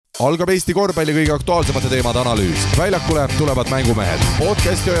Algab Eesti korvpalli kõige aktuaalsemate teemade analüüs. Väljakule tulevad mängumehed.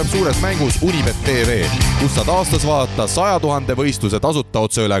 Podcasti hoiab suures mängus Unibet TV, kus saad aastas vaadata 100 000 võistluse tasuta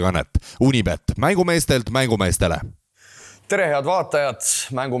otseülekannet. Unibet, mängumeestelt mängumeestele. Tere head vaatajad,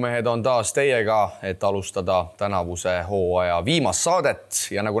 mängumehed on taas teiega, et alustada tänavuse hooaja viimast saadet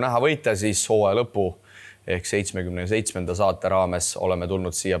ja nagu näha võite, siis hooaja lõpu ehk 77. saate raames oleme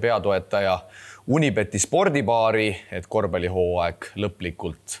tulnud siia peatoetaja Unibeti spordibaari, et korvpallihooaeg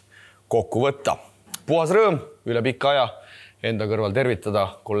lõplikult kokku võtta. Puhas rõõm üle pikka aja enda kõrval tervitada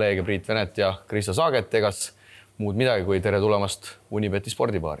kolleege Priit Venet ja Kristo Saaget, egas muud midagi kui tere tulemast Unibeti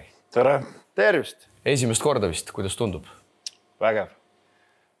spordibaari. Tere! Tervist! Esimest korda vist, kuidas tundub? Vägev.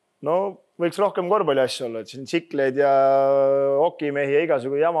 No võiks rohkem korvpalli asju olla, et siin tsikleid ja hokimehi ja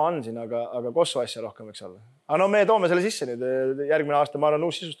igasugu jama on siin, aga kossu asja rohkem võiks olla. Aga no me toome selle sisse nüüd, järgmine aasta ma arvan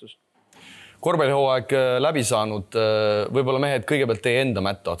uus sisustus. Korvpallihooaeg läbi saanud, võib-olla mehed kõigepealt teie enda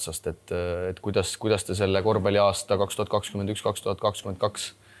mätta otsast, et kuidas te selle korvpalli aasta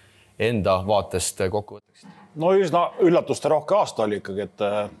 2021-2022 enda vaatest kokku võtaksite? No üsna üllatuste rohke aasta oli ikkagi,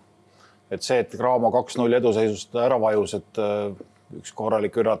 et see, et Graamo 2-0 eduseisust ära vajus, et üks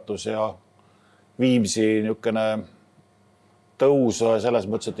korralik üllatus ja Viimsi niisugune tõus selles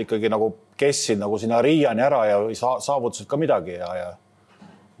mõttes, et ikkagi nagu kessid nagu sinna Riiani ära ja saavutasid ka midagi ja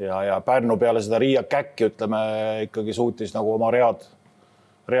Pärnu peale seda Riia käkki, ütleme, ikkagi suutis nagu oma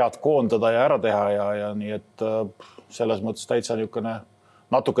read koondada ja ära teha ja nii, et selles mõttes täitsa niisugune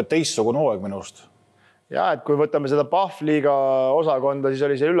natuke teistsugune hooaeg minust. Ja, et kui võtame seda PAF-liiga osakonda, siis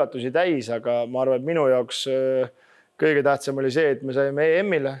oli see üllatusi täis, aga ma arvan, et minu jaoks kõige tähtsam oli see, et me saime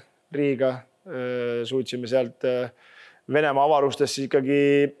EM-ile Riiga, suutsime sealt Venemaa avarustesse ikkagi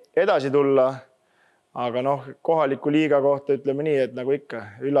edasi tulla. Aga kohaliku liiga kohta ütleme nii, et nagu ikka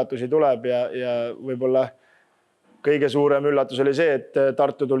üllatusi tuleb ja võib-olla kõige suurem üllatus oli see, et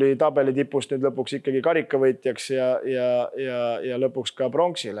Tartu tuli tabeli tipust nüüd lõpuks ikkagi karikavõitjaks ja lõpuks ka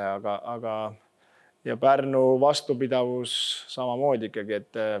pronksile, aga ja Pärnu vastupidavus samamoodi ikkagi,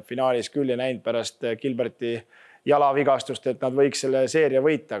 et finaalis küll ja näinud pärast Gilberti jalavigastust, et nad võiks selle seeria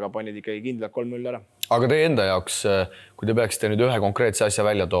võita, aga panid ikkagi kindlalt 3-0 ära. Aga teie enda jaoks, kui te peaksite nüüd ühe konkreetse asja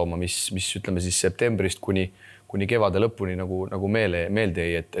välja tooma, mis ütleme siis septembrist kuni kevade lõpuni nagu meelde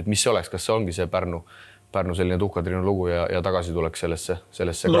jäi, et mis see oleks, kas see ongi see Pärnu selline tuhkatrinu lugu ja tagasi tuleks sellesse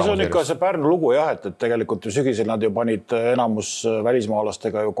no see on ikka see Pärnu lugu jah, et tegelikult ju sügisel nad ju panid enamus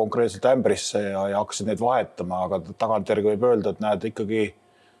välismaalastega ju konkreetselt ämbrisse ja hakkasid neid vahetama, aga tagantjärgi võib öelda, et näed ikkagi,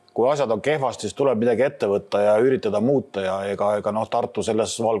 kui asjad on kehvasti, siis tuleb midagi ette võtta ja üritada muuta ja ega Tartu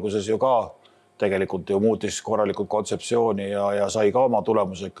selles valguses ju ka tegelikult ju muutis korralikult kontseptsiooni ja sai ka oma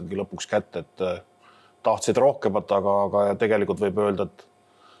tulemuse ikkagi lõpuks kätte, et tahtsid rohkemat, aga tegelikult võib öelda,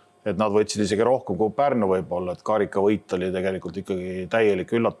 et nad võtsid isegi rohkem kui Pärnu võib-olla, et karikavõit oli tegelikult ikkagi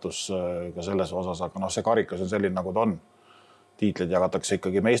täielik üllatus ka selles osas, aga see karikas on selline nagu ta on. Tiitlid jagatakse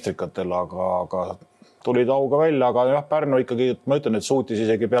ikkagi meistrikatel, aga tulid auga välja, aga jah, Pärnu ikkagi, ma ütlen, et suutis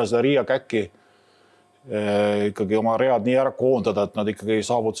isegi peale seda Riia käkki ikkagi oma read nii ära koondada, et nad ikkagi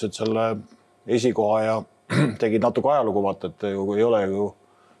saavutasid selle esikoha ja tegid natuke ajalugu vaata, et ei ole ju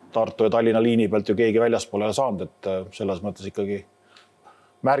Tartu ja Tallinna liini pealt ju keegi väljaspoole saanud, et selles mõttes ikkagi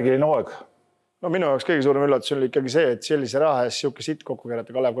märgiline hooaeg. No minu jaoks kõige suurem üllatus oli ikkagi see, et sellise raha eest siuke sitt kokku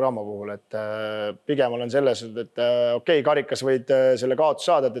keerata Kalev Cramo puhul, et pigem olen selles, et okei, karikas võid selle kaotus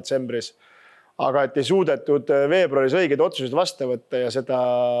saada detsembris, aga et ei suudetud veebruaris õigeid otsuseid vastu võtta ja seda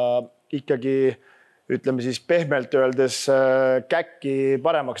ikkagi ütleme siis pehmelt öeldes käkki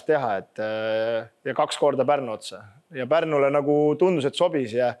paremaks teha, ja 2 korda Pärnu otsa. Ja Pärnule nagu tundus, et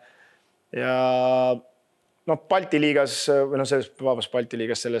sobis ja Balti liigas, või Balti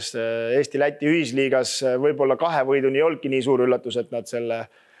liigas, selles Eesti-Läti ühisliigas võib-olla 2 võiduni ei olnudki nii suur üllatus, et nad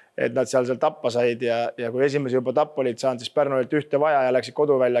seal tappa said ja kui esimese juba tappa olid saanud, siis Pärnu olid ühte vaja ja läksid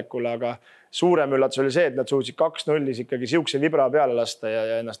koduväljakule, aga suurem üllatus oli see, et nad suutsid 2-0 ikkagi siukse vibra peale lasta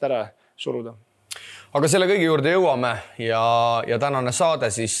ja ennast ära suruda. Aga selle kõigi juurde jõuame ja tänane saade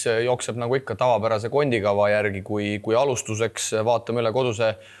siis jookseb nagu ikka tavapärase kondikava järgi, kui alustuseks vaatame üle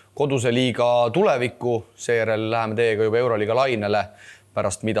koduse liiga tulevikku, seejärel läheme teiega juba Euroliiga lainele,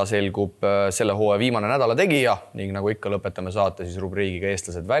 pärast mida selgub selle hooaja viimane nädala tegija ning nagu ikka lõpetame saate siis rubriigiga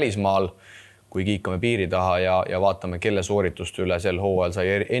eestlased välismaal, kui kiikame piiri taha ja vaatame, kelle sooritust üle sel hooajal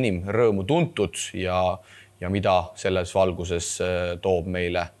sai enim rõõmu tuntud ja mida selles valguses toob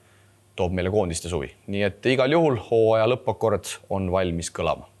meile koondiste suvi. Nii et igal juhul hooaja lõppakord on valmis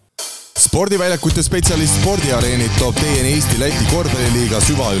kõlama. Spordiväljakute spetsialist Spordiareenid toob teieni Eesti-Läti korvpalliliiga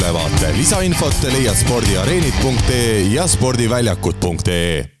süvaülevaate. Lisainfot leiad spordiareenid.ee ja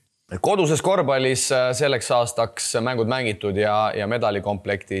spordiväljakud.ee. Koduses korvpallis selleks aastaks mängud mängitud ja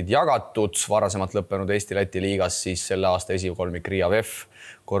medalikomplektid jagatud. Varasemalt lõppenud Eesti-Läti liigas siis selle aasta esikolmik Riia VEF,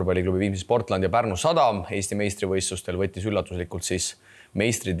 korvpalliklubi Viimsi Sportland ja Pärnu Sadam. Eesti meistrivõistlustel võttis üllatuslikult siis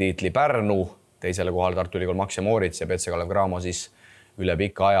meistritiitli Pärnu, teisele kohal Tartu Ülikool Max ja Moorits ja BC Kalev Cramo siis üle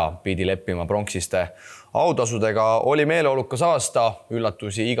pika aja pidi leppima pronksiste autasudega. Oli meeleolukas aasta,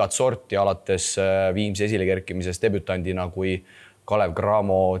 üllatusi igat sorti alates Viimsi esilekerkimisest debütandina kui Kalev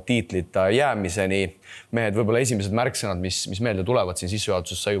Cramo tiitlita jäämiseni. Mehed, võib-olla esimesed märksõnad, mis meelde tulevad siin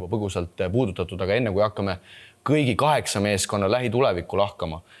sissejuhatuses sai juba põgusalt puudutatud, aga enne kui hakkame kõigi 8 meeskonna lähitulevikku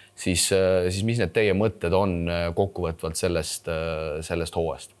lahkama, siis mis need teie mõtted on kokkuvõtvalt sellest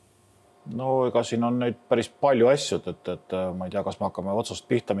hooajast? No ega siin on neid päris palju asju, et ma ei tea, kas me hakkame otsast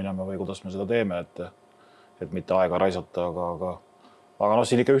pihta minema või kuidas me seda teeme, et mitte aega raisata, aga no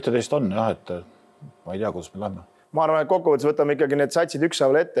siin ikka ühte-teist on jah, et ma ei tea, kuidas me lähme. Ma arvan, et kokkuvõttes võtame ikkagi need satsid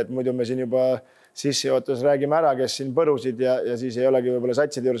ükshaaval ette, et muidu me siin juba sissejuhatuses räägime ära, kes siin põrusid ja siis ei olegi võib-olla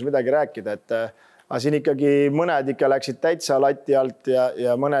satside juures midagi rääkida, aga siin ikkagi mõned ikka läksid täitsa lati alt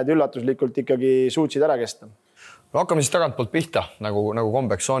ja mõned üllatuslikult ikkagi suutsid ära kesta. No hakkame siis tagantpoolt pihta, nagu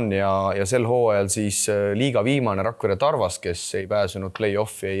kombeks on ja sel hooajal siis liiga viimane Rakvere Tarvas, kes ei pääsenud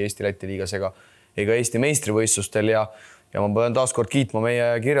play-offi ei Eesti-Läti liigas ega Eesti meistrivõistlustel ja ma pean taas kord kiitma meie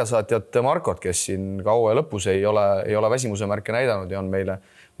kirjasaatjat Markot, kes siin ka hooaja lõpus ei ole väsimuse märke näidanud ja on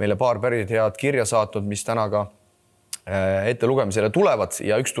meile paar päris head kirja saatnud, mis täna ka ette lugemisele tulevad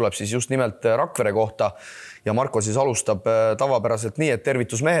ja üks tuleb siis just nimelt Rakvere kohta ja Marko siis alustab tavapäraselt nii, et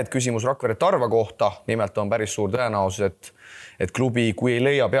tervitus mehed, küsimus Rakvere Tarva kohta. Nimelt on päris suur tõenäosus, et klubi, kui ei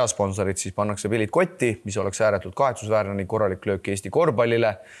leia peasponsorit, siis pannakse pillid kotti, mis oleks ääretult kahetsusväärne ning korralik löök Eesti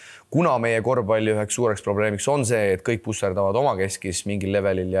korvpallile. Kuna meie korvpalli üheks suureks probleemiks on see, et kõik pusserdavad omakeskis mingil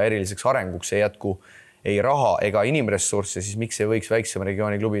levelil ja eriliseks arenguks ei jätku ei raha ega inimressurssi, siis miks ei võiks väiksema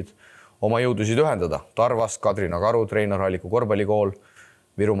regiooni klubid oma jõudusid ühendada? Tarvas, Kadrina Karu, Reinar Alliku korvpallikool.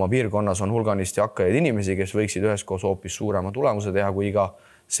 Virumaa piirkonnas on hulganisti hakkajaid inimesi, kes võiksid üheskoos hoopis suurema tulemuse teha kui iga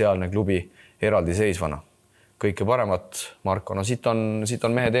sealne klubi eraldi seisvana. Kõike paremat, Marko. No siit on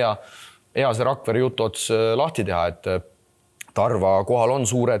mehed hea see Rakvere jutu ots lahti teha, et Tarva kohal on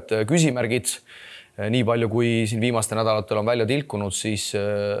suured küsimärgid. Nii palju, kui siin viimaste nädalatel on välja tilkunud, siis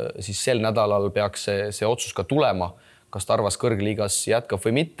sel nädalal peaks see otsus ka tulema, kas Tarvas kõrgliigas jätkab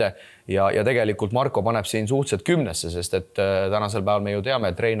või mitte. Ja tegelikult Marko paneb siin suhteliselt 10, sest et tänasel päeval me ju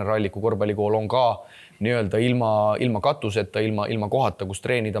teame, et Reinar Alliku korvpallikool on ka nii-öelda ilma katuseta, ilma kohata, kus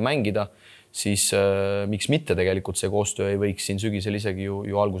treenida, mängida, siis miks mitte tegelikult see koostöö ei võiks siin sügisel isegi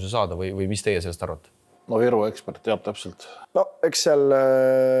ju alguse saada või mis teie sellest arvate? No Viru ekspert teab täpselt. No eks seal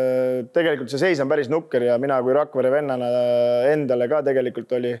tegelikult see seis on päris nukker ja mina kui Rakvere vennana endale ka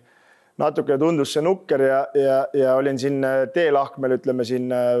tegelikult oli natuke tundus see nukker ja olin siin teelahkmel, ütleme siin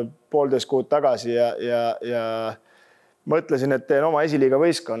 1,5 kuud tagasi ja mõtlesin, et teen oma esiliiga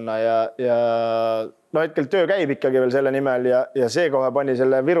võistkonna ja no hetkel töö käib ikkagi veel selle nimel ja see kohe pani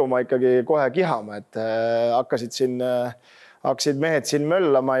selle Virumaa ikkagi kohe kihama, et hakkasid mehed siin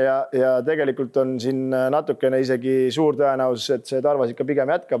möllama ja tegelikult on siin natukene isegi suur tõenäosus, et see Tarvas ikka pigem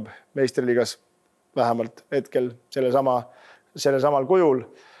jätkab meistriliigas vähemalt hetkel sellesamal kujul.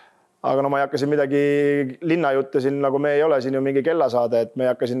 Aga no ma ei hakka siin midagi linnajutte siin, nagu me ei ole siin ju mingi kellasaade, et me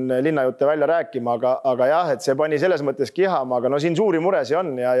ei hakka siin linnajutte välja rääkima, aga jah, et see pani selles mõttes kihama, aga no siin suuri muresi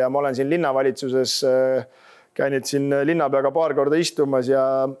on ja ma olen siin linnavalitsuses käinud siin linnapeaga paar korda istumas ja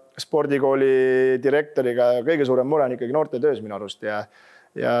spordikooli direktoriga kõige suurem mure on ikkagi noorte töös minu arust ja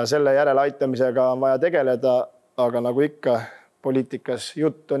selle järele aitamisega on vaja tegeleda, aga nagu ikka poliitikas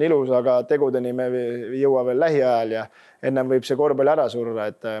jutt on ilus, aga tegudeni me ei jõua veel lähiajal ja ennem võib see korvpalli ära surra,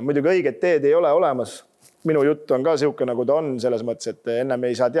 et muidugi õiget teed ei ole olemas. Minu jutt on ka siuke, nagu ta on selles mõttes, et ennem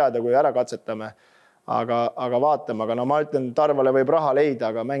ei saa teada, kui ära katsetame, aga vaatame, aga no ma ütlen, Tarvale võib raha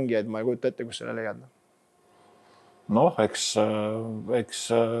leida, aga mängijaid ma ei kujuta ette, kus selle leiad. Noh, eks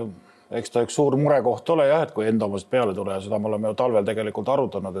ta üks suur murekoht ole jah, et kui endamused peale tule ja seda me oleme ju talvel tegelikult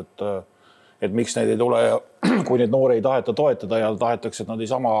arutanud, et miks neid ei tule ja kui neid noori ei taheta toetada ja tahetakse, et nad ei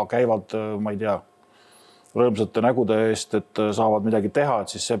sama käivad, ma ei tea, rõõmsate nägude eest, et saavad midagi teha,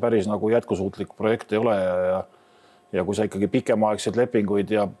 et siis see päris nagu jätkusuutlik projekt ei ole ja kui sa ikkagi pikemaaegseid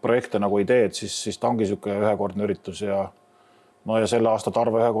lepinguid ja projekte nagu ei teed, siis ta ongi siuke ühekordne üritus ja selle aasta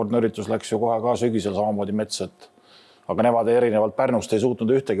Tarva ühekordne üritus läks ju kohe ka sügisel samamoodi metsa, aga nemad erinevalt Pärnust ei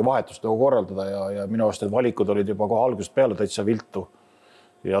suutnud ühtegi vahetust nagu korraldada ja minu arust need valikud olid juba kohe algusest peale täitsa viltu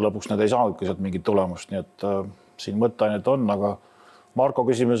ja lõpuks need ei saanudki sealt mingit tulemust, nii et siin mõtteainet on, aga Marko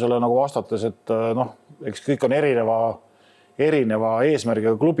küsimusele nagu vastates, et eks kõik on erineva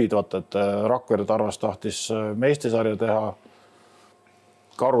eesmärgiga klubid, vaata, et Rakvere Tarvas tahtis meistesarja teha.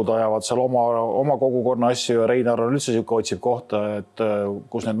 karud ajavad seal oma kogukonna asju ja Reinar on üldse siuke otsib kohta, et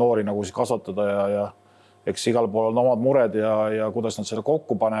kus need noori nagu siis kasvatada ja eks igal pool on omad mured ja kuidas nad selle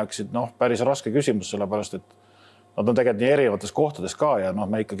kokku paneksid. Päris raske küsimus, sellepärast, et nad on tegelikult nii erinevates kohtades ka ja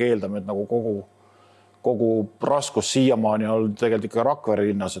me ikkagi eeldame, et nagu kogu raskus siiamaani on tegelikult ikka Rakvere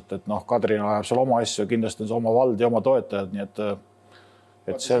linnas, et Kadrina ajab seal oma asju, kindlasti on see oma vald ja oma toetajad, nii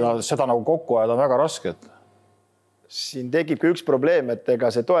et seda nagu kokku ajada on väga raske. Siin tekib ka üks probleem, et ega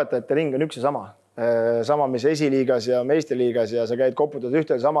see toetajate ring on üks ja sama. Sama, mis esiliigas ja meistriliigas ja sa käid koputad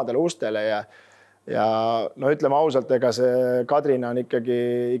ühtele samadele ustele ja ütleme ausalt, ega see Kadrina on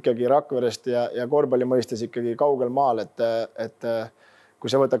ikkagi Rakverest ja korvpalli mõistes ikkagi kaugel maal, et kui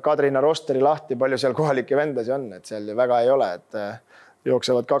sa võtad Kadrina rosteri lahti, palju seal kohalikke vendasi on, et seal väga ei ole, et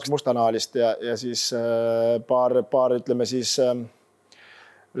jooksevad 2 mustanaalist ja siis paar ütleme siis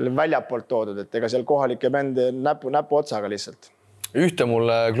väljapoolt toodud, et ega seal kohalike vende näpu otsaga lihtsalt. Ühte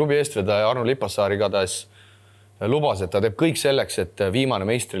mulle klubi eestvedaja Arno Lipassaar igatahes lubas, et ta teeb kõik selleks, et viimane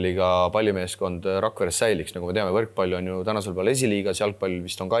meistriliiga pallimeeskond Rakveres säiliks. Nagu me teame, võrkpall on ju tänasel peal esiliigas, jalgpall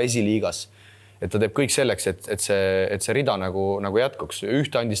vist on ka esiliigas. Et ta teeb kõik selleks, et see rida nagu jätkuks.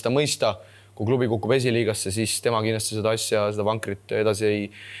 Ühte andis ta mõista, kui klubi kukub esiliigasse, siis tema kindlasti seda vankrit edasi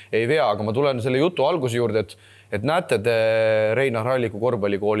ei vea. Aga ma tulen selle jutu alguse juurde, et näete te Reinar Halliku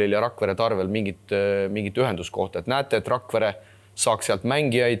korvpallikoolil ja Rakvere Tarvel mingit ühenduskohta, et näete, et Rakvere saaks sealt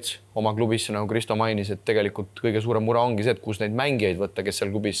mängijaid oma klubisse, nagu Kristo mainis, et tegelikult kõige suurem mure ongi see, et kus neid mängijaid võtta, kes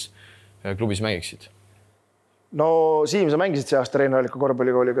seal klubis mängiksid. No Siim, sa mängisid see aasta Reinar Halliku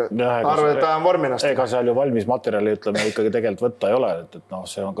korvpallikooliga. Arvad, et ta on vorminast. Ega seal ju valmis materjali, ütleme, ikkagi tegelikult võtta ei ole. Et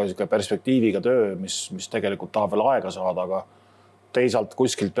see on ka perspektiiviga töö, mis tegelikult tahab veel aega saada, aga teisalt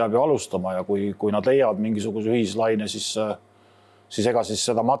kuskilt peab ju alustama ja kui nad leiavad mingisuguse ühislaine, siis ega siis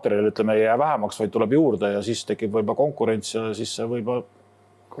seda materjali, ütleme, ei jää vähemaks, vaid tuleb juurde ja siis tekib võib-olla konkurents ja siis see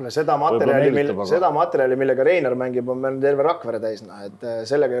võib-olla seda materjali, millega Reinar mängib, on meil terve Rakvere täis. Et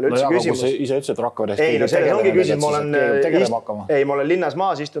sellega ei ole üldse küsimus. Ise ütlesid, et Rakveres ei, see ongi küsimus. Ma olen linnas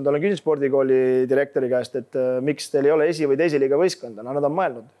maas istunud, olen küsinud spordikooli direktori käest, et miks teil ei ole esi- või teiseliiga võistkonda. Nad on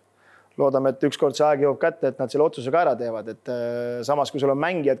mõelnud. Loodame, et ükskord see aeg jõuab kätte, et nad selle otsusega ära teevad. Et samas, kui sul on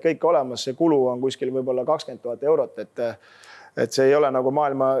mängijad kõik olemas, see kulu on kuskil võib-olla 20 000 eurot, et see ei ole nagu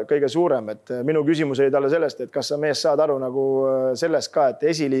maailma kõige suurem. Et minu küsimus oli talle sellest, et kas sa mees saad aru nagu sellest ka, et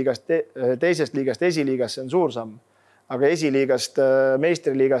teisest liigast esiliigasse on suur samm, aga esiliigast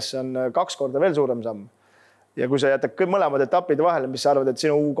meistriliigasse on 2 korda veel suurem samm. Ja kui sa jätad mõlemad etapid vahele, mis sa arvad, et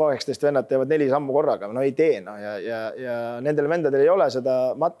sinu U18 vennad teevad 4 sammu korraga, no ei tee. Ja nendel vendadel ei ole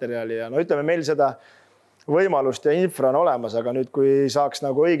seda materjali ja ütleme, meil seda võimalust ja infra on olemas, aga nüüd, kui saaks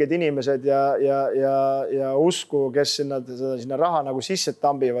nagu õiged inimesed ja usku, kes sinna raha nagu sisse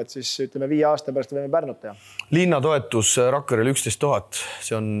tambivad, siis ütleme 5 aasta pärast võime Pärnut teha. Linnatoetus Rakverel 11 000,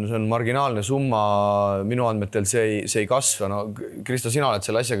 see on marginaalne summa, minu andmetel see ei kasva. No, Kristo, sina oled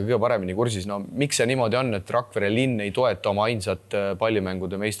selle asjaga kõige paremini kursis. No, miks see niimoodi on, et Rakvere linn ei toeta oma ainsat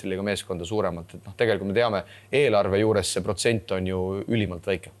pallimängude meistriliiga meeskonda suuremalt? Et tegelikult me teame, eelarve juures see protsent on ju ülimalt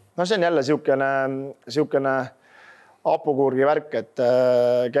väike. No see on jälle siukene apukuurgi värk, et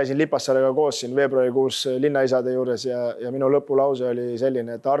käisin Lipassaarega koos siin veebruarikuus linnaisade juures ja minu lõpulause oli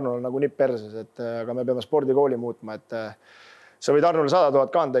selline, et Arnul on nagu nipp perses, aga me peame spordikooli muutma, et sa võid Arnule 100 000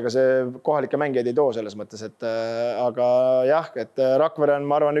 kanda, ega see kohalike mängijaid ei too selles mõttes, aga jah, et Rakvere on,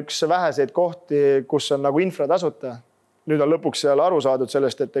 ma arvan, üks väheseid kohti, kus on nagu infra tasuta. Nüüd on lõpuks seal aru saadud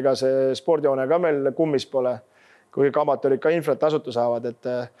sellest, et ega see spordihoone ka meil kummis pole, kui amatöörid ka infrat tasuta saavad, et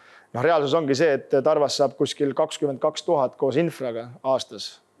reaalsus ongi see, et Tarvas saab kuskil 22 000 koos infraga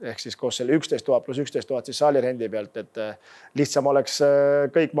aastas, ehk siis koos selle 11 000 pluss 11 000 siis saalirendi pealt, et lihtsam oleks,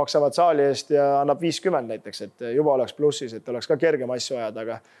 kõik maksavad saali eest ja annab 50 näiteks, et juba oleks plussis, et oleks ka kergem asju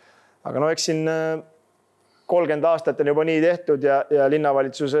ajada, aga eks siin 30 aastat on juba nii tehtud ja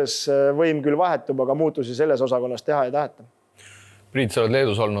linnavalitsuses võim küll vahetub, aga muutusi selles osakonnas teha ei taheta. Priit, sa oled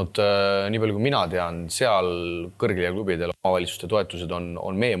Leedus olnud nii palju, kui mina tean, seal kõrgliiga klubidel omavalitsuste toetused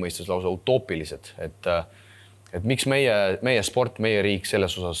on meie mõistes lausa utoopilised, et miks meie sport, meie riik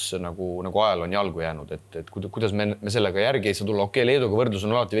selles osas nagu ajal on jalgu jäänud, et kuidas me sellega järgi ei saa tulla. Okei, Leeduga võrdlus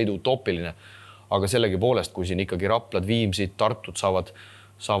on alati veidi utoopiline, aga sellegi poolest, kui siin ikkagi Raplad, Viimsid, Tartud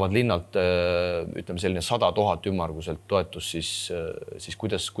saavad linnalt, ütleme selline 100 000 ümmarguselt toetus, siis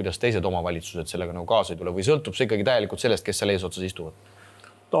kuidas teised omavalitsused sellega nagu kaasa ei tule või sõltub see ikkagi täielikult sellest, kes seal eesotsas istuvad?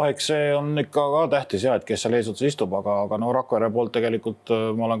 Eks see on ikka ka tähtis ja, et kes seal eesotsas istub, aga Rakvere poolt tegelikult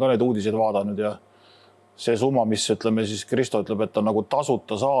ma olen ka need uudised vaadanud ja see summa, mis ütleme siis Kristo ütleb, et on nagu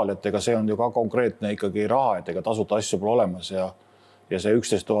tasuta saal, et ega see on ju ka konkreetne ikkagi raha, et ega tasuta asju pole olemas ja see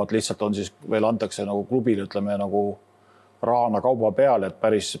 11 000 lihtsalt on siis veel antakse nagu klubile, ütleme nagu rahana kauba peale, et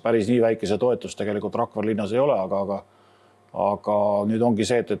päris nii väikese toetust tegelikult Rakvere linnas ei ole, aga nüüd ongi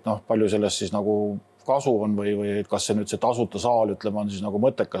see, et noh, palju sellest siis nagu kasu on või kas see nüüd see tasuta saal, ütleme, on siis nagu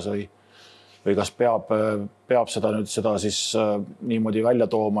mõttekas või kas peab seda siis niimoodi välja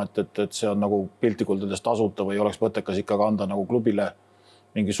tooma, et see on nagu piltlikult öeldes tasuta või oleks mõttekas ikkagi anda nagu klubile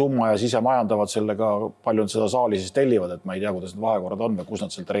mingi summa ja sisemajandavad sellega, palju nad seda saali siis tellivad, et ma ei tea, kuidas need vahekorrad on või kus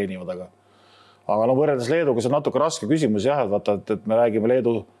nad seal treenivad, aga no võrreldes Leeduga see on natuke raske küsimus jah, et vaata, et me räägime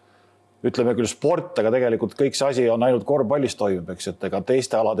Leedu, ütleme küll sport, aga tegelikult kõik see asi on ainult korvpallis toimub, eks, et ega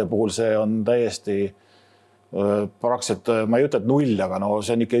teiste alade puhul see on täiesti praktiliselt, ma ei ütle, et null, aga no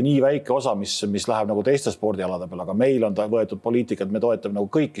see on ikka nii väike osa, mis läheb nagu teiste spordialade peale, aga meil on võetud poliitika, et me toetame nagu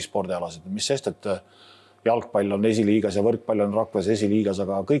kõiki spordialasid, mis sest, et jalgpall on esiliigas ja võrkpall on Rakveres esiliigas,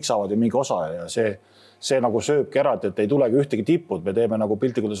 aga kõik saavad ju mingi osa ja see nagu sööbki ära, et ei tulegi ühtegi tippud, me teeme nagu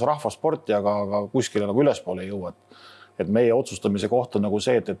piltlikult rahvasporti, aga kuskile nagu ülespoole ei jõua. Et meie otsustamise koht on nagu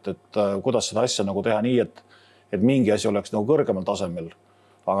see, et kuidas seda asja nagu teha nii, et mingi asi oleks nagu kõrgemal tasemel.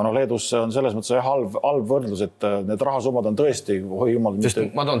 Aga no Leedus on selles mõttes halb võrdlus, et need rahasummad on tõesti, jumal,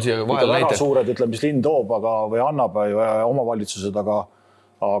 ma toon siia vahel väga suured, ütleme, mis linn toob või annab omavalitsused, aga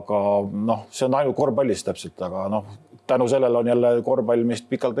noh, see on ainult korvpallis täpselt, aga noh, tänu sellele on jälle korvpall meist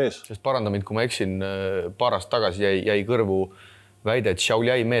pikalt ees. Sest paranda mind, kui ma eksin, paar aastat tagasi jäi kõrvu väide, et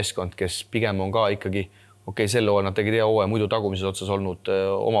Šiauliai meeskond, kes pigem on ka ikkagi, selle hooaja nad tegid hea hooaja muidu tagumises otsas olnud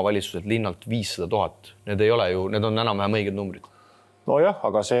omavalitsused linnalt 500 000. Need ei ole ju, need on enam-vähem õiged numbrid. Nojah,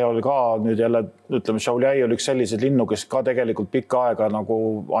 aga see oli ka nüüd jälle, ütleme, Šiauliai oli üks selliseid linnu, kes ka tegelikult pikka aega nagu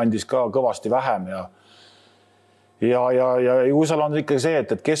andis ka kõvasti vähem ja ju seal on ikka see,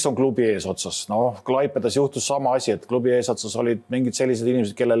 et kes on klubi eesotsas. No, Klaipedas juhtus sama asi, et klubi eesotsas olid mingid sellised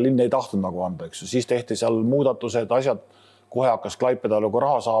inimesed, kellel linn ei tahtnud nagu anda, eks. Siis tehti seal muudatused, asjad, kohe hakkas Klaipeda nagu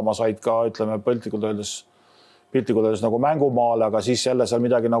raha saama, said ka, ütleme, piltlikult öeldes nagu mängumaale, aga siis jälle seal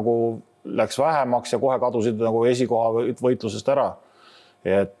midagi nagu läks vähemaks ja kohe kadusid nagu esikoha võitlusest ära.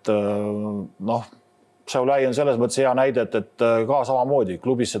 Et noh, Šiauliai on selles mõttes hea näide, et ka samamoodi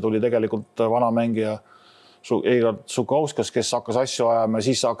klubisse tuli tegelikult vana mängija Eirar Sukauskas, kes hakkas asju ajama ja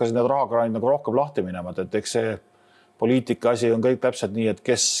siis hakkasid need rahakraanid nagu rohkem lahti minema, et eks see poliitika asi on kõik täpselt nii, et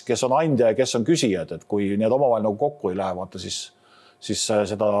kes on andja ja kes on küsijad, et kui need omavahel nagu kokku ei lähe, vaata, siis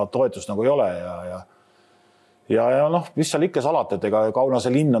seda toetust nagu ei ole ja noh, mis seal ikka salata, et ega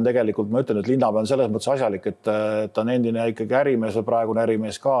Kaunase linn on tegelikult, ma ütlen, et linnapea on selles mõttes asjalik, et ta on endine ikkagi ärimees või praegune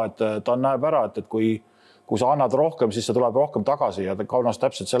ärimees ka, et ta näeb ära, et kui sa annad rohkem, siis see tuleb rohkem tagasi ja Kaunas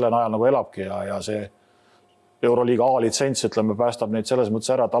täpselt selle najal nagu elabki ja see Euroliiga A-litsents, ütleme, päästab neid selles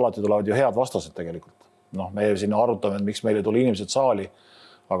mõttes ära, et alati tulevad ju head vastased tegelikult. Noh, me sinna arutame, et miks meil ei tule inimesed saali,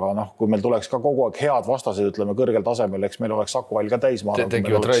 aga noh, kui meil tuleks ka kogu aeg head vastased, ütleme, kõrgel tasemel, eks meil oleks Saku Vall ka täis.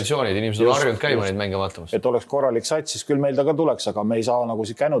 Tekivad traditsioonid, inimesed on harjunud käima neid mänge vaatamas. Et oleks korralik sats, siis küll meil ta ka tuleks, aga me ei saa nagu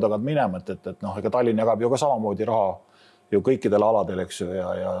siit kännu tagant minema, et noh, ega Tallinn jagab ju ka samamoodi raha ju kõikidele aladel, eks ju,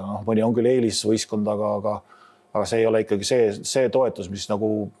 ja noh, mõni on küll eelisvõistkond, aga see ei ole ikkagi see toetus,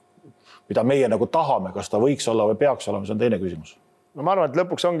 mida meie nagu tahame, kas ta võiks olla või peaks olema, see on teine küsimus. No ma arvan, et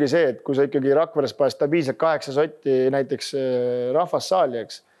lõpuks ongi see, et kui sa ikkagi Rakveres paned stabiilselt 8 sotti näiteks rahvassaali,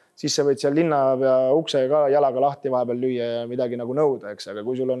 eks, siis sa võid seal linnapea ukse ka jalaga lahti vahepeal lüüa ja midagi nagu nõuda, eks. Aga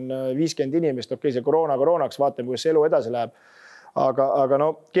kui sul on 50 inimest, see koroonaks, vaatame, kuidas elu edasi läheb. Aga no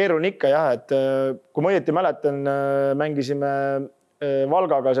keeruline ikka jah, et kui ma õieti mäletan, mängisime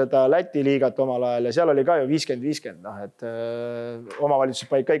Valgaga seda Läti liigat omal ajal ja seal oli ka ju 50-50, noh, et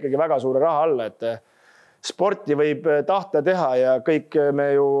omavalitsus paik ka ikkagi väga suure raha alla, et sporti võib tahta teha ja kõik me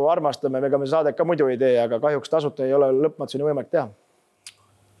ju armastame, ega me saadet ka muidu ei tee, aga kahjuks tasuta ei ole lõpmatuseni võimalik teha.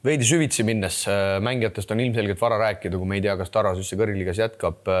 Veidi süvitsi minnes mängijatest on ilmselgelt vara rääkida, kui me ei tea, kas Tarras üldse kõrgliigas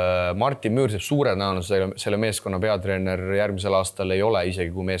jätkab. Martin Müürsepp suure näoline selle meeskonna peatreener järgmisel aastal ei ole,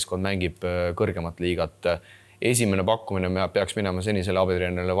 isegi kui meeskond mängib kõrgemat liigat. Esimene pakkumine peaks minema senisele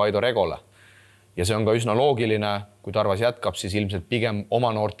abitreenerile Vaido Regole. Ja see on ka üsna loogiline, kui Tarvas jätkab, siis ilmselt pigem oma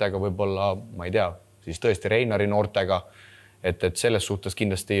noortega, võib-olla, ma ei tea, siis tõesti Reinari noortega, et selles suhtes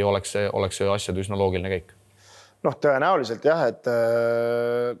kindlasti oleks see asjad üsna loogiline käik. Noh, tõenäoliselt jah, et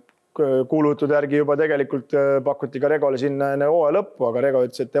kuulutud järgi juba tegelikult pakuti ka Regole sinna enne hooaja lõppu, aga Rego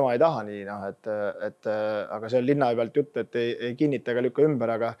ütles, et tema ei taha nii, noh, et aga see on linna pealt jutt, et ei kinnita ega lükka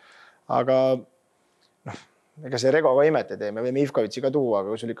ümber, aga noh, ega see Rego ka imet ei tee, me võime Ivkovitsi ka tuua,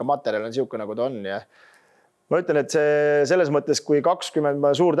 aga kui sul ikka materjal on siuke, nagu ta on ja ma ütlen, et see selles mõttes, kui 20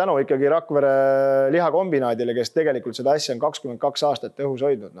 suur tänu ikkagi Rakvere lihakombinaadile, kes tegelikult seda asja on 22 aastat õhus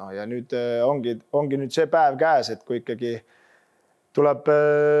hoidnud. No, ja nüüd ongi nüüd see päev käes, et kui ikkagi tuleb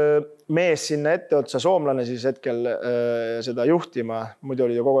mees sinna etteotsa, soomlane siis hetkel seda juhtima. Muidu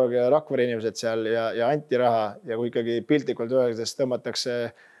oli ju kogu aeg Rakvere inimesed seal ja anti raha ja kui ikkagi piltlikult öeldes tõmmatakse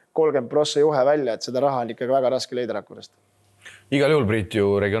 30% juhe välja, et seda raha on ikkagi väga raske leida Rakverest. Igal juhul, Priit,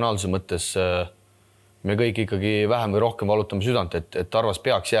 ju regionaalse mõttes me kõik ikkagi vähem või rohkem valutame südant, et Tarvas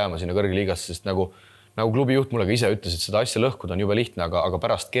peaks jääma sinna kõrgliigasse, sest nagu klubi juht mulle ka ise ütles, et seda asja lõhkuda on jube lihtne, aga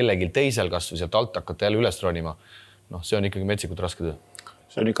pärast kellelgi teisel kas või sealt alt hakata jälle üles ronima. See on ikkagi metsikult raske töö.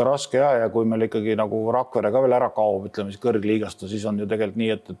 See on ikka raske ja kui meil ikkagi nagu Rakvere ka veel ära kaob, ütleme siis kõrgliigast, siis on ju tegelikult nii,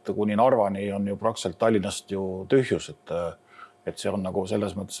 et kuni Narvani on ju praktiliselt Tallinnast ju tühjus, et see on nagu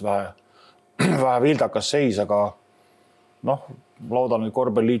selles mõttes vähe vildakas seis, aga loodan, et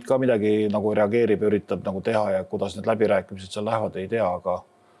korvpalliliit ka midagi nagu reageerib ja üritab nagu teha ja kuidas need läbirääkimised seal lähevad, ei tea,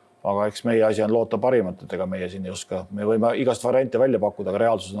 aga eks meie asi on loota parimat, et ega meie siin ei oska. Me võime igast variante välja pakkuda, aga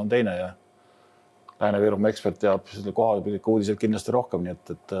reaalsus on teine ja Lääne-Virumaa ekspert teab selle koha uudiselt kindlasti rohkem, nii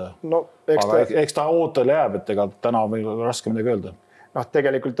et eks ta ootele jääb, et ega täna on veel raske midagi öelda.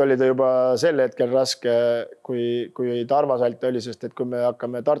 Tegelikult oli ta juba sel hetkel raske, kui Tarvasalt oli, sest et kui me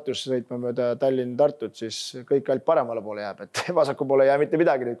hakkame Tartusse sõitma mööda Tallinn-Tartut, siis kõik ainult paremale poole jääb, et vasaku poole jää mitte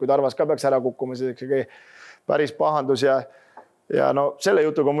midagi. Kui Tarvas ka peaks ära kukkuma, siis päris pahandus ja selle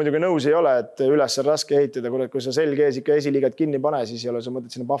jutuga muidugi nõus ei ole, et üles on raske ehitada, kui sa selge ees ikka esiliigat kinni pane, siis ei ole sa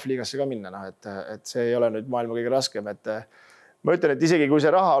mõtet sinna PAF-liigasse ka minna. Et see ei ole nüüd maailma kõige raskem. Ma ütlen, et isegi kui see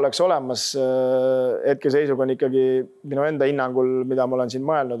raha oleks olemas, hetkeseisuga on ikkagi minu enda hinnangul, mida ma olen siin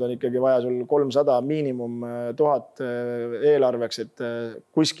mõelnud, on ikkagi vaja sul 300 miinimum 1000 eelarveks, et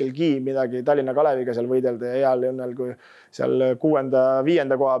kuskilgi midagi Tallinna Kaleviga seal võidelda ja heal õnnel, kui seal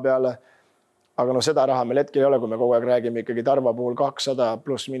 6.-5. koha peale. Aga seda raha meil hetkel ei ole, kui me kogu aeg räägime ikkagi Tarva puhul 200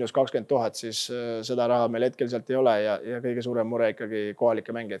 pluss miinus 20 000, siis seda raha meil hetkel sealt ei ole ja kõige suurem mure ikkagi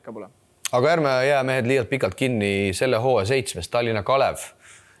kohalike mängijaid ka pole. Aga ärme jää mehed liialt pikalt kinni selle hooaja 7. Tallinna Kalev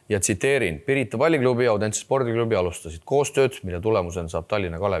ja tsiteerin, Pirita palliklubi ja Audentse spordiklubi alustasid koostööd, mille tulemusena saab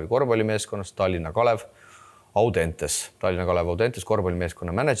Tallinna Kalevi korvpallimeeskonnast Tallinna Kalev Audentes. Tallinna Kalev Audentes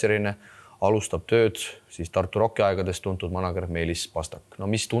korvpallimeeskonna managerina alustab tööd siis Tartu Rocki aegadest tuntud manager Meelis Pastak.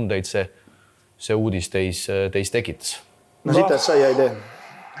 Mis tundeid see uudis teis tekitas? Sitast sai ei tee.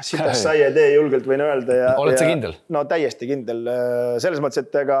 Sitast sai ei tee, julgelt võin öelda. Oled sa kindel? Täiesti kindel. Selles mõttes,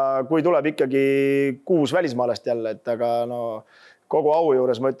 et kui tuleb ikkagi 6 välismaalast jälle, et aga kogu au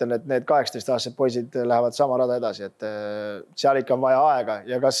juures ma ütlen, et need 18-aastased poisid lähevad sama rada edasi, et seal ikka on vaja aega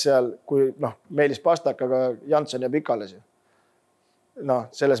ja kas seal, kui Meelis Pastak, aga Jansson jääb ikka alles ju.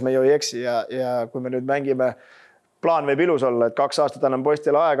 Selles me ju ei eksi ja kui me nüüd mängime plaan võib ilus olla, et 2 aastat annan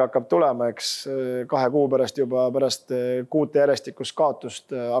poistele aega hakkab tulema, eks 2 kuu pärast juba pärast 6 järjestikust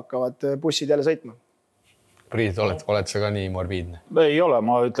kaotust hakkavad bussid jälle sõitma. Priit, oled sa ka nii morbiidne? Ei ole,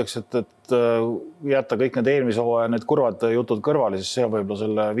 ma ütleks, et jätta kõik need eelmise hooaja need kurvad jutud kõrvale, siis see on võib-olla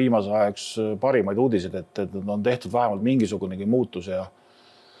selle viimase aja üks parimaid uudiseid, et on tehtud vähemalt mingisugunegi muutus ja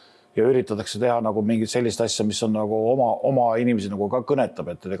üritatakse teha nagu mingit sellist asja, mis on nagu oma inimesi nagu ka kõnetab,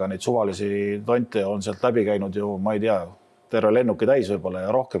 et ega neid suvalisi tonte on sealt läbi käinud ju, ma ei tea, terve lennuki täis võib-olla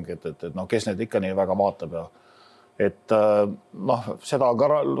ja rohkemgi, et kes need ikka nii väga vaatab ja et seda on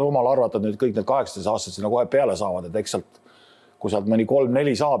ka omal arvatud nüüd kõik need 18-aastased sinna kohe peale saavad, et eks sealt, kui sealt mõni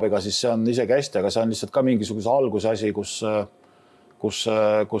 3-4 saab, ega siis see on isegi hästi, aga see on lihtsalt ka mingisuguse alguse asi, kus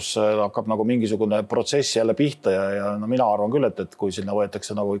hakkab nagu mingisugune protsess jälle pihta ja mina arvan küll, et kui sinna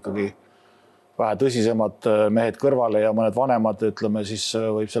võetakse nagu ikkagi vähe tõsisemad mehed kõrvale ja mõned vanemad, ütleme, siis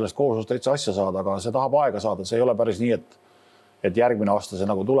võib sellest kooslust täitsa asja saada, aga see tahab aega saada, see ei ole päris nii, et järgmine aasta see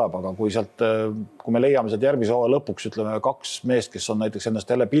nagu tuleb, aga kui me leiame sealt järgmise hooaja lõpuks, ütleme 2 meest, kes on näiteks ennast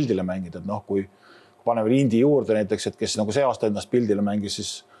jälle pildile mängid, et kui paneme Indi juurde näiteks, et kes nagu see aasta ennast pildile mängis,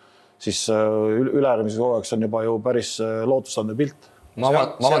 siis ülejärgmises hooajaks on juba ju päris lootustandev pilt.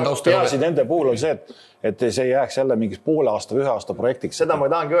 Peasi nende puhul on see, et see ei jääks jälle mingis poole aasta või 1 aasta projektiks. Seda ma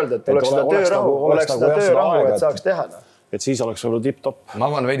tahangi öelda, et oleks seda töörahu, et saaks teha. Et siis oleks võib-olla tipp-top.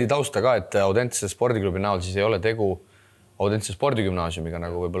 Ma avan veidi tausta ka, et Audentse spordiklubi näol siis ei ole tegu Audentse spordigümnaasiumiga,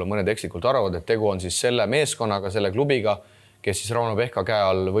 nagu võib-olla mõned ekslikult arvavad, et tegu on siis selle meeskonnaga, selle klubiga, kes siis Rauno Pehka käe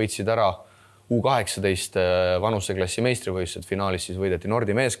all võitsid ära U18 vanuseklassi meistrivõistlused, finaalis siis võideti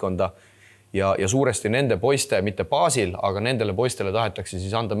Nordi meeskonda ja suuresti nende poiste, mitte baasil, aga nendele poistele tahetakse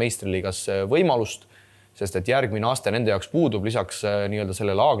siis anda meistriliigas võimalust, sest et järgmine aasta nende jaoks puudub, lisaks nii-öelda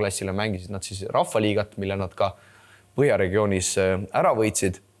sellele A-klassile mängisid nad siis rahvaliigat, mille nad ka Põhjaregioonis ära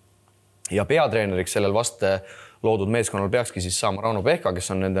võitsid ja peatreeneriks sellel vast loodud meeskonnal peakski siis saama Rauno Pehka,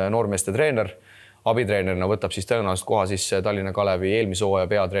 kes on nende noormeeste treener. Abitreenerina võtab siis tõenäoliselt koha siis Tallinna Kalevi eelmise hooaja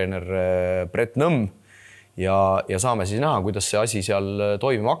peatreener Brett Nõmm ja saame siis näha, kuidas see asi seal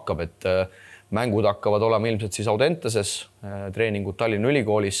toimima hakkab, et mängud hakkavad olema ilmselt siis Audenteses, treeningud Tallinna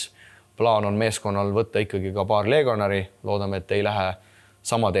Ülikoolis. Plaan on meeskonnal võtta ikkagi ka paar legionäri. Loodame, et ei lähe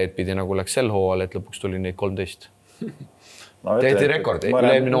sama teed pidi, nagu läks sel hooajal, et lõpuks tuli neid 13. Tehti rekord,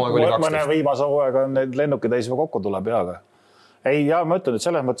 üle-eelmine hooaeg oli 12. Mõne viimase hooaega need lennukitäis juba kokku tuleb jaaga. Ei, ja ma ütlen, et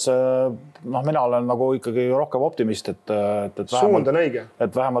selles mõttes, mina olen nagu ikkagi rohkem optimist, et suund on õige.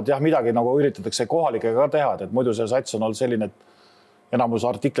 Et vähemalt midagi nagu üritatakse kohalikega ka teha, et muidu see sats on olnud selline, et enamus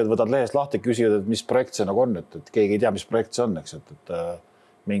artiklid võtad lehest lahti, küsivad, et mis projekt see nagu on, et keegi ei tea, mis projekt see on, eks, et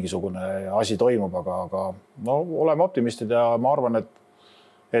mingisugune asi toimub, aga oleme optimistid ja ma arvan,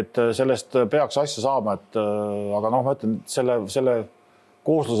 et sellest peaks asja saama, aga ma ütlen, selle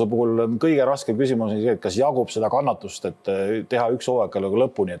koosluse puhul on kõige raskem küsimus, et kas jagub seda kannatust, et teha üks hooaeg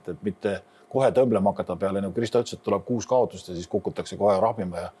lõpuni, et mitte kohe tõmblema hakata peale. Nagu Kristo ütles, et tuleb 6 kaotust ja siis kukutakse kohe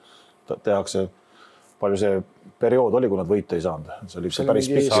rahvima ja tehakse, palju see periood oli, kui nad võita ei saanud. See oli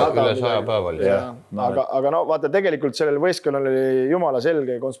päris pikk. Üle 100 päeval. Aga vaata, tegelikult sellel võistkonnal oli jumala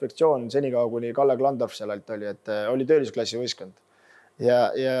selge konspektsioon senikaua, kuni Kalle Klandorf seal oli, et oli töölisklassi võistkond.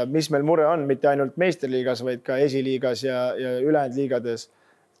 Ja mis meil mure on, mitte ainult meisterliigas, vaid ka esiliigas ja ülejäänud liigades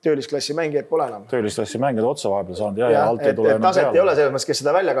töölisklassi mängijad pole enam. Töölisklassi mängijad otsa vahepeal saanud ja alt ei tule enam taset ei ole selles mõttes, kes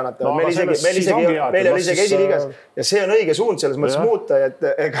seda välja kannatavad. Meil oli isegi esiliigas ja see on õige suund selles mõttes muuta, et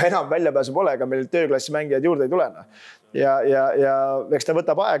ega enam väljapääsu pole, ega meil tööklassi mängijad juurde ei tulena. Ja eks ta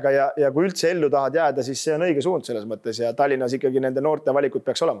võtab aega ja kui üldse ellu tahad jääda, siis see on õige suund selles mõttes ja Tallinnas ikkagi nende noorte valikud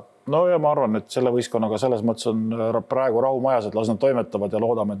peaks olema. No ja ma arvan, et selle võistkonnaga selles mõttes on praegu rahumajas, et las nad toimetavad ja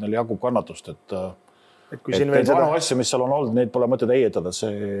loodame, et neil jagub kannatust, et kui siin veel seda asju, mis seal on olnud, neid pole mõtet eietada,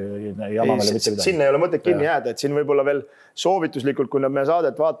 see ei anna meile mitte midagi. Sinna ei ole mõtet kinni jääda, et siin võib-olla veel soovituslikult, kui nad meie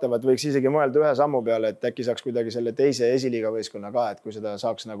saadet vaatavad, võiks isegi mõelda ühe sammu peale, et äkki saaks kuidagi selle teise esiliiga võistkonna ka, et kui seda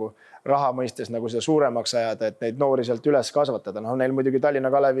saaks nagu raha mõistes nagu seda suuremaks ajada, et neid noori sealt üles kasvatada. Neil muidugi Tallinna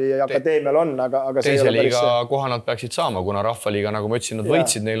Kalevi akadeemial on, aga see ei ole päris... Teise liiga koha nad peaksid saama, kuna rahvaliiga, nagu ma ütlesin, nad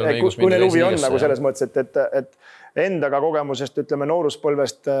võitsid, neil on õigus minna esiliigasse. Nagu selles mõttes, et endaga kogemusest, ütleme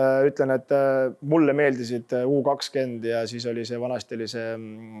nooruspolvest, ütlen, et mulle meeldisid U20 ja siis oli see vanasti oli see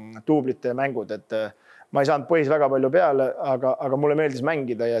duublite mängud, et ma ei saanud põhis väga palju peale, aga mulle meeldis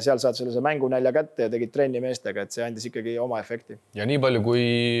mängida ja seal saad selle mängunälja kätte ja tegid trenni meestega, et see andis ikkagi oma efekti. Ja nii palju, kui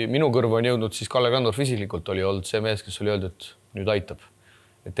minu kõrvu on jõudnud, siis Kalle Klandorf isiklikult oli olnud see mees, kes oli öeldud, et nüüd aitab,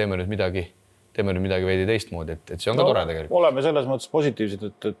 et teeme nüüd midagi veidi teistmoodi, et see on ka tore tegelikult. Oleme selles mõttes positiivsed,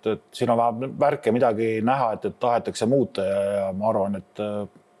 et siin on vähem märke midagi näha, et tahetakse muuta ja ma arvan, et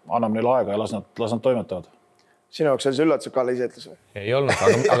anname neile aega ja las nad toimetavad. Sinu jaoks oli see üllatus, et Kalle ise ütles? Ei olnud,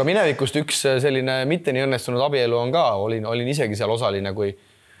 aga minevikust üks selline mitte nii õnnestunud abielu on ka. Olin isegi seal osaline, kui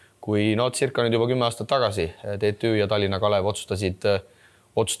circa nüüd juba 10 aastat tagasi TTÜ ja Tallinna Kalev otsustasid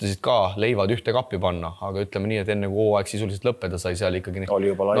ka leivad ühte kappi panna, aga ütleme nii, et enne kui hooaeg sisuliselt lõppeda sai seal ikkagi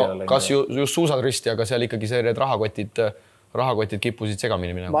oli juba laiali. Kas just suusad risti, aga seal ikkagi need rahakotid kippusid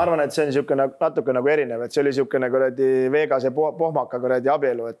segamini minema. Ma arvan, et see on natuke nagu erinev, et see oli niisugune Vegas ja Pohmaka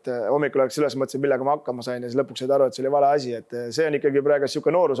abielu, et hommikul oleks selles mõttes, millega ma hakkama sain ja siis lõpuks said aru, et see oli vale asi, et see on ikkagi praegu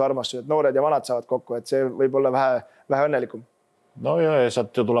niisugune noorusarmastus, et noored ja vanad saavad kokku, et see võib olla vähe õnnelikum. No ja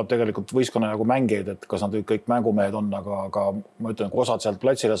sealt ju tuleb tegelikult võistkonna nagu mängijaid, et kas nad kõik mängumehed on, aga ma ütlen, kui osad sealt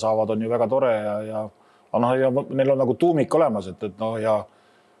platsile saavad, on ju väga tore ja neil on nagu tuumik olemas, et ja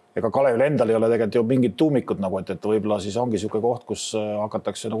ega Kalevil endal ei ole tegelikult ju mingid tuumikud nagu, et võib-olla siis ongi niisugune koht, kus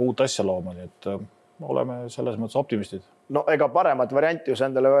hakatakse nagu uut asja looma, nii et oleme selles mõttes optimistid. No ega paremat varianti just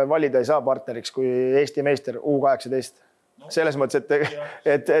endale valida ei saa partneriks kui Eesti meister U18. Selles mõttes,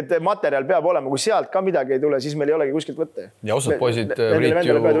 et materjal peab olema, kui sealt ka midagi ei tule, siis meil ei olegi kuskilt võtta. Ja osad poisid,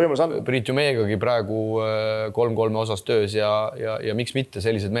 Priit ju meegagi praegu 3-3 osas töös ja miks mitte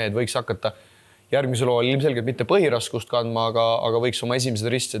sellised mehed võiks hakata järgmisel hooajal ilmselgelt mitte põhiraskust kandma, aga võiks oma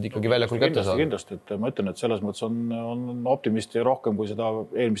esimesed ristsed ikkagi väljakul kätte saada. Kindlasti, et ma ütlen, et selles mõttes on optimisti rohkem kui seda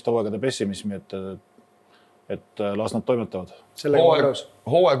eelmiste hooaegade pessimismi, et las nad toimetavad.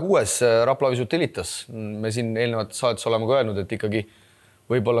 Hooaeg 6 Rapla Utilitas. Me siin eelnevat saates oleme ka öelnud, et ikkagi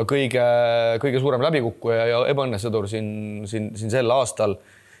võib-olla kõige suurem läbikukkuja ja ebaõnnesõdur siin sel aastal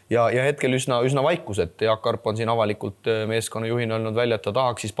ja hetkel üsna vaikus, et Jaak Karp on siin avalikult meeskonna juhina öelnud välja, et ta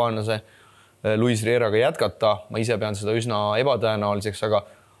tahaks hispaanlase Luis Rieraga jätkata. Ma ise pean seda üsna ebatõenäoliseks, aga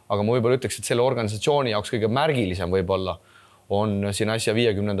ma võib-olla ütleks, et selle organisatsiooni jaoks kõige märgilisem võib-olla on siin asja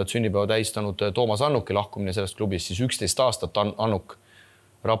 50. sünnipäeva tähistanud Toomas Annuki lahkumine sellest klubist, siis 11 aastat Annuk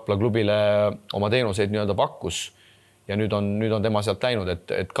Rapla klubile oma teenuseid nii-öelda pakkus ja nüüd on tema sealt läinud,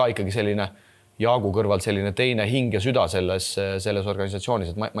 et ka ikkagi selline Jaagu kõrval selline teine hing ja süda selles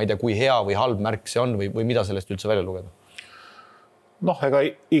organisatsioonis, et ma ei tea, kui hea või halb märk see on või mida sellest üldse välja lugeda. Noh, ega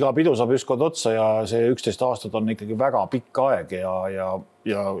iga pidu saab ükskord otsa ja see 11 aastat on ikkagi väga pikk aeg ja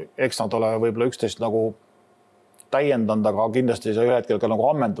eks nad ole võib-olla 11 nagu täiendanud, aga kindlasti see ühe hetkel ka nagu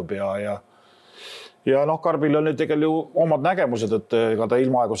ammendub ja noh, Karbil on nüüd tegelikult ju omad nägemused, et ega ta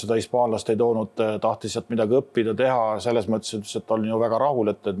ilmaaegu seda hispaanlast ei toonud, tahtis sealt midagi õppida, teha, selles mõttes, et ta on ju väga rahul,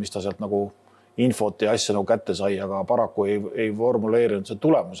 et mis ta sealt nagu infot ja asja nagu kätte sai, aga paraku ei formuleerinud see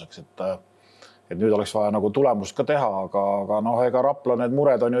tulemuseks, et nüüd oleks vaja nagu tulemust ka teha, aga noh, ega Rapla need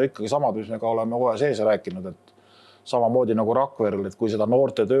mured on ju ikkagi samad, mis me ka oleme kohe sees rääkinud, et samamoodi nagu Rakverel, et kui seda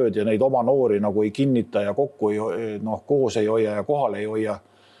noorte tööd ja neid oma noori nagu ei kinnita ja kokku koos ei hoia ja kohal ei hoia,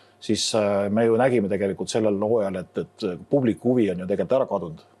 siis me ju nägime tegelikult sellel hooajal, et publiku huvi on ju tegelikult ära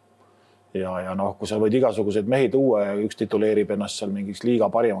kadunud. Ja noh, kui sa võid igasuguseid mehi tuua ja üks tituleerib ennast seal mingiks liiga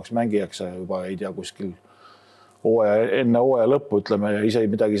parimaks mängijaks ja juba ei tea kuskil enne hooaja lõppu, ütleme, ja ise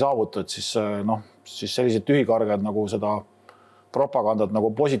midagi saavutad, siis sellised tühikargad nagu seda propagandat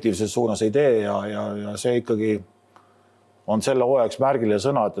nagu positiivses suunas ei tee ja see ikkagi on selle hooajaks märgiline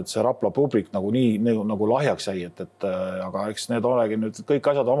sõna, et see Rapla publik nagu nii nagu lahjaks jäi, aga eks need olegi nüüd kõik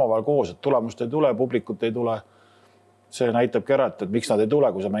asjad omavahel koos, et tulemust ei tule, publikut ei tule. See näitabki ära, et miks nad ei tule,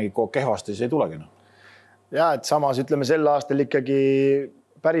 kui sa mängid kogu kehvasti, siis ei tulegi. Ja, et samas ütleme sel aastal ikkagi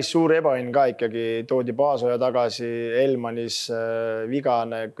päris suur ebaõnn ka ikkagi toodi Paasoja tagasi, Elmanis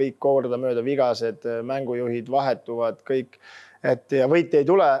vigane, kõik korda mööda vigased, mängujuhid vahetuvad, kõik, et ja võite ei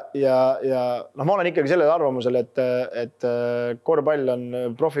tule ja noh, ma olen ikkagi sellel arvamusel, et korvpall on,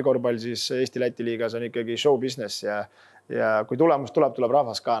 profikorvpall siis Eesti-Läti liigas on ikkagi show business ja kui tulemus tuleb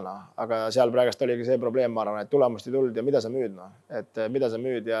rahvas ka, aga seal praegust oligi see probleem, ma arvan, et tulemust ei tulnud ja mida sa müüd, et mida sa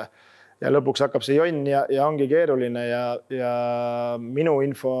müüd ja lõpuks hakkab see jonn ja ongi keeruline ja minu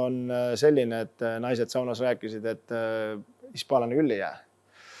info on selline, et naised saunas rääkisid, et hispaanlane küll ei jää.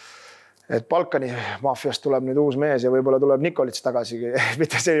 Et Balkani maffiast tuleb nüüd uus mees ja võib-olla tuleb Nikolits tagasi,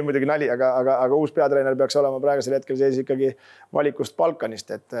 mitte see oli muidugi nali, aga uus peatreener peaks olema praegusel hetkel sees ikkagi valikust Balkanist,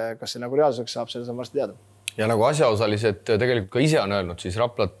 et kas see nagu reaalsuseks saab, seda saab varsti teada. Ja nagu asjaosalised tegelikult ka ise on öelnud, siis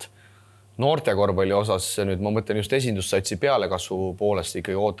Raplat noorte korvpalli osas nüüd ma mõtlen just esindussatsi pealekasvu poolest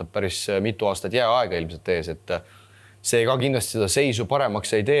ikkagi ootab päris mitu aastat jääaega ilmselt ees, et see ka kindlasti seda seisu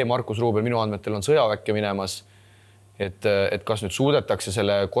paremaks ei tee. Markus Ruubel minu andmetel on sõjaväkke minemas, et kas nüüd suudetakse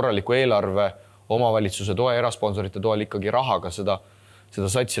selle korraliku eelarve omavalitsuse toe, erasponsorite toel ikkagi rahaga seda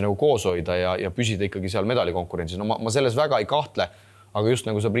satsi nagu koos hoida ja püsida ikkagi seal medalikonkurentsis. No ma selles väga ei kahtle, aga just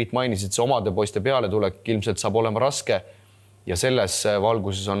nagu sa Priit mainisid, see omade poiste peale tulek ilmselt saab olema raske. Ja selles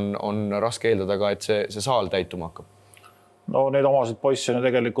valguses on raske eeldada ka, et see saal täituma hakkab. No need omased poissi on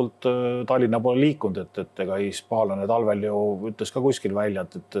tegelikult Tallinna poole liikunud, et ega hispaanlane talvel ju ütles ka kuskil välja,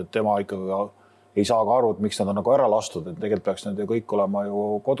 et tema ikkagi ei saa ka aru, et miks nad on nagu ära lastud, et tegelikult peaks need ju kõik olema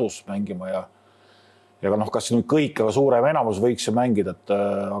ju kodus mängima ja noh, kas nüüd kõik, aga suurem enamus võiks ju mängida,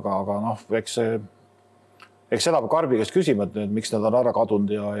 aga noh, eks seda Karbi käest küsima, et miks nad on ära kadunud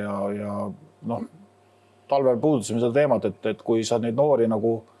ja noh, talvel puudutasime seda teemat, et kui sa neid noori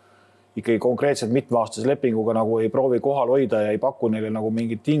nagu ikkagi konkreetselt mitmeaastase lepinguga nagu ei proovi kohal hoida ja ei paku neile nagu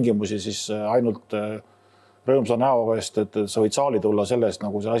mingeid tingimusi, siis ainult rõõmsa näoga eest, et sa võid saali tulla sellest,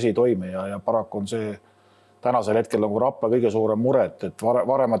 nagu see asi ei toimi ja paraku on see tänasel hetkel nagu Rapla kõige suurem mure, et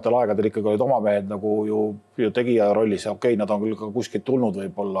varematel aegadel ikkagi olid oma mehed nagu ju tegija rollis ja okei, nad on küll ka kuskilt tulnud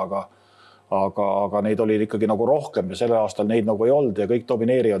võib-olla, aga neid oli ikkagi nagu rohkem ja selle aastal neid nagu ei olnud ja kõik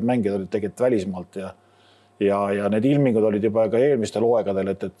domineerivad mängijad olid tegelikult välismaalt ja need ilmingud olid juba ka eelmistel hooaegadel,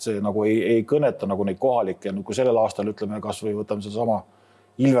 et see nagu ei kõneta nagu neid kohalikke ja kui sellel aastal ütleme, kas või võtame seda sama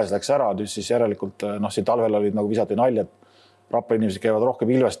Ilves läks ära, siis järelikult siin talvel olid nagu visati nalja, et Rapla inimesed käivad rohkem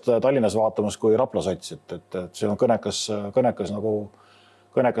Ilvest Tallinnas vaatamas kui Rapla sats, et see on kõnekas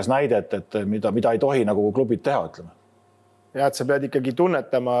näide, et mida ei tohi nagu klubid teha, ütleme. Ja, et sa pead ikkagi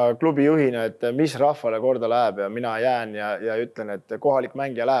tunnetama klubi juhina, et mis rahvale korda läheb ja mina jään ja ütlen, et kohalik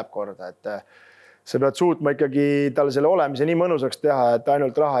mängija läheb korda, et sa pead suutma ikkagi tal selle olemise nii mõnusaks teha, et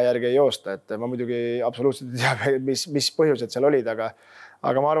ainult raha järgi ei joosta, et ma muidugi absoluutselt ei tea, mis põhjused seal olid, aga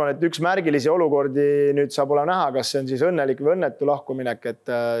ma arvan, et üks märgilisi olukordi nüüd saab olema näha, kas see on siis õnnelik või õnnetu lahkuminek, et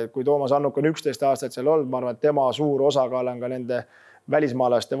kui Toomas Annuk on 11 aastat seal olnud, ma arvan, et tema suur osakaal on ka nende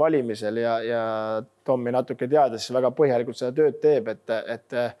välismaalaste valimisel ja Tommi natuke teades väga põhjalikult seda tööd teeb, et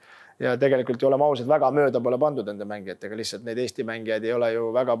ja tegelikult ju oleme ausad, väga mööda pole pandud nende mängijatega, lihtsalt neid Eesti mängijaid ei ole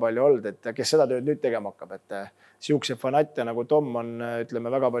ju väga palju olnud, et kes seda tööd nüüd tegema hakkab, et siukse fanatte nagu Tom on, ütleme,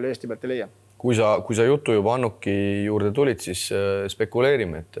 väga palju Eesti pealt ei leia. Kui sa jutu juba Annuki juurde tulid, siis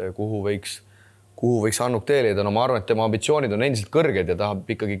spekuleerime, et kuhu võiks Annuk tee leida. No ma arvan, et tema ambitsioonid on endiselt kõrged ja tahab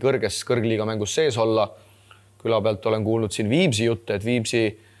ikkagi kõrgliiga mängus sees olla. Küla pealt olen kuulnud siin Viimsi jutte, et Viimsi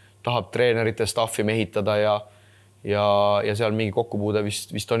tahab treenerite staffi mehitada ja ja seal mingi kokkupuude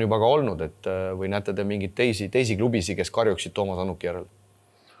vist on juba ka olnud, et või näete te mingeid teisi klubisi, kes karjuksid Toomas Annuki järel?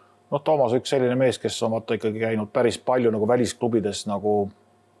 Noh, Toomas üks selline mees, kes on ikkagi käinud päris palju nagu välisklubides nagu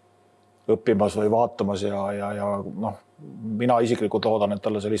õppimas või vaatamas ja noh, mina isiklikult loodan, et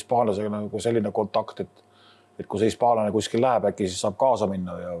talle selle hispaanlasega nagu selline kontakt, et kui see hispaanlane kuskil läheb, äkki siis saab kaasa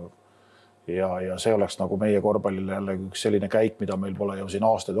minna ja see oleks nagu meie korvpallile jälle üks selline käik, mida meil pole ju siin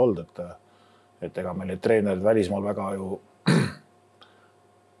aastaid olnud, et ega meil need treenerid välismaal väga ju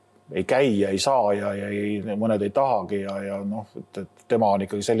ei käi ja ei saa ja mõned ei tahagi ja noh, et tema on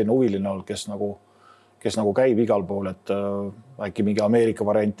ikkagi selline huviline olnud, kes nagu käib igal pool, et äkki mingi Ameerika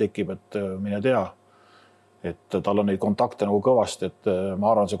variant tekib, et mine tea, et tal on neid kontakte nagu kõvasti, et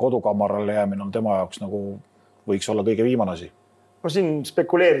ma arvan, see kodukammarale jäämine on tema jaoks nagu võiks olla kõige viimane asi. No siin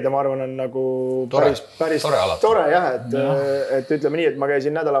spekuleerida, ma arvan, on nagu päris tore jah, et ütleme nii, et ma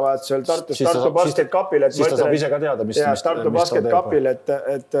käisin nädalavahetusel Tartu Basket Cupil, siis ta saab ise ka teada, mis Tartu Basket Cupil,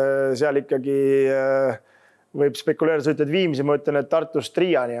 et seal ikkagi võib spekuleerida, sa ütled Viimsi, ma ütlen, et Tartust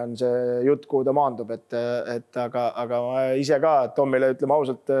Triani on see jutt, kuhu ta maandub, aga ma ise ka Tomile ütleme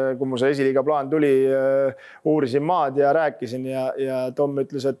ausalt, kui mu see esiliiga plaan tuli, uurisin maad ja rääkisin ja Tom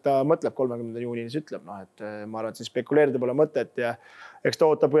ütles, et ta mõtleb 30. juuninis ütleb, et ma arvan, et siis spekuleerida pole mõtet ja eks ta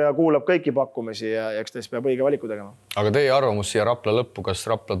ootab ja kuulab kõiki pakkumisi ja eks ta siis peab õige valiku tegema. Aga teie arvamus siia Rapla lõppu, kas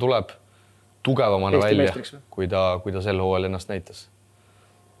Rapla tuleb tugevamana välja, kui ta sel hooajal ennast näitas?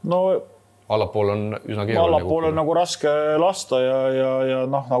 No allapool on üsna keeruline. Allapool on nagu raske lasta ja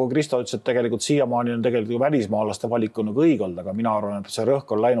noh, nagu Kristo ütles, et tegelikult siiamaani on tegelikult välismaalaste valik on nagu õige olnud, aga mina arvan, et see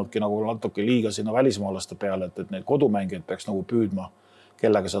rõhk on läinudki nagu natuke liiga sinna välismaalaste peale, et need kodumängijad peaks nagu püüdma,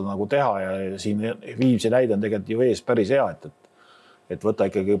 kellega seda nagu teha ja siin Viimsi näide on tegelikult ju ees päris hea, et võtta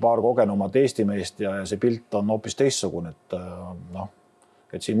ikkagi paar kogenumat Eesti meest ja see pilt on hoopis teistsugune, et noh,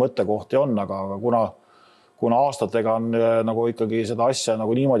 et siin mõttekohti on, aga kuna aastatega on nagu ikkagi seda asja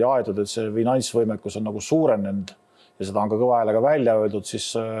nagu niimoodi aetud, et see finantsvõimekus on nagu suurenenud ja seda on ka kõva häälega välja öeldud,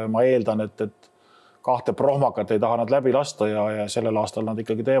 siis ma eeldan, et kahte prohmakat ei taha nad läbi lasta ja sellel aastal nad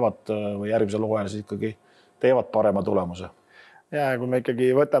ikkagi teevad või järgmisel hooajal siis ikkagi teevad parema tulemuse. Ja kui me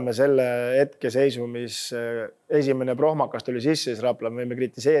ikkagi võtame selle hetkeseisu, mis esimene prohmakas tuli sisse, siis Rapla võime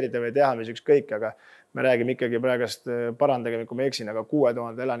kritiseerida või teha, mis ükskõik, aga me räägime ikkagi praegust parandage, kui me eksin, aga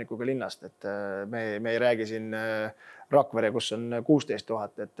 6000 elanikuga linnast, et me ei räägi siin Rakvere, kus on 16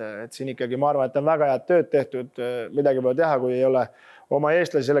 000, et siin ikkagi ma arvan, et on väga head tööd tehtud, midagi pole teha, kui ei ole oma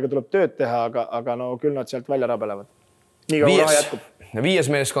eestlasi, sellega tuleb tööd teha, aga no küll nad sealt välja rabelevad. Nii kaua raha jätkub.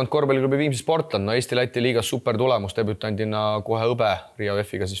 5. meeskond korvpalliklubi Viimsi Sportland, no Eesti-Läti liigas super tulemus, debütandina kohe hõbe, Riia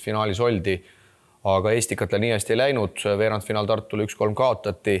VEF-iga siis finaalis oldi, aga Eestikatel nii hästi ei läinud, veerandfinaal Tartule 1-3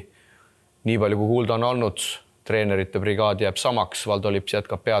 kaotati. Nii palju kui kuulda on olnud, treenerite brigaad jääb samaks, Valdo Lips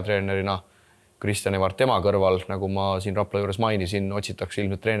jätkab peatreenerina, Kristjan Evart tema kõrval, nagu ma siin Rapla juures mainisin, otsitakse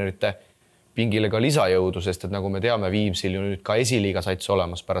ilmselt treenerite pingile ka lisajõudu, sest et nagu me teame, Viimsil ju nüüd ka esiliiga sats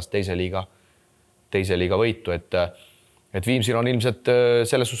olemas pärast teise liiga võitu, et Viimsil on ilmselt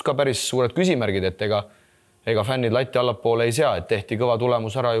selles suhtes ka päris suured küsimärgid, et ega fännid latti allapoole ei sea, et tehti kõva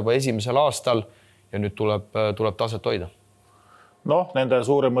tulemus ära juba esimesel aastal ja nüüd tuleb taset hoida. Noh, nende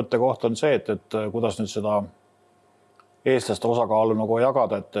suurim mõttekoht on see, et kuidas nüüd seda eestlaste osakaalu nagu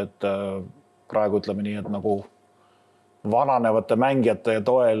jagada, et praegu ütleme nii, et nagu vananevate mängijate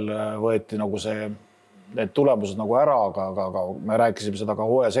toel võeti nagu need tulemused nagu ära, aga me rääkisime seda ka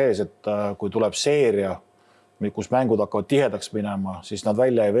hooaja sees, et kui tuleb seeria, kus mängud hakkavad tihedaks minema, siis nad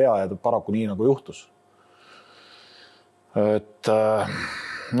välja ei vea ja paraku nii nagu juhtus. Et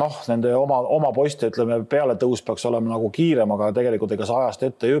noh, nende oma poiste, ütleme, peale tõus peaks olema nagu kiirem, aga tegelikult ega see ajast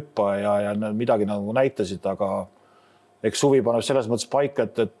ette ei hüppa ja midagi nagu näitasid, aga eks suvi paneb selles mõttes paika,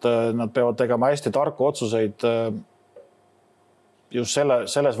 et nad peavad tegema hästi tarku otsuseid just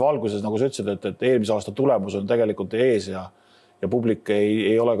selles valguses, nagu sa ütlesid, et eelmise aasta tulemus on tegelikult ees ja publik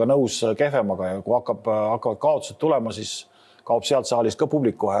ei ole ka nõus kehvemaga ja kui hakkavad kaotused tulema, siis kaob sealt saalist ka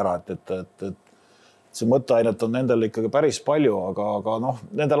publik kohe ära, et see mõtteainet on nendel ikkagi päris palju, aga noh,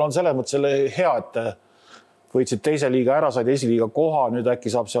 nendel on selles mõttes hea, et võitsid teise liiga ära, said esiliiga koha, nüüd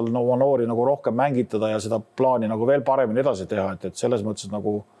äkki saab seal noori nagu rohkem mängitada ja seda plaani nagu veel paremini edasi teha, et selles mõttes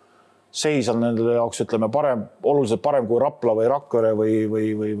nagu seis on nende jaoks, ütleme, oluliselt parem kui Rapla või Rakvere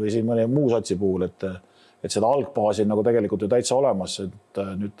või siin mõne muu satsi puhul, et seda algbaasi on nagu tegelikult ju täitsa olemas, et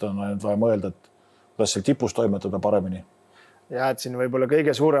nüüd on vaja mõelda, et kuidas seal tipus toimetada paremini. Ja, et siin võib-olla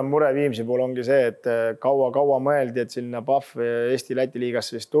kõige suurem mure Viimsi puhul ongi see, et kaua mõeldi, et sinna PAF Eesti-Läti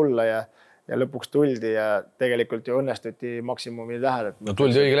liigasse vist tulla ja lõpuks tuldi ja tegelikult ju õnnestuti maksimumi tähed. No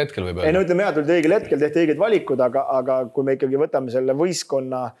tuldi õigel hetkel võib öelda. Ei, no ütleme tuldi õigel hetkel, tehti õiged valikud, aga kui me ikkagi võtame selle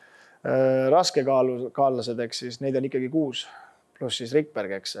võistkonna raskekaallased, eks siis neid on ikkagi 6 pluss siis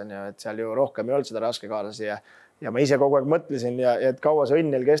Rikberg, eks on ju, et seal ju rohkem ei olnud seda raskekaalasi ja ma ise kogu aeg mõtlesin ja et kaua see õnn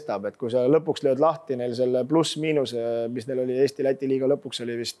neil kestab, et kui sa lõpuks lööd lahti neil selle pluss-miinus, mis neil oli Eesti-Läti liiga lõpuks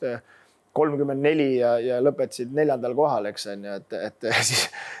oli vist 34 ja lõpetasid 4. kohal, eks on ju, et siis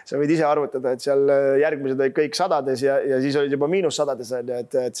sa võid ise arvutada, et seal järgmised olid kõik sadades ja siis olid juba -sadades,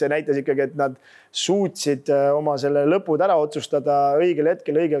 et see näitas ikkagi, et nad suutsid oma selle lõpud ära otsustada õigel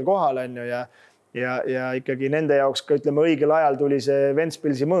hetkel, õigel kohal on ju ja ikkagi nende jaoks ka ütleme õigel ajal tuli see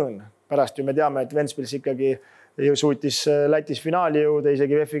Ventspilsi mõõn. Pärast ju me teame, et Ventspils ikkagi ju suutis Lätis finaali jõuda,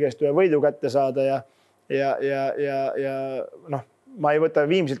 isegi VEF-i käest ühe võidu kätte saada ja noh, ma ei võta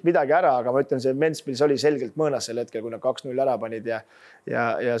Viimsilt midagi ära, aga ma ütlen, see Ventspils oli selgelt mõõnas sel hetkel, kui nad 2-0 ära panid ja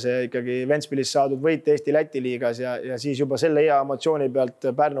see ikkagi Ventspilis saadud võit Eesti-Läti liigas ja siis juba selle hea emotsiooni pealt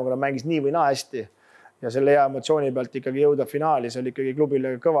Pärnuga mängis nii või naa hästi ja selle hea emotsiooni pealt ikkagi jõuda finaali, see oli ikkagi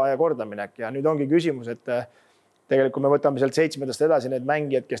klubile kõva ja kordaminek ja nüüd ongi küsimus, et tegelikult me võtame sealt 7. edasi need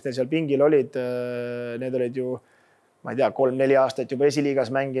mängijad, kes neil seal pingil olid, need olid ju ma ei tea, 3-4 aastat juba esiliigas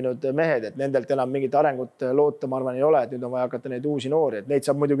mänginud mehed, et nendelt enam mingit arengut loota, ma arvan, ei ole, et nüüd on vaja hakata neid uusi noori, et neid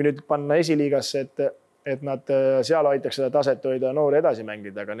saab muidugi nüüd panna esiliigasse, et nad seal aitaks seda taset hoida noori edasi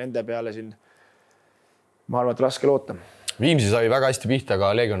mängida, aga nende peale siin ma arvan, et raske loota. Viimsi sai väga hästi pihta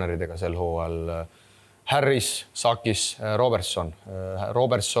ka legionäridega sel hooajal. Harris, Sakis, Robertson.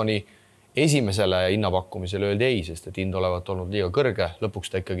 Robertsoni esimesele hinnapakkumisele öeldi ei, sest et hind olevat olnud liiga kõrge.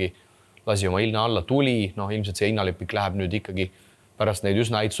 Lõpuks ta ikkagi lasi oma hinna alla, tuli. Ilmselt see hinnalipik läheb nüüd ikkagi pärast neid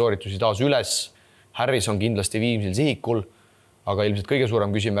üsna häid sooritusi taas üles. Harris on kindlasti Viimsil sihikul, aga ilmselt kõige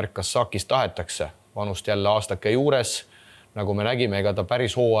suurem küsimärk, kas Sakis tahetakse vanust jälle aastake juures. Nagu me nägime, ega ta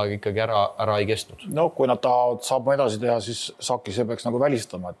päris hooaeg ikkagi ära ei kestnud. No kui nad tahavad saama edasi teha, siis Sakis ei peaks nagu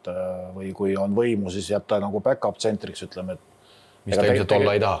välistama, et või kui on võimu, siis jätta nagu backup tsentriks, ütleme, et mis ta ilmselt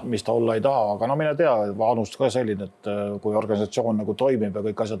olla ei taha. Mis ta olla ei taha, aga no mine tea, vanust ka selline, et kui organisatsioon nagu toimib ja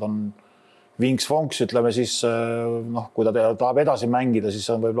kõik asjad on vinks-vonks, ütleme siis, kui ta tahab edasi mängida,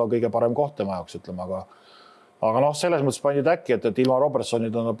 siis on võib-olla kõige parem koht tema jaoks, ütleme, aga selles mõttes pandi äkki, et ilma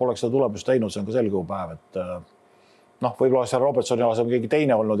Robertsonida poleks seda tulemust teinud, see on ka selge päev, et võib-olla seal Robertsoni alas on keegi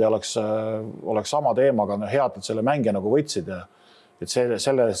teine olnud ja oleks sama teemaga, head, et selle mängija nagu võtsid ja et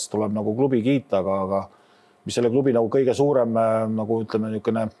sellest tuleb nagu klubi kiita, aga mis selle klubi nagu kõige suurem nagu ütleme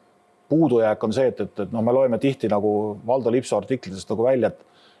niisugune puudujääk on see, et me loeme tihti nagu Valdo Lipso artiklitest nagu välja,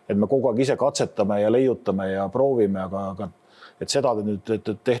 et me kogu aeg ise katsetame ja leiutame ja proovime, aga et seda nüüd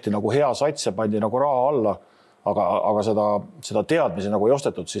tehti nagu hea sats ja pandi nagu raha alla, aga seda teadmisi nagu ei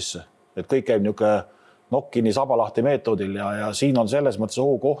ostetud sisse, et kõik käib niisugune nokkini sabalahti meetodil ja siin on selles mõttes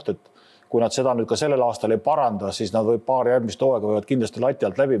koht, et kui nad seda nüüd ka sellel aastal ei paranda, siis nad võib paar järgmist hooaega võivad kindlasti lati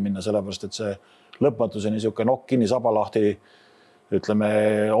alt läbi minna, sellepärast et see lõpmatuseni niisugune nokkini sabalahti ütleme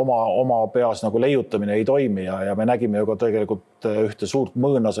oma peas nagu leiutamine ei toimi ja me nägime ju ka tegelikult ühte suurt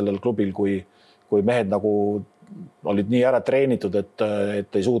mõõna sellel klubil, kui mehed nagu olid nii ära treenitud,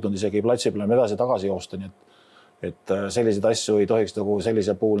 et ei suutnud isegi platsi peale edasi tagasi joosta, nii et selliseid asju ei tohiks nagu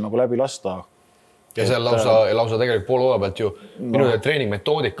sellise puhul nagu läbi lasta. Ja seal lausa tegelikult poole hooaja pealt ju minu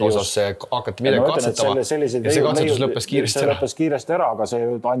treeningmetoodika osas hakati midagi katsetama. See katsetus lõppes kiiresti ära, aga see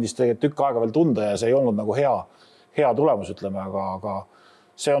andis tegelikult tükk aega veel tunda ja see ei olnud nagu hea tulemus, ütleme, aga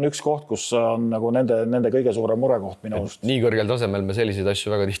see on üks koht, kus on nagu nende kõige suurem murekoht minu arust. Nii kõrgel tasemel me selliseid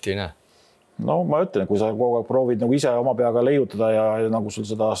asju väga tihti ei näe. No ma ütlen, kui sa kogu aeg proovid nagu ise oma peaga leiutada ja nagu sul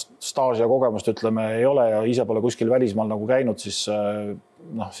seda staaži ja kogemust ütleme ei ole ja ise pole kuskil välismaal nagu käinud, siis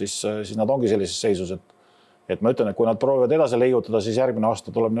nad ongi sellises seisus, et ma ütlen, et kui nad proovivad edasi leiutada, siis järgmine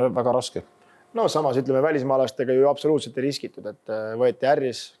aasta tuleb väga raske. No samas ütleme välismaalastega ju absoluutselt ei riskitud, et võeti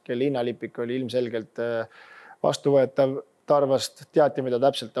Harris, kelle hinnalipik oli ilmselgelt vastuvõetav Tarvast, teati, mida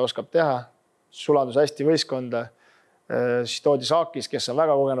täpselt ta oskab teha, sulandus hästi võistkonda, siis toodi Sakis, kes on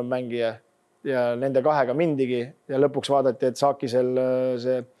väga kogenud mängija ja nende kahega mindigi ja lõpuks vaadati, et Sakisel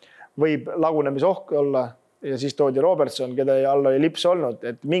see võib lagunemisohk olla ja siis toodi Robertson, keda all oli Lips olnud,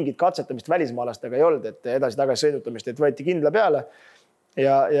 et mingit katsetamist välismaalastega ei olnud, et edasi-tagasi sõidutamist, et võeti kindla peale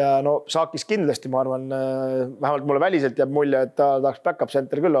ja no Sakis kindlasti, ma arvan, vähemalt mulle väliselt jääb mulje, et ta tahaks backup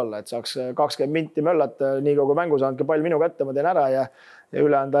center küll olla, et saaks 20 minti möllata, nii kogu mängus andke pall minu kätte, ma teen ära ja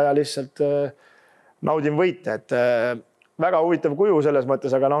ülejäänud aja lihtsalt naudin võite, et väga huvitav kuju selles mõttes,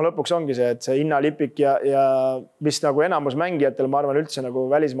 aga lõpuks ongi see, et see hinnalipik ja mis nagu enamus mängijatel, ma arvan üldse nagu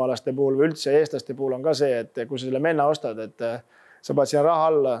välismaalaste puhul või üldse eestlaste puhul on ka see, et kui sa selle menna ostad, et sa pead sinna raha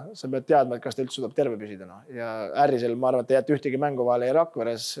alla, sa pead teadma, et kas ta üldse suudab terve püsida. Ja Harrisel, ma arvan, et ei jättu ühtegi mängu vahele ei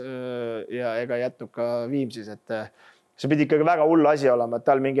Rakveres ja ega jätnud ka Viimsis, et see pidi ikkagi väga hull asi olema, et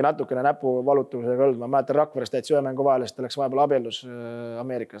tal mingi natukene näpu valutamisega olnud. Ma mäletan Rakveres täitsa ühe mängu vahel, sest ta läks vahepeal abiellus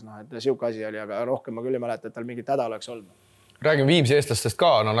Ameerikas, et siuke asi oli, aga rohkem ma küll ei mäleta, et tal mingit häda oleks olnud. Räägime Viimsi eestlastest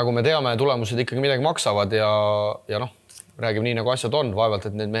ka, nagu me teame, tulemused ikkagi midagi maksavad ja räägime nii, nagu asjad on. Vaevalt,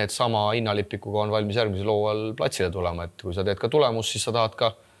 et need mehed sama hinnalipikuga on valmis järgmisel hooajal platsile tulema, et kui sa teed ka tulemust, siis sa tahad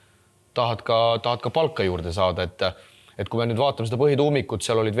ka palka juurde saada, et kui me nüüd vaatame seda põhituumikut,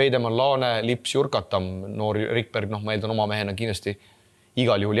 seal olid Veidemann, Laane, Lips, Jurkatam, noor Rikberg, ma eeldan oma mehena kindlasti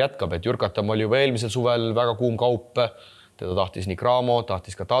igal juhul jätkab, et Jurkatam oli juba eelmisel suvel väga kuum kaup, teda tahtis nii Cramo,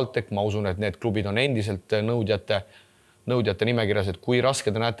 tahtis ka Taltek, ma usun, et need klubid on endiselt nõudjate nimekirjas, et kui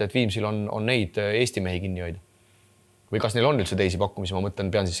raske te näete, et Viimsil on neid Eesti mehi kinni hoida? Või kas neil on üldse teisi pakkumisi, ma mõtlen,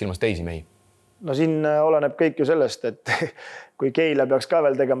 pean siis silmas teisi mehi? No siin oleneb kõik ju sellest, et kui Keila peaks ka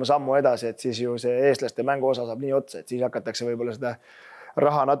veel tegema sammu edasi, et siis ju see eestlaste mängu osa saab nii otsa, et siis hakatakse võib-olla seda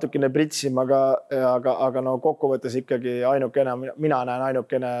raha natukene pritsima, aga no kokkuvõttes ikkagi mina näen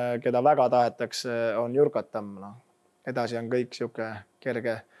ainukene, keda väga tahetakse, on Jurkatam. Edasi on kõik siuke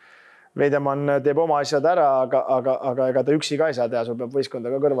kerge. Veidemann teeb oma asjad ära, aga ega ta üksi ka ei saa teha, sul peab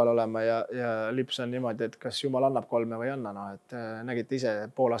võistkonda ka kõrval olema ja Lips on niimoodi, et kas jumal annab 3 või ei anna. Et nägite ise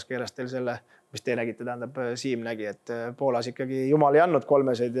Poolas keeras teil selle, mis te nägite, tähendab Siim nägi, et Poolas ikkagi jumal ei andnud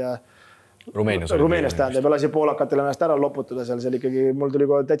 3-seid ja Rumeenias tähendab, lasi poolakatel ennast ära loputada seal ikkagi, mul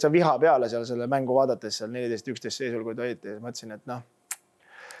tuli kohe täitsa viha peale seal selle mängu vaadates seal 14-11 seisul, kui ta hoiti. Mõtlesin, et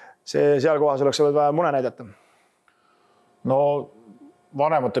seal kohas oleks vaja mune näidata. No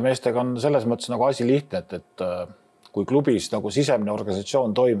vanemate meestega on selles mõttes nagu asi lihtne, et kui klubis nagu sisemine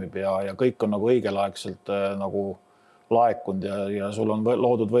organisatsioon toimib ja kõik on nagu õigelaegselt nagu laekunud ja sul on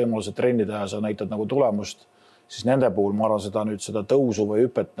loodud võimalused trenni teha, sa näitad nagu tulemust, siis nende puhul ma arvan seda tõusu või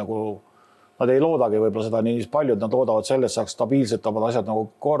hüpet nagu nad ei loodagi võib-olla seda nii palju, et nad loodavad sellest, saaks stabiilselt asjad nagu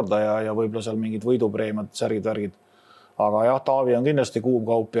korda ja võib-olla seal mingid võidupreemiad, särgid. Aga jah, Taavi on kindlasti kuum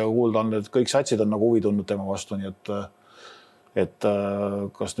kaup ja kuulda on, et kõik satsid on nagu huvi tundnud tema vastu, nii et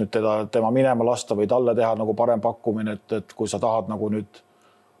kas nüüd tema minema lasta või talle teha nagu parem pakkumine, et kui sa tahad nagu nüüd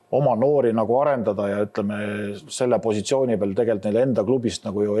oma noori nagu arendada ja ütleme selle positsiooni peal tegelikult neil enda klubist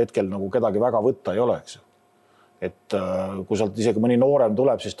nagu ju hetkel nagu kedagi väga võtta ei ole, eks. Et kui sealt isegi mõni noorem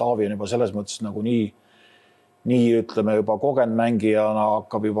tuleb, siis Taavi on juba selles mõttes nagu nii ütleme juba kogenud mängijana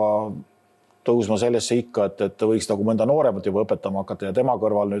hakkab juba tõusma sellesse ikka, et võiks nagu mõnda nooremat juba õpetama hakata ja tema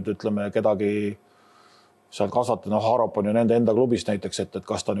kõrval nüüd ütleme kedagi seal kasvatada, Harop on ju nende enda klubist näiteks, et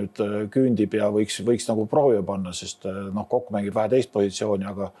kas ta nüüd küündib ja võiks nagu proovima panna, sest Kokk mängib vähe teist positsiooni,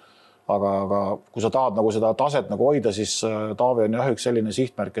 aga kui sa tahad nagu seda taset nagu hoida, siis Taavi on jah üks selline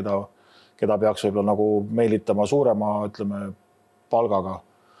sihtmärk, keda peaks võib-olla nagu meelitama suurema, ütleme, palgaga.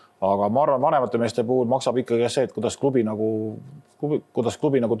 Aga ma arvan, vanemate meeste puhul maksab ikkagi see, et kuidas klubi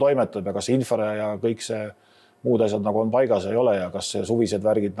nagu toimetab ja kas infra ja kõik see muud asjad nagu on paigas ei ole ja kas see suvised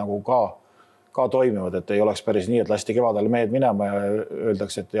värgid nagu ka toimivad, et ei oleks päris nii, et lasti kevadel mehed minema ja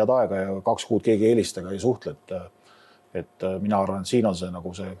öeldakse, et head aega ja 2 kuud keegi helistaga ei suhtle. Et mina arvan, et siin on see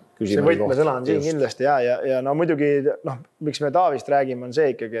nagu see küsimus. See võtmesõna on siin kindlasti ja no muidugi, miks me Taavist räägime, on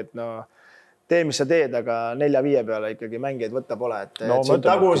see ikkagi, et tee, mis sa teed, aga 4-5 peale ikkagi mängijaid võtta pole. Et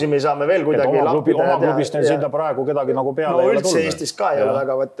tagusimi saame veel kuidagi lappida. Oma klubist neil sinna praegu kedagi nagu peale ei ole tulnud. No üldse Eestis ka ei ole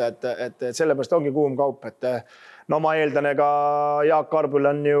väga võtta, et sellepärast ongi kuum kaup, et no ma eeldan, ega Jaak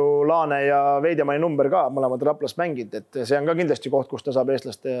Arbül on ju Laane ja Veidemanni number ka mõlemad Raplast mängid, et see on ka kindlasti koht, kus ta saab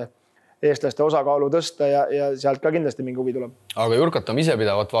eestlaste osakaalu tõsta ja sealt ka kindlasti mingi huvi tuleb. Aga Jurkatam ise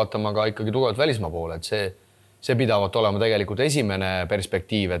pidavat vaatama ka ikkagi tugevalt välismaa poole, et see pidavat olema tegelikult esimene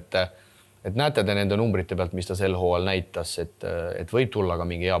perspektiiv, et näete te nende numbrite pealt, mis ta sel hooajal näitas, et võib tulla ka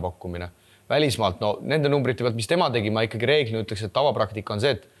mingi hea pakkumine. Välismaalt, no nende numbrite pealt, mis tema tegi, ma ikkagi reeglina ütleks, et tavapraktika on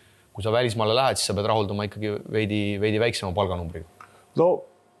see, et kui sa välismaale lähed, siis sa pead rahuldama ikkagi veidi väiksema palganumbriga. No,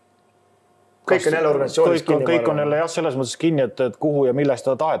 kõik on jälle organisatsioonis kinni. Kõik on jälle jah, selles mõttes kinni, et kuhu ja millest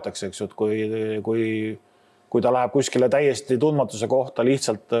ta tahetakse, eks ju, et kui ta läheb kuskile täiesti tundmatuse kohta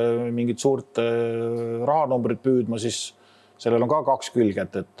lihtsalt mingit suurt rahanumbrit püüdma, siis sellel on ka 2 külge,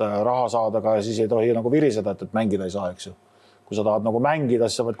 et raha saada ka ja siis ei tohi nagu viriseda, et mängida ei saa, eks ju. Kui sa tahad nagu mängida,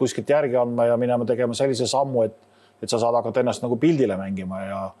 siis sa pead kuskilt järgi andma ja minema tegema sellise sammu, et sa saad hakata ennast nagu pildile mängima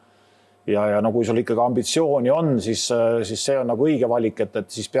ja no kui sul ikkagi ambitsiooni on, siis see on nagu õige valik, et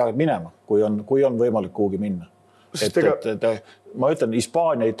siis pead minema, kui on võimalik kuhugi minna. Ma ütlen,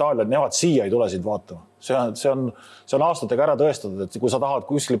 Hispaania, Itaalia, nemad siia ei tule sind vaatama. See on aastatega ära tõestatud, et kui sa tahad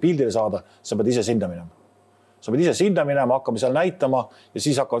kuskile pildile saada, sa pead ise sinna minema. Sa pead ise sinna minema, hakkame seal näitama ja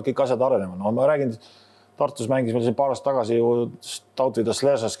siis hakkavad kõik asjad arenema. No ma räägin, Tartus mängis meil siin paar aastat tagasi ju Tautvidas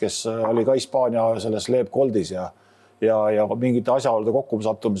Lesas, kes oli ka Hispaania selles Leeb Goldis ja mingite asjaolude kokku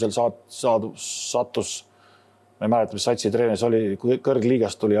sattumisel sattus ma ei mäleta, mis satsi treeneris oli,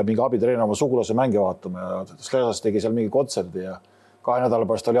 kõrgliigast tuli ja mingi abitreener oma sugulase mänge vaatama ja Slesas tegi seal mingi kontserdi ja 2 nädala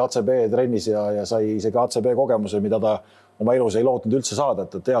pärast oli ACB trennis ja sai isegi ACB kogemuse, mida ta oma elus ei lootnud üldse saada,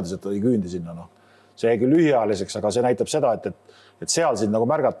 et ta teadis, et ta ei küündi sinna. No. See jäi küll lühiajaliseks, aga see näitab seda, et seal sind nagu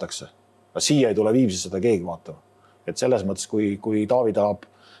märgatakse. Aga siia ei tule Viimsis seda keegi vaatama. Et selles mõttes, kui Taavi tahab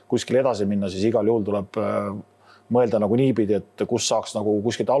kuskil edasi minna, siis igal juhul tuleb mõelda nagu niipidi, et kus saaks nagu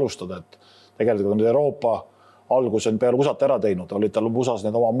kuskilt alustada. Et tegelikult on Euroopa algus on peale USAt ära teinud. Olid tal USAs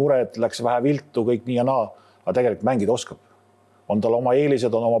need oma mured, läks vähe viltu, kõik nii ja naa. Aga tegelikult mängida oskab. On tal oma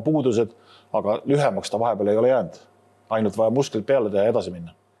eelised, on oma puudused, aga lühemaks ta vahepeal ei ole jäänud. Ainult vaja musklid peale teha ja edasi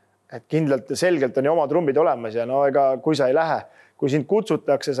minna. Et kindlalt selgelt on ju oma trumbid olemas ja no ega kui sa ei lähe, kui sind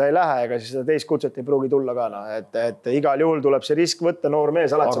kutsutakse, sa ei lähe, ega siis seda teist kutset ei pruugi tulla ka. No. Et igal juhul tuleb see risk võtta, noor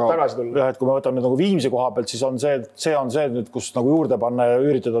mees alati saab tagasi tulla. Et kui me võtame nagu Viimsi koha pealt, siis on see nüüd, kus nagu juurde panna ja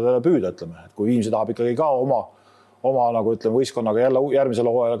üritada teda püüda, ütleme. Et kui Viimsi tahab ikkagi ka oma nagu ütleme võistkonnaga jälle järgmisel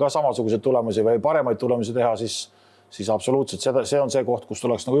hooajal ka samasuguseid tulemusi või paremaid tulemusi teha, siis absoluutselt see on see koht, kus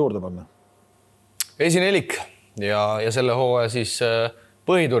tuleks nagu juurde panna. Esinelik ja selle hooaja siis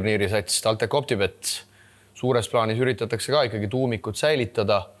põhiturniiri sats TalTech Optibet. Suures plaanis üritatakse ka ikkagi tuumikut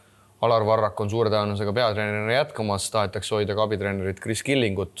säilitada. Alar Varrak on suure tõenäosusega peatreenerina jätkamas, tahetakse hoida ka abitreenerit Chris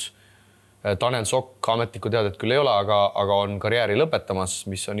Killingut. Tanel Sokk ametlikku teadet küll ei ole, aga on karjääri lõpetamas,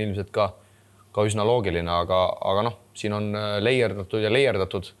 mis on ilmselt ka üsna loogiline, aga noh, siin on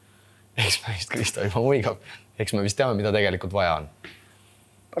leierdatud. Eks me vist Kristo juba muigab. Eks me vist teame, mida tegelikult vaja on.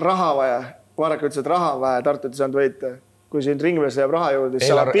 Raha vaja. Varrak ütles, et raha vaja. Tartut ei saanud võita. Kui siin ringmees jääb raha juurde,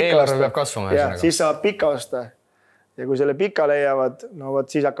 siis eelarve peab kasvama. Ja, siis saab pika osta. Ja kui selle pika leiavad, no võt,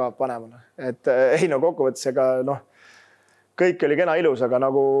 siis hakkavad panema. Et ei no kokkuvõttes, ega noh, kõik oli kena ilus, aga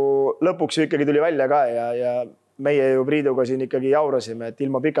nagu lõpuks ikkagi tuli välja ka ja meie ju Priiduga siin ikkagi jaurasime, et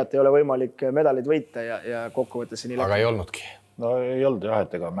ilma pikat ei ole võimalik medalid võita ja kokkuvõttes nii aga ei olnudki. No ei olnud jah,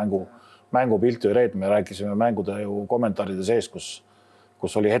 et ega mängupilti ju reed, me rääkisime mängude ju kommentaaride sees,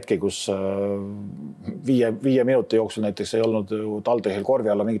 kus oli hetki, kus 5 minuti jooksul näiteks ei olnud ju TalTechil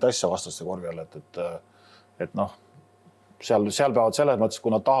korvi alla mingit asja vastaste korvi alla, et noh, seal peavad selles mõttes, kui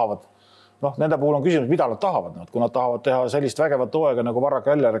nad tahavad, noh, nende puhul on küsimus, mida nad tahavad, kui nad tahavad teha sellist vägevat hooaega, nagu Varrak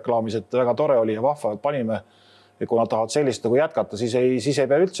välja reklaamis, et väga tore oli ja vahva, panime, ja kui nad tahavad sellist nagu jätkata, siis ei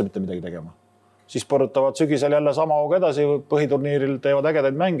pea üldse mitte midagi tegema. Siis põrutavad sügisel jälle sama hooga edasi, põhiturniiril teevad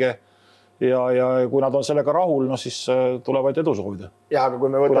ägedaid mänge, ja kui nad on sellega rahul, no siis tulevad edu soovida. Ja, aga kui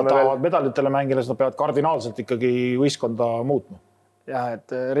me võtame nad tahavad medalitele mängida, siis nad peavad kardinaalselt ikkagi võistkonda muutma. Jah, et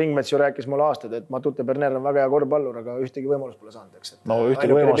Ringmets ju rääkis mulle aastad, et Matute Berner on väga hea korvpallur, aga ühtegi võimalus pole saanud. Eks, no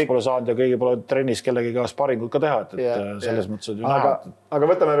ühtegi võimalus pole saanud ja keegi pole trennis kellegi ka sparingut ka teha, et selles mõttes on ju näha. Aga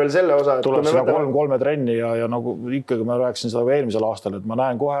võtame veel selle osa, et tuleb seda 3-3 trenni ja nagu ikkagi ma rääkisin seda eelmisel aastal, et ma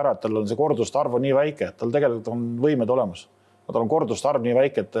näen kohe ära, et tal on see kordustarv on nii väike, et tal tegelikult on võimed olemas. Tal on kordustarv nii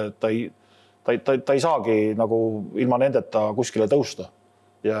väike, et ta ei saagi nagu ilma nendeta kuskile tõusta.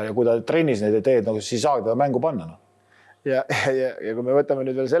 Ja kui ta trennis neid ei tee, nagu siis ei saagi ta mängu panna. Ja kui me võtame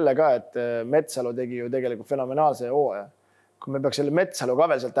nüüd veel selle ka, et Metsalu tegi ju tegelikult fenomenaalse hooaja. Kui me peaks selle Metsalu ka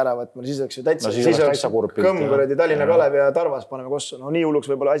veel sealt ära võtma, siis oleks ju täitsa, siis oleks Kõmmkuredi, Tallinna Kalev ja Tarvas paneme kossu. No nii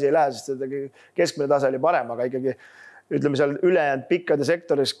hulluks võib-olla asi ei lähe, sest keskmine tase oli parem, aga ikkagi ütleme seal ülejäänud pikkade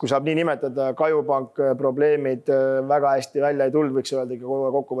sektoris, kui saab nii nimetada Kajupank, probleemid väga hästi välja ei tuld, võiks öelda ikka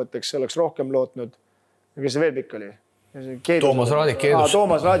kokkuvõtteks, oleks rohkem lootnud. Ja kes see veel pikk oli? Toomas Raadik Keedus.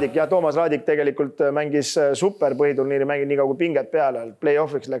 Toomas Raadik tegelikult mängis super põhiturniiri, mängid nii kaua kui pinget peale.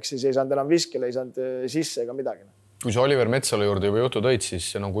 Play-offiks läks, siis ei saanud enam viskele, ei saanud sisse ega midagi. Kui see Oliver Metsalu juurde juba jutu tõid, siis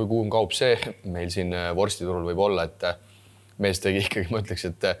no, kui kuum kaup see meil siin vorstiturul võib olla, et mees tegi ikkagi, ma ütleks,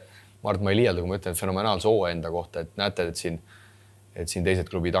 et Mart, ma ei liialda, kui ma ütlen fenomenaalse hooaja enda kohta, et näete, et siin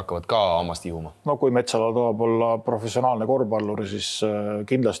teised klubid hakkavad ka hammast ihuma. No kui Metsalu tahab olla professionaalne korvpalluri, siis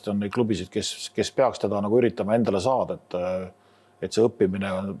kindlasti on neid klubisid, kes peaks teda nagu üritama endale saada, et see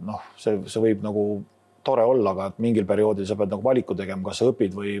õppimine, noh, see võib nagu tore olla, aga et mingil perioodil sa pead nagu valiku tegema, kas sa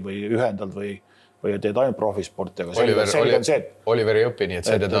õpid või ühendad või teed ainult profisporti. Oliver ei õpi, nii et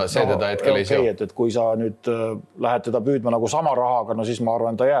see teda hetkel ei seo. Et kui sa nüüd lähed teda püüdma nagu sama rahaga, no siis ma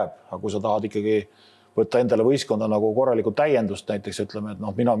arvan, ta jääb. Aga kui sa tahad ikkagi võtta endale võistkonda nagu korralikult täiendust näiteks, ütleme, et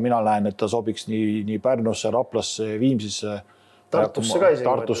noh, mina näen, et ta sobiks nii Pärnusse, Raplasse, Viimsisse,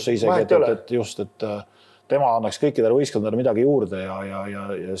 Tartusse isegi, et just, et tema annaks kõikidele võistkondadele midagi juurde ja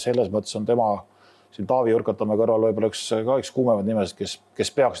selles mõttes on tema siin Taavi Jürkatamme kõrval võib-olla üks kuumevad nimesed, kes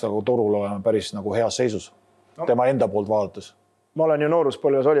peaks nagu turul olema päris nagu heas seisus tema enda poolt vaadates. Ma olen ju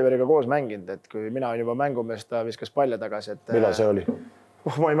nooruspolves Oliveriga koos mänginud, et kui mina olen juba mängumees, ta viskas palle tagasi. Millal see oli?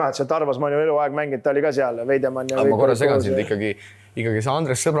 Ma ei mäleta, see Tarvas ma olen ju eluaeg mänginud, ta oli ka seal Veidemann. Ma korra segan sind ikkagi see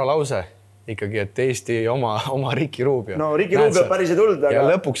Andres Sõbra lause, ikkagi, et Eesti oma Ricky Rubio. No Ricky Rubio päris ei tulnud, aga... Ja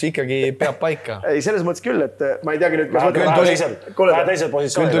lõpuks ikkagi peab paika. Ei, selles mõttes küll, et ma ei teagi nüüd...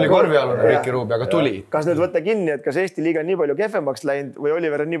 Küll tuli korvialune Ricky Rubio, aga tuli. Kas nüüd võtta kinni, et kas Eesti liiga on nii palju kehvemaks läinud või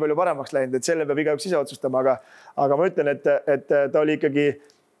Oliver on nii palju paremaks läinud, et selle peab igaüks ise otsustama, aga ma ütlen, et ta oli ikkagi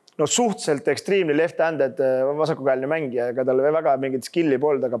suhteliselt ekstreemne left-handed vasakukäeline mängija, ega tal väga mingit skilli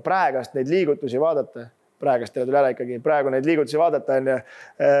polnud, aga praegast neid liigutusi vaadata, praegast teile tuli ära ikkagi, praegu neid liigutusi vaadata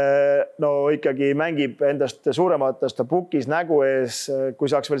ikkagi mängib endast suurematest pukis nägu ees, kui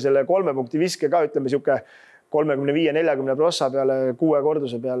saaks veel selle 3 punkti viske ka, ütleme siuke 35-40 prossa peale 6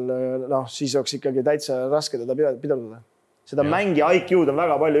 korduse peal, siis oleks ikkagi täitsa raske teda pidurdada. Seda mängi IQ-d on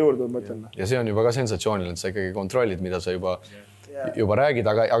väga palju juurde, ma ütlen. Ja see on juba ka sensatsiooniline, et sa ikkagi kontrollid, mida sa juba räägid,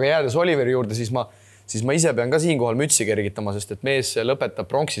 aga jäädes Oliveri juurde, siis ma ise pean ka siinkohal mütsi kergitama, sest et mees lõpetab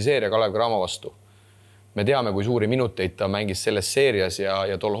pronksi seeria Kalev Cramo vastu. Me teame, kui suuri minuteid ta mängis selles seerias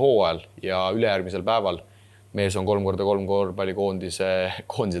ja tol hooajal ja ülejärgmisel päeval mees on 3x3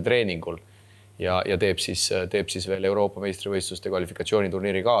 korvpallikoondise treeningul ja teeb siis veel Euroopa meistrivõistluste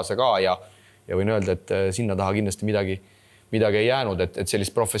kvalifikatsiooniturniiri kaasa ka ja võin öelda, et sinna taha kindlasti midagi ei jäänud, et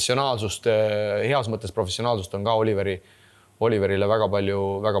sellist professionaalsust, heas mõttes professionaalsust on ka Oliverile väga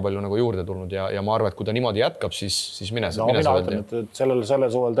palju nagu juurde tulnud ja ma arvan, et kui ta niimoodi jätkab, siis mine sa mina ütlen, et sellel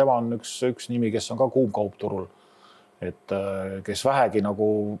suvel tema on üks nimi, kes on ka kuumkaup turul. Et kes vähegi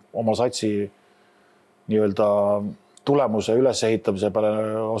nagu oma satsi nii-öelda tulemuse ülesehitamise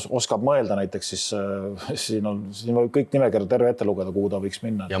peale oskab mõelda näiteks, siis siin võib kõik nimekirja terve ette lugeda, kuhu ta võiks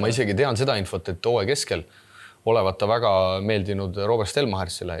minna. Ja ma isegi tean seda infot, et OE keskel olevat ta väga meeldinud Robert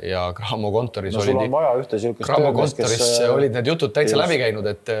Stelmachersile ja Cramo kontoris olid need jutud täitsa läbi käinud,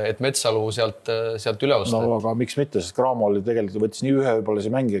 et Metsalu sealt üle osta. No aga miks mitte, sest Cramo oli tegelikult võttis nii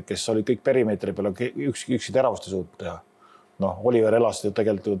ühepoolisi mängijad, kes olid kõik perimeetri peale üksi teravust ei suutnud teha. Oliver elas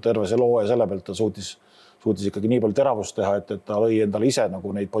tegelikult terve selle hooaja selle pealt, ta suutis ikkagi nii palju teravust teha, et ta lõi endale ise nagu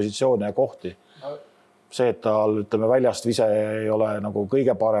neid positsioone ja kohti. See, et tal väljast vise ei ole nagu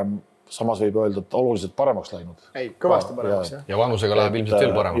kõige parem, samas võib öelda, et oluliselt paremaks läinud. Ei, kõvasti paremaks. Ja vanusega läheb ilmselt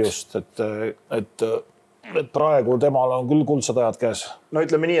veel paremaks. Just, et praegu temal on küll kuldsad ajad käes. No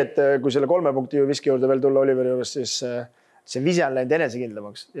ütleme nii, et kui selle 3 punkti viski juurde veel tulla Oliveri juures, siis see vise on läinud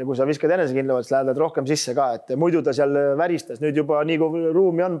enesekindlamaks. Ja kui sa viskad enesekindlamaks, lähed rohkem sisse ka, et muidu ta seal väristas. Nüüd juba nii kui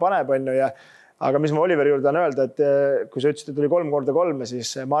ruumi on, paneb. Aga mis ma Oliveri juurde on öelda, et kui sa ütlesid, et tuli 3x3, siis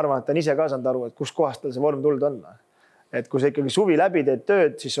ma arvan, et ta on ise ka saanud aru, et kus kohast tal see vorm tuld on. Et kui sa ikkagi suvi läbi teed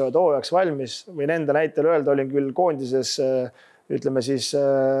tööd, siis sa oled hooajaks valmis või nende näitel öelda, olin küll koondises, ütleme siis,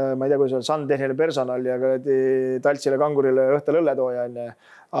 ma ei tea, kui see on sandtehniline personal ja Taltsile Kangurile õhtel õlletooja.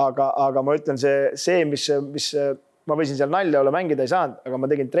 Aga ma ütlen, see mis ma võisin seal nalja olla, mängida ei saanud, aga ma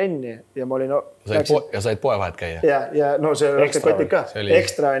tegin trenni ja ma olin... Ja said poevahet käia? Ja no see läksid kotid ka.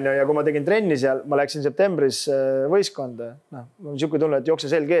 Ekstra on ja kui ma tegin trenni seal, ma läksin septembris võistkonda. Mul on siuke tunne, et jookse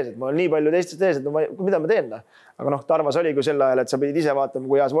selg ees, et ma olen nii palju teistest ees, et mida ma teen? Aga Tarvas oli kui sel ajal, et sa pidid ise vaatama,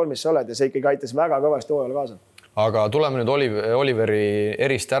 kui heas vormis sa oled ja see ikkagi aitas väga kõvasti hooajal kaasa. Aga tuleme nüüd Oliveri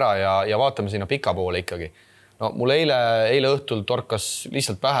erist ära ja vaatame sinna pika poole ikkagi. No, mul eile õhtul torkas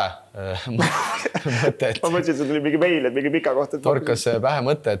lihtsalt pähe mõte, et... Ma mõtlesin, et see tuli mingi meil, et mingi pika kohta. Torkas pähe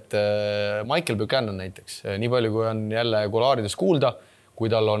mõte, et Michael Buchanan näiteks, nii palju kui on jälle kulaarides kuulda,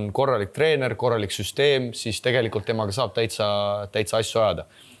 kui tal on korralik treener, korralik süsteem, siis tegelikult temaga saab täitsa asju ajada.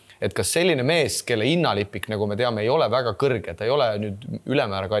 Et kas selline mees, kelle hinnalipik, nagu me teame, ei ole väga kõrge, ta ei ole nüüd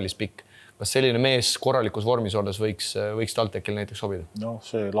ülemäära kallis pikk. Kas selline mees korralikus vormis olles võiks TalTechil näiteks sobida? No,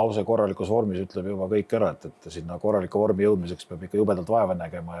 see lause korralikus vormis ütleb juba kõik ära, et sinna korraliku vormi jõudmiseks peab ikka jubedalt vaeva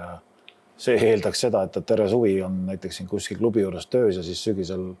nägema ja see eeldaks seda, et terve suvi on näiteks siin kuskil klubi juures töös ja siis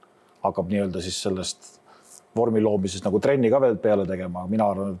sügisel hakkab nii-öelda siis sellest vormi loomisest nagu trenni ka veel peale tegema. Mina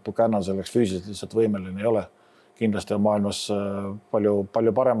arvan, et Buchanan selleks füüsiliselt lihtsalt võimeline ei ole. Kindlasti on maailmas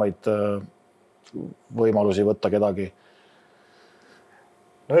palju paremaid võimalusi võtta kedagi.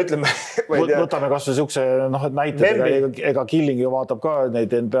 No ütleme, võtame kas või siukse näited, ega Killing ju vaatab ka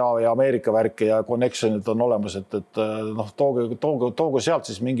neid NBA ja Ameerika värke ja connectionid on olemas, et toogu sealt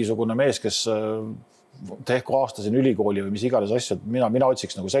siis mingisugune mees, kes tehku aastasin ülikooli või mis iganes asja, mina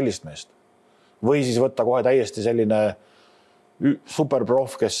otsiks nagu sellist meest. Või siis võtta kohe täiesti selline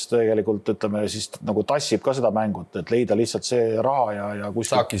superprof, kes tegelikult ütleme siis nagu tassib ka seda mängut, et leida lihtsalt see raha ja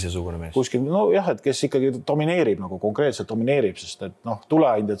kuskil... Saakisesugune mees. Kuskil, no jah, et kes ikkagi domineerib, nagu konkreetselt domineerib, sest et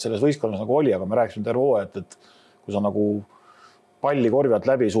tuleandjad selles võistkonnas nagu oli, aga me rääkisime terve hooaja, et kui sa nagu palli korvi alt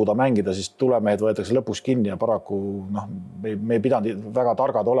läbi ei suuda mängida, siis tulemehed võetakse lõpuks kinni ja paraku me ei pidanud väga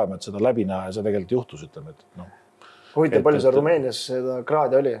targad olema, et seda läbi näha ja see tegelikult juhtus, ütleme, et Huvitav, palju seal Rumeenias seda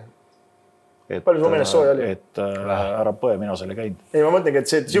kraadi oli? Palju su meelest sooja oli? Et ära põe, mina seal ei käinud. Ei, ma mõtlengi,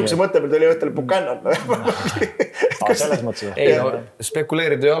 et siukse mõtte pealt oli õhtul Buchanan. Selles mõttes. Ei, no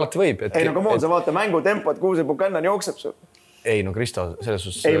spekuleerida ju alati võib. Ei, no come on, sa vaata mängu tempot, kuhu see Buchanan jookseb su. Ei, no Kristo, selles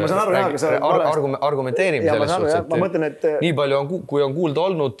suhtes... Ei, ma saan aru, aga sa... Argumenteerime selles suhtes, ma mõtlen, et... Nii palju on, kui on kuulda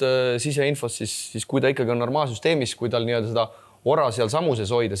olnud siseinfos, siis kui ta ikkagi on normaalsüsteemis, kui tal nii-öelda seda ora seal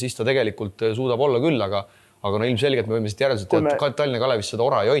samuses hoida, siis ta tegelikult suudab olla küll, aga no ilmselgelt me võime siit järeldada, et Tallinna Kalevis seda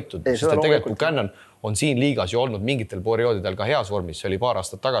ora ei hoitud. Sest tegelikult Buchanan on siin liigas ju olnud mingitel perioodidel ka heas vormis, see oli paar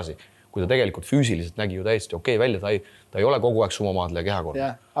aastat tagasi, kui ta tegelikult füüsiliselt nägi ju täiesti okei välja, ta ei ole kogu aeg sumamaadle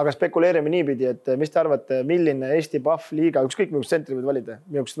kehakorda. Aga spekuleerime niipidi, et mis te arvate, milline Eesti Pahv liiga, ükskõik millist tsentri võid valida,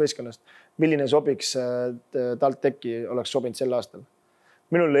 millist võistkonnast, milline sobiks TalTechi oleks sobinud sel aastal?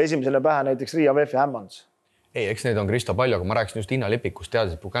 Minul esimesele pähe näiteks Riia VF ja Hammonds. Ei, eks neid on Kristo palju, aga ma rääksin just hinnalipikust,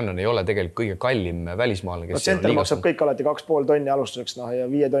 teades, et Buchanan ei ole tegelikult kõige kallim välismaalane. Tsenter maksab kõik alati 2,5 tonni alustuseks ja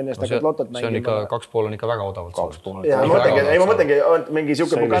 5 tonni eest hakkad lotot mängima. See on ikka 2,5 on ikka väga odavalt. Ma mõtlengi, mingi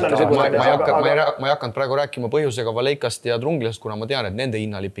siuke Buchanan. Ma ei hakanud praegu rääkima põhjusega Valeikast ja Trunglast, kuna ma tean, et nende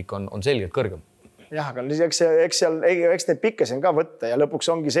hinnalipik on selgelt kõrgem. Jah, aga eks neid pikkesi on ka võtta ja lõpuks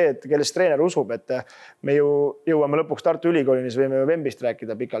ongi see, et kellest treener usub, et me ju jõuame lõpuks Tartu Ülikoolinis võime Vembist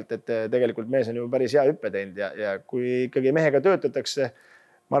rääkida pikalt, et tegelikult mees on ju päris hea hüppe teinud ja kui ikkagi mehega töötatakse,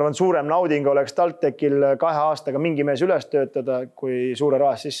 ma arvan, suurem nauding oleks TalTechil 2 aastaga mingi mees üles töötada, kui suure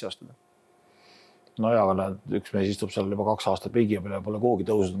rahas sisse ostuda. No jaa, aga üks mees istub seal juba 2 aastat pingi peale ja pole kuhugi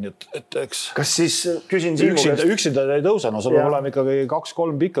tõusnud, nii et eks... Kas siis küsin Siimu käest? Üksinda ei tõuse, no sul peab olema ikkagi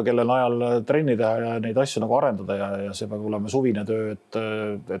 2-3 pikka, kelle najal trenni teha ja neid asju nagu arendada ja see peab olema suvine töö,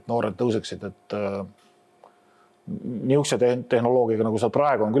 et noored tõuseksid, et niisuguse tehnoloogiaga, nagu seal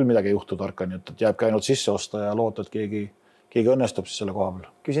praegu on küll midagi juhtud Arkan, et jääbki ainult sisse osta ja loota, et keegi õnnestub siis selle koha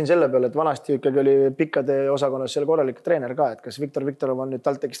peal. Küsin selle peale, et vanasti ikkagi oli pikkade osakonnas seal korralik treener ka, et kas Viktor Viktorov on nüüd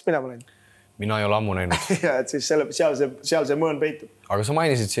TalTechist minema läinud? Mina ei ole ammu näinud. Ja, et siis seal see mõõn peitub. Aga sa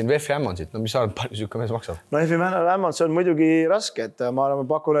mainisid siin VF Hammondsit, no mis sa arvad, palju siuke mees maksab? No VF Hammonds on muidugi raske, et ma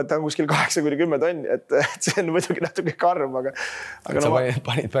pakun, et ta on kuskil 8-10 tonni, et see on muidugi natuke karm, aga sa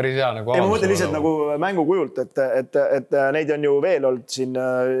panid päris hea nagu ma mõtlen lihtsalt nagu mängukujult, et neid on ju veel olnud siin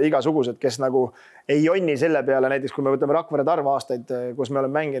igasugused, kes nagu ei jonni selle peale, näiteks kui me võtame Rakvere Tarva aastaid, kus me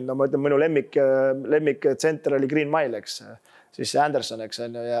oleme mänginud, no ma ütlen, minu lemmik tsenter oli Green Mile, eks, siis Anderson, eks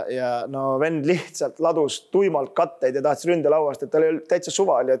on ja no vend lihtsalt ladus tuimalt katteid ja tahtis ründelauast, et tal oli täitsa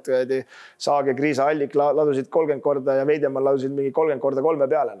suva oli, et Saage, Kriisa, Allik ladusid 30 korda ja Veidemann ladusid mingi 30 korda 3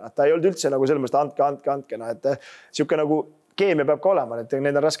 peale. No, ta ei olnud üldse nagu selles mõttes andke. No, et siuke nagu keemia peab ka olema, et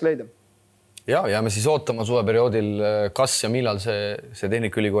neid on raske leida. Ja jääme siis ootama suveperioodil, kas ja millal see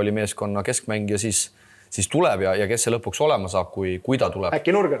Tehnikaülikooli meeskonna keskmängija siis tuleb ja kes see lõpuks olema saab, kui ta tuleb.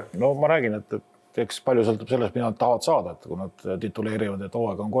 Äkki Nurger? No ma räägin, et eks palju sõltub sellest, mida nad tahavad saada, et kui nad tituleerivad, et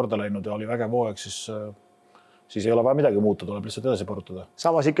hooaeg on korda läinud ja oli vägev hooaeg, siis ei ole vaja midagi muuta, tuleb lihtsalt edasi põrutada.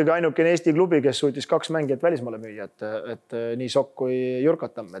 Samas ikkagi ainukene Eesti klubi, kes suutis 2 mängijat välismaale müüa, et nii Sokk kui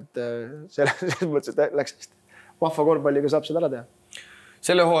Jurkatam, et selles mõttes, et läks hästi. Vahva korvpalliga saab seda ära teha.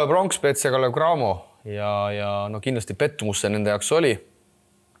 Selle hooaja pronks Pets ja Kalev Cramo ja no kindlasti pettumus see nende jaoks oli.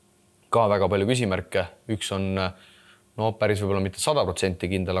 Ka väga palju küsimärke. Üks on päris võib-olla mitte 100%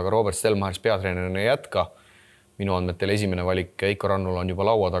 kindel, aga Robert Stelmachers peatreenerina ei jätka. Minu andmetel esimene valik Eiko Rannula on juba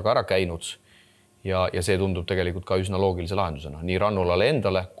laua taga ära käinud ja see tundub tegelikult ka üsna loogilise lahendusena. Nii Rannulale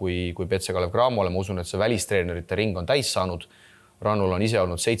endale kui Pets ja Kalev Cramole. Ma usun, et see välistreenerite ring on täis saanud. Rannula on ise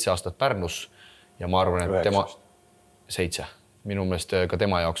olnud 7 aastat Pärnus ja ma arvan, et tema 7. Minu meelest ka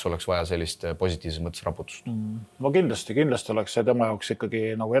tema jaoks oleks vaja sellist positiivses mõttes raputust. No kindlasti oleks see tema jaoks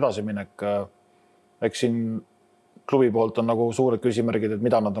ikkagi nagu edasiminek. Eks siin klubi poolt on nagu suured küsimärgid, et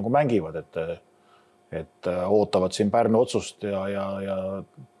mida nad nagu mängivad, et ootavad siin Pärnu otsust ja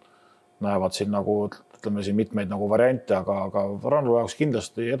näevad siin nagu, ütleme siin mitmeid nagu variante, aga Rannula jaoks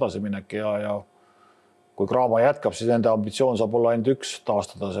kindlasti edasiminek ja kui Cramo jätkab, siis nende ambitsioon saab olla ainult üks,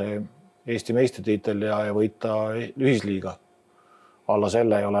 taastada see Eesti meistritiitel ja võita ühisliiga. Alla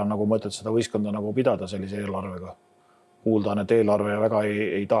selle ei ole nagu mõtet seda võistkonda nagu pidada sellise eelarvega. Kuuldan, et eelarve väga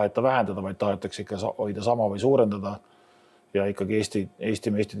ei taheta vähendada, vaid tahetakse ikka hoida sama või suurendada ja ikkagi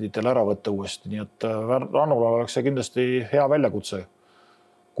Eesti meistritiitel ära võtta uuesti. Nii et Rannula oleks see kindlasti hea väljakutse,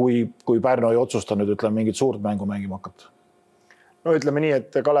 kui Pärnu ei otsusta nüüd mingit suurt mängu mängima hakata. No ütleme nii,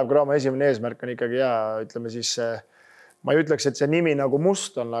 et Kalev Cramo esimene eesmärk on ikkagi hea, ütleme siis, ma ei ütleks, et see nimi nagu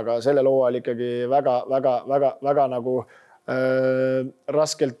must on, aga selle loo oli ikkagi väga nagu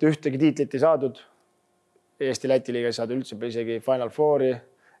raskelt ühtegi tiitlit ei saadud. Eesti-Läti liiga ei saada üldse isegi Final Fouri,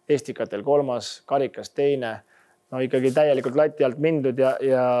 Estikatel 3, karikas 2. No ikkagi täielikult lati alt mindud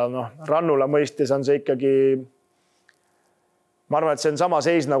ja Rannula mõistes on see ikkagi ma arvan, et see on sama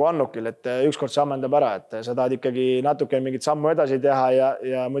seis nagu Annukil, et ükskord see ammendab ära, et sa tahad ikkagi natuke mingit sammu edasi teha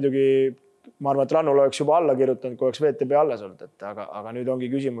ja muidugi ma arvan, et Rannul oleks juba alla kirjutanud, kui oleks VTB alles olnud, et aga nüüd ongi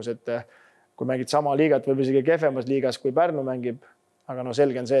küsimus, et kui mängid sama liigat või isegi kehvemas liigas, kui Pärnu mängib, aga no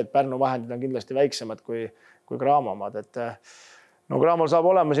selge on see, et Pärnu vahendid on kindlasti väiksemad kui Graamo omad, et no Graamol saab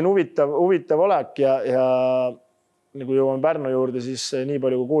olema siin huvitav olek ja kui jõuame Pärnu juurde, siis nii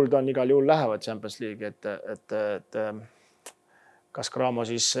palju kui kuulda on, igal juhul lähevad Champions League, et kas Graamo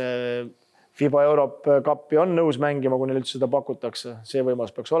siis FIBA Europe Cupi on nõus mängima, kui neil üldse seda pakutakse, see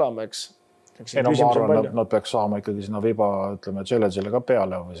võimalus peaks olema, eks. Ei, no, ma arvan, nad peaks saama ikkagi sinna FIBA, ütleme, Challenge'ile ka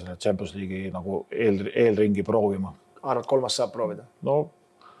peale või selle Champions League'i nagu eelringi proovima. Arvad, 3. saab proovida? No,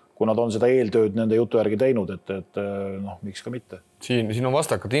 kui nad on seda eeltööd nende jutu järgi teinud, et miks ka mitte. Siin on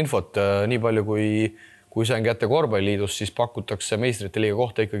vastakat infot, nii palju kui sain kätte korvpalliliidus, siis pakutakse meistrite liiga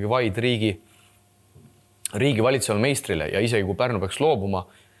kohta ikkagi vaid riigi valitseval meistrile ja isegi kui Pärnu peaks loobuma,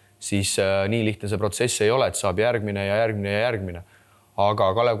 siis nii lihtne see protsess ei ole, et saab järgmine ja järgmine ja järgmine. Aga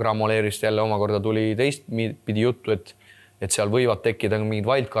Kalev Cramo leerist jälle omakorda tuli teistpidi juttu, et seal võivad tekkida mingid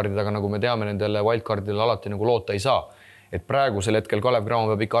wildcardid, aga nagu me teame, nendele wildcardile alati nagu loota ei saa. Et praegusel hetkel Kalev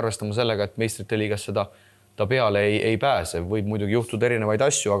Cramo peab ikka arvestama sellega, et meistrite liigas seda ta peale ei pääse. Võib muidugi juhtuda erinevaid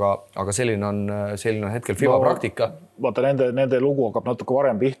asju, aga selline on hetkel FIBA praktika. Vaata, nende lugu hakkab natuke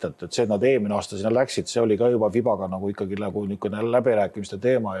varem pihta, et see, et nad eelmine aasta sinna läksid, see oli ka juba FIBAga nagu ikkagi läbirääkimiste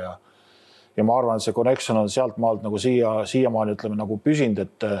teema ja ma arvan, et see connection on sealt maalt nagu siiamaani ütleme nagu püsinud,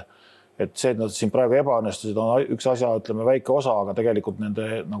 et see, et nad siin praegu ebaõnnestusid, on üks asja, ütleme väike osa, aga tegelikult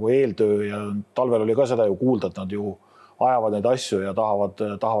nende nagu eeltöö ja talvel oli ka seda ju kuulda, et nad ju ajavad neid asju ja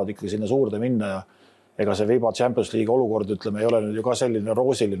tahavad ikkagi sinna suurde minna ja ega see FIBA Champions League olukord, ütleme, ei ole nüüd ju ka selline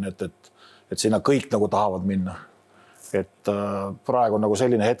roosiline, et sinna kõik nagu tahavad minna. Et praegu on nagu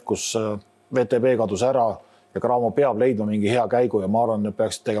selline hetk, kus VTB kadus ära ja Cramo peab leidma mingi hea käigu ja ma arvan, et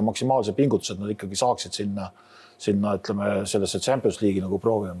peaks tegema maksimaalse pingutuse, et nad ikkagi saaksid sinna, ütleme, sellesse Champions League'i nagu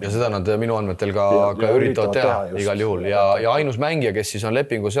proovima. Ja seda nad minu andmetel ka üritavad teha igal juhul. Ja ainus mängija, kes siis on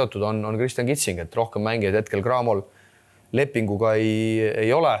lepingu seotud, on Kristjan Kitsing, et rohkem mängijaid hetkel Cramol lepinguga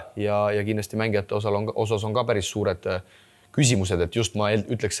ei ole ja kindlasti mängijate osas on ka päris suured küsimused, et just ma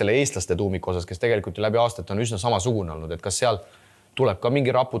ütleks selle eestlaste tuumiku osas, kes tegelikult läbi aastat on üsna samasugune olnud, et kas seal tuleb ka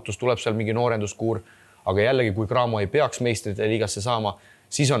mingi raputus, tuleb seal mingi noorenduskuur, aga jällegi, kui Cramo ei peaks meistrite liigasse saama,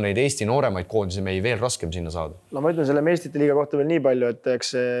 siis on neid Eesti nooremaid koondisi meil veel raskem sinna saada. No ma ütlen selle meistrite liiga kohta veel nii palju, et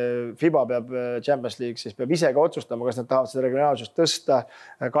eks FIBA peab Champions League, siis peab ise ka otsustama, kas nad tahavad seda regionaalsust tõsta.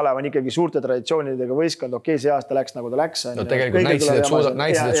 Kalev on ikkagi suurte traditsioonidega võistkond, okei, see aasta läks nagu ta läks. No tegelikult näitasid, et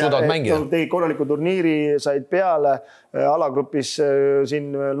suudavad mängida. Tegid korraliku turniiri, said peale, alagrupis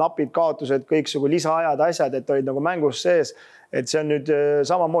siin napid kaotused, kõiksugu lisaajad, asjad, et olid nagu mängus sees. Et see on nüüd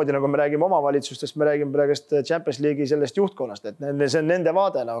samamoodi, nagu me räägime omavalitsustest, me räägime praegust Champions League'i sellest juhtkonnast, et see on nende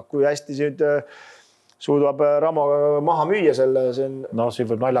vaade, kui hästi nüüd suudab Ramo maha müüa selle. No siin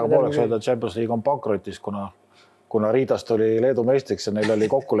võib naljaga pooleks öelda, et Champions League on pankrotis, kuna Riidast oli Leedu meistriks ja neil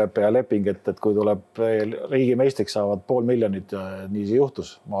oli kokkulepe ja leping, et kui tuleb riigi meistriks saavad 500 miljonit ja nii see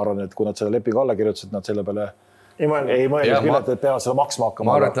juhtus. Ma arvan, et kui nad selle lepingu alla kirjutasid, nad selle peale ei mõelnud, et peavad seda maksma hakkama.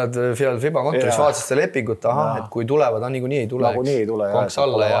 Ma arvan, et nad FIBA kontoris vaatasid seda lepingut, et kui tulevad, niikuinii ei tule. Konks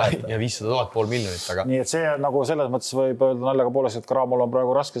alla ja 500 000, 500 miljonit. Aga... Nii et see nagu selles mõttes võib öelda naljaga pooleks, et Cramol on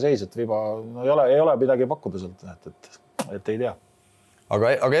praegu raske seis, et FIBA ei ole midagi pakkuda sealt, et ei tea.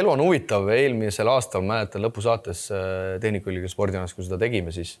 Aga elu on huvitav. Eelmisel aastal mäletan lõpusaates Tehnikuülikooli spordianas, kui seda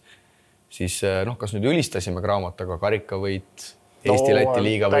tegime, siis kas nüüd ülistasime Cramot, aga karikavõit, Eesti-Läti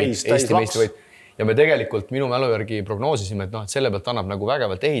liiga võit, Eesti meistrivõit. Ja me tegelikult minu mälu järgi prognoosisime, et selle pealt annab nagu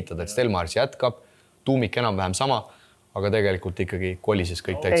vägevalt ehitada, et Stelmars jätkab, tuumik enam-vähem sama, aga tegelikult ikkagi kolises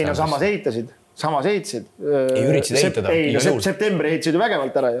kõik täitsa. Ei, no samas ehitasid. Ei üritasid ehitada. Septembri ehitasid ju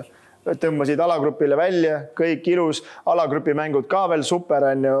vägevalt ära ju. Tõmbasid alagrupile välja, kõik ilus, alagrupi mängud ka veel super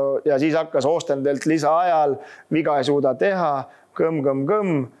on ju, ja siis hakkas Oostendelt lisaajal, viga ei suuda teha,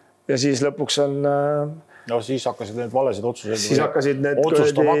 kõmm ja siis lõpuks on... No siis hakkasid need valesid otsused.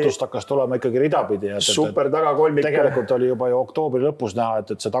 Otsustamatust hakkas tulema ikkagi ridapidi. Super tagakolmik. Tegelikult oli juba ju oktoobri lõpus näha,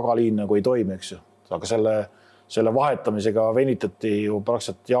 et see tagaliin nagu ei toimi, eks ju. Aga selle vahetamisega venitati ju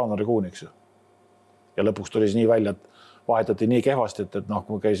praktiliselt jaanuarikuuni, eks ju. Ja lõpuks tuli nii välja, et vahetati nii kehvasti, et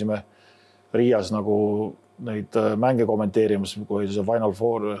kui me käisime Riias nagu neid mänge kommenteerimas, kui see Final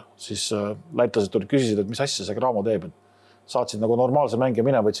Four, siis lätlased tulid küsisid, et mis asja see Cramo teeb. Saatsid nagu normaalse mänge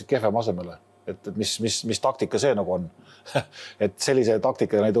mine, võtsid kehvem asemele. Et mis taktika see nagu on. Et sellise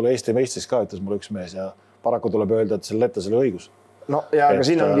taktika ei tule Eesti meistris ka, ütles mulle üks mees ja paraku tuleb öelda, et selle lätlasele õigus. No ja aga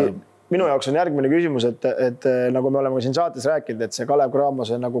siin ongi minu jaoks on järgmine küsimus, et nagu me oleme siin saates rääkinud, et see Kalev Cramo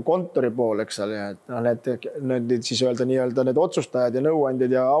see nagu kontori pool, eks ole, et need siis öelda nii-öelda need otsustajad ja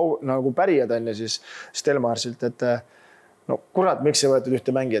nõuandjad ja nagu pärijad on ja siis Stelmarsilt, et no kurat, miks ei võetud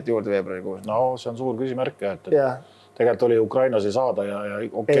ühte mängijat juurde veebruarikuus? No see on suur küsimärk, et tegelikult oli Ukrainas ei saada ja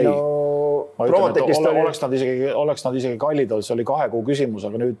okei. Ma ütlen, et oleks nad isegi kallid, see oli 2 kuu küsimus,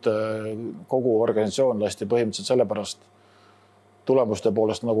 aga nüüd kogu organisatsioon lasti põhimõtteliselt selle pärast tulemuste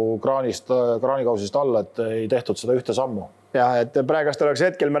poolest nagu kraanikausist alla, et ei tehtud seda ühte sammu. Ja, et praegast oleks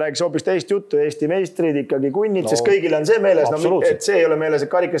hetkel, me räägiks hoopis teist juttu, Eesti meistrid ikkagi kunnid, sest kõigil on see meeles, et see ei ole meeles,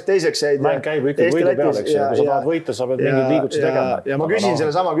 et karikas teiseks jäid. Mäng käib ikkagi võidu peale, eks. Kui sa tahad võita, sa pead mingid liigutusi tegema. Ja ma küsin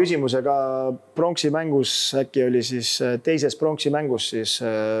selle sama küsimuse ka pronksi mängus, äkki oli siis teises pronksi mängus siis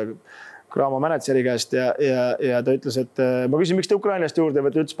Cramo mänedžeri käest ja ta ütles, et ma küsin, miks te Ukrainast juurde,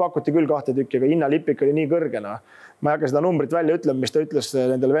 et ütles, pakuti küll 2 tükki, aga hinnalipik oli nii kõrgena. Ma ei hakka seda numbrit välja ütlema, mis ta ütles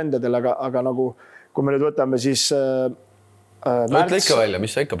nendele vendadele, aga nagu kui me nüüd võtame siis ütle ikka välja,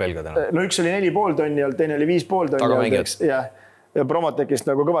 mis sa ikka pelgad enam? No üks oli 4,5 tonni, teine oli 5,5 tonni. Ja Prometekist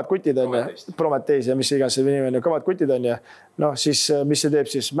nagu kõvad kutid on ja Prometeis ja mis iganes see inimene, kõvad kutid on ja noh, siis mis see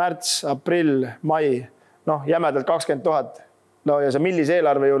teeb siis märts, aprill, mai, noh jämedalt 20 000. No ja see millise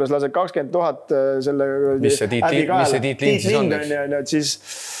eelarve juures lased 20 000 selle mis see tiitliin siis on? Siis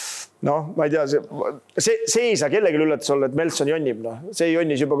noh, ma ei tea, see ei saa kellegi üllatus olla, et Melson jonnib. No. See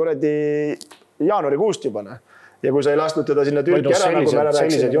jonnis juba kuradi jaanuarikuust juba. No. Ja kui sa ei lastud teda sinna tülki ära, nagu me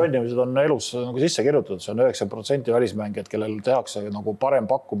sellised jonnimised on elus nagu sisse kirjutatud. See on 90% välismängijad, kellel tehakse nagu parem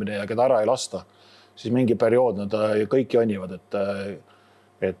pakkumine ja keda ära ei lasta. Siis mingi periood nad kõik jonnivad,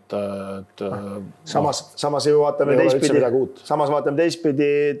 samas ju vaatame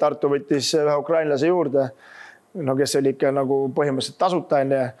teistpidi, Tartu võttis ühe ukrainlase juurde, no kes oli ikka nagu põhimõtteliselt tasuta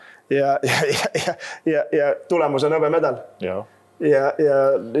ja tulemus on hõbemedal.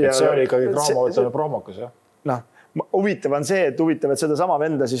 See oli ikkagi Cramo promokas, jah. Noh, huvitav on see, et seda sama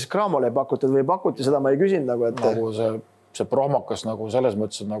venda siis Cramole ei pakutud või pakuti, seda ma ei küsinud nagu, et nagu see promokas nagu selles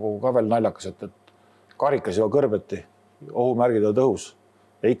mõttes on nagu ka veel naljakas, et karikas juba kõrbeti, ohumärgid olid õhus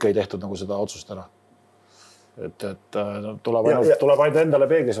ja ikka ei tehtud nagu seda otsust ära. Et tuleb ainult endale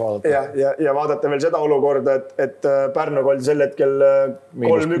peeglis vaadata. Ja vaadata veel seda olukorda, et Pärnu oldi sel hetkel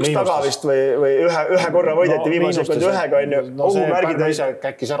 3-1 taga vist või ühe korra võideti viimase sekundi ühega. Ohumärgid ise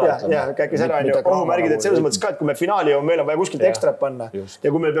käkkis ära. Käkkis ära. Ohumärgid, et selles mõttes ka, et kui me finaali on, meil on vaja kuskilt ekstrat panna. Ja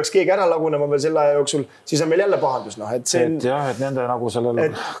kui meil peaks keegi ära lagunema veel selle aja jooksul, siis on meil jälle pahandus. Et nende nagu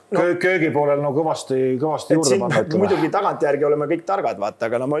sellel köögi poolel kõvasti juurde panna. Muidugi tagantjärgi oleme kõik targad, vaata,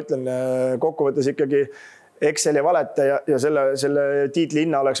 aga ma ütlen kokkuvõttes ikkagi Excel ja valeta ja selle tiitli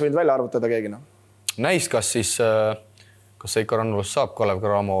hinna oleks võinud välja arvutada keegi. Näis, kas Seiko Rannulust saab Kalev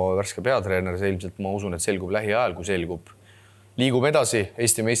Cramo värske peatreener, see ilmselt ma usun, et selgub lähiajal, kui selgub. Liigub edasi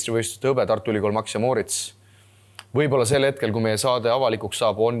Eesti meistrivõistluste hõbe Tartu Ülikool Max ja Moritz. Võib-olla sel hetkel, kui meie saade avalikuks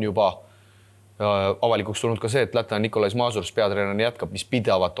saab, on juba avalikuks tulnud ka see, et lätlane Nikolais Mazurs peatreenerina jätkab, mis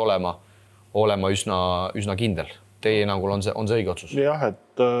pidavat olema üsna kindel. Teie hinnangul on see õige otsus? Jah,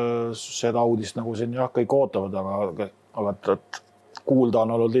 et seda uudist nagu siin kõik ootavad, aga kuulda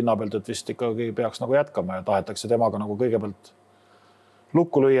on olnud linna pealt, et vist ikkagi peaks nagu jätkama ja tahetakse temaga nagu kõigepealt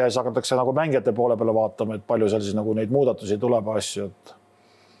lukku lüüa ja siis hakatakse nagu mängijate poole peale vaatama, et palju seal siis nagu neid muudatusi tuleb asju.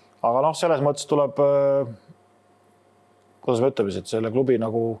 Aga noh, selles mõttes tuleb, kuidas me ütleme, et selle klubi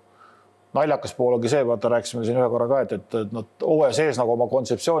nagu naljakas pool ongi see, vaata rääkisime siin ühe korra ka, et nad OE sees nagu oma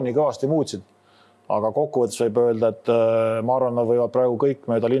kontseptsiooni kõvasti muutsid. Aga kokkuvõttes võib öelda, et ma arvan, nad võivad praegu kõik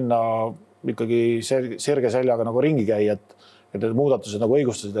mööda linna ikkagi sirge seljaga nagu ringi käia, et need muudatused nagu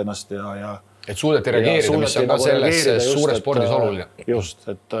õigustasid ennast ja et suudeti reageerida, mis on ka selles suures spordis oluline. Just,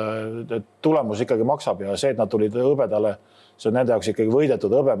 et tulemus ikkagi maksab ja see, et nad tulid hõbedale, see on nende jaoks ikkagi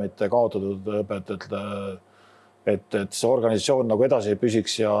võidetud hõbe, mitte kaotatud hõbed, et see organisatsioon nagu edasi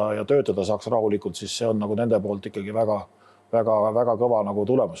püsiks ja töötada saaks rahulikult, siis see on nagu nende poolt ikkagi väga kõva nagu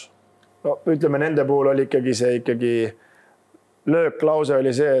tulemus. No, ütleme, nende puhul oli ikkagi lööklause oli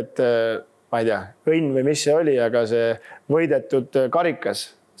see, et ma ei tea, õnn või mis see oli, aga see võidetud karikas,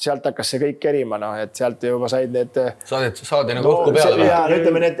 sealt hakkas see kõik kerima, et sealt juba said need... Saadi nagu õhku peale. Ja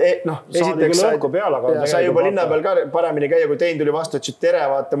ütleme, esiteks sai juba linna peal ka paremini käia, kui tein tuli vastu, et tere,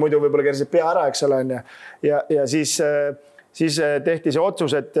 vaata, muidu võib-olla kersid pea ära, eks ole. Ja siis tehti see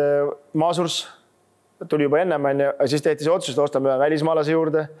otsus, et Mazurs tuli juba ennem, siis tehti see otsus, et ostame välismaalase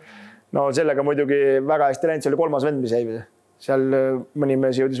juurde. No sellega muidugi väga hästi läinud, see oli 3. vend, mis jäi. seal mõni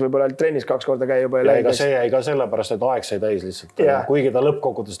mees jõudis võib-olla trennis 2 korda käia juba. Ja ega see jäi ka sellepärast, et aeg sai täis lihtsalt. Kuigi ta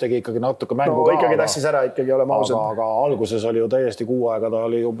lõppkokkuvõttes tegi ikkagi natuke mängu ka. Ikkagi tassis ära, ikkagi olema ausad. Aga alguses oli ju täiesti 6 aega, ta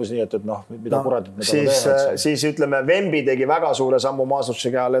oli umbes nii, et mida kurat, et siis ütleme, Wemby tegi väga suure sammu Maasurtsi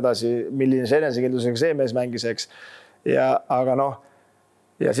kehal edasi, milline enesekindlusega see mees mängis, eks. Aga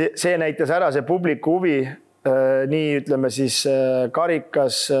ja see näitas ära see publiku huvi, nii ütleme siis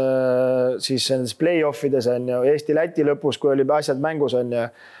karikas, siis nendes play-offides on ju Eesti-Läti lõpus, kui oli asjad mängus on ju,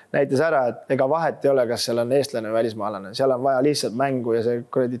 näitas ära, et ega vahet ei ole, kas seal on eestlane või välismaalane, seal on vaja lihtsalt mängu ja see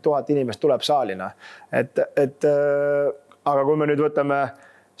 1000 inimest tuleb saalina. Aga kui me nüüd võtame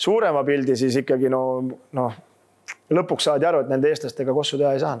suurema pildi, siis ikkagi lõpuks saadi aru, et nende eestlastega kossu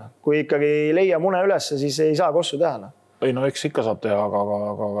teha ei saa. Kui ikkagi ei leia mune ülesse, siis ei saa kossu teha. Ei eks ikka saab teha,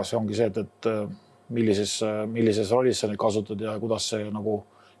 aga see ongi see, et millises rollis sa neid kasutad ja kuidas see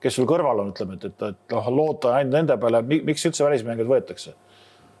kes sul kõrval on, ütleme, et loota ainult nende peale, miks üldse välismängijad võetakse?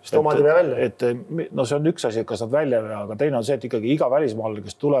 Sest omad ei vea välja. See on üks asi, et kas nad välja vea, aga teine on see, et ikkagi iga välismaalane,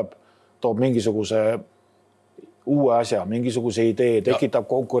 kes tuleb, toob mingisuguse uue asja, mingisuguse idee, tekitab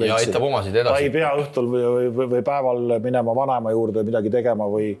konkurentsi. Ja aitab omasid edasi. Ta ei pea õhtul või päeval minema vanaema juurde midagi tegema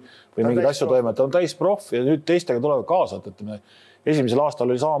või mingid asju toimeta. On täis proff ja nüüd teistega tulevad kaasa. Esimesel aastal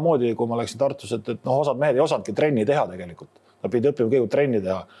oli samamoodi, kui ma läksin Tartus, et osad mehed ei osadki trenni teha tegelikult. Nad pidi õppima kõigepealt trenni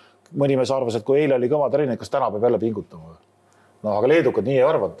teha. Mõni mees arvas, et kui eile oli kõva trenni, kas täna peab jälle pingutama. Aga leedukad nii ei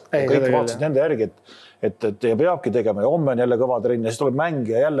arvanud. Kõik vaatasid nende järgi, et peabki tegema ja homme on jälle kõva trenni ja siis tuleb mäng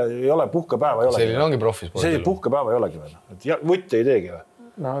ja jälle ei ole puhkepäeva. Selline ongi profisport. See puhkepäeva ei olegi veel. Vutti ei teegi või?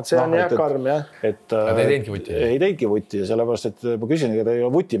 See on jah karm, jah. Aga te ei teinudki vutti? Ei teinudki vutti ja sellepärast, et ma küsin, et te ei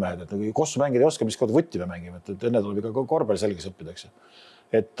ole vutimehed, et kossu mängida ei oska, mis kord vutti me mängime, et enne tuleb ikka korvpall selgeks õppida, eks.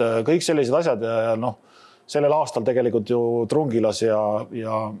 Et kõik sellised asjad ja sellel aastal tegelikult ju Trungilas ja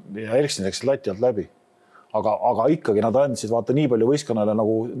Erksin läksid lati alt läbi. Aga ikkagi nad andsid vaata nii palju võistkonnale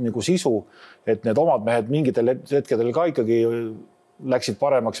nagu sisu, et need omad mehed mingitel hetkedel ka ikkagi läksid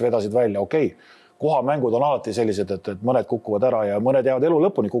paremaks, vedasid välja, okei. Kohamängud on alati sellised, et mõned kukuvad ära ja mõned jäävad elu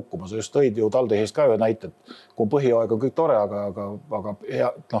lõpuni kukkuma. Sa just tõid ju Taldehist ka ühe näite, et kui põhjaaeg on kõik tore, aga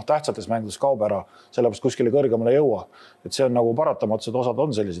tähtsates mängudes kaob ära, sellepärast kuskile kõrgemale ei jõua. Et see on paratamatus, et osad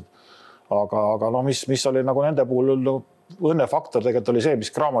on sellised. Aga mis oli nende puhul õnnefaktor tegelikult oli see,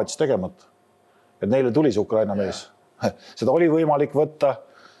 mis Kramotis tegemata. Et neile tuli see Ukraina mees. Seda oli võimalik võtta,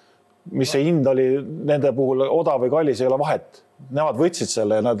 mis see hind oli nende puhul odav või kallis, ei ole vahet. Nemad võtsid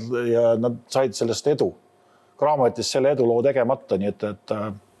selle ja nad said sellest edu. Kraamotis selle eduloo tegemata, nii et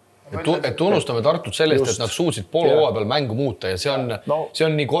tunnustame Tartut sellest, et nad suutsid poole hooaja peal mängu muuta ja see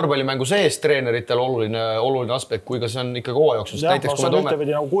on nii korvpallimängu sees treeneritel oluline aspekt, kui ka see on ikkagi hooajooksus. See on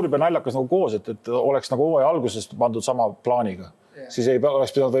ühtepidi kurb ja naljakas koos, et oleks hooaja algusest pandud sama plaaniga. Siis ei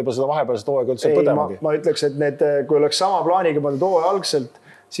oleks pidanud võib-olla seda vahepealset hooaega üldse põdemagi. Ma ütleks, et kui oleks sama plaaniga pandud hooaja algselt,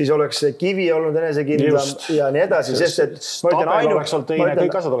 siis oleks see Kivi olnud enesekindlam ja nii edasi, sest et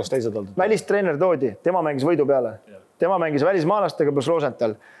kõik asjad oleks teised olnud. Välistreener toodi, tema mängis võidu peale. Tema mängis välismaalastega pluss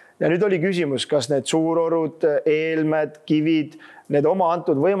Rosenthal. Ja nüüd oli küsimus, kas need Suurorud, Eelmed, Kivid, need oma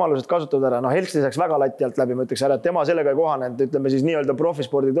antud võimalused kasutada ära. Helsti saaks väga lati alt läbi, ma ütleks ära, et tema sellega ei kohanenud, ütleme siis nii-öelda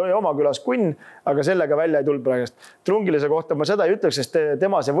profispordid oli oma külas kunn, aga sellega välja ei tulnud praegust. Trungilise kohta ma seda ei ütleks, sest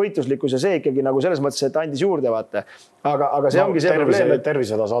tema see võitluslikkus ja see ikkagi selles mõttes, et andis juurde vaata. Aga see ongi see probleem.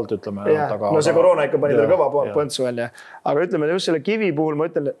 Tervisedas alt ütleme. See koroona ikka pani tal kõva põntsu välja. Aga ütleme just selle Kivi puhul ma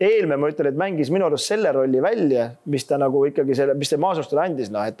ütlen, Eelme ma ütlen, et mängis minu arust selle rolli välja, mis ta ikkagi mis see Maasustele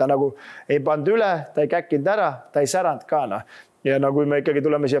andis, et ta ei pannud üle, ta ei käkkinud ära, ta ei säranud ka. Ja kui me ikkagi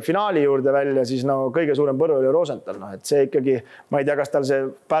tuleme siia finaali juurde välja, siis kõige suurem põru oli Rosenthal. Et see ikkagi, ma ei tea, kas tal see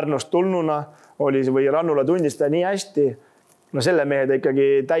Pärnust tulnuna oli või Rannula tundis ta nii hästi. Selle mehe ta ikkagi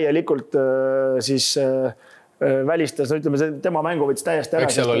täielikult siis välistas, ütleme, tema mängu võttis täiesti ära.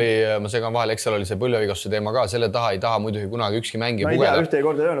 Eks seal oli, ma segan vahel, eks seal oli see põlvevigastuse teema ka, selle taha ei taha muidugi kunagi ükski mängija pugeda. Ma ei tea, ühte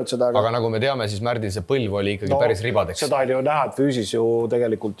korda öelnud seda. Aga nagu me teame, siis Märdil see põlv oli ikkagi päris ribadeks. Seda oli ju näha, et füüsis ju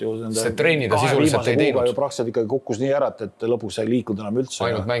tegelikult ju see treenida sisuliselt ei teinud. Ju praktiliselt ikkagi kukkus nii ära, et lõpuks ei liikunud enam üldse.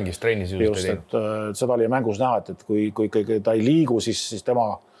 Ainult mängis, treeni sisuliselt ei teinud. Seda oli mängus näha, et kui ikkagi ta ei liigu, siis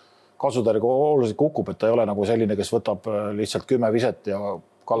tema kasutäärg oluliselt kukub, et ta ei ole nagu selline, kes võtab lihtsalt 10 viset ja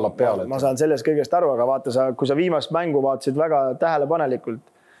kallab peale. Ma saan sellest kõigest aru, aga vaata, kui sa viimast mängu vaatasid väga tähelepanelikult,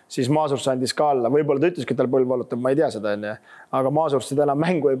 siis Maasurs andis ka alla. Võib-olla ta ütleski, et tal põlv valutab, ma ei tea seda. Aga Maasurs seda enam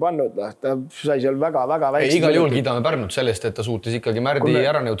mängu ei pannud. Ta sai seal väga väikse. Igal juhul kiidame Pärnut sellest, et ta suutis ikkagi Märdi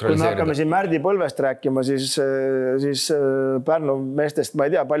ära neutraliseerida. Kui me hakkame siin Märdi põlvest rääkima, siis Pärnu meestest, ma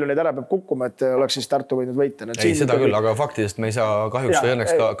ei tea, palju neid ära peab kukkuma, et oleks siis Tartu võinud võita. Ei, seda küll, aga faktidest me ei saa kahjuks või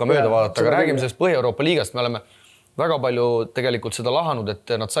õnneks ka mööda vaadata. Aga räägime sellest Põhja-Euroopa liigast. Me oleme väga palju tegelikult seda lahanud,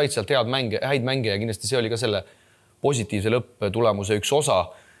 et nad said sealt häid mänge ja kindlasti see oli ka selle positiivse lõpptulemuse üks osa.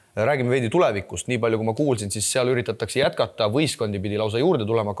 Räägime veidi tulevikust, nii palju kui ma kuulsin, siis seal üritatakse jätkata, võistkondi pidi lausa juurde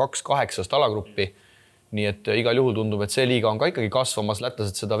tulema 2-8 alagruppi. Nii et igal juhul tundub, et see liiga on ka ikkagi kasvamas,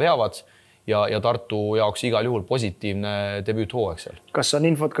 lätlased seda veavad ja Tartu jaoks igal juhul positiivne debüüthooaeg seal. Kas on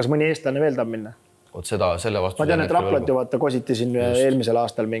infot, kas mõni eestlane veel tahab minna? Selle vastu. Ma tean, et Raplat ju vaata kositi siin eelmisel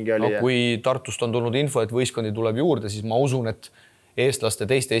aastal mingi oli. No, kui Tartust on tulnud info, et võistkondi tuleb juurde, siis ma usun, et eestlaste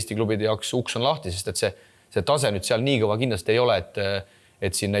teiste Eesti klubide jaoks uks on lahti, sest et see tase nüüd seal nii kõva kindlasti ei ole,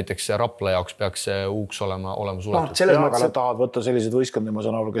 et siin näiteks Rapla jaoks peaks uuks olema suletud. Aga nad tahavad võtta sellised võistkondi, ma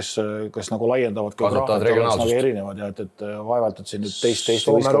saan aru, kes nagu laiendavad regionaalsust. Nagu erinevad ja et vaevalt, et siin nüüd teist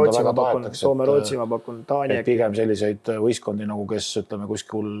võistkonda väga tahetakse. Soome-Rootsi ma pakun, Taani. Pigem selliseid võistkondi, nagu kes ütleme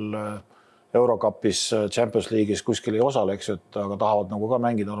kuskil Eurocupis, Champions League'is kuskil ei osale, eks, aga tahavad nagu ka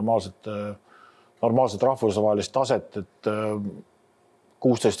mängida normaalset rahvusvahelist taset, et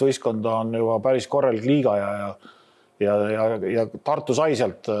 16 võistkonda on juba päris korralik liiga ja Tartu sai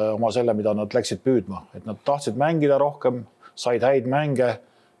sealt oma selle, mida nad läksid püüdma. Et nad tahtsid mängida rohkem, said häid mänge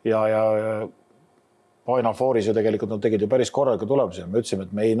ja Final Fouris ju tegelikult nad tegid ju päris korraliku tulemusi. Me ütlesime,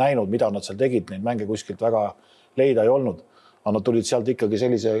 et me ei näinud, mida nad seal tegid, neid mänge kuskilt väga leida ei olnud. Aga nad tulid sealt ikkagi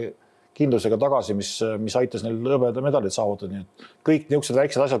sellise kindlusega tagasi, mis aitas neil hõbeda medalid saavutada. Nii et kõik niisugused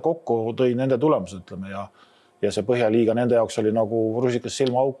väiksed asjad kokku tõi nende tulemused, ütleme, ja see Põhjaliiga nende jaoks oli nagu rusikas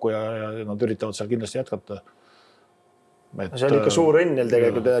silmaauku ja nad üritavad seal kindlasti jätkata. See oli ikka suur õnn neil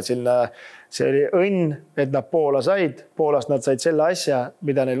tegelikult, et see oli õnn, et nad Poola said. Poolast nad said selle asja,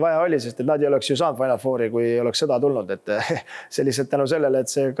 mida neil vaja oli, sest et nad ei oleks ju saanud Final Fouri, kui ei oleks sõda tulnud. Et see lihtsalt tänu sellele,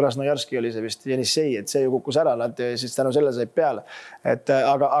 et see Krasnojarski oli see vist Jenissei, et see ju kukkus ära, nad siis tänu selle said peale.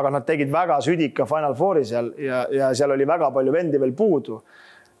 Aga nad tegid väga südika Final Fouri seal ja seal oli väga palju vendi veel puudu.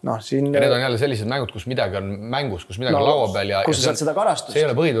 Ja need on jälle sellised mängud, kus midagi on mängus, kus midagi on laua peal. Kus sa saad seda karastust? See ei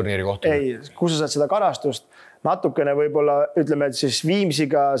ole põhiturniiri kohta. Ei, kus sa saad seda karastust? Natukene võib-olla, ütleme, et siis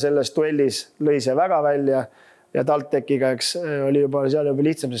Viimsiga selles duellis lõi see väga välja ja TalTechiga, eks, oli juba seal juba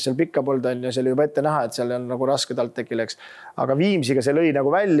lihtsam, sest seal pikka polnud on ja see oli juba ette näha, et seal on nagu raske TalTechile, eks. Aga Viimsiga see lõi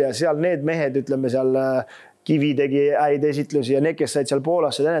nagu välja, seal need mehed, ütleme, seal Kivi tegi häid esitlusi ja need, kes said seal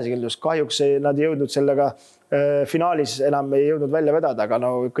Poolasse enesekindlust, kahjuks nad ei jõudnud sellega finaalis enam ei jõudnud välja vedada, aga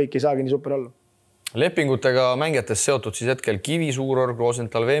no kõik ei saagi nii super olla. Lepingutega mängijatest seotud siis hetkel Kivi, Suurorg,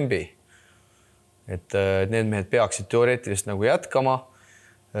 Rosenthal, Vembi. Et need mehed peaksid teoreetiliselt nagu jätkama.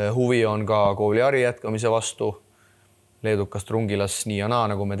 Huvi on ka Kovliari jätkamise vastu. Leedukast Rungilas nii ja naa,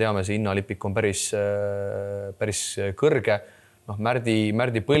 nagu me teame, see hinnalipik on päris kõrge.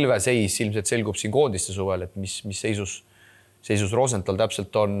 Märdi Põlve seis ilmselt selgub siin koondiste suvel, et mis seisus Rosenthal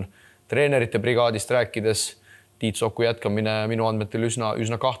täpselt on. Treenerite brigaadist rääkides Tiit Soku jätkamine minu andmetel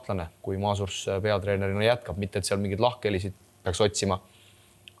üsna kahtlane, kui Maasurs peatreenerina jätkab, mitte et seal mingid lahkelisid peaks otsima.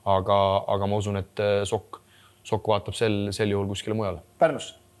 Aga ma usun, et Sokk vaatab sel juhul kuskile mujale.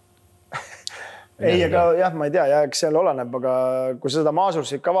 Pärnus? Ei, aga jah, ma ei tea, eks seal oleneb, aga kui seda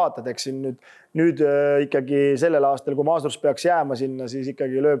Maasursit ka vaatad, eks siin nüüd ikkagi sellel aastal, kui Maasurs peaks jääma sinna, siis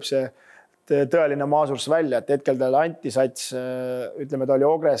ikkagi lööb see tõeline Maasurs välja, et hetkel tal Antisats, ütleme, ta oli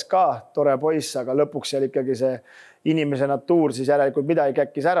Ogres ka, tore poiss, aga lõpuks seal ikkagi see inimese natuur siis järelikult midagi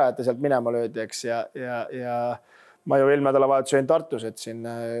käkkis ära, et ta sealt minema löödi, eks, ja ma ju eelnädalavahetus olin Tartus, et siin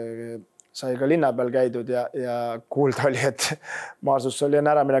sai ka linna peal käidud ja kuulda oli, et Maasurs oli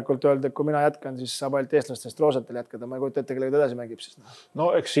enne äraminekult öelda, et kui mina jätkan, siis saab ainult eestlastest Rosenthal jätkada. Ma ei kujuta ette, kellega ta edasi mängib.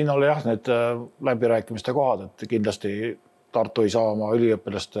 No eks siin oli jah need läbirääkimiste kohad, et kindlasti Tartu ei saa oma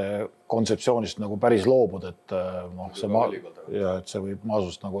üliõpilaste kontseptsioonist nagu päris loobuda, et see võib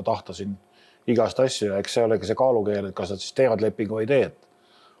Maasurst nagu tahta siin igast asju ja eks see olegi see kaalukeel, et kas nad siis teevad lepingu või ei tee,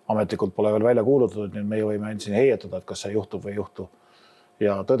 et ametlikult pole veel välja kuulutatud, nii meie võime siin heietada, et kas see juhtub või ei juhtu.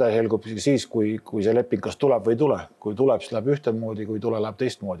 Ja tõde selgub siis, kui see leping kas tuleb või ei tule. Kui tuleb, siis läheb ühtemoodi, kui tule, läheb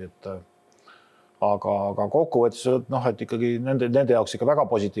teistmoodi. Aga kokkuvõttes, et ikkagi nende jaoks ikka väga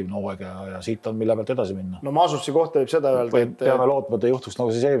positiivne hooaeg ja siit on mille pealt edasi minna. No Maasursi kohta võib seda öelda, et peame lootma, et juhtuks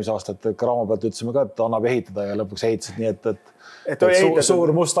nagu siis eelmise aasta, et Graamo pealt ütlesime ka, et annab ehitada ja lõpuks ehitasid nii, et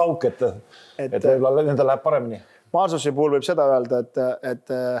suur must auk, et võib-olla nendel läheb paremini. Maasursi puhul võib seda öelda, et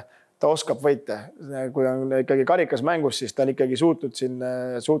ta oskab võita. Kui on ikkagi karikas mängus, siis ta on ikkagi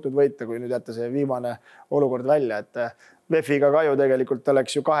suutnud võita, kui nüüd jätta see viimane olukord välja. Et VEF-iga ka ju tegelikult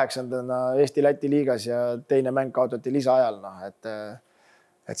oleks ju 8. Eesti-Läti liigas ja teine mäng kaotati lisaajal.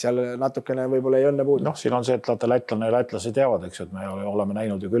 Et seal natukene võib-olla ei õnne puudu. Siin on see, et lätlane ja lätlasi teavad, eks, et me oleme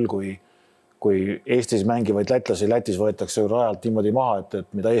näinud ju küll, kui Eestis mängivaid lätlasi Lätis võetakse rajalt niimoodi maha,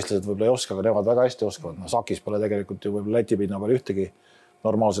 et mida eestlased võib-olla ei oska, aga nemad väga hästi oskavad. Sakis pole tegelikult ju võib-olla Läti pinna peal ühtegi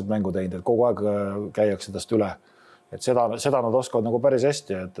normaalset mängu teinud, et kogu aeg käiakse tast üle. Et seda nad oskavad nagu päris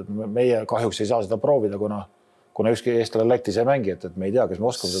hästi, et meie kahjuks ei saa seda proovida, kuna kuna ükski eestlane Lätis ei mängi, et me ei tea, kes me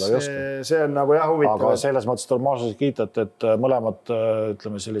oskame seda või oska. See on nagu jah huvitav. Aga selles mõttes tuleb maasusid kiita, et mõlemad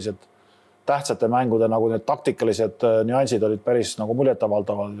ütleme sellised tähtsate mängude nagu need taktikalised nüansid olid päris nagu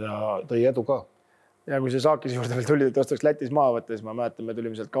muljetavaldavad ja tõi edu ka. Ja kui see Saakis juurde veel tuli, et ostaks Lätis maha võtta, siis ma mäletan, me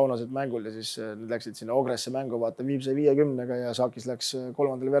tulime sealt Kaunaselt mängul ja siis need läksid sinna Ogresse mängu, vaata Viimse 50-ga ja Saakis läks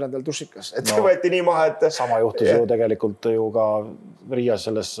 3. veerandal Dušikas. Et võeti nii maha, et... Sama juhtus ju tegelikult ju ka Riias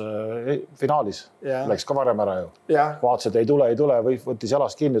selles finaalis. Läks ka varem ära ju. Vaatsid, ei tule, võttis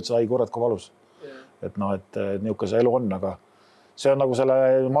jalast kinni, et sai kurat kui valus. Et noh, et niisugune see elu on, aga see on nagu selle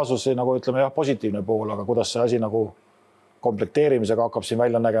Maasusi nagu ütleme jah, positiivne pool, aga kuidas see asi nagu komplekteerimisega hakkab siin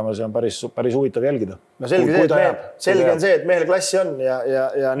välja nägema, see on päris huvitav jälgida. No selge on see, et mehel klassi on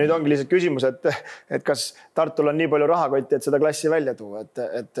ja nüüd ongi lihtsalt küsimus, et kas Tartul on nii palju rahakotti, et seda klassi välja tuua,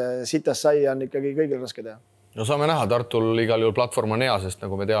 et sitas sai on ikkagi kõigil raske teha. No saame näha, Tartul igal juhul platvorm on hea, sest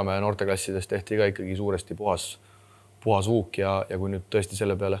nagu me teame, noorteklassidest tehti ka ikkagi suuresti puhas vuuk ja kui nüüd tõesti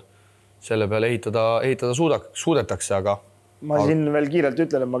selle peale ehitada suudetakse, aga ma siin veel kiirelt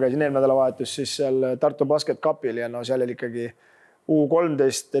ütlen, et ma käisin eelmine nädalavahetus siis seal Tartu Basket Cupil ja no seal oli ikkagi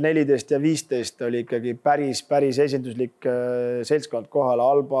U13, 14 ja 15 oli ikkagi päris esinduslik seltskond kohal.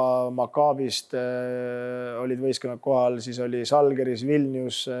 Alba, Makabist olid võistkonnad kohal, siis oli Salgeris,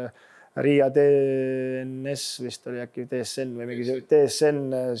 Vilnius, Riia DNS vist oli äkki DSN või mingi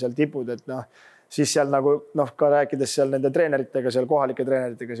DSN seal tipud, et noh, siis seal nagu ka rääkides seal nende treeneritega, seal kohalike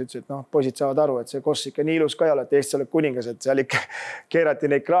treeneritega, siis ütles, et poisid saavad aru, et see koss ikka nii ilus ka ei ole, et Eestis oled kuningas, et seal ikka keerati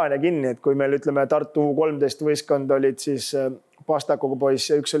neid kraane kinni, et kui meil ütleme Tartu 13 võistkond olid siis Pastakuga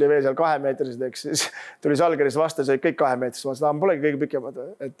poiss ja üks oli veel seal 2-meetrised, eks siis tuli Salgeris vastu, see olid kõik 2-meetrised, ma polegi kõige pikemad,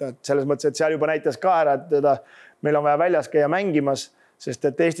 et selles mõttes, et seal juba näitas ka ära, et meil on vaja väljas käia mängimas, sest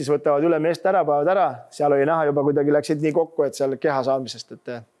et Eestis võtavad üle meest ära, päevad ära, seal oli näha juba kuidagi läksid nii kokku, et seal keha saamisest,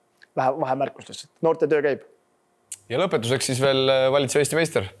 et vahemärkustest. Noorte töö käib. Ja lõpetuseks siis veel valitsev Eesti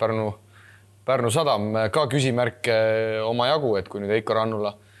meister Pärnu Sadam. Ka küsimärke oma jagu, et kui nüüd Eiko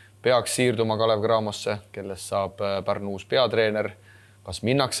Rannula peaks siirduma Kalev Cramosse, kellest saab Pärnu uus peatreener, kas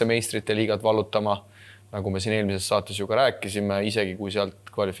minnakse meistrite liigat vallutama, nagu me siin eelmises saates ju ka rääkisime, isegi kui sealt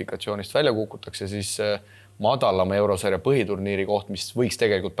kvalifikatsioonist välja kukutakse, siis madalama eurosarja põhiturniiri koht, mis võiks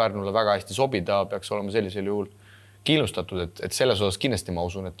tegelikult Pärnule väga hästi sobida, peaks olema sellisel juhul kiilustatud, et selles osas kindlasti ma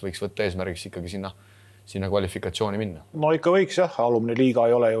usun, et võiks võtta eesmärgiks ikkagi sinna kvalifikatsiooni minna. No ikka võiks jah, alumni liiga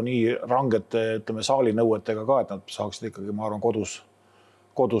ei ole ju nii rangete, ütleme saali nõuetega ka, et nad saaksid ikkagi, ma arvan, kodus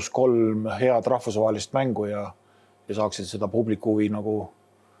 3 head rahvusvahelist mängu ja saaksid seda publiku huvi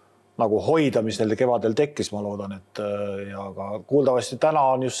nagu hoida, mis neil kevadel tekkis, ma loodan, et ja ka kuuldavasti täna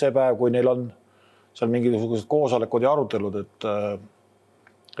on just see päev, kui neil on seal mingisugused koosolekud ja arutelud,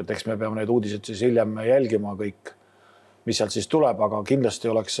 et eks me peame neid uudiseid siis hiljem jälgima kõik, mis sealt siis tuleb, aga kindlasti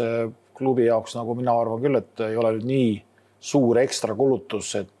oleks klubi jaoks, nagu mina arvan küll, et ei ole nüüd nii suur ekstra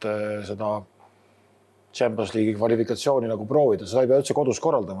kulutus, et seda Champions League'i kvalifikatsiooni nagu proovida. Seda ei pea üldse kodus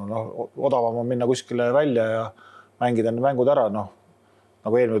korraldama. Odavam on minna kuskile välja ja mängida need mängud ära.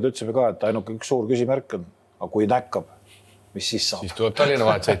 Nagu eelmine ütlesime ka, et ainuke üks suur küsimärk on, aga kui näkkab, mis siis saab? Siis tuleb Tallinna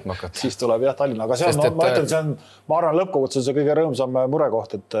vahet sõitma hakata. Siis tuleb jah Tallinna, aga see on, ma ütlen, see on, ma arvan, lõppkokkuvõttes on see kõige rõõmsam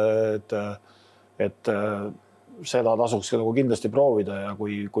murekoht, et seda tasuks nagu kindlasti proovida ja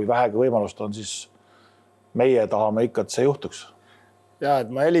kui vähegi võimalust on, siis meie tahame ikka, et see juhtuks. Ja,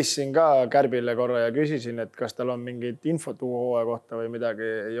 et ma helistasin ka Kärbile korra ja küsisin, et kas tal on mingit infot hooaja kohta või midagi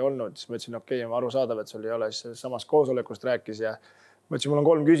ei olnud. Siis ma ütlesin, okei, ma aru saadav, et sul ei ole, siis samas koosolekust rääkis ja ma ütlesin, mul on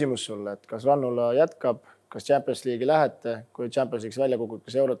 3 küsimust sulle, et kas Rannula jätkab, kas Champions League'i lähete, kui Champions League'is välja kukub,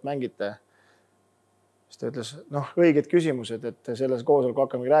 kas eurot mängite? Siis ta ütles, õiged küsimused, et selles koosoleku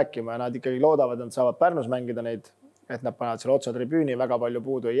hakkame rääkima ja nad ikkagi loodavad, et nad saavad Pärnus mängida neid, et nad panevad selle otsa tribüüni, väga palju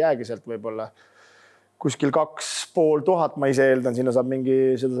puudu ei jäägi sealt võib-olla kuskil 2500, ma ise eeldan, sinna saab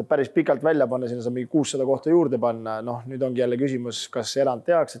seda saab päris pikalt välja panna, sinna saab mingi 600 kohta juurde panna. Nüüd ongi jälle küsimus, kas erand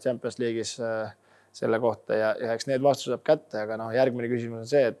tehakse Champions League'is selle kohta ja eks need vastused saab kätte, aga järgmine küsimus on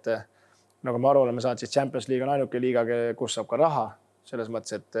see, et nagu ma aru oleme saanud, siis Champions League on ainuke liiga, kus saab ka raha. Selles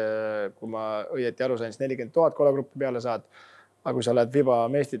mõttes, et kui ma õieti aru sain, siis 40 000 kolagruppi peale saad, aga kui sa lähed FIBA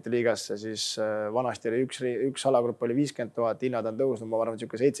meistrite liigasse, siis vanasti oli üks alagrupp oli 50 000, hinnad on tõusnud, ma arvan, et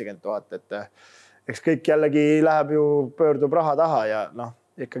 70 000, et eks kõik jällegi läheb ju, pöördub raha taha ja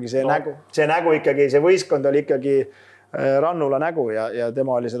ikkagi see nägu ikkagi, see võistkond oli ikkagi Rannula nägu ja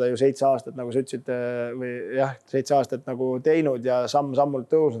tema oli seda ju 7 aastat, nagu sa ütlesid, või jah, 7 aastat nagu teinud ja samm-sammult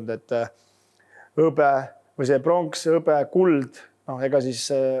tõusnud, et hõbe või see pronks, hõbe, kuld, ega siis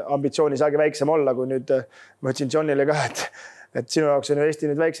ambitsiooni saagi väiksem olla, kui nüüd ma ütlesin Johnile ka, et sinu jaoks on ju Eesti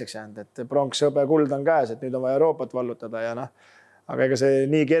nüüd väikseks jäänud, et pronks, hõbe, kuld on käes, et nüüd on vaja Euroopat vallutada ja aga ega see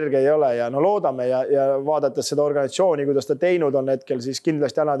nii kerge ei ole ja no loodame ja vaadates seda organisatsiooni, kuidas ta teinud on hetkel, siis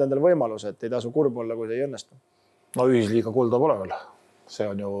kindlasti annavad endale võimaluse, et ei tasu kurb olla, kui see ei õnnestu. No ühisliiga kulda pole veel. See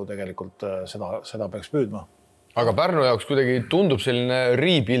on ju tegelikult seda peaks püüdma. Aga Pärnu jaoks kuidagi tundub selline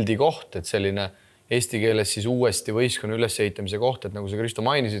rebuildi koht, et selline eesti keeles siis uuesti võistkonna ülesehitamise koht, et nagu sa Kristo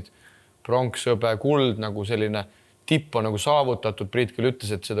mainisid, pronks, hõbe, kuld, nagu selline tipp on nagu saavutatud. Priit küll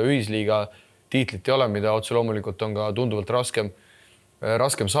ütles, et seda ühisliiga tiitlit ei ole, mida otse loomulikult on ka tunduvalt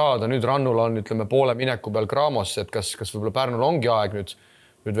raskem saada. Nüüd Rannul on, ütleme, poole mineku peal Craamosse, et kas võib-olla Pärnul ongi aeg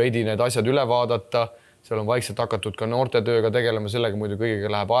nüüd veidi need asjad üle vaadata. Seal on vaikselt hakatud ka noortetööga tegelema, sellega muidu kõigega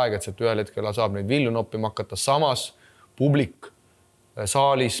läheb aeg, et sealt ühel hetkel saab neid vilju noppima hakata. Samas publik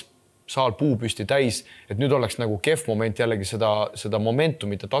saalis, saal puupüsti täis, et nüüd oleks nagu kehv moment jällegi seda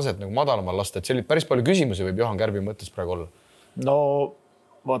momentumit ja taset nagu madalamal lasta, et see päris palju küsimusi võib Johan Kärbi mõttes praegu olla. No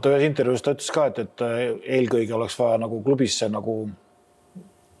vaata ühes intervjuus ta ütles ka, et eelkõige oleks vaja nagu klubisse nagu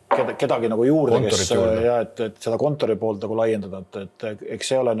kedagi nagu juurde, et seda kontori poolt nagu laiendada, et eks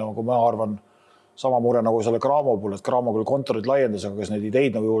see ole nagu ma arvan sama mure nagu selle Cramo puhul, et Cramo küll kontorid laiendas, aga kas neid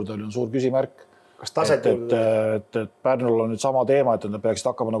ideid nagu juurde oli on suur küsimärk. Kas taset et Pärnul on nüüd sama teema, et nad peaksid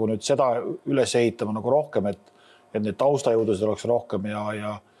hakkama nagu nüüd seda üles ehitama nagu rohkem, et neid taustajõudusid oleks rohkem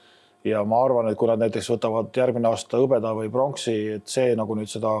ja ma arvan, et kui nad näiteks võtavad järgmine aasta hõbeda või pronksi, et see nagu nüüd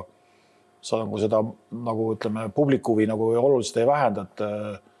seda nagu ütleme publikuvi nagu oluliselt ei vähenda,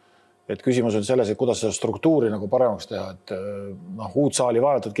 et küsimus on selles, et kuidas seda struktuuri nagu paremaks teha, et uut saali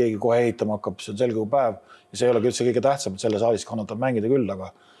vaevalt, et keegi kohe ehitama hakkab, see on selge päev ja see ei ole üldse kõige tähtsam, et selle saalis kannatab mängida küll, aga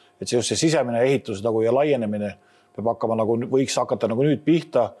et see just see sisemine ehitus nagu ja laienemine peab hakkama nagu võiks hakata nagu nüüd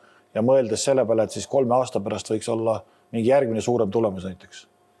pihta ja mõeldes selle peale, et siis 3 aasta pärast võiks olla mingi järgmine suurem tulemus näiteks.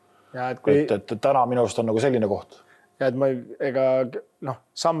 Ja, et täna minu arust on nagu selline koht. Ja et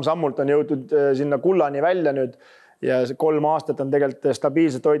samm-sammult on jõutud sinna kullani välja nüüd ja 3 aastat on tegelikult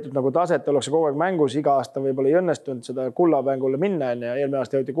stabiilselt hoitud nagu taset, ollakse kogu aeg mängus, iga aasta võib-olla ei õnnestunud seda kullamängule minna ja eelmine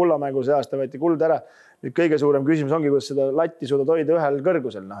aasta jõuti kullamängu, see aasta võeti kuld ära. Nüüd kõige suurem küsimus ongi, kuidas seda latti suudad hoida ühel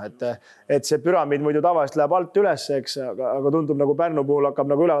kõrgusel, et see püramiid muidu tavaliselt läheb alt üles, eks, aga tundub nagu Pärnu puhul hakkab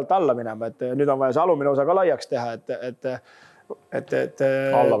nagu ülevalt alla minema, et nüüd on vaja see alumine osa ka laiaks teha, et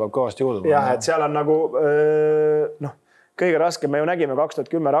alla peab kõvasti juurde. Jah, et seal on nagu kõige raskem, me ju nägime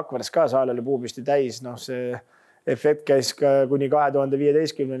 2010 Rakveres ka saal oli puupüsti täis, see efekt käis kuni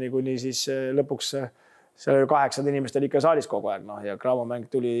 2015-ni, kuni siis lõpuks seal oli 800 inimest oli ikka saalis kogu aeg, ja Cramo mäng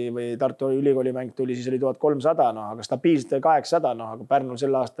tuli või Tartu Ülikooli mäng tuli, siis oli 1300, aga stabiilselt 800, aga Pärnul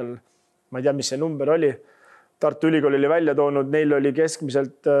sel aastal, ma ei tea, mis see number oli, Tartu Ülikooli oli välja toonud, neil oli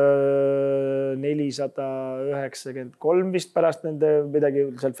keskmiselt 493 vist pärast nende midagi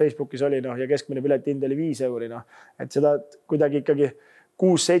seal Facebookis oli, ja keskmine piletihind oli 5 euri, et seda kuidagi ikkagi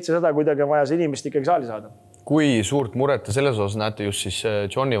 600-700 kuidagi on vaja see inimest ikkagi saali saada. Kui suurt muret te selles osas näete just siis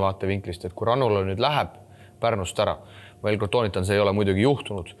Johni vaatevinklist, et kui Rannula nüüd läheb Pärnust ära, veel kord toonitan, see ei ole muidugi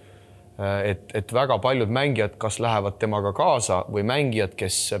juhtunud, et väga paljud mängijad kas lähevad temaga kaasa või mängijad,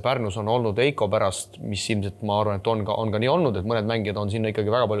 kes Pärnus on olnud Eiko pärast, mis ilmselt ma arvan, et on ka nii olnud, et mõned mängijad on sinna ikkagi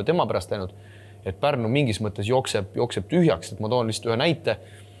väga palju tema pärast läinud, et Pärnu mingis mõttes jookseb tühjaks, et ma toon lihtsalt ühe näite.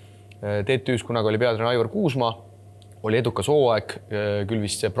 TTÜs kunagi oli peatreener Aivar Kuusmaa, oli edukas hooaeg, küll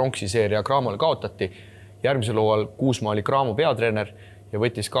vist see pronksi seeria Cramole kaotati. Järgmisel hooajal Kuusmaa oli Cramo peatreener ja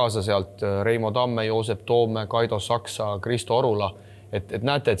võttis kaasa sealt Reimo Tamme, Joosep Toome, Kaido Saksa, Kristo Orula. Et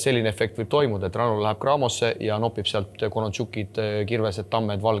näete, et selline efekt võib toimuda, et Rannula läheb Cramosse ja nopib sealt Konontsukid, Kirvesed,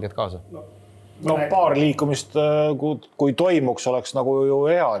 Tammed, Valged kaasa. No paar liikumist, kui toimuks, oleks nagu ju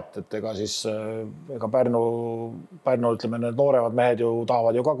hea, et ega siis Pärnu ütleme, need nooremad mehed ju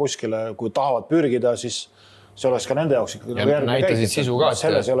tahavad ju ka kuskile, kui tahavad pürgida, siis see oleks ka nende jaoks ikkagi ja näitasid sisu ka.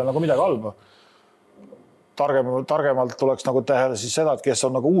 Selles ei ole nagu midagi halba. Targemalt tuleks nagu teha siis seda, et kes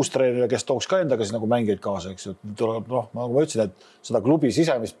on nagu uus treener ja kes tooks ka endaga siis nagu mängijaid kaasa, eks. Tuleb, nagu ma ütlesin, et seda klubi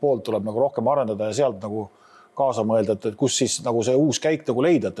sisemist poolt tuleb nagu rohkem arendada ja sealt nagu kaasa mõelda, et kus siis nagu see uus käik nagu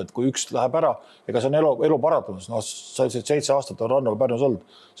leida, et kui üks läheb ära, ega see on elu paratamus. Sa ütlesid, 7 aastat on Rannul Pärnus olnud.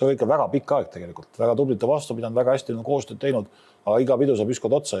 See on ikka väga pikk aeg tegelikult. Väga tublite vastu pidanud, väga hästi koostööd teinud, aga iga pidu saab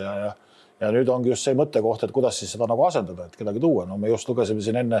ükskord otsa ja nüüd ongi just see mõttekoht, et kuidas siis seda nagu asendada, et kedagi tuua. No me just lugesime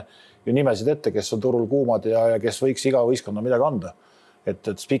siin enne ju nimesid ette, kes on turul kuumad ja kes võiks iga võistkonna midagi anda. Et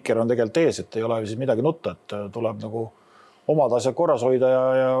spikker on tegelikult ees, et ei ole siis midagi nutta, et tuleb nagu omad asjad korras hoida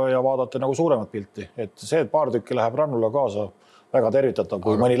ja vaadata nagu suuremat pilti. Et see, et paar tükki läheb Rannula kaasa, väga tervitatav,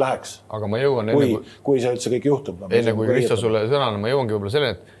 kui mõni läheks. Aga ma jõuan kui see üldse kõik juhtub. Enne kui Kristo sulle sõnana, ma jõuangi võib-olla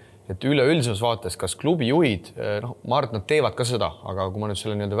selle, et üleüldises vaates, kas klubi juhid, ma arvan, et nad teevad ka seda, aga kui ma nüüd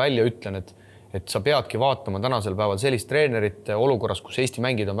selle nii-öelda välja ütlen, et sa peadki vaatama tänasel päeval sellist treenerit olukorras, kus Eesti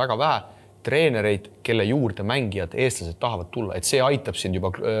mängid on väga vähe, treenereid, kelle juurde mängijad, eestlased tahavad tulla, et see aitab sind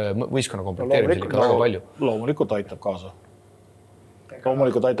juba võistkonna komplekteerimisel ikka väga palju. Loomulikult aitab kaasa.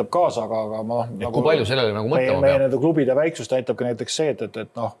 Aga ma... Kui palju sellele nagu mõtlema peab? Meie nende klubide väiksust näitab ka näiteks see,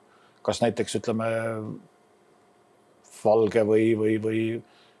 et noh, kas näiteks ütleme Valge või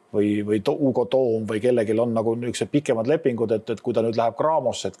Ugo Toom või kellelgi on nagu üks pikemad lepingud, et kui ta nüüd läheb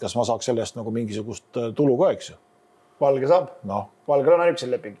Craamosse, et kas ma saaks sellest nagu mingisugust tulu ka, eks ju? Valge saab. No. Valgel on ainult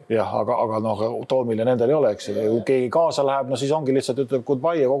leping. Jah, aga noh, Toomil ja nendel ei ole, eks. Kui keegi kaasa läheb, no siis ongi lihtsalt ütleb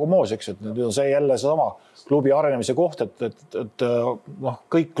goodbye ja kogu moos, eks. Et nüüd on see jälle sama klubi arenemise koht, et noh,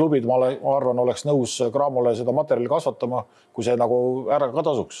 kõik klubid, ma arvan, oleks nõus Craamole seda materjali kasvatama, kui see nagu ära ka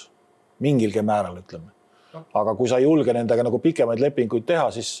tasuks. Mingilgi määral, ütleme. Aga kui sa ei julge nendega nagu pikemaid lepinguid teha,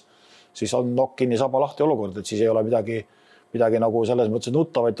 siis on nokk kinni saba lahti olukord, et siis ei ole midagi nagu selles mõttes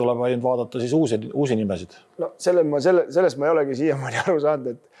nutta, vaid tuleb ainult vaadata siis uusi nimesid. No sellest ma ei olegi siiamaani aru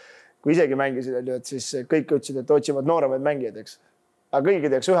saanud, et kui isegi mängisid, et siis kõik ütlesid, et otsivad nooremaid mängijaid, eks. Aga kõigi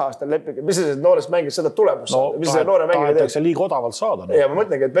teeks 1 aastal leping. Mis see noorest mängijast seda tulemust saada? Mis see noore mängija teeks? Tahetakse liiga odavalt saada. Ja ma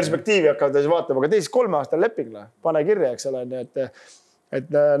mõtlengi, et perspektiivi hakkavad siis vaatama, aga teisest 3 aastal leping, pane kirja, eks ole.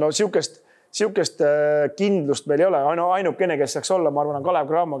 Et no siukest kindlust meil ei ole. Ainukene, kes saaks olla, ma arvan, on Kalev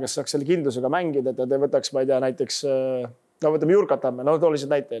Cramo, kes saaks selle kindlusega mängida, et ta võtaks, ma ei tea, näiteks, no võtame Jurkatamme, no too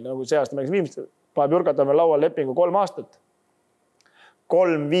lihtsalt näite, nagu see aasta mängis viimast, paneb Jurkatamme laual lepingu 3 aastat.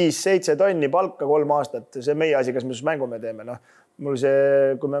 3, 5, 7 tonni palka 3 aastat. See meie asi, kas me siis mängu me teeme. No, mul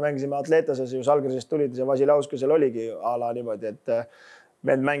see, kui me mängisime Atleetases, ju Salgrisest tulid, see Vasilauska seal oligi ala niimoodi, et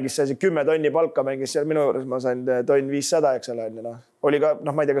meil mängis see 10 tonni palka, mängis seal minu juures, ma sain tonn 500, eks ole. No. Oli ka,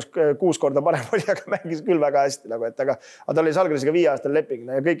 noh, ma ei tea, kas 6 korda parem oli, aga mängis küll väga hästi. Nagu, et, aga ta oli Salgrisega 5 aastal leping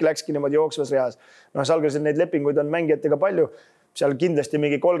ja kõik läkski niimoodi jooksvas reas. No, Salgrisel neid lepinguid on mängijatega palju. Seal kindlasti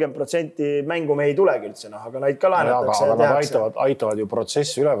mingi 30% mängu me ei tulegi üldse, no, aga neid ka laenatakse. Aga nad aitavad ju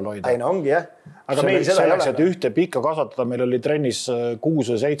protsessi üleval hoida. Ei, no ongi, jah. Aga meil seda ei ole. Et ühte pikka kasvatada, meil oli trennis 6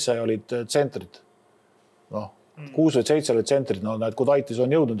 või 7 olid tsentrid. No, 6 või 7 olid tsentrid. No, näed, Kudaitis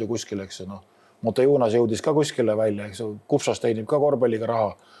on jõudnud ju kuskile, eks. No, Motojunas jõudis ka kuskile välja, eks. Kupsas teenib ka korvpalliga raha.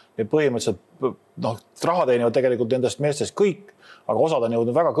 Ja põhimõtteliselt, noh, raha teenivad tegelikult nendest meestest kõik, aga osad on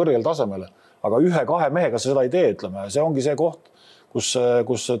jõudnud väga kõrgel tasemele. Aga 1-2 mehega seda ei tee, ütleme. See ongi see koht, kus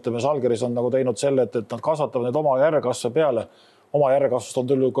ütleme, Salgeris on nagu teinud selle, et nad kasvatavad need oma järjekasvu peale. Oma järjekasvust on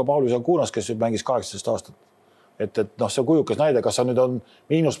tulnud ka Paulius Jankunas, kes mängis 18 aastat. Et noh, see kujukas näide, kas see nüüd on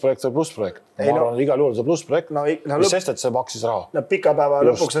miinusprojekt või plussprojekt. Ma arvan, igal juhul see plussprojekt, mis sest, et see maksis raha. No, pika päeva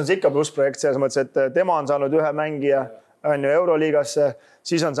lõpuks on see ikka plussprojekt selles mõttes, et tema on saanud 1 mängija on ju Euroliigasse,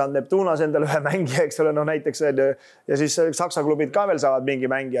 siis on saanud Neptunas endale 1 mängija, eks ole, no näiteks ja siis Saksa klubid ka veel saavad mingi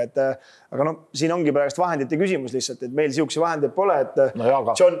mängija, et aga no siin ongi praegust vahendite küsimus lihtsalt, et meil siuksi vahendeid pole, et no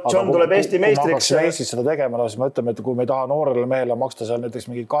jah, John tuleb Eesti meistriks. Kui ma Eestis seda tegema, siis ma ütleme, et kui me ei taha noorele mehele maksta seal näiteks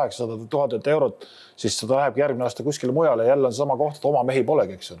mingi 800 000 eurot, siis seda läheb järgmine aasta kuskile mujale ja jälle on sama koht, et oma mehi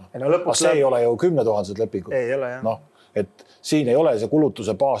polegi, eks ju. Aga see ei ole ju 10 000 lepingud. Ei ole, jah. No, et siin ei ole see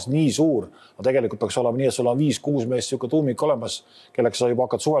kulutuse baas nii suur, aga tegelikult peaks olema nii, et sul on 5-6 meest siuke tuumik olemas, kelleks sa juba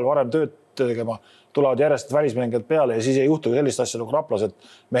hakkad suvel varem tööd tegema, tulevad järjest välismängijad peale ja siis ei juhtu sellist asja nagu Raplas,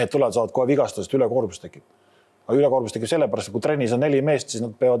 et mehed tulevad, saavad kohe vigastusest, ülekoormus tekib. Aga ülekoormus tekib sellepärast, et kui trennis on 4 meest, siis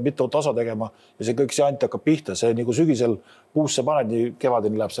nad peavad mitu tasa tegema ja see kõik see ant hakkab pihta. See nagu sügisel puusse paned, nii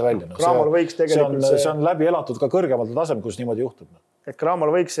kevadini läheb see välja. Cramol võiks tegelikult see on läbi elatud ka kõrgemal tasemel, kus niimoodi juhtub. Et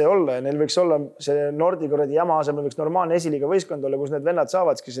Cramol võiks see olla ja neil võiks olla see Nordi korradi jama asemel võiks normaalne esiliiga võistkond olla, kus need vennad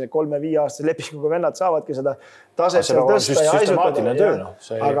saavadki, see 3-5 aastase lepinguga vennad saavadki seda taset seal tõsta ja süstemaatiline töö.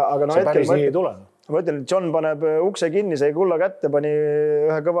 Aga no päris nii ei tule. Ma ütlen, et John paneb ukse kinni, sai kulla kätte, pani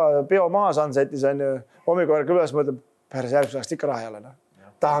ühe kõva peo maha Sunsetis, on ju, hommikuaeg üles mõtleb, päris järgmise aastast ikka raha ei ole.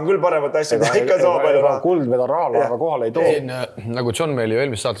 Tahan küll paremat asja teha, ikka sama palju raha. Kuldmedal rahal, aga kohale ei too. Nagu John meil ju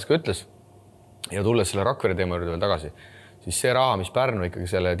eelmises saates ka ütles ja tulles selle Rakvere teema juurde veel tagasi, siis see raha, mis Pärnu ikkagi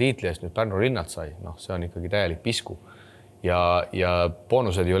selle tiitli eest nüüd Pärnu rinnad sai, noh, see on ikkagi täielik pisku. Ja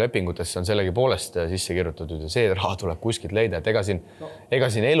boonused ju lepingutesse on sellegi poolest sisse kirjutatud ja see raha tuleb kuskilt leida, et ega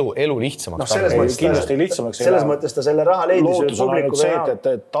siin elu lihtsamaks. Selles mõttes ta selle raha leidis. Lootus on ainult see,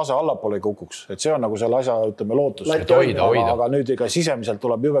 et tase allapoole ei kukuks, et see on nagu selle asja, ütleme, lootus. Aga nüüd ega sisemiselt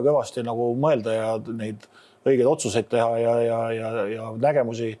tuleb jube kõvasti nagu mõelda ja neid õigeid otsuseid teha ja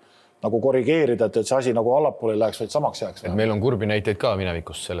nägemusi nagu korrigeerida, et see asi nagu allapoole ei läheks, vaid samaks jääks. Et meil on kurbi näiteid ka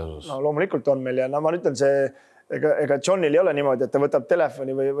minevikust selles osas. No loomulikult on meil ja no ma ütlen see ega Johnil ei ole niimoodi, et ta võtab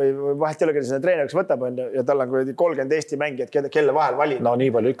telefoni või vahet ei ole, kelle selle treeneriks võtab ja tal on 30 Eesti mängijad, kelle vahel valida. No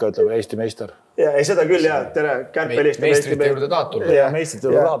nii palju ikka ütleb Eesti meister. Ja ei seda küll, jah, tere, kärpelist. Meistrite juurde tahad tulla. Ja meistrite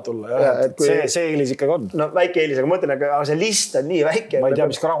juurde tahad tulla. See eelis ikkagi on. No väike eelis, aga mõtlen, aga see list on nii väike. Ma ei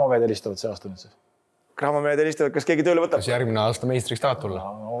tea, mis Cramo mehed helistavad see aasta nüüd. Krahmamehed helistavad, kas keegi tööle võtab. Kas järgmine aasta meistriks tahad tulla?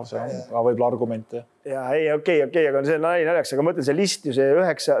 No, see on ka võib-olla argument. Ja ei, okei, aga see naljaks, aga mõtlen see list ju see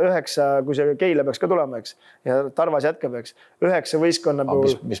 9, kui see Keila peaks ka tulema, eks. Ja Tarvas jätkab, eks. 9 võistkonna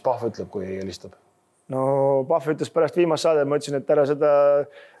puhul. Mis Pahv ütleb, kui helistab? No Pahv ütles pärast viimast saade, ma ütlesin, et ära seda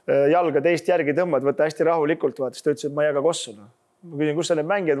jalga teist järgi tõmbad, võtta hästi rahulikult, vaatas. Ta ütles, et ma ei jaga kossu. Ma küsin, kus sa need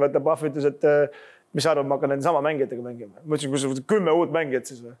mängijad võtta? Pahv ütles, et mis arvad, ma hakkan nende sama mängijatega mängima. Ma ütlesin, kus sa 10 uut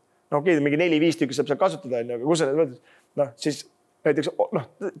mängijat siis või? No okei, mingi 4-5 tükki saab seal kasutada, aga kus sa need võtad? No siis näiteks,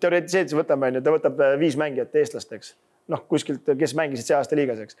 teoreetiseerides võtame, ta võtab 5 mängijat eestlasteks. Noh, kuskilt, kes mängisid see aasta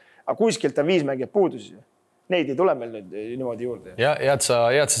liigaseks. Aga kuskilt on 5 mängijat puudus. Neid ei tule meil nüüd niimoodi juurde. Ja, et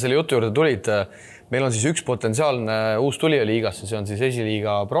sa selle jutu juurde tulid. Meil on siis üks potentsiaalne uus tulija liigasse, see on siis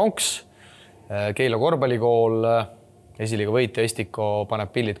esiliiga Pronks, Keila korvpallikool, esiliiga võitja Estiko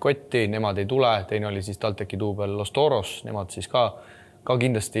paneb pillid kotti, nemad ei tule, teine oli siis TalTechi duubel Los Toros, nemad siis ka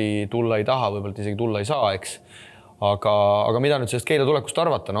kindlasti tulla ei taha, võib-olla isegi tulla ei saa, eks. Aga mida nüüd sellest Keila tulekust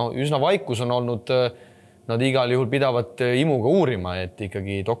arvata? No, üsna vaikus on olnud, nad igal juhul pidavat imuga uurima, et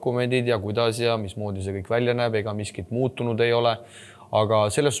ikkagi dokumendid ja kuidas ja mismoodi see kõik välja näeb, ega miskit muutunud ei ole. Aga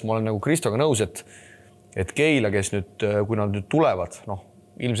selles ma olen nagu Kristoga nõus, et Keila, kes nüüd, kui nad nüüd tulevad, noh,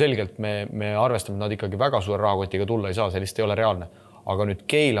 ilmselgelt me arvestame, et nad ikkagi väga suure rahakotiga tulla ei saa, sellist ei ole reaalne. Aga nüüd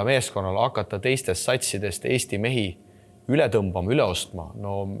Keila meeskonnal hakata teistest satsidest Eesti mehi üle tõmbama, üle ostma.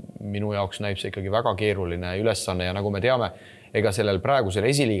 No minu jaoks näib see ikkagi väga keeruline ülesanne ja nagu me teame, ega sellel praegusel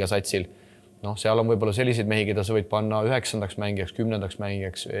esiliiga satsil, noh, seal on võib-olla selliseid mehi, keda sa võid panna 9. mängijaks, 10.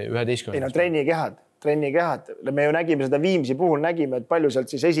 mängijaks, 11. Ei no trennikehad. Me ju nägime seda Viimsi puhul, nägime, et palju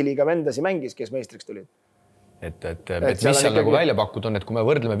sealt siis esiliiga vendasi mängis, kes meistriks tulid. Et mis seal ikkagi nagu välja pakkud on, et kui me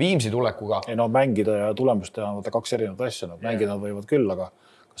võrdleme Viimsi tulekuga. Ei no mängida ja tulemust teha on 2 erinevat asja. Mängida võivad küll, aga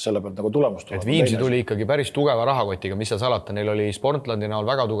kas selle pealt nagu tulemust tuleb? Et Viimsi tuli ikkagi päris tugeva rahakotiga, mis seal salata. Neil oli Sportlandi näol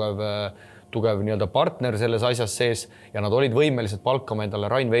väga tugev nii-öelda partner selles asjas sees ja nad olid võimelised palkama endale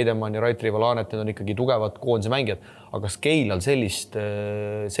Rain Veidemann ja Rait Rivalanet, need on ikkagi tugevad koondise mängijad. Aga kas Keilal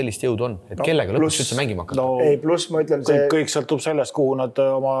sellist jõud on? Et kellega lõpuks üldse mängima hakata? No, ei, pluss ma ütlen kõik sõltub sellest, kuhu nad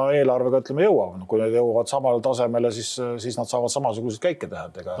oma eelarvega jõuavad. Kui nad jõuavad samal tasemele, siis nad saavad samasuguseid käike teha.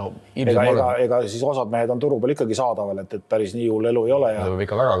 Ega siis osad mehed on turu peal ikkagi saadaval, et päris nii hull elu ei ole. Ja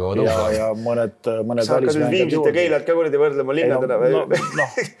ikka väga kõva tõusa. Ja mõned sa hakkas Viimsit ja Keilat ka kuradi võrdlema linnadena.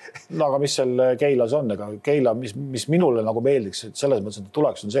 No, aga mis seal Keilas on? Keila, mis minule nagu meeldiks, et selles mõttes, et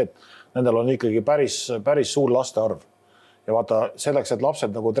tuleks on see, et nendel on ikkagi päris suur laste arv. Ja vaata, selleks, et lapsed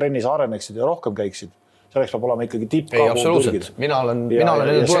nagu trennis areneksid ja rohkem käiksid, selleks peab olema ikkagi tipp ka. Ei, absoluutselt. Mina olen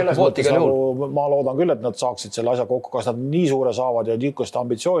nende tuleku poolt igal juhul. Ma loodan küll, et nad saaksid selle asja kokku, kas nad nii suure saavad ja niisuguste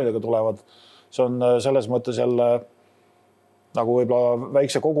ambitsioonidega tulevad. See on selles mõttes jälle nagu võib-olla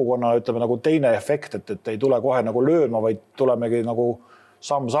väikse kogukonna, ütleme nagu teine efekt, et ei tule kohe nagu lööma, vaid tulemegi nagu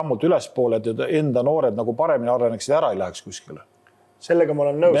sammult ülespoole, et enda noored nagu paremini areneksid ära ei läheks kuskile. Sellega ma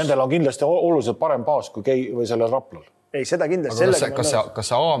olen nõus. Nendel on kindlasti oluliselt parem baas kui või sellel Raplal. Ei, seda kindlasti. Kas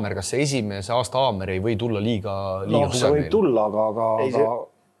see Aamer, kas see esimese aasta Aamer ei või tulla liiga tugev? See võib tulla, aga...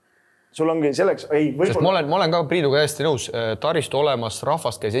 Sul ongi selleks... Ma olen ka Priiduga hästi nõus. Taristu olemas,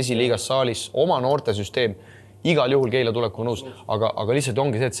 rahvast käis esiliigas saalis, oma noortesüsteem, igal juhul Keila tuleku nõus, aga lihtsalt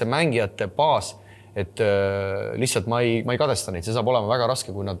ongi see, et see mängijate baas, et lihtsalt ma ei kadesta neid, see saab olema väga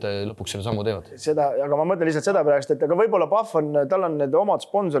raske, kui nad lõpuks selle sammu teevad. Aga ma mõtlen lihtsalt seda praegust, et aga võib-olla Pahv on, tal on need omad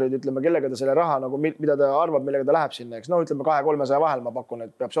sponsorid, ütleme, kellega ta selle raha, nagu, mida ta arvab, millega ta läheb sinna, eks. No ütleme 200-300 vahel ma pakun,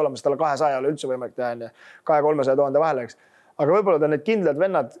 et peab see olema, sest talle 200 ei ole üldse võimalik teha, 200-300 000 vahel, eks. Aga võib-olla ta need kindlad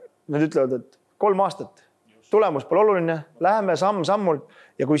vennad, nad ütlevad, et 3 aastat, tulemus pole oluline, läheme samm-sammult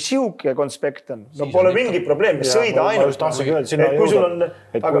ja kui sihuke konspekt on, no pole mingi probleem, mis sõida ainult. Kui sul on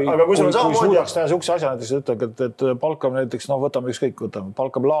samamoodi... suudaks teha sihukese asja, näiteks ütleb, et palkame näiteks, no võtame ükskõik,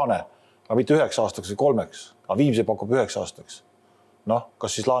 palkame Laane, aga mitte 9 aastaks või 3, aga Viimsi pakub 9 aastaks. Noh,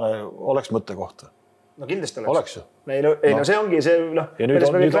 kas siis Laane oleks mõtte kohta? No kindlasti oleks ju. Ei, no see ongi see... Ja nüüd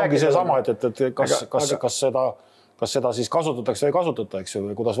ongi see sama, et kas seda siis kasutatakse või kasutata, eks ju,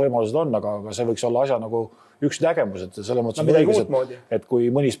 kuidas võimalused on, aga see võiks olla asja nagu üks nägemus, et selle mõttes, et kui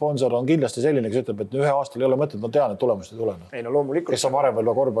mõni sponsor on kindlasti selline, kes ütleb, et 1 aastal ei ole mõtet, ma tean, et tulemust ei tule. Ei, no loomulikult. Kes on varem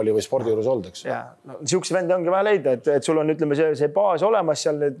veel korvpalli või spordi juures olnud, eks? Jaa, no sihukese vende ongi vaja leida, et sul on, ütleme, see baas olemas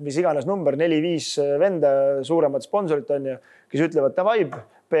seal, mis iganes number, 4-5 venda suuremad sponsorit on ja kes ütlevad, davai,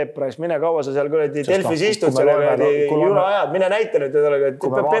 Peep Price, mine kaua sa seal Delfis istud, jura ajad, mine näita nüüd,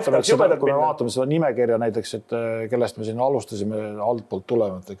 kui me vaatame seda nimekirja näiteks, et kellest me siin alustasime altpoolt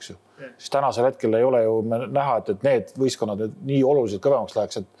tulevat, eks ju, siis tänasel hetkel ei ole ju näha, et need võistkonnad nii oluliselt kõvemaks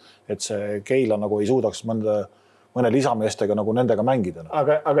läheks, et see Keila nagu ei suudaks mõne lisameestega nagu nendega mängida.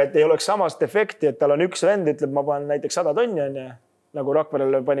 Aga et ei oleks samast efekti, et tal on üks vend, ütleb, ma panen näiteks 100 tonni, nagu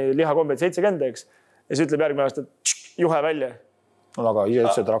Rakverele pani lihakombeid 70, eks. ja siis ütleb järgmine aasta, et juhe välja. No aga ise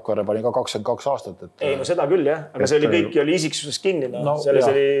ütles, et Rakvere pani ka 22 aastat. Et... Ei, no seda küll jah, aga see oli kõik oli isiksuses kinni. No, see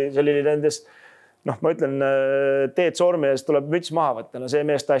oli nendes, ma ütlen, Teet Soormi eest tuleb müts maha võtta. No see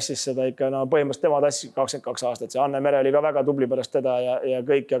mees tassis seda ikka, põhimõtteliselt tema tassis 22 aastat. See Anne Mere oli ka väga tubli pärast teda ja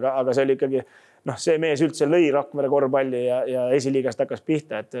kõik, aga see oli ikkagi, see mees üldse lõi Rakvere korvpalli ja esiliigast hakkas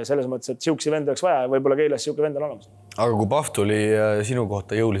pihta. Et selles mõttes, et siuksi vend oleks vaja ja võib-olla Keilas siuke vend on olemas. Aga kui Pahv tuli sinu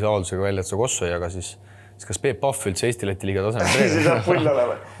kohta jõulise avaldusega välja, et sa kossu ei jaga, siis kas Peep Pahv üldse Eesti-Läti liiga tasemel treener? See saab pull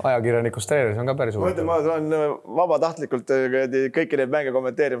olema. Ajakirjanikust treener, see on ka päris huvitav. Ma tulen vabatahtlikult kõiki neid mänge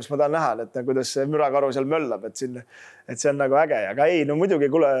kommenteerimas. Ma tahan näha, et kuidas mürakaru seal möllab, et see on nagu äge. Aga ei, no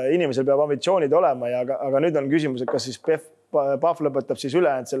muidugi, kuule, inimesel peab ambitsioonid olema, aga nüüd on küsimus, et kas siis Pahv lõpetab siis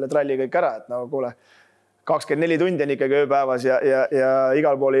ülejäänud selle tralli kõik ära, et nagu kuule, 24 tundi on ikkagi ööpäevas ja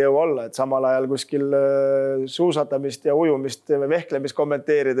igal pool ei jõu olla, et samal ajal kuskil suusatamist ja ujumist või vehklemist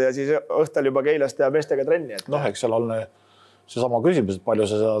kommenteerida ja siis õhtal juba Keilast ja meestega trenni. Eks seal on see sama küsimus, et palju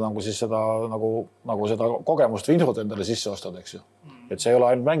sa seda seda kogemust või infot endale sisse ostad, eks ju. Et see ei ole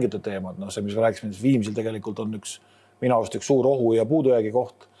ainult mängida teemad. See, mis me rääkisime, Viimsil tegelikult on minu arust üks suur ohu ja puudujäägi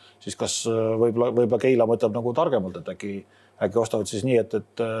koht, siis kas võib-olla Keila mõtleb nagu targemalt, et äkki ostavad siis nii,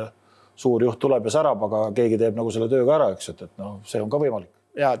 et suur juht tuleb ja särab, aga keegi teeb nagu selle tööga ära, eks, et see on ka võimalik.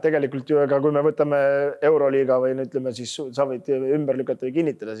 Ja tegelikult ju, aga kui me võtame Euroliiga või ütleme siis sa võid ümber lükata või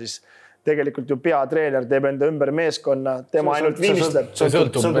kinnitada, siis tegelikult ju peatreener teeb enda ümber meeskonna, tema ainult viimistleb. See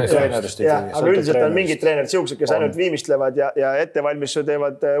sõltub treenerist. Aga üldiselt on mingid treenerid siuksed, kes ainult viimistlevad ja ettevalmistusi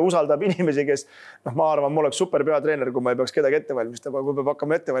teevad, usaldab inimesi, kes ma arvan, mul oleks super peatreener, kui ma ei peaks kedagi ette valmistama, kui peab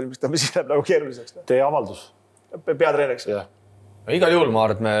hakkama ette valmistama, siis läheb nagu keeruliseks. Tee avaldus. Peatreeneriks. Igal juhul ma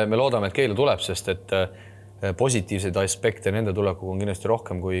arvan, et me loodame, et Keila tuleb, sest et positiivseid aspekte nende tulekuga on kindlasti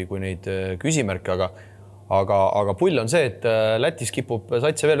rohkem kui neid küsimärke, aga pull on see, et Lätis kipub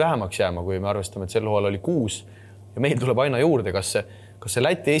satse veel vähemaks jääma, kui me arvestame, et sel hooajal oli 6 ja meil tuleb aina juurde. Kas see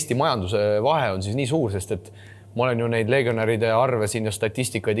Läti-Eesti majanduse vahe on siis nii suur, sest et ma olen ju neid legionäride arve siin ja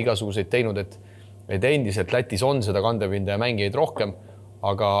statistikaid igasuguseid teinud, et endiselt Lätis on seda kandepinda ja mängijaid rohkem,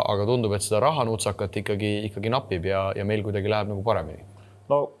 aga tundub, et seda rahanutsakat ikkagi napib ja meil kuidagi läheb nagu paremini.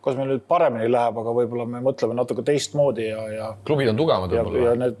 No kas meil nüüd paremini läheb, aga võib-olla me mõtleme natuke teistmoodi ja klubid on tugevamad ja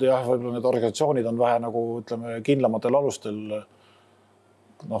võib-olla need organisatsioonid on vähe nagu ütleme kindlamatel alustel.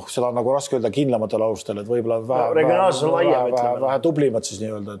 Seda on nagu raske öelda kindlamatel alustel, et võib-olla vähe tublimad siis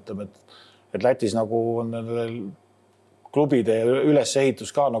nii-öelda, et Lätis nagu on klubide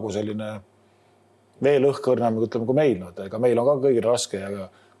ülesehitus ka nagu selline veel õhkõrnem, ütleme, kui meil. Ega meil on ka kõigil raske ja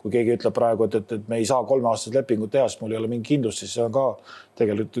kui keegi ütleb praegu, et me ei saa 3-aastased lepingut teha, siis mul ei ole mingi kindlust, siis see on ka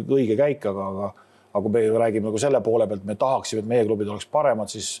tegelikult õige käik, aga kui me räägime nagu selle poole pealt, me tahaksime, et meie klubid oleks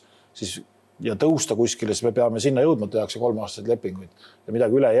paremad, siis ja tõusta kuskile, siis me peame sinna jõudma, tehakse 3-aastased lepinguid ja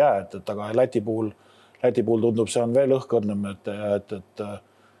midagi üle ei jää, aga Läti puhul tundub, see on veel õhkõrnem, et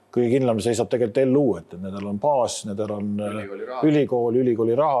kõige kindlam seisab tegelikult LU, et nendel on baas, nendel on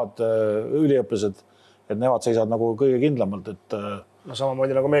ülikooli rahad, üliõplased, et nemad seisavad nagu kõige kindlamalt, et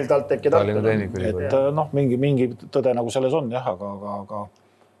samamoodi nagu meil TalTech ja Tartu. Mingi tõde nagu selles on jah, aga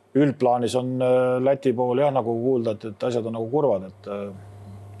üldplaanis on Läti pool jah, nagu kuulda, et asjad on nagu kurvad,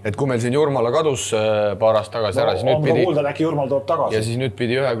 et kui meil siin Jurmala kadus paar aastat tagasi ära, siis nüüd pidi kuulda, äkki Jurmal tuleb tagasi. Ja siis nüüd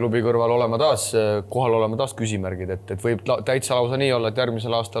pidi ühe klubi kõrval kohal olema taas küsimärgid, et võib täitsa lausa nii olla, et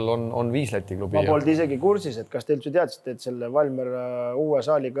järgmisel aastal on 5 Läti klubi. Ma polnud isegi kursis, et kas te üldse teadsite, et selle Valmer uue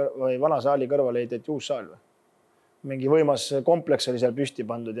saali või vana saali kõrval ehitati uus saal või? Mingi võimas kompleks oli seal püsti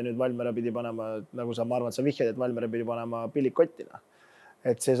pandud ja nüüd Valmere pidi panema, nagu ma arvan, et sa vihjad, et Valmere pidi panema pillikottina.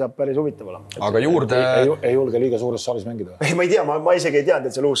 Et see saab päris huvitav olema. Aga juurde... Ei julge liiga suures saalis mängida. Ei, ma ei tea, ma isegi ei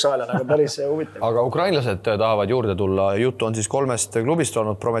teadnud, et see uus saal on, aga päris huvitav. Aga ukrainlased tahavad juurde tulla. Juttu on siis 3 klubist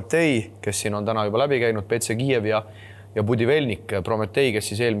olnud Prometei, kes siin on täna juba läbi käinud, PC Kiiev ja Budivelnik. Prometei,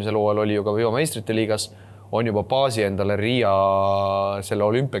 kes siis eelmisel hooajal oli ju ka meistrite liigas, on juba baasi endale Riia selle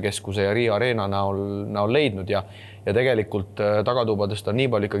olümpiakeskuse ja Riia areena näol leidnud ja tegelikult tagatubadest on nii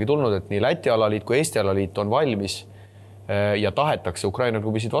palju ikkagi tulnud, et nii Läti alaliit kui Eesti alaliit on valmis ja tahetakse Ukraina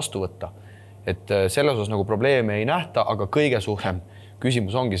klubisid vastu võtta. Et selles osas nagu probleeme ei nähta, aga kõige suurem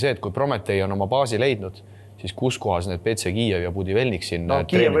küsimus ongi see, et kui Prometei on oma baasi leidnud, siis kus kohas need PC Kiiev ja Budivelnik siin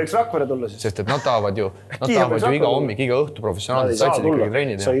Kiiev võiks Rakvere tulla siis. Sest et nad tahavad ju iga hommik, iga õhtu professionaalselt satsid ikkagi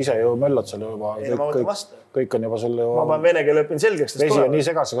treenida. Sa ise ju möllad seal juba. Kõik on juba selle... Ma pean vene keele õpin selgeks. Vesi on nii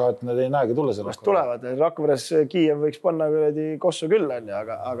segasega, et nad ei näegi tulla selle. Tulevad. Rakveres Kiiev võiks panna kossu küll,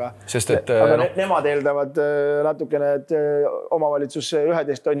 aga nemad eeldavad natukene, et omavalitsus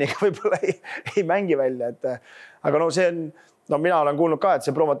 11 tonniga võib-olla ei mängi välja. Aga see on... mina olen kuulnud ka, et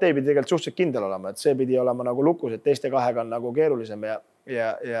see Prometei pidi tegelikult suhteliselt kindel olema, et see pidi olema nagu lukus, et teiste kahega on nagu keerulisem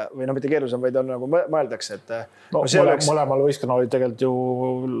või no mitte keerulisem, vaid on nagu mõeldakse, et no, mõlemal võistkonnal oli tegelikult ju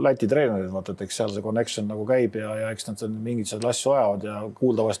Läti treenerid, vaata, et eks seal see connection nagu käib ja eks nad mingid seal asju ajavad ja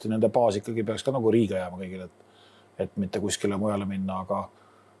kuuldavasti nende baas ikkagi peaks ka nagu Riiga jääma kõigile, et mitte kuskile mujale minna,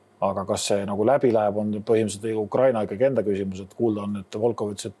 aga kas see nagu läbi läheb, on põhimõtteliselt Ukraina ikkagi enda küsimus, et kuulda on, et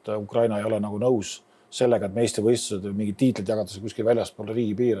Volkov ütles, et Ukraina ei ole nagu nõus sellega, et meistrivõistlused või mingid tiitlid jagatakse kuskil väljaspool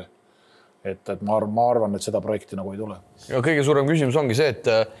riigi piire. Et ma arvan, et seda projekti nagu ei tule. Ja kõige suurem küsimus ongi see, et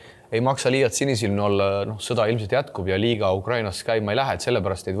ei maksa liialt sinisilmne olla, sõda ilmselt jätkub ja liiga Ukrainas käima ei lähe, et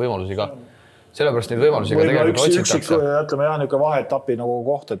sellepärast neid võimalusi ka tegelikult otsitakse. Ütleme jah, niisugune vaheetapi nagu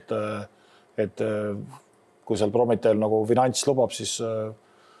koht, et kui seal Prometeel nagu finants lubab, siis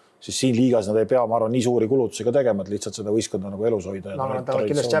siin liigas nad ei pea, ma arvan, nii suuri kulutusega tegema, et lihtsalt seda võistkonda nagu elus hoida. No, nad tahavad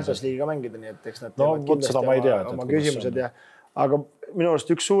kindlasti Champions League'i mängida, nii et eks nad teevad kindlasti oma küsimused ja aga minu arust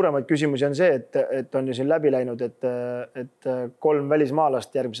üks suuremaid küsimusi on see, et on ju siin läbi läinud, et 3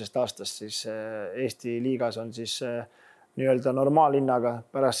 välismaalast järgmisest aastast siis Eesti liigas on siis nii-öelda normaalhinnaga.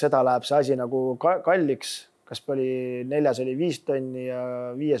 Pärast seda läheb see asi nagu kalliks. Kas oli 4 oli 5 tonni ja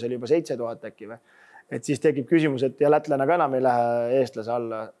 5 oli juba 7000 äkki või? Et siis tekib küsimus, et ja lätlane ka enam ei lähe eestlase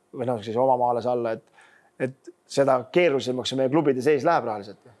alla või siis oma maalase alla, et seda keerulisemaks meie klubide seis läheb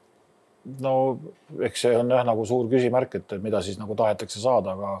rahaliselt. No eks see on jah nagu suur küsimärk, et mida siis nagu tahetakse saada,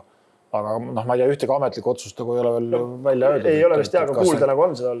 aga noh, ma ei tea, ühtegi ametlikku otsust nagu ei ole veel välja öeldud. Ei ole vist aga kuulda nagu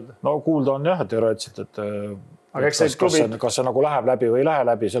on seda olnud. No kuulda on jah, et teoreetiliselt, et kas see nagu läheb läbi või ei lähe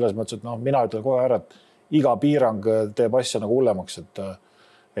läbi, selles mõttes, et noh, mina ütlen kohe ära, et iga piirang teeb asja nagu hullemaks,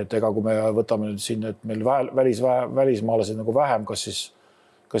 et ega kui me võtame nüüd siin, et meil välismaalasid nagu vähem, kas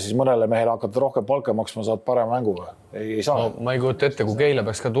siis mõnele mehele hakata rohkem palka maksma, saad parema mängu või? Ei saa. No, ma ei kujuta ette, kui Keila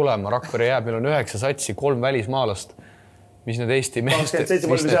peaks ka tulema. Rakvere jääb, meil on 9 satsi, 3 välismaalast. Mis need Eesti meeste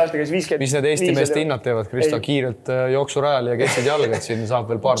hinnad teevad? Kristo kiirelt jooksurajal ja kestsid jalga, et siin saab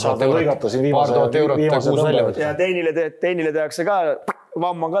veel paar tuhat eurot kuus välja võtta. Ja teinile tehakse ka,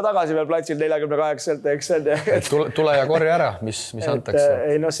 vamm on ka tagasi veel platsil 48-lt, eks see. Tule ja korja ära, mis antakse.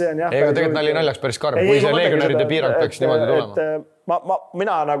 Ei, no see on jah. Ega tegelikult nali naljaks päris karm, kui see legionäride piirang peaks niimoodi tulema.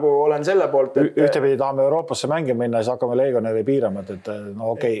 Mina nagu olen selle poolt, et ühtepidi tahame Euroopasse mängima minna ja siis hakkame legionäri piirama, et no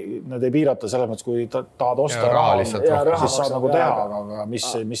okei, need ei piirata selles mõttes, kui tahad osta raha, siis saad nagu teha, aga mis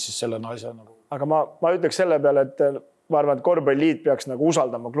siis selle asja nagu. Aga ma ütleks selle peale, et ma arvan, et korvpalliliit peaks nagu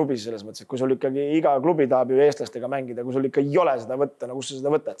usaldama klubis selles mõttes, et kui sul ikkagi iga klubi tahab ju eestlastega mängida, kui sul ikka ei ole seda võtta, no kus sa seda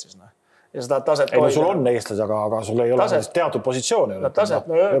võtad siis? Ja seda taset ei, no sul on eestlasi, aga sul ei ole teatud positsiooni. Me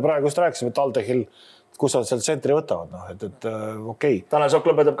praegu just rääkisime, et Aldehil kus sa seal tsentri võtavad, et okei. Tanel Sokk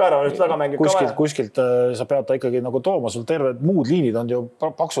lõpetab ka ära, nüüd taga mängib ka vaja. Kuskilt sa pead ta ikkagi nagu tooma, sul terved muud liinid on ju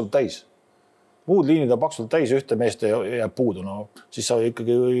paksult täis. Muud liinid on paksult täis, ühte meest jääb puudu, no siis sa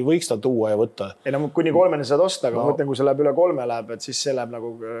ikkagi võiks ta tuua ja võtta. Ei no kuni 3 saad osta, aga mõtlen, kui see läheb üle 3 läheb, et siis see läheb nagu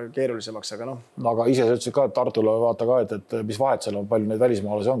keerulisemaks, aga noh. Aga ise sa ütlesid ka, et Tartule vaata ka, et mis vahet seal on, palju neid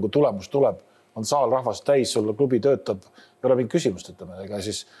välismaalasi on, kui tulemus tuleb, on saal rahvast täis, sul klubi töötab, ei ole mingit küsimust, ütleme, ega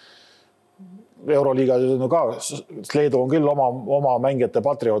siis Euroliiga ka, Leedu on küll oma mängijate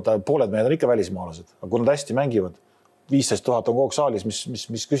patrioot, pooled mehed on ikka välismaalased, aga kui nad hästi mängivad, 15 000 on kogu saalis,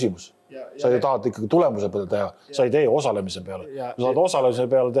 mis küsimus? Sa ju tahad ikkagi tulemuse peale teha, sa ei tee osalemise peale. Sa saad osalemise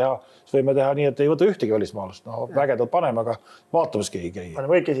peale teha, siis võime teha nii, et ei võta ühtegi välismaalast. No vägedad paneme, aga vaatamas keegi ei käi.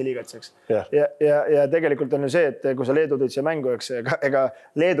 Paneme kõik esiliigatseks. Ja tegelikult on ju see, et kui sa Leedu tõid siia mängu, ega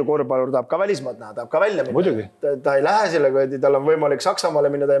Leedu korvpallur tahab ka välismaad näha, tahab ka välja minna. Muidugi. Ta ei lähe selle, kui tal on võimalik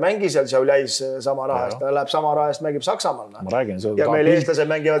Saksamaale minna, ta ei mängi seal Šiauliais sama rahast, ta läheb sama rahast, mängib Saksamaal. Ma räägin, ja meil eestlased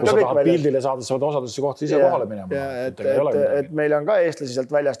mängivad ka kõik välja. Pildile saada, sa võid osadesse kohta ise kohale minema. Et meil on ka eestlasi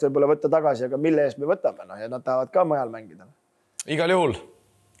sealt väljast võib-olla võtta tagasi, aga mille eest me võtame, ja nad tahavad ka mujal mängida. Igal juhul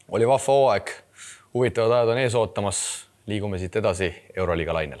oli vahva hooaeg. Huvitavad ajad on ees ootamas. Liigume siit edasi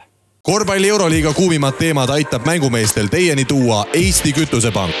Euroliiga lainele. Korvpalli Euroliiga kuumimad teemad aitab mängumeestel teieni tuua Eesti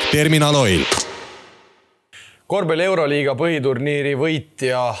Kütusepank, Terminal Oil. Korvpalli Euroliiga põhiturniiri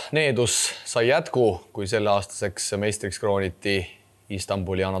võitja Needus sai jätku, kui selle aastaseks meistriks krooniti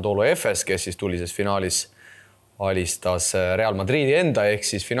Istanbuli Anadolu Efes, kes siis tulises finaalis alistas Real Madridi enda ehk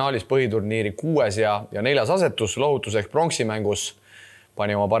siis finaalis põhiturniiri 6. ja 4. asetus lohutus ehk pronksimängus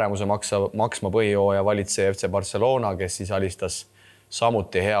pani oma paremuse maksma põhihooaja valitseja FC Barcelona, kes siis alistas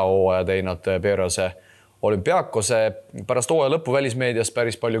samuti hea hooaja teinud Pöörase Olümpiakose. Pärast hooaja lõppu välismeedias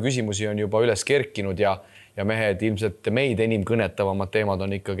päris palju küsimusi on juba üles kerkinud ja mehed ilmselt meid enim kõnetavamad teemad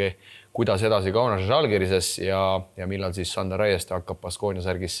on ikkagi, kuidas edasi Kaunases Žalgirises ja millal siis Sander Raieste hakkab Baskonia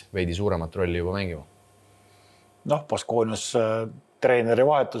särgis veidi suuremat rolli juba mängima. Noh, Baskonias treeneri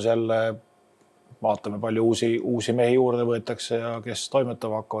vahetus jälle, vaatame palju uusi mehi juurde võetakse ja kes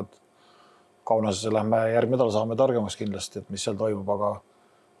toimetama hakkavad. Kaunases lähme järgmine nädal saame targemaks kindlasti, et mis seal toimub,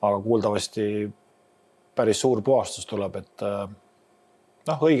 aga kuuldavasti päris suur puhastus tuleb, et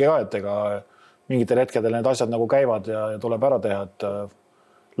õige ka, et ega mingitel hetkedel need asjad nagu käivad ja tuleb ära teha, et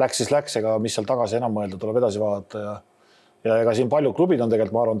läks siis läks, ega mis seal tagasi enam mõelda, tuleb edasi vaadata ja ega siin paljud klubid on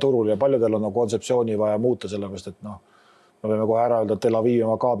tegelikult, ma arvan, turul ja paljudel on kontseptsiooni vaja muuta, sellepärast, et me võime kohe ära öelda, et Tel Aviv ja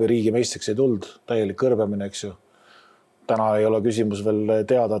Maccabi riigimeistriks ei tuld, täielik kõrbemine, eks ju. Täna ei ole küsimus veel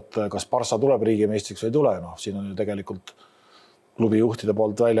teada, et kas Barca tuleb riigimeistriks või ei tule. Siin on ju tegelikult klubi juhtide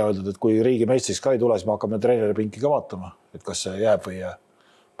poolt välja öeldud, et kui riigimeistriks ka ei tule, siis me hakkame treeneripinki ka vaatama, et kas see jääb või ei jää.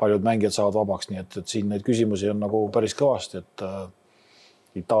 Paljud mängijad saavad vabaks, nii et siin neid küsimusi on nagu päris kõvasti, et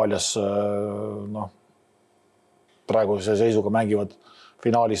Itaalias praeguse seisuga mängivad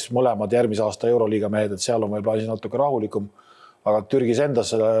finaalis mõlemad järgmise aasta Euroliiga mehed, et seal on võib-olla asi natuke rahulikum, aga Türgis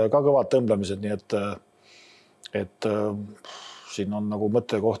endas ka kõvad tõmblemised, nii et siin on nagu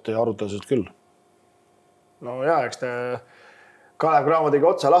mõttekohti ja arutelused küll. No jaa, eks Kalev Cramo tegi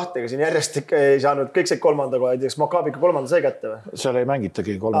otsa lahti, aga siin järjest ei saanud kõik see kolmanda koha, eks Maccabi kolmanda sai kätte või? Seal ei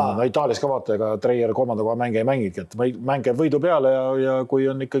mängitagi kolmanda, Itaalias ka vaata, ega Treier kolmanda koha mänge ei mängigi, et mäng käib võidu peale ja kui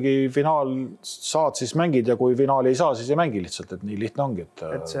on ikkagi finaal saad, siis mängid ja kui finaali ei saa, siis ei mängi lihtsalt, et nii lihtne ongi.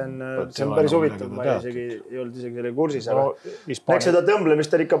 Et see on päris huvitav, ma ei olnud isegi selle kursis, aga eks seda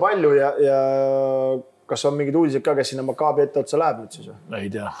tõmblemist on ikka palju ja kas on mingid uudised ka, kes sinna Maccabi ette otsa läheb nüüd siis? Ei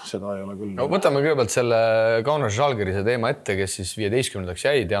tea, seda ei ole küll. No, võtame kõigepealt selle Kaunas Žalgirise teema ette, kes siis 15.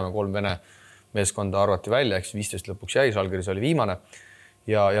 jäi, teame 3 Vene meeskonda arvati välja, eks 15 lõpuks jäi, Žalgiris oli viimane.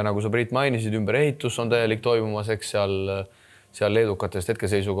 Ja nagu sa Priit mainisid, ümberehitus on täielik toimumas, eks seal leedukatest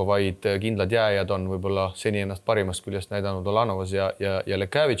hetkeseisuga vaid kindlad jääjad on võib-olla seni ennast parimast küljest näidanud Olanovas ja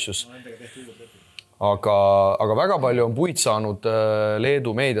Lekavitšus. Aga väga palju on puid saanud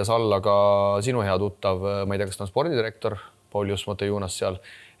Leedu meedias alla ka sinu hea tuttav, ma ei tea, kas ta on spordidirektor, Paulius Motejunas seal,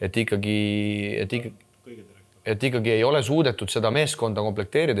 et ikkagi ei ole suudetud seda meeskonda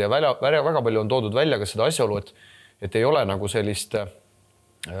komplekteerida ja väga palju on toodud välja ka seda asjaolu, et ei ole nagu sellist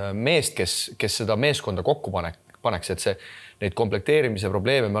meest, kes seda meeskonda kokku paneks, et neid komplekteerimise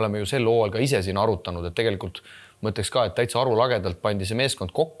probleeme me oleme ju sel hooajal ka ise siin arutanud, et tegelikult mõtleks ka, et täitsa arulagedalt pandi see meeskond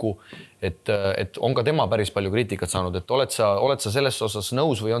kokku, et on ka tema päris palju kriitikat saanud, et oled sa selles osas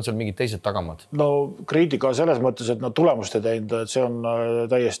nõus või on seal mingid teised tagamad? No kriitika selles mõttes, et tulemust ei teinud, et see on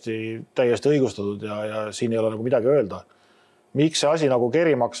täiesti õigustatud ja siin ei ole nagu midagi öelda. Miks see asi nagu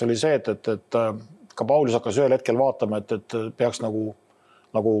kerimaks oli see, et ka Paulus hakkas ühel hetkel vaatama, et peaks nagu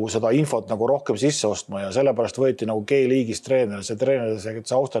seda infot nagu rohkem sisse ostma ja sellepärast võeti nagu G-liigis treener, see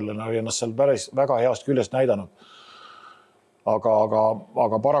austerlane oli ennast seal päris väga heast küljest näidanud.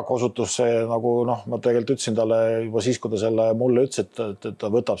 Aga paraku osutus see nagu ma tegelikult ütlesin talle juba siis, kui ta selle mulle ütles, et ta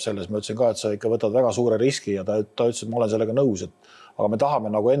võtab selles, ma ütlesin ka, et sa ikka võtad väga suure riski ja ta ütles, et ma olen sellega nõus, aga me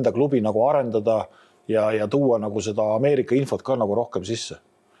tahame nagu enda klubi nagu arendada ja tuua nagu seda Ameerika infot ka nagu rohkem sisse.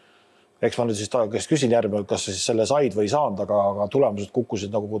 Eks ma nüüd siis kes küsin järgmine, kas siis selle said või ei saanud, aga tulemused kukkusid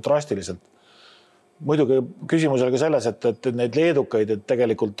nagu drastiliselt. Muidugi küsimus oli ka selles, et neid leedukaid, et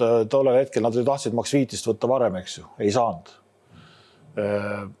tegelikult tollel hetkel nad tahtsid Max Viitist võtta varem, eks ju, ei saanud.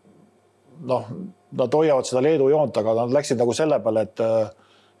 Nad hoiavad seda Leedu joont, aga nad läksid nagu selle peale,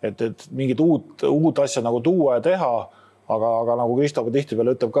 et mingit uut asja nagu tuua ja teha, aga nagu Kristo tihti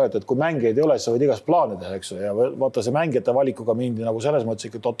peale ütleb ka, et kui mängijaid ei ole, siis sa võid igast plaane teha, eks ju, ja vaata see mängijate valikuga mindi nagu selles mõttes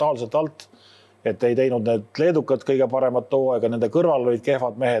ikka totaalselt alt, et ei teinud need leedukad kõige paremat hooaega, nende kõrval olid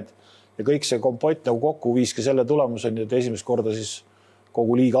kehvad mehed ja kõik see kompott nagu kokku viiski selle tulemuseni, et esimest korda siis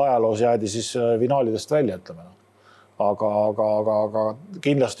kogu liiga ajaloos jäädi siis finaalidest välja, ütleme. Aga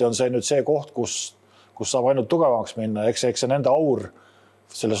kindlasti on see nüüd see koht, kus saab ainult tugevamaks minna, eks see nende aur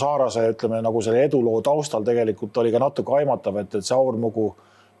selle Saarase, ütleme, nagu selle eduloo taustal tegelikult oli ka natuke aimatav, et see aur nagu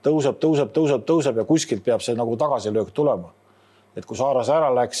tõuseb ja kuskilt peab see nagu tagasilöök tulema. Et kui Saarase ära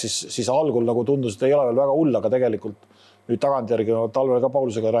läks, siis algul nagu tundus, et ei ole veel väga hull, aga tegelikult nüüd tagantjärgi talvel ka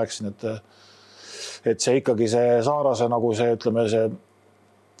Paulusega rääkisin, et see ikkagi see Saarase nagu see, ütleme,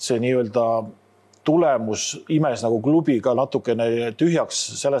 see nii-öelda tulemus imes nagu klubiga natukene tühjaks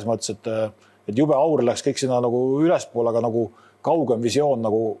selles mõttes, et jube aur läks kõik sinna nagu ülespool, aga nagu kaugem visioon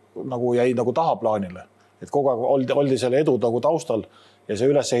nagu jäi nagu tahaplaanile. Et kogu aeg oldi selle edu nagu taustal ja see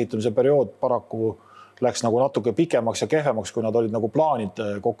ülesehitamise periood paraku läks nagu natuke pikemaks ja kehvemaks, kui nad olid nagu plaanid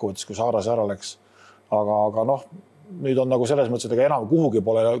kokkuvõttes, kui Saarase ära läks. Aga nüüd on nagu selles mõttes, et enam kuhugi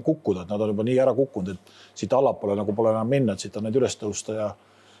pole kukkuda, et nad on juba nii ära kukkunud, et siit allapoole nagu pole enam minna, et siit on neid üles tõusta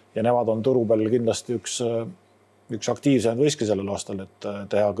ja nemad on turu peal kindlasti üks aktiivsem võiski sellel aastal, et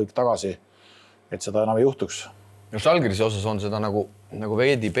teha kõik tagasi, et seda enam ei juhtuks. Žalgirise osas on seda nagu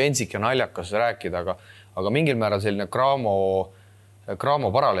veidi pensik ja naljakas rääkida, aga mingil määral selline Cramo Cramo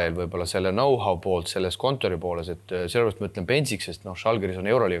paralleel võib-olla selle know-how poolt selles kontori pooles, et sellepärast ma ütlen Pensiks, sest Žalgiris on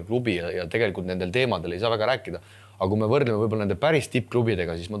Euroliiga klubi ja tegelikult nendel teemadel ei saa väga rääkida. Aga kui me võrdleme võib-olla nende päris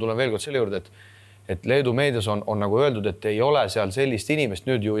tippklubidega, siis ma tulen veel kord selle juurde, et Leedu meedias on nagu öeldud, et ei ole seal sellist inimest,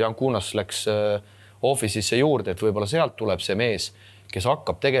 nüüd ju Jan Kunas läks office'isse juurde, et võib-olla sealt tuleb see mees, kes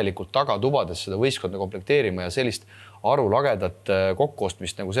hakkab tegelikult tagatubades seda võistkonda komplekteerima ja sellist arulagedat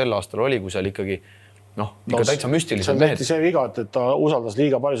kokkuostmist nagu sel aastal oli, kui seal ikkagi ikka täitsa müstilised mehed. See viga, et ta usaldas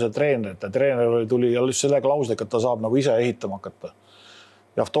liiga palju seda treenerit. Treener tuli just selle klausliga, et ta saab nagu ise ehitama hakata.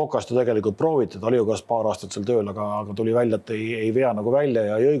 Javtokast tegelikult prooviti, ta oli ju kas paar aastat seal tööl, aga tuli välja, et ei vea nagu välja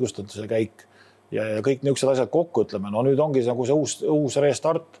ja ei õigustata see käik. Ja kõik niisugused asjad kokku ütleme. Nüüd ongi nagu see uus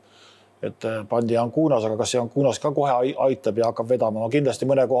restart, et pandi Jan Kunas, aga kas see Jan Kunas ka kohe aitab ja hakkab vedama? Kindlasti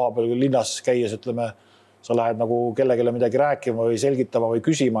mõne koha peal linnas käies, ütleme, sa lähed nagu kellegile midagi rääkima või selgitama või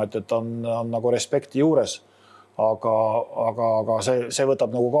küsima, et on nagu respekti juures. Aga see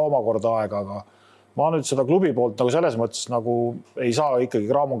võtab nagu ka omakorda aega, aga ma nüüd seda klubi poolt nagu selles mõttes nagu ei saa ikkagi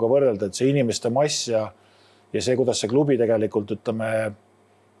Cramoga võrrelda, et see inimeste mass ja see, kuidas see klubi tegelikult, ütleme,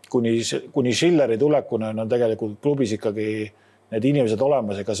 kuni Schilleri tulekuna on tegelikult klubis ikkagi need inimesed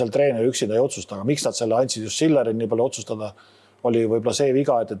olemas, ega seal treener üksinda ei otsusta, aga miks nad selle andsid just Schillerile nii palju otsustada, oli võib-olla see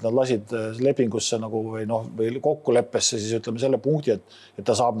viga, et nad lasid lepingusse nagu või kokkuleppesse siis ütleme selle punkti, et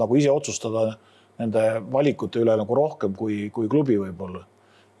ta saab nagu ise otsustada nende valikute üle nagu rohkem kui klubi võib-olla.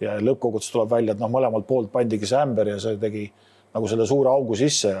 Ja lõppkogutus tuleb välja, et mõlemalt poolt pandigi see ämber ja see tegi nagu selle suure augu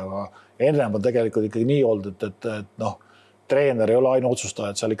sisse, aga ennem on tegelikult ikkagi nii olnud, et treener ei ole ainu otsustaja,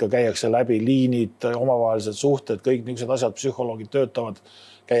 et seal ikka käiakse läbi liinid, omavahelised suhted, kõik niisugused asjad, psühholoogid töötavad,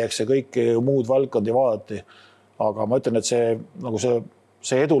 käiakse kõiki muud valdkondi vaadati. Aga ma ütlen, et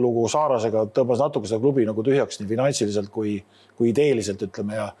see edulugu Saarasega tõmbas natuke seda klubi nagu tühjaks nii finantsiliselt kui ideeliselt,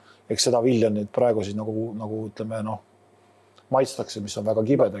 ütleme, ja eks seda Viljanit praegu siis nagu ütleme, maitstakse, mis on väga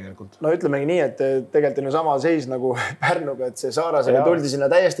kibe tegelikult. Ütlemegi nii, et tegelikult on ju sama seis nagu Pärnuga, et see Saarasega tuldi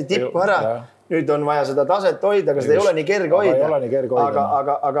sinna täiesti tippu ära. Nüüd on vaja seda taset hoida, aga seda ei ole nii kerge hoida.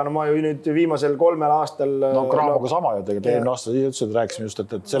 Aga ma ju nüüd viimasel 3 aastal... Cramoga sama ju tegelikult. Eelmine aasta ütlesid, rääkisime just,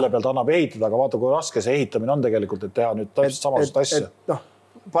 et selle pealt annab ehitada, aga vaata, kui raske see ehitamine on tegelikult, et teha nüüd täpselt samasugust asja.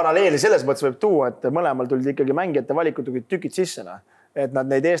 Paralleeli selles mõttes võib tuua, et mõlemal tuldi ikkagi mängijate valikud tükid sisse. Et nad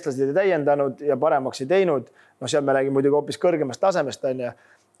neid eestlased ei täiendanud ja paremaks ei teinud. Seal me räägime muidugi hoopis kõrgemast tasemest.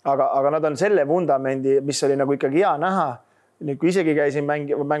 Aga nad on selle vundamendi, mis oli nagu ikkagi hea näha. Nüüd, kui isegi käisin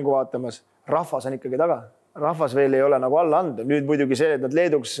mängu vaatamas, rahvas on ikkagi taga. Rahvas veel ei ole nagu alla anda. Nüüd muidugi see, et nad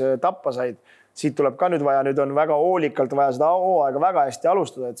Leeduks tappa said, siit tuleb ka nüüd vaja, nüüd on väga hoolikalt vaja seda hooaega väga hästi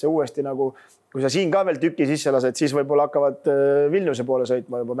alustada, et see uuesti nagu, kui sa siin ka veel tüki sisse lased, siis võib-olla hakkavad Vilniuse poole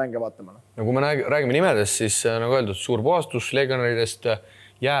sõitma juba mänge vaatama. No kui me räägime nimedest, siis nagu öeldud, suur puhastus legionaridest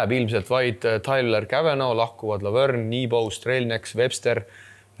jääb ilmselt vaid Tyler Cavanaugh, lahkuvad Laverne, Nebo, Strelneks, Webster,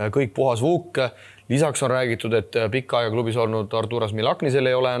 kõik puhas Vuk. Lisaks on räägitud, et pikka aega klubis olnud Arturas Milaknisel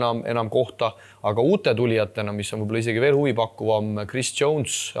ei ole enam kohta, aga uute tulijatena, mis on võib-olla isegi veel huvipakkuvam, Chris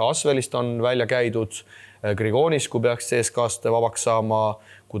Jones Asvelist on välja käidud, Grigonis, kui peaks CSKast vabaks saama,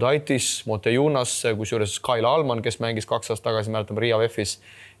 Kudaitis, Motejunas, kusjuures Kyle Allman, kes mängis 2 aastat tagasi, mäletame Riia VEF-is,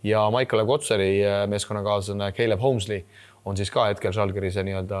 ja Michael Kotseri meeskonnakaaslane Caleb Holmesley on siis ka hetkel Žalgirise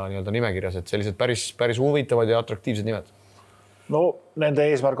nii-öelda nimekirjas, et sellised päris huvitavad ja atraktiivsed nimed. Nende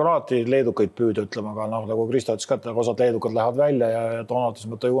eesmärk on alati leedukaid püüda, ütlema, aga nagu Kristo ütles ka, et osad leedukad lähevad välja ja Donatas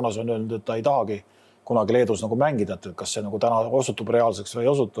Motejunas on öelnud, et ta ei tahagi kunagi Leedus nagu mängida, et kas see nagu täna osutub reaalseks või ei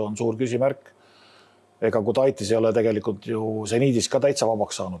osutu, on suur küsimärk. Ega Kudaitis ei ole tegelikult ju Zeniidis ka täitsa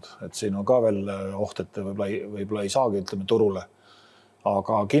vabaks saanud, et siin on ka veel oht, et võib-olla ei saagi, ütleme, turule.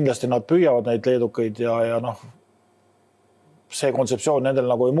 Aga kindlasti nad püüavad neid leedukaid ja see kontseptsioon nendel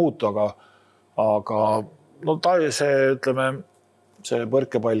nagu ei muutu, aga see, ütleme, see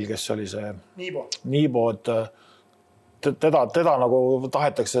põrkepall, kes oli see Nebo, et teda nagu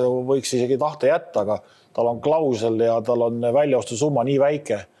tahetakse, võiks isegi tahta jätta, aga tal on klausel ja tal on väljaostu summa nii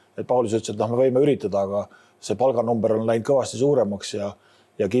väike, et Paulis ütles, et me võime üritada, aga see palganumber on läinud kõvasti suuremaks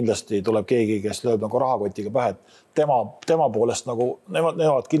ja kindlasti tuleb keegi, kes lööb nagu rahakotiga pähe, et tema poolest nagu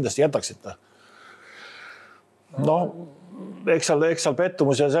nemad kindlasti jätaksite. Eks seal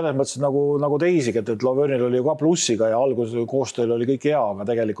pettumus ja selles mõttes nagu teisigi, et Lavernil oli ju ka plussiga ja alguses koostööl oli kõik hea, aga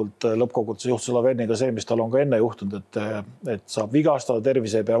tegelikult lõppkogutus juhtus Laverniga see, mis tal on ka enne juhtunud, et saab vigastada,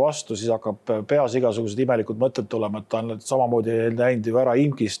 tervis ei pea vastu, siis hakkab peas igasugused imelikud mõtted tulema, et ta on samamoodi näinud ju ära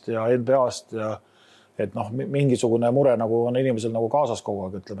Imkist ja NBA-st ja et mingisugune mure nagu on inimesel nagu kaasas kogu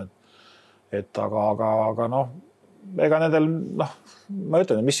aeg, ütleme, et aga ega nendel, ma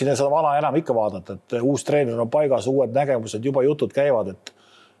ütlen, mis siin seda vana enam ikka vaadata, et uus treener on paigas, uued nägemused, juba jutud käivad,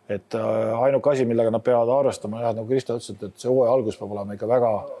 et ainuke asi, millega nad peavad arvestama, nagu Kristo ütles, et see hooaja algus peab olema ikka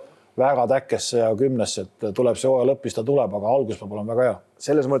väga täkkesse ja 10, et tuleb see hooaja lõpp, mis ta tuleb, aga algus peab olema väga hea.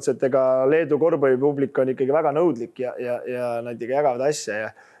 Selles mõttes, et ega Leedu korvpallipublik on ikkagi väga nõudlik ja nad ikka jagavad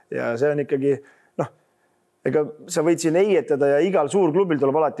asja ja see on ikkagi, ega sa võid siin eietada ja igal suurklubil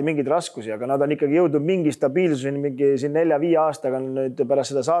tuleb alati mingeid raskusi, aga nad on ikkagi jõudnud mingi stabiilsuseni mingi siin 4-5 aastaga nüüd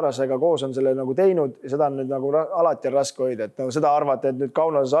pärast seda Saarasega koos on selle nagu teinud ja seda on nüüd nagu alati on raske hoida, et seda arvata, et nüüd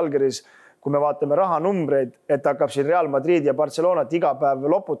Kaunases Žalgiris, kui me vaatame rahanumbreid, et hakkab siin Real Madrid ja Barcelonat iga päev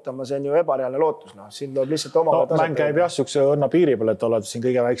loputama, see on ju ebareaalne lootus. Siin tuleb lihtsalt oma mäng käib jah, sihukese õnna piiri peal, et oled siin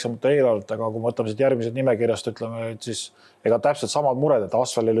kõige väiksemate eelarvet, aga kui me võtame siit järgmised nimekirjast, ütleme, et siis ega täpselt samad mured, et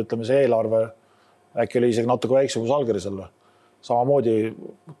Asfalil ütleme see eelarve äkki oli isegi natuke väiksem kui Žalgirisel. Samamoodi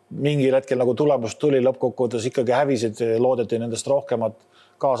mingil hetkel nagu tulemus tuli lõppkokkuvõttes ikkagi hävisid, loodeti nendest rohkemat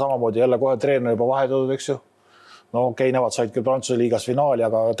ka samamoodi jälle kohe treener juba vahetudud, eks ju. No okei, nemad said küll Prantsuse liigas finaali,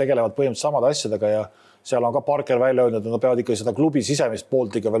 aga tegelevad põhimõtteliselt samade asjadega ja seal on ka Parker välja öelnud, et nad peavad ikka seda klubi sisemist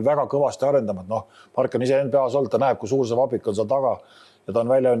poolt ikka veel väga kõvasti arendama. Parker on ise NBA-s olnud, ta näeb, kui suur see vabrik on seal taga ja ta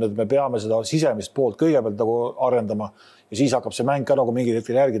on välja öelnud, et me peame seda sisemist poolt kõigepealt nagu arendama ja siis hakkab see mäng ka nagu mingil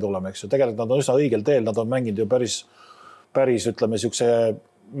hetkel järgi tulema, eks ju. Tegelikult nad on üsna õigel teel, nad on mänginud ju päris ütleme, siukse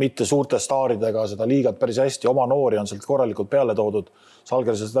mitte suurte staaridega seda liigat päris hästi, oma noori on sealt korralikult peale toodud.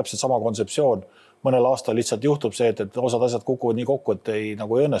 Žalgiris on täpselt sama kontseptsioon. Mõnel aastal lihtsalt juhtub see, et osad asjad kukuvad nii kokku, et ei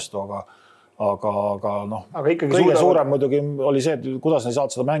nagu ei õnnestu, aga noh, kõige suurem muidugi oli see, et kuidas nad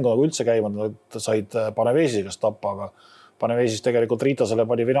saad seda mängu nagu üldse käima, nad said Panevežisest tappa, aga Panevežis tegelikult Riitasele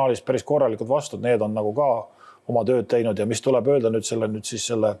pani finaalis päris korralikult vastu, et need on nagu ka oma tööd teinud ja mis tuleb öelda nüüd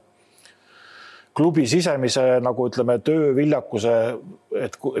selle klubi sisemise nagu ütleme tööviljakuse,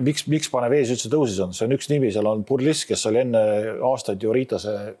 et miks Panevežis üldse tõusis on. See on üks nimi, seal on Burlis, kes oli enne aastaid ju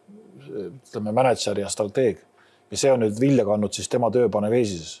Riitase ütleme manager ja strateeg ja see on nüüd vilja kandnud siis tema töö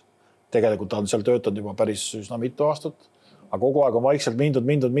Panevežises. Tegelikult ta on seal töötanud juba päris üsna mitu aastat, aga kogu aeg on vaikselt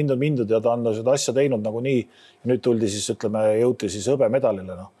mindud ja ta on seda asja teinud nagu nii ja nüüd tuldi siis ütleme, jõuti siis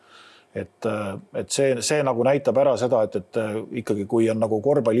hõbemedalile. Et see nagu näitab ära seda, et ikkagi kui on nagu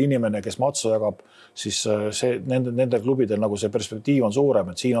korvpalliinimene, kes matsu jagab, siis see nende klubidel nagu see perspektiiv on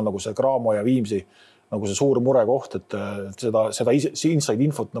suurem, et siin on nagu see Graamo ja Viimsi nagu see suur murekoht, et seda inside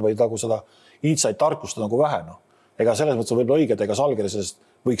infot või nagu seda inside tarkust nagu vähe. Ega selles mõttes on võib-olla õige, et ega Žalgirisest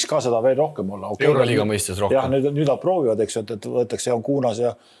võiks ka seda veel rohkem olla. Euroliiga mõistes rohkem. Jah, nüüd nad proovivad, eks, et võetakse Jan Kuunas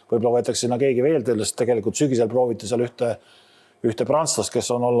ja võib-olla võetakse sinna keegi veel, sest tegelikult sügisel prooviti seal ühte prantslast,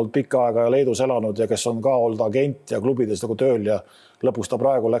 kes on olnud pikka aega Leedus elanud ja kes on ka olnud agent ja klubides nagu tööl ja lõpuks ta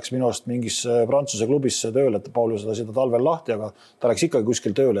praegu läks minu arust mingis Prantsuse klubisse tööle, et Paulus seda talvel lahti, aga ta läks ikkagi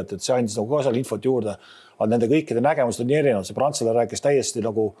kuskil tööle, et see andis nagu ka seal infot juurde. Aga nende kõikide nägemused on nii erinevad. See prantslane rääkis täiesti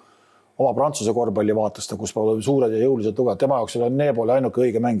nagu oma Prantsuse korvpalli vaatast, kus suured ja jõulised tugevad. Tema jaoks oli Neeboli ainuke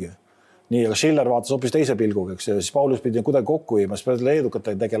õige mängija. Nii, aga Schiller vaatas hoopis teise pilguga, eks, ja siis Paulus pidi kuidagi kokku viima, siis peale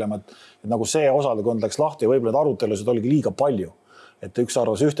leedukatega tegelema, et nagu see osalekond läks lahti ja võib-olla arutelusid oligi liiga palju. Et üks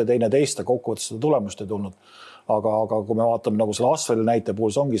arvas ühte, teine teist, kokkuvõttes seda tulemust ei tulnud. Aga kui me vaatame nagu selle Asfali näite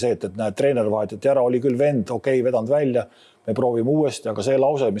puhul, see ongi see, et näed, treener vahetati ära, oli küll vend, okei, vedanud välja, me proovime uuesti, aga see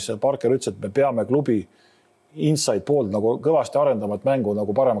lause, mis Parker ütles, et me peame klubi inside poolt nagu kõvasti arendama, et mängu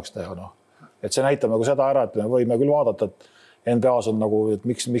nagu paremaks teha. No. Et see näitab nagu seda ära, et me võime küll vaadata, et NBA-s on nagu, et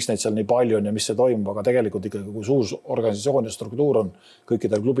miks neid seal nii palju on ja mis see toimub, aga tegelikult ikkagi kui suur organisatsioon ja struktuur on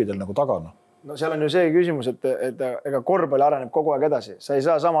kõikidel klubidel nagu tagana. No seal on ju see küsimus, et ega korvpall areneb kogu aeg edasi. Sa ei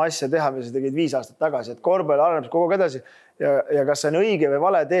saa sama asja teha, mis sa tegid 5 aastat tagasi, et korvpall areneb kogu aeg edasi ja kas see on õige või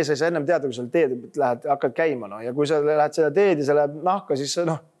vale tee, sa ei saa ennem teada, kui sa teed, hakkad käima. No. Ja kui sa lähed seda teed ja sa läheb nahka,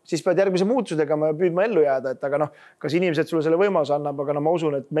 siis pead järgmise muutusega püüdma ellu jääda, et aga kas inimesed sulle selle võimaluse annab, aga ma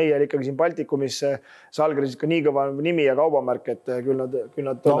usun, et meie ikkagi siin Baltikumis Žalgiris ikka nii kõva nimi ja kaubamärk, et küll nad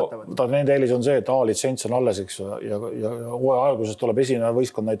toimetavad. No, nende eelis on see, et A-litsents on alles, eks, ja hooaja alguses tuleb esimene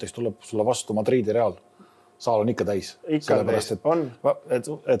võistkond, näiteks tuleb sulle vastu Madridi Real. Saal on ikka täis. Et sa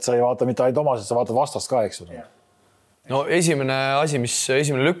ei vaata mitte ainult omased, sa vaatad vastast ka, eks. No esimene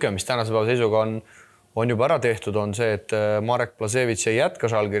lükke, mis tänase päeva seisuga on juba ära tehtud, on see, et Marek Blasevich ei jätka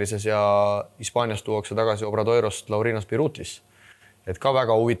Žalgirises ja Hispaanias tuuakse tagasi Obradoirost Laurinas Birutis. Et ka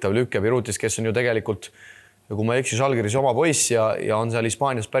väga huvitav lükke Birutis, kes on ju tegelikult, kui ma eksi, Žalgiris oma poiss ja on seal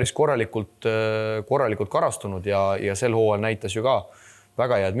Hispaanias päris korralikult karastunud ja sel hooajal näitas ju ka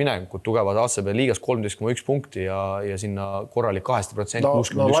väga head minekut, tugevad ACB liigas 13,1 punkti ja sinna korralik 2%.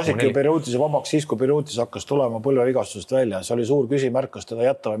 No lasike Birutis vabaks siis, kui Birutis hakkas tulema põlvevigastusest välja. See oli suur küsimärk, kas teda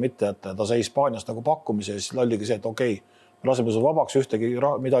jätta või mitte jätta. Ta sai Hispaaniast nagu pakkumise ja siis oligi see, et okei, me laseme sul vabaks, ühtegi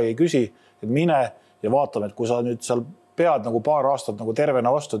midagi ei küsi, et mine ja vaatame, et kui sa nüüd seal pead nagu paar aastat nagu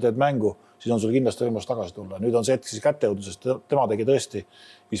tervena vastu, teed mängu, siis on sul kindlasti võimalus tagasi tulla. Nüüd on see hetk siis kätte jõudnud, sest tema tegi tõesti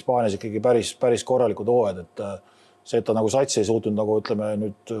Hispaanias ikkagi päris korralikud hooajad, et see, et ta nagu satsi ei suutnud nagu ütleme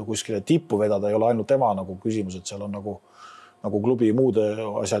nüüd kuskile tippu vedada, ei ole ainult tema nagu küsimus, et seal on nagu klubi muud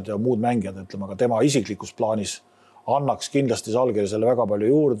asjad ja muud mängijad, ütleme, aga tema isiklikus plaanis annaks kindlasti Žalgirisele väga palju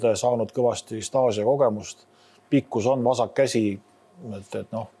juurde, saanud kõvasti staaži ja kogemust, pikkus on, vasak käsi, et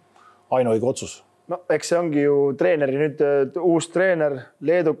ainuõige otsus. No eks see ongi ju treeneri nüüd uus treener,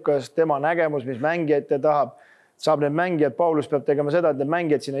 leedukas, tema nägemus, mis mängijaid ta tahab, saab need mängijad, Paulus peab tegema seda, et need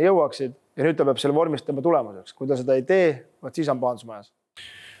mängijad sinna jõuaksid ja nüüd ta peab selle vormistama tulemuseks. Kui ta seda ei tee, siis on paandus majas.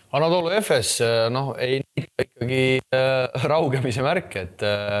 Anadolu Efes ei näita ikkagi raugemise märk, et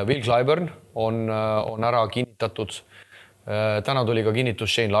Will Clyburn on ära kinnitatud. Täna tuli ka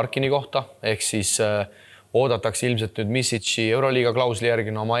kinnitus Shane Larkini kohta, ehk siis oodatakse ilmselt nüüd Misic'i Euroliiga klausli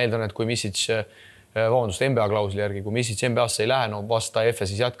järgi. No ma eeldan, et kui NBA klausli järgi, kui Misic NBA-sse ei lähe, vasta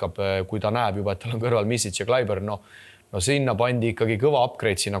Efesis jätkab, kui ta näeb juba, et tal on kõrval Misic ja Clyburn. No sinna pandi ikkagi kõva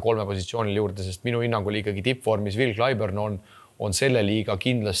upgrade sinna 3 positsioonil juurde, sest minu hinnangul ikkagi tippvormis Will Clyburn on selle liiga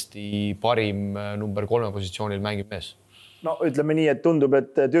kindlasti parim number 3 positsioonil mängib mees. No ütleme nii, et tundub,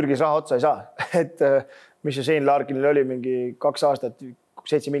 et Türgis raha otsa ei saa. Et mis see Shane Larkinil oli mingi 2 aastat,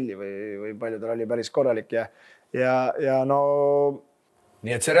 7 milli või palju tal oli päris korralik ja no...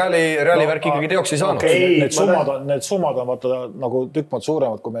 Nii et see reali värk ikkagi teoks ei saanud. Need summad on vaata nagu tükkmaad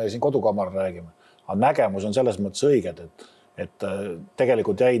suuremad, kui me siin kodukamaril räägime. Aga nägemus on selles mõttes õiged, et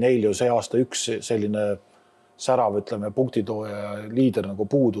tegelikult jäi neil ju see aasta üks selline särav, ütleme, punktitooja liider nagu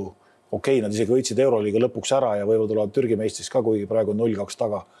puudu. Okei, nad isegi võitsid Euroliiga lõpuks ära ja võivad tulevad Türgi meistris ka, kui praegu on 0-2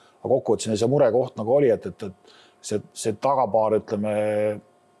 taga. Aga kokkuvõtsin see murekoht nagu oli, et see tagapaar, ütleme,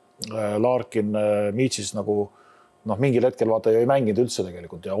 Larkin, Mitsis nagu mingil hetkel vaata ju ei mänginud üldse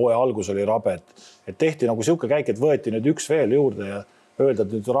tegelikult ja hooaja algus oli rabe, et tehti nagu siuke käik, et võeti nüüd üks veel juurde ja öelda,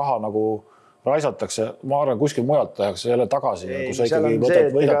 et nüüd raha nagu raisatakse, ma arvan, kuskil mujalt tehakse jälle tagasi. Kui sa ikkagi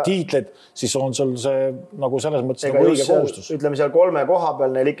võidad tiitleid, siis on sul see nagu selles mõttes nagu õige kohustus. Ütleme seal 3 koha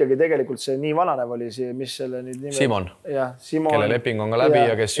peal neil ikkagi tegelikult see nii vananev oli, mis selle nüüd nime... Simon, kelle leping on ka läbi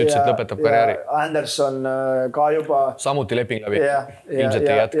ja kes ütles, et lõpetab karjääri. Anderson ka juba... Samuti leping läbi, ilmselt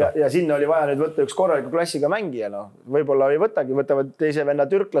ei jätka. Ja sinna oli vaja nüüd võtta üks korraliku klassiga mängija. Võib-olla ei võtagi, võtavad teise venna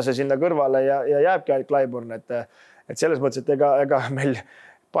türklase sinna kõrvale ja jääbki ainult Clyburn. Et selles mõttes, et ega meil...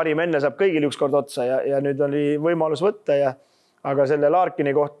 parim enne saab kõigil ükskord otsa ja nüüd oli võimalus võtta aga selle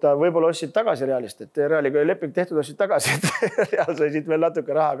Larkini kohta võib-olla ostsid tagasi Realist, et Realiga leping tehtud ostsid tagasi, et Real sai siit veel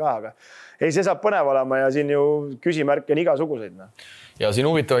natuke raha ka, aga ei, see saab põnev olema ja siin ju küsimärke on igasuguseid. Ja siin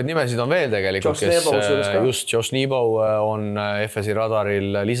huvitavaid nimesid on veel tegelikult, just Josh Nebo on FSi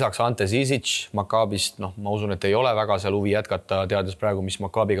radaril, lisaks Ante Zizic Makabist, ma usun, et ei ole väga seal huvi jätkata, teades praegu, mis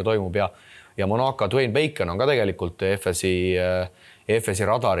Makabiga toimub ja Monaco Dwayne Bacon on ka tegelikult FSi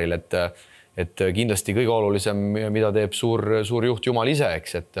radaril, et kindlasti kõige olulisem, mida teeb suur juht Jumal ise,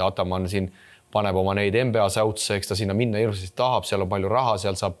 eks, et Ataman siin paneb oma neid NBA säutse, eks ta sinna minna hirmsasti tahab, seal on palju raha,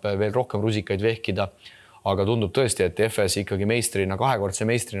 seal saab veel rohkem rusikaid vehkida, aga tundub tõesti, et FS ikkagi meistrina, 2-kordse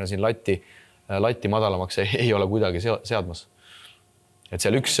meistrina siin latti madalamaks ei ole kuidagi seadmas. Et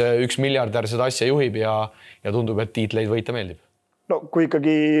seal üks miljardär seda asja juhib ja tundub, et tiitleid võita meeldib. No kui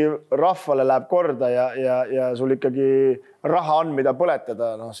ikkagi rahvale läheb korda ja sul ikkagi raha on, mida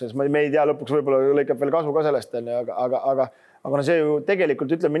põletada, sest me ei tea, lõpuks võib-olla lõikab veel kasu ka sellest, aga see ju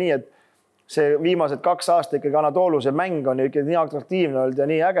tegelikult ütleme nii, et see viimased 2 aasta ikkagi Anatoluse mäng on ju ikkagi nii atraktiivne olnud ja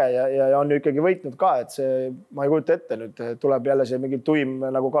nii äge ja on ju ikkagi võitnud ka, et see, ma ei kujuta ette, nüüd tuleb jälle see mingi tuim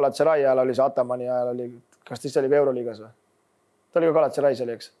nagu Galatasaray ajal oli see Atamani ajal oli, kas ta oli ka Euroliigas või? Ta oli ka Galatasaray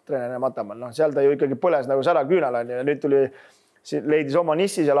oli, eks, treener Ataman, seal ta ju ikkagi põles nagu sära küünal ja nüüd leidis oma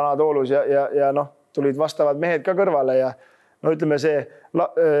nissi seal Anatolus ja tulid vastavad mehed ka kõrvale ja ütleme, see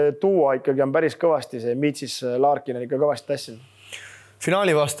duo ikkagi on päris kõvasti, see Mitsis Larkin on ikka kõvasti tassinud.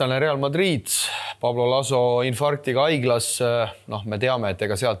 Finaalivastane Real Madrid, Pablo Laso infarktiga haiglas, me teame, et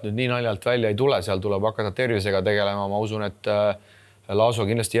ega sealt nüüd nii naljalt välja ei tule, seal tuleb hakata tervisega tegelema, ma usun, et Laso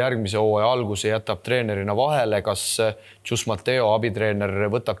kindlasti järgmise hooaja alguse jätab treenerina vahele, kas Jus Mateo abitreener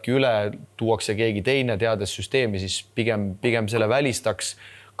võtabki üle, tuuakse keegi teine, teades süsteemi, siis pigem selle välistaks.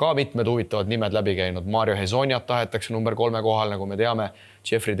 Ka mitmed huvitavad nimed läbi käinud. Mario Hezonjat tahetakse number 3 kohal, nagu me teame.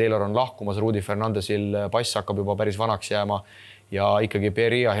 Jeffrey Taylor on lahkumas, Rudy Fernandesil pass hakkab juba päris vanaks jääma ja ikkagi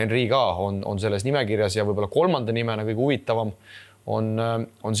Pierre ja Henry ka on selles nimekirjas ja võib-olla 3. nimena kõige huvitavam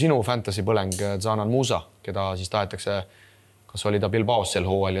on sinu fantasy põleng Zanan Musa, keda siis tahetakse. Kas oli ta Bilbaos sel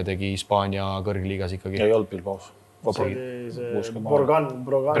hooajal ja tegi Hispaania kõrgliigas ikkagi? Ei olnud Bilbaos.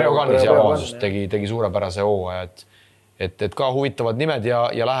 Breoganis tegi suurepärase hooaja, et ka huvitavad nimed ja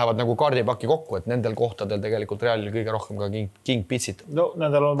lähevad nagu kaardipakki kokku, et nendel kohtadel tegelikult Realil kõige rohkem ka king pitsit. No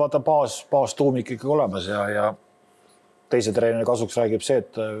nendel on vaata baas tuumik ikkagi olemas ja teise treeneri kasuks räägib see,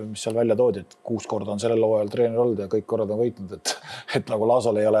 et mis seal välja toodi, et 6 korda on sellel hooajal treener olnud ja kõik korrad on võitnud, et nagu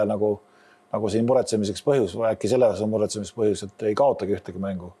Laasol ei ole nagu siin muretsemiseks põhjus või äkki selles on muretsemiseks põhjus, et ei kaotagi ühtegi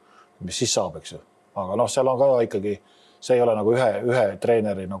mängu, mis siis saab, eks ju. Aga seal on ka ikkagi, see ei ole nagu ühe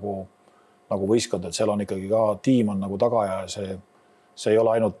treeneri nagu võistkond, et seal on ikkagi ka tiim on nagu taga ja see ei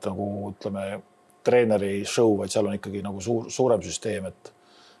ole ainult nagu ütleme treeneri show, vaid seal on ikkagi nagu suurem süsteem, et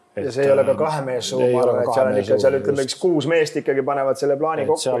ja see ei ole ka 2 mees show, ma arvan, et seal on ikka, seal ütleme, 6 meest ikkagi panevad selle plaani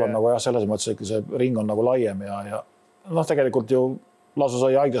kokku. Seal on nagu selles mõttes, et see ring on nagu laiem ja tegelikult ju Lasu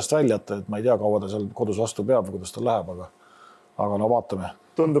sai haiglast välja, et ma ei tea, kaua ta seal kodus vastu peab või kuidas ta läheb, aga no vaatame.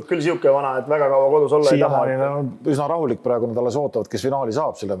 Tundub küll siuke vana, et väga kaua kodus olla ei taha. Üsna rahulik praegu nad alles ootavad, kes finaali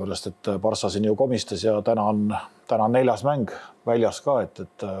saab, sellepärast, et Barssa siin ju komistas ja täna on 4. mäng väljas ka,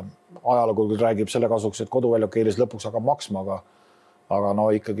 et ajalugu küll räägib selle kasuks, et koduväljak eelis lõpuks hakkab maksma, aga no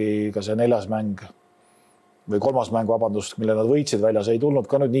ikkagi ka see 4. mäng või 3. mäng, vabandust, mille nad võitsid väljas, ei tulnud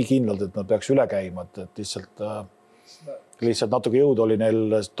ka nüüd nii kindlalt, et nad peaks üle käima, et lihtsalt natuke jõudu oli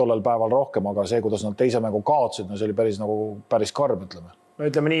neil tollel päeval rohkem, aga see, kuidas nad teise mängu kaotsid, no see oli päris karm, ütleme. No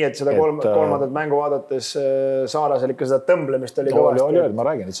ütleme nii, et seda kolmandat mängu vaadates Saarasel ikka seda tõmblemist oli kõvasti. Ma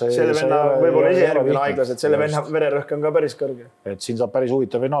räägin, et selle venna võib-olla ise järgmine haiglas, et selle venna vererõhk on ka päris kõrge. Et siin saab päris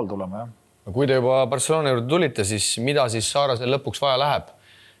huvitav finaal tulema, jah. Kui te juba Barcelona juurde tulite, siis mida siis Saarasel lõpuks vaja läheb?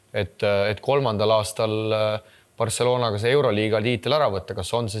 Et 3. aastal Barcelonaga see Euroliiga tiitel ära võtta,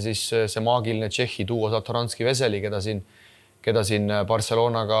 kas on see siis see maagiline Tšehhi duo Satoranski Veseli, keda siin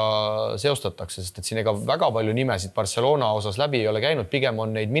Barcelonaga seostatakse, sest et siin ega väga palju nimesid Barcelona osas läbi ei ole käinud, pigem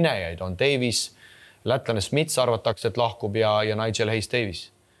on neid minejaid, on Davis, lätlane Smits arvatakse, et lahkub ja Nigel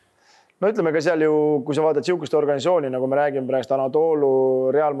Hayes-Davis. No ütleme ka seal ju, kui sa vaatad siukest organisatsiooni, nagu me räägime praegu Anadolu,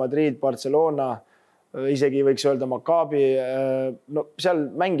 Real Madrid, Barcelona, isegi võiks öelda Maccabi, no seal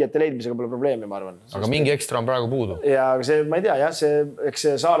mängijate leidmisega pole probleemi, ma arvan. Aga mingi ekstra on praegu puudu. Ja see, ma ei tea, jah, eks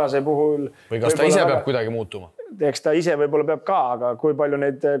see Saarase puhul... Või kas ta ise peab kuidagi muutuma? Eks ta ise võib-olla peab ka, aga kui palju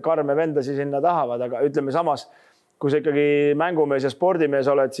neid karme vendasi sinna tahavad, aga ütleme samas, kui sa ikkagi mängumees ja spordimees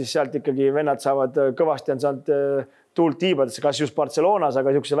oled, siis sealt ikkagi vennad saavad kõvasti on saanud tuult tiibadesse, kas just Barcelonas,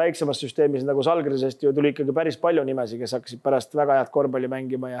 aga niisuguse väiksemas süsteemis nagu Salgrisest ju tuli ikkagi päris palju nimesi, kes hakkasid pärast väga head korvpalli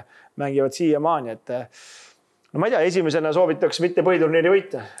mängima ja mängivad siiamaani, et no ma ei tea, esimesena soovitaks mitte põhiturniiri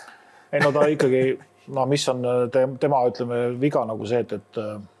võita. Ei no ta ikkagi, no mis on tema, ütleme, viga nagu see, et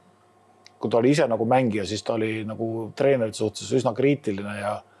kui ta oli ise nagu mängija, siis ta oli nagu treenerite suhtes üsna kriitiline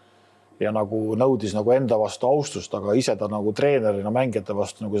ja nagu nõudis nagu enda vastu austust, aga ise ta nagu treenerina mängijate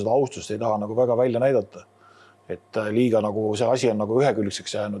vastu nagu seda austust ei taha nagu väga välja näidata. Et liiga nagu see asi on nagu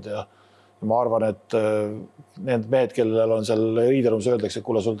ühekülgseks jäänud ja ma arvan, et need mehed, kellel on seal riiderumis öeldakse, et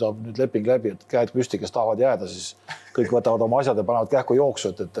kuule, sul tahab nüüd leping läbi, et käed püsti, kes tahavad jääda, siis kõik võtavad oma asjad ja panevad kähku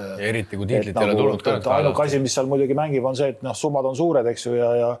jooksu. Ja eriti kui tiitlit ei ole tulnud. Ainuke asi, mis seal muidugi mängib, on see, et summad on suured, eks ju,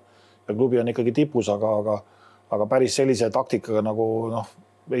 ja klubi on ikkagi tipus, aga päris sellise taktikaga nagu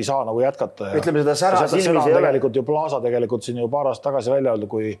ei saa nagu jätkata. Ütleme seda sära silmis ei ole. Tegelikult ju Plaza tegelikult siin ju paar aastat tagasi välja öeldi,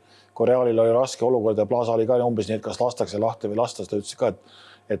 kui Realil oli raske olukord ja Plaza oli ka umbes nii, et kas lastakse lahti või lastas, ta ütles ka,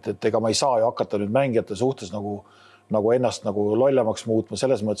 et ega ma ei saa ju hakata nüüd mängijate suhtes nagu ennast nagu lollemaks muutma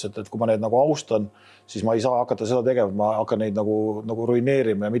selles mõttes, et kui ma neid nagu austan, siis ma ei saa hakata seda tegema, ma hakkan neid nagu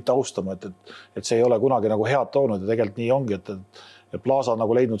ruineerima ja mitte austama, et see ei ole kunagi nagu head toonud ja tegelikult nii ongi, et Plaza on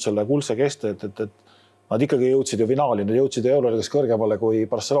nagu leidnud selle kuldse keste, et nad ikkagi jõudsid ju finaali, nad jõudsid Euroliigas kõrgemale kui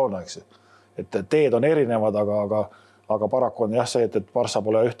Barcelona, eks. Et teed on erinevad, aga paraku on jah see, et Barça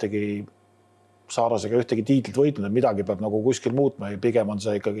pole Saarasega ühtegi tiitlit võitnud, et midagi peab nagu kuskil muutma ja pigem on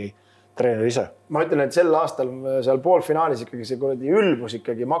see ikkagi treener ise. Ma ütlen, et sel aastal seal poolfinaalis ikkagi see kuradi ülbus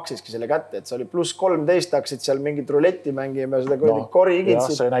ikkagi maksiski selle kätte, et see oli +13, hakkasid seal mingit ruletti mängima ja seda kuradi Kori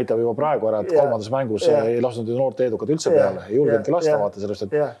Higginsit. See näitab juba praegu ära, et kolmandas mängus ei lasknud ju noort edukat üldse peale. Ei julgenudki lasta vaata sellest,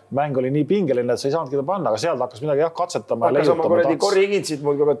 et mäng oli nii pingeline, et sa ei saanudki ta panna, aga sealt hakkas midagi katsetama ja leiutama. Hakkas oma kuradi Kori Higginsit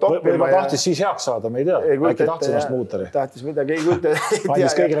muidu ka toppima. Või ma tahtis siis heaks saada, ma ei tea. Äkki tahtis ennast muuta. Tahtis midagi, ei kujuta.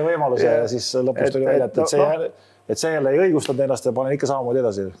 Andis kõigile võimaluse ja siis lõpus tuli välja, et see jälle ei õigustanud ennast ja panen ikka samamoodi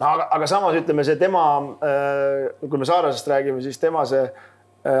edasi. Aga samas ütleme see tema, kui me Saarasest räägime, siis tema see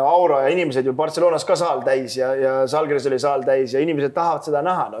aura ja inimesed ju Barcelonas ka saal täis ja Salgris oli saal täis ja inimesed tahavad seda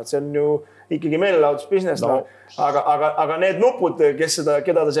näha. No, see on ju ikkagi meelelahutusbusiness. Aga need nupud,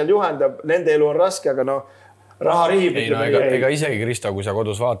 keda ta seal juhendab, nende elu on raske, aga raha rihib. Ega isegi Kristo, kui sa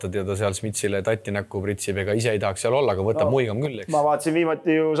kodus vaatad ja ta seal Smitsile tatti näkku pritsib, ega ise ei tahaks seal olla, aga võtab muigam küll, eks. Ma vaatasin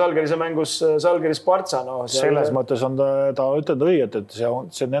viimati ju Salgerise mängus Salgeris Partsa. Selles mõttes on ta ütelnud õiget, et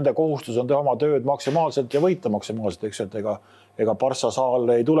see nende kohustus on teha oma tööd maksimaalselt ja võita maksimaalselt, eks, et ega Partsa saal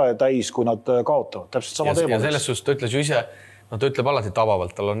ei tule täis, kui nad kaotavad. Täpselt sama teema. Ja selles suhtes ta ütles ju ise, ta ütleb alati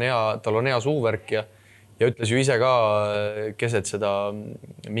tabavalt, tal on hea suuvärk ja ütles ju ise ka keset seda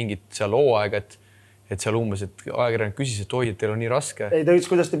mingit seal hooaega, et seal umbes, et ajakirjanik küsis, et oi, et teil on nii raske. Ei, ta ütles,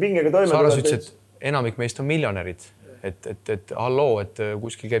 kuidas te pingega toime Saaras ütles, et enamik meist on miljonärid. Et halloo, et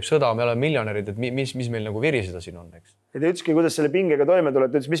kuskil käib sõda, me oleme miljonärid, et mis meil nagu viriseda siin on, eks. Ja ta ütleski, kuidas selle pingega toime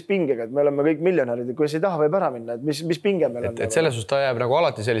tuleb, ta ütles, mis pingega, et me oleme kõik miljonärid, kuidas ei taha võib ära minna, et mis pinge meil on. Et selles suhtes ta jääb nagu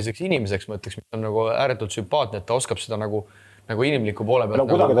alati selliseks inimeseks, ma ütleks, mis on nagu ääretult sümpaatne, et ta oskab seda nagu inimliku poole pealt. No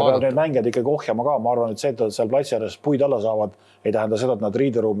kuidagi ta peab need mängijad ikkagi ohjama ka. Ma arvan, et see, et nad seal platsi ääres puid alla saavad, ei tähenda seda, et nad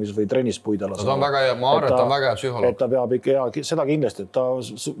riideruumis või trennis puid alla saavad. Ta on väga hea, ma arvan, et ta on väga hea psühholoog. Et ta peab ikka seda kindlasti, et ta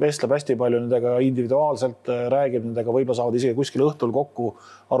vestleb hästi palju nendega individuaalselt, räägib nendega, võib-olla saavad isegi kuskil õhtul kokku,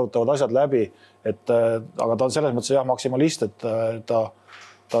 arutavad asjad läbi. Aga ta on selles mõttes jah maksimalist, et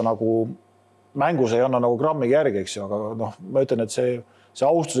ta nagu mängus ei anna nagu grammigi järgi, eks ju, aga ma ütlen, et see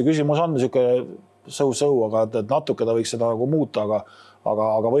austuse küsimus on niisugune sõu-sõu, aga natuke ta võiks seda nagu muuta,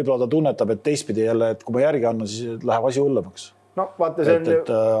 aga võib-olla ta tunnetab, et teistpidi jälle, et kui ma järgi annan, siis läheb asi hullemaks. No vaata, see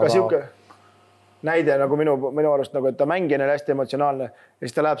on ka siuke näide nagu minu arust, nagu, et ta mängijana on hästi emotsionaalne ja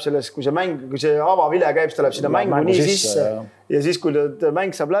siis ta läheb selles, kui see avavile käib, siis ta läheb sinna mängu nii sisse ja siis, kui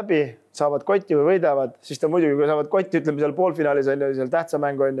mäng saab läbi, saavad kotti või võidavad, siis ta muidugi, kui saavad kotti, ütleme seal poolfinaalis on ju, seal tähtsa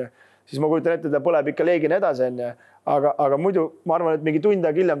mängu on ju, siis ma kujutan ette, ta põleb ikka leegina edasi on ju. Aga muidu ma arvan, et mingi tund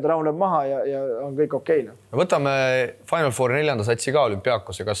aeg hiljem ta rahuneb maha ja on kõik okei. Võtame Final Fouri 4. satsi ka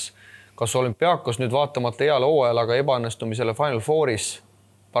Olümpiakos ja kas Olümpiakos nüüd vaatamata heale hooajal, aga ebaõnnestumisele Final Fouris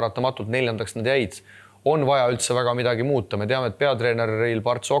paratamatult 4. nad jäid, on vaja üldse väga midagi muuta. Me teame, et peatreeneril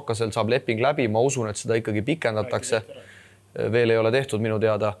Parts Okkasel saab leping läbi, ma usun, et seda ikkagi pikendatakse. Veel ei ole tehtud minu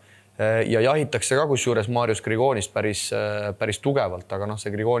teada. Ja jahitakse ka kusjuures Marius Grigonist päris tugevalt, aga see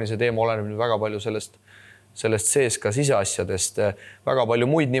Grigonise teema oleneb nüüd väga palju sellest sees ka siseasjadest. Väga palju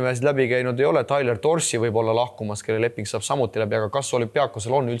muid nimesid läbi käinud ei ole. Tyler Dorsey võib olla lahkumas, kelle leping saab samuti läbi, aga kas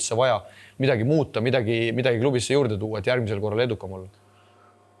Olümpiakosel on üldse vaja midagi muuta, midagi klubisse juurde tuua, et järgmisel korral edukam olla?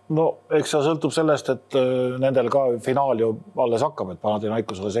 No, eks see sõltub sellest, et nendel ka finaal ju alles hakkab, et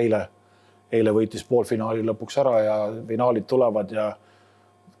Panathinaikos alles eile võitis poolfinaali lõpuks ära ja finaalid tulevad ja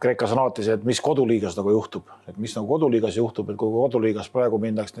Kreeka sanaatis, et mis koduliigas nagu juhtub, et mis nagu koduliigas juhtub, et kui koduliigas praegu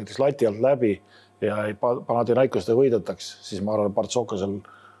mindaks näiteks lati alt läbi ja Panathinaikos seda võidetaks, siis ma arvan, et Parts Okkasel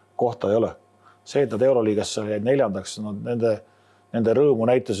kohta ei ole. See, et nad Euroliigasse jäid 4. Nende rõõmu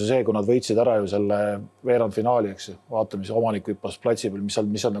näitas ju see, kui nad võitsid ära ju selle veerandfinaali, eks vaata, mis omanik hüppas platsi peal,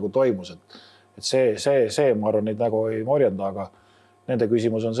 mis on nagu toimus. Et see, ma arvan, neid nagu ei morjenda, aga nende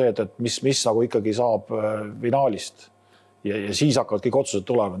küsimus on see, et mis nagu ikkagi saab finaalist. Ja siis hakkavad kõik otsused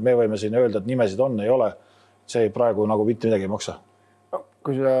tulema. Me võime siin öelda, et nimesid on, ei ole. See praegu nagu mitte midagi ei maksa. No,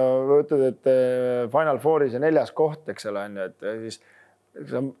 kui sa võtad, et Final Fouris ja 4. koht, eks ole, et siis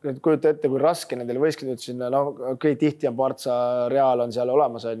kujuta ette, kui raske nendel võistkond sinna, okei, tihti on Partsa Real on seal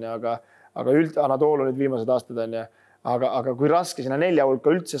olemas, aga Anatoolu nüüd viimased aastad on ja aga kui raske sinna 4 hulka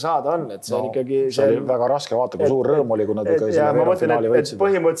üldse saada on, et see on ikkagi... See oli väga raske, vaata, kui suur rõõm oli, kui nad ikkagi sinna veerandfinaali võitsid.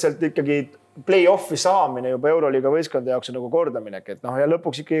 Põhimõtteliselt ikkagi play-offi saamine juba Euroliiga võistkonna jaoks on nagu kordaminek, et ja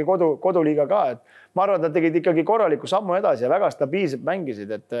lõpuks ikkagi koduliiga ka, et ma arvan, et nad tegid ikkagi korraliku sammu edasi ja väga stabiilselt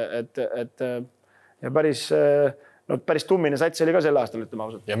mängisid, ja päris tummine sats oli ka selle aastal, ütleme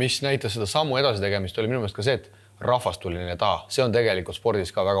ausalt. Ja mis näitas seda sammu edasi tegemist, oli minu meelest ka see, et rahvas tuli neile taha. See on tegelikult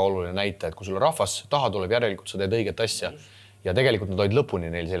spordis ka väga oluline näite, et kui sulle rahvas taha tuleb, järelikult sa teed õiget asja ja tegelikult nad olid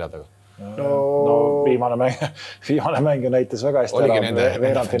lõpuni neil selja taga. No viimane mäng ju näitas väga hästi ära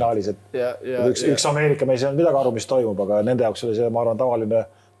veerandfinaalis, et üks Ameerika mees ei olnud midagi aru, mis toimub, aga nende jaoks oli see, ma arvan, tavaline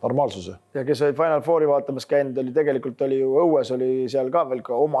normaalsuse. Ja kes oli Final Fouri vaatamas käinud, tegelikult oli ju õues, oli seal ka veel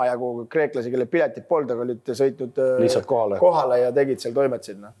ka omajagu kreeklasi, kelle piletid polnud, aga olid sõitnud lihtsalt kohale ja tegid seal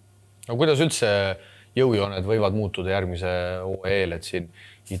toimetsid. No kuidas üldse jõujooned võivad muutuda järgmise eel, et siin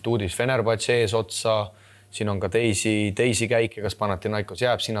Ituudis Fenerbahce ees otsa, siin on ka teisi käike, kas Panathinaikos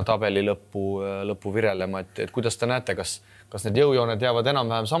jääb sinna tabeli lõppu virelema, et kuidas te näete, kas need jõujooned jäävad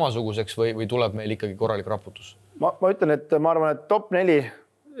enam-vähem samasuguseks või tuleb meil ikkagi korralik raputus? Ma ütlen, et ma arvan, et top 4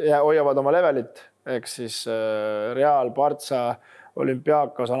 hoiavad oma levelit, eks siis Real, Partsa,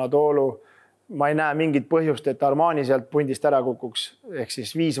 Olümpiakos, Anatoolu. Ma ei näe mingit põhjust, et Armani sealt pundist ära kukuks, ehk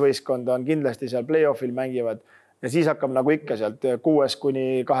siis 5 võistkonda on kindlasti seal play-offil mängivad ja siis hakkab nagu ikka sealt 6 kuni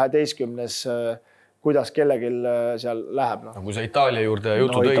 12 kuidas kellelgi seal läheb. No, kui sa Itaalia juurde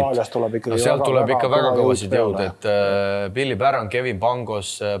jutu tõid, sealt tuleb ikka väga kõvasid jõud, et Billy Barron, Kevin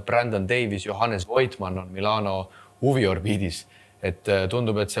Pangos, Brandon Davis, Johannes Voigtmann on Milano huviorbiidis. Et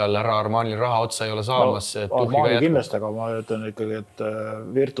tundub, et seal härra Armanil raha otsa ei ole saamas. Armani kindlasti, aga ma ütlen ikkagi, et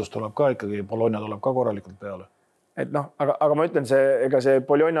Virtus tuleb ka ikkagi, Bologna tuleb ka korralikult peale. Et noh, aga ma ütlen, see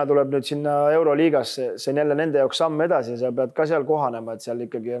Bologna tuleb nüüd sinna Euroliigasse, see on jälle nende jaoks samm edasi ja sa pead ka seal kohanema, et seal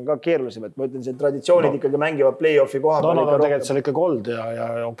ikkagi on ka keerulisem, et ma ütlen, see traditsioonid ikkagi mängivad play-offi koha peal. No, tegelikult seal ikkagi olnud ja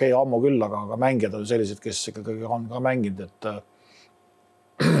okei, ammu küll, aga mängijad on sellised, kes ikkagi on ka mänginud, et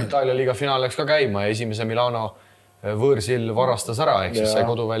Itaalia liiga finaal läks ka käima ja esimese Milano võõrsil varastas ära, ehk siis sai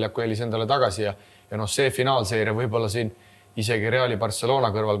koduväljaku eelis endale tagasi ja noh, see finaalseeria võib-olla siin isegi Reali Barcelona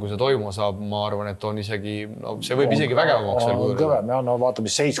kõrval, kui see toimuma saab, ma arvan, et on isegi, no see võib isegi vägevamaks veel kujuneda. Kõvem, jah, no vaata,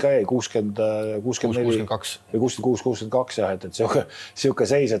 mis seis ka jäi, 64 või 66-62 jah, et siuke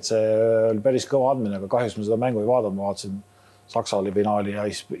seis, et see oli päris kõva andmine, aga kahjuks ma seda mängu ei vaadanud, ma vaatasin Saksa finaali ja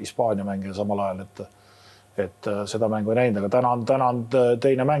Hispaania mänge samal ajal, et seda mängu ei näinud, aga täna on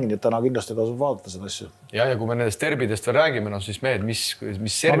teine mäng, nii et täna kindlasti tasub vaadata seda asju. Ja kui me nendest derbidest veel räägime, no siis mehed, mis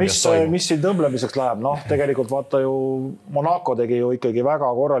Serbias toimub? Mis siin tõmblemiseks läheb? Noh, tegelikult vaata ju Monaco tegi ju ikkagi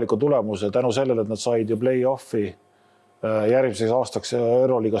väga korraliku tulemuse tänu sellele, et nad said ju play-offi järgmiseks aastaks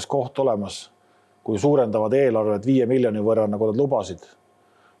Euroliigas koht olemas. Kui suurendavad eelarvet 5 miljoni võrra, nagu nad lubasid,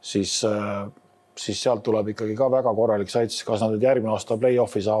 siis sealt tuleb ikkagi ka väga korralik sats. Kas nad nüüd järgmine aasta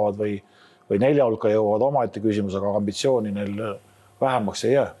play-offi saavad või 4 hulka jõuavad omaette küsimus, aga ambitsiooni neil vähemaks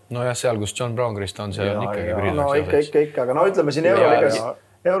ei jää. No jah, seal, kus John Brown-Christ on, see on ikkagi brillaks. No ikka, aga no ütleme siin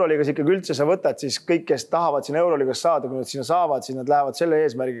Euroliigas ikkagi üldse sa võtad siis kõik, kes tahavad siin Euroliigas saada, kui nad sinna saavad, siis nad lähevad selle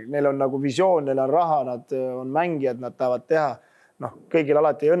eesmärgi, neil on nagu visioon, neil on raha, nad on mängijad, nad tahavad teha. Noh, kõigil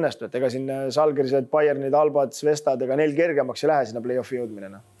alati ei õnnestu, et ega siin Salgerised, Bayernid, Albad, Svestad, ega neil kergemaks ei lähe sinna play-offi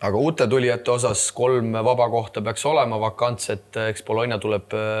jõudmine. Aga uute tulijate osas 3 vaba kohta peaks olema vakantset, eks Bologna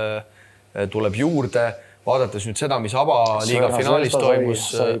tuleb juurde, vaadates nüüd seda, mis avaliiga finaalis toimus,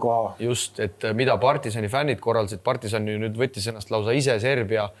 just, et mida Partisani fännid korraldasid. Partisan nüüd võttis ennast lausa ise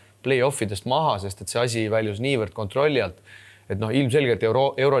Serbia play-offidest maha, sest et see asi väljus niivõrd kontrolli alt, et noh, ilmselgelt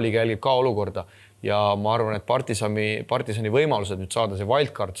Euroliiga jälgib ka olukorda ja ma arvan, et Partisani võimalused nüüd saada see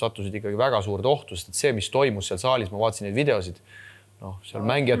wildcard sattusid ikkagi väga suurde ohtu, sest et see, mis toimus seal saalis, ma vaatasin neid videosid, noh, seal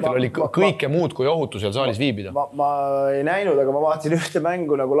mängijatel oli kõike muud kui ohutu seal saalis viibida. Ma ei näinud, aga ma vaatasin ühte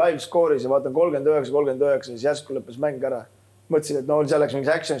mängu nagu live scoore'is ja vaatan 39, siis järsku lõppes mäng ära. Mõtlesin, et no seal läks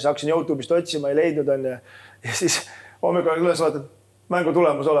mingis actionis, hakkasin YouTube'ist otsima, ei leidnud on ja siis hommikul üles vaatan, mängu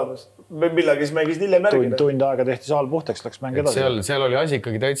tulemus olemas. Millagi siis mängis hiljem märgida. Tund aega tehti saal puhtaks, läks mäng edasi. Seal oli asi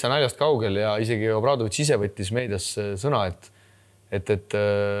ikkagi täitsa naljast kaugel ja isegi Obradovic ise võttis meedias sõna, et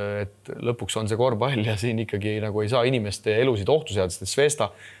lõpuks on see korvpall ja siin ikkagi nagu ei saa inimeste elusid ohtu seada, sest Svesta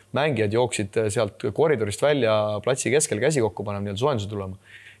mängijad jooksid sealt koridorist välja platsi keskel käsi kokku panema, nii soojenduse tulema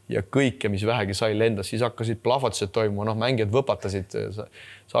ja kõike, mis vähegi sai lendas, siis hakkasid plahvatused toimuma, noh, mängijad võpatasid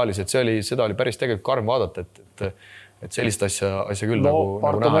saalis, et seda oli päris tegelikult karm vaadata, et sellist asja küll nagu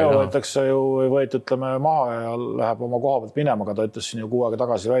näha ei võetakse ju võeti, ütleme, maha ja läheb oma koha pealt minema, aga ta ütles siin ju 6 aega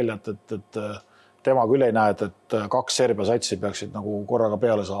tagasi välja, et tema küll ei näe, et 2 Serbia satsi peaksid nagu korraga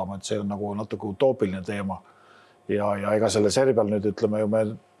peale saama, et see on nagu natuke utoopiline teema. Ja ega selle Serbial nüüd ütleme ju me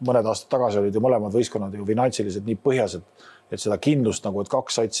mõned aastad tagasi olid ju mõlemad võistkonnad ju finantsiliselt nii põhjas, et seda kindlust nagu, et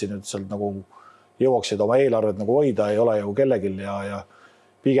 2 satsi nüüd sealt nagu jõuaksid oma eelarvet nagu hoida, ei ole ju kellegil ja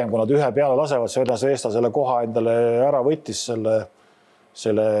pigem, kui nad ühe peale lasevad, Svesta selle koha endale ära võttis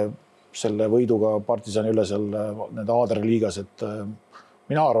selle võiduga Partisani üle seal nende Aadre liigas, et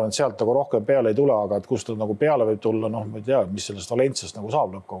mina arvan, et sealt nagu rohkem peale ei tule, aga et kust ta nagu peale võib tulla, noh, ma ei tea, mis sellest Valentsiast nagu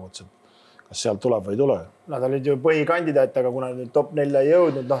saab lõppkokkuvõttes, kas sealt tuleb või ei tule. Nad olid ju põhikandidaat, aga kuna nüüd top 4 ei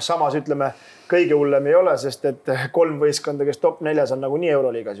jõudnud, noh, samas ütleme, kõige hullem ei ole, sest et 3 võistkonda, kes top 4 on nagu nii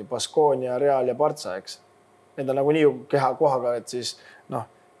Euroliigas ju, Baskonia, Real ja Partsa, eks. Need on nagu nii keha kohaga, et siis noh,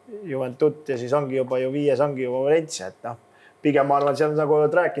 Juventut ja siis ongi juba ju 5 ongi juba Valentsia, et noh, pigem ma arvan, seal nagu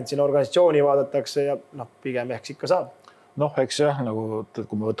oled rääkinud, siin organisatsiooni vaadatakse ja noh, pigem ehk ikka saab. Noh, eks jah, nagu,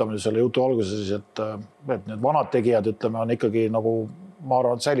 kui me võtame selle jutu alguses, et need vanad tegijad, ütleme, on ikkagi nagu, ma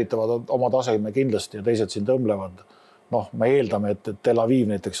arvan, säilitavad oma taseme kindlasti ja teised siin tõmblevad. Noh, me eeldame, et Tel Aviv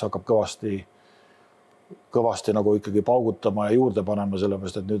näiteks hakkab kõvasti nagu ikkagi paugutama ja juurde panema,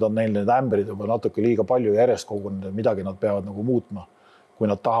 sellepärast, et nüüd on neil need ämbrid juba natuke liiga palju järjest kogunud, midagi nad peavad nagu muutma, kui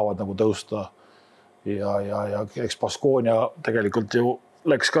nad tahavad nagu tõusta. Ja eks Baskonia tegelikult ju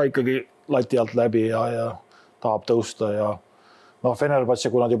läks ka ikkagi lati alt läbi ja tahab tõusta ja noh, Fenerbahce,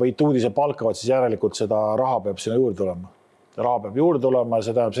 kui nad juba Ituudise palkavad, siis järelikult seda raha peab sinna juurde tulema. Raha peab juurde tulema ja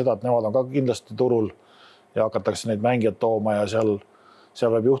see tähendab seda, et nemad on ka kindlasti turul ja hakatakse neid mängijad tooma ja seal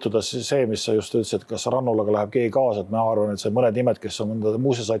seal võib juhtuda see, mis sa just ütlesid, kas Rannulaga läheb keegi kaasa, et ma arvan, et see mõned nimed, kes on mõnda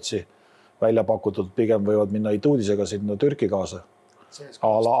muuse satsi välja pakutud, pigem võivad minna Ituudisega sinna Türki kaasa. A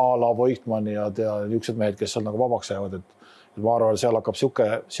la Voigtmann ja niisugused mehed, kes seal nagu vabaks jäävad, et ma arvan, et seal hakkab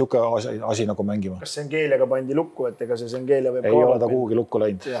siuke asi nagu mängima. Kas Sengeeliaga pandi lukku, et ega see Sengeelia võib ei ole ta kuhugi lukku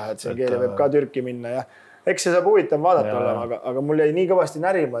läinud. Jah, et Sengeelia võib ka Türki minna ja eks see saab huvitav vaadata olema, aga mul jäi nii kõvasti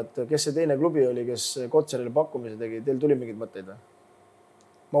närima, et kes see teine klubi oli, kes Kotsarile pakkumise tegi, teil tuli mingid mõtteid või?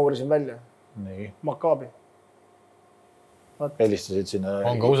 Ma uurisin välja. Nii. Makaabi. Helistasid sinna.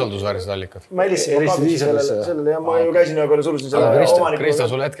 On ka usaldusväärsed allikad. Ma helistasin sellele ja ma ju käisin ühe korra sulusin selle omaniku. Kristo,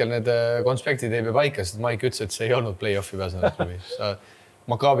 sul hetkel need konspektid ei pea paika, sest Maik ütles, et see ei olnud play-offi pääsenud klubi.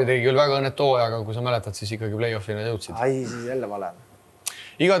 Makaabi tegi küll väga õnnet too, aga kui sa mäletad, siis ikkagi play-offina jõudsid. Ai, siis jälle vale.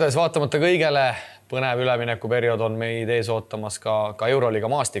 Igatahes vaatamata kõigele põnev üleminekuperiood on meid ees ootamas ka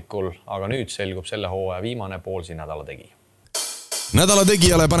Euroliiga maastikul, aga nüüd selgub selle hooaja viimane Ballsi nädala tegi. Nädala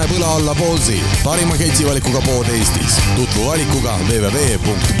tegijale paneb õla alla Ballsi, parima ketsivalikuga pood Eestis. Tutvu valikuga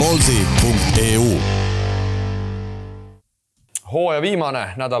www.ballsi.eu. Hooaja viimane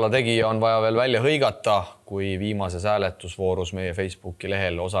nädala tegija on vaja veel välja hõigata, kui viimases hääletusvoorus meie Facebooki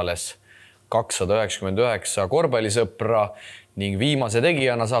lehel osales 299 korvpallisõpra ning viimase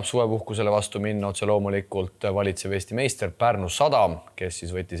tegijana saab suvepuhkusele vastu minna otse loomulikult valitsev Eesti meister Pärnu Sadam, kes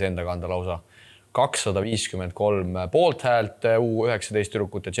siis võttis enda kanda lausa 253 poolthäält U19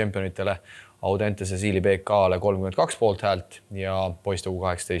 tüdrukute tšempionitele, Audentese Siili BK-le 32 poolthäält ja poiste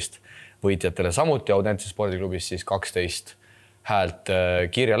U18 võitjatele samuti Audentese spordiklubis siis 12 häält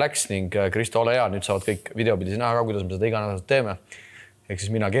kirja läks ning Kristo, ole hea, nüüd saavad kõik videopildis näha ka, kuidas me seda iganädalalt teeme. Ehk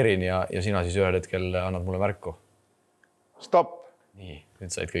siis mina kerin ja sina siis ühel hetkel annad mulle märku. Stop. Nii,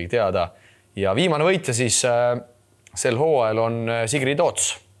 nüüd said kõik teada. Ja viimane võitja siis sel hooajal on Sigrid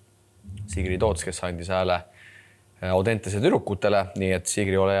Toots. Sigrid Toots, kes andis hääle Audentese tüdrukutele, nii et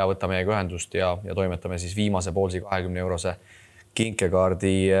Sigri, ole hea, võta meiega ühendust ja toimetame siis viimase Ballsi 20 €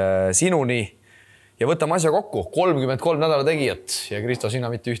 kinkekaardi sinuni ja võtame asja kokku. 33 nädala tegijat ja Kristo, sina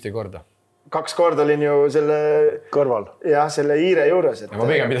mitte ühte korda. 2 korda olin ju selle kõrval. Jah, selle Iire juures. Ja ma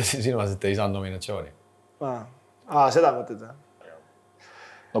pigem pidasin silmas, et ei saanud nominatsiooni. Seda mõtled või?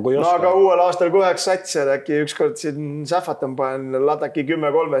 No aga uuel aastal kui üheks satsi, äkki ükskord siin sähvatan panen ladaki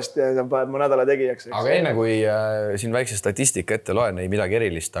 10-3 ja paned mu nädala tegijaks. Aga enne kui siin väikse statistika ette loen, ei midagi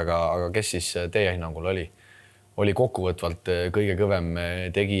erilist, aga kes siis teie hinnangul oli kokkuvõtvalt kõige kõvem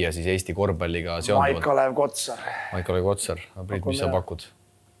tegija siis Eesti korvpalliga seonduvalt? Maik-Olev Kotsar. Maik-Olev Kotsar. Priit, mis sa pakud?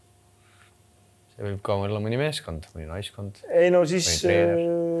 See võib ka olla mõni meeskond, mõni naiskond. Ei no siis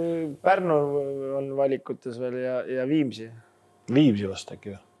Pärnu on valikutes veel ja Viimsi. Viimsi vast äkki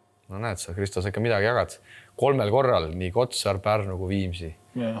või? No näed sa, Kristo, sa ikka midagi jagad. 3 korral, nii Kotsar, Pärnu kui Viimsi.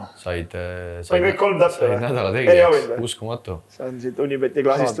 Said kõik 3 täpselt. Said nädala tegijaks, uskumatu. Saan siit Unibeti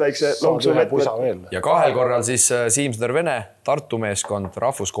klaasist väikse lonksu vett. Ja 2 korral siis Siimsner Vene, Tartu meeskond,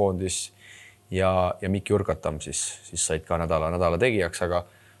 rahvuskoondis ja Mikk Jurkatam siis said ka nädala tegijaks, aga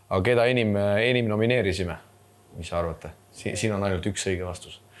keda enim nomineerisime? Mis sa arvate? Siin on ainult üks õige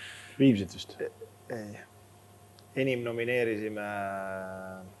vastus. Viimsit vist? Ei. Enim nomineerisime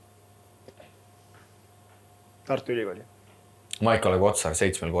Tartu Ülikooli. Maik-Olev Kotsar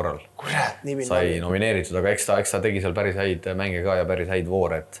 7 korral. Kurat, nii sai nomineeritud, aga eks ta tegi seal päris häid mänge ka ja päris häid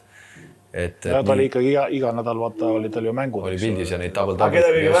voore. Ta oli ikkagi iga nädal, vaata, oli tal ju mängud. Oli pildis ja neid double. Aga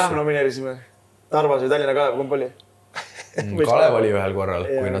keda kõige vähem nomineerisime? Tarvas või Tallinna Kalev, kumb oli? Kalev oli ühel korral,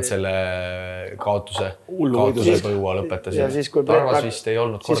 kui nad selle kaotuse põua lõpetasid. Tarvas vist ei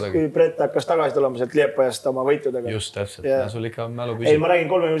olnud kordagi. Siis kui Brett hakkas tagasi tulema sealt Liepajast oma võitudega. Just täpselt, ja sul ikka mälu püsib. Ei, ma räägin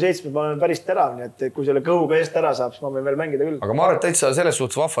 37, ma olen päris terav, nii et kui selle kõhuga eest ära saab, siis ma võin veel mängida küll. Aga ma arvan, et täitsa selles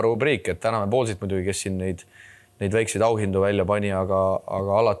suhtes vahva rubriik, et täname Ballsit muidugi, kes siin neid väikseid auhindu välja pani, aga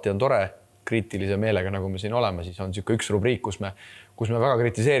alati on tore kriitilise meelega, nagu me siin oleme, siis on siuke üks rubriik, kus me väga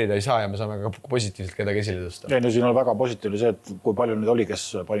kritiseerida ei saa ja me saame ka positiivselt kedagi esile tõsta. Ei, no siin on väga positiivne see, et kui palju neid oli, kes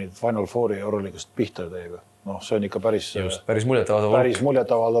panid Final Fouri Euroliigast pihta teiega. See on ikka päris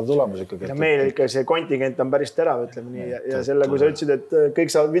muljetavaldav tulemus ikkagi. Ja meil ikka see kontingent on päris terav, ütleme nii. Ja selle, kui sa ütlesid, et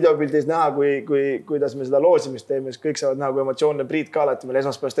kõik saavad videopildis näha, kuidas me seda loosimist teeme, siis kõik saavad näha, kui emotsioonne Priit ka alati meil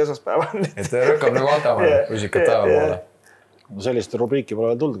esmaspäeva. Et rõkkab nagu Atamaa rusikat taeva poole. Sellist rubriiki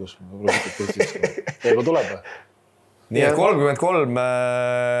pole veel tulnud, kus rusikat Priitist. Eego tuleb või? Nii et 33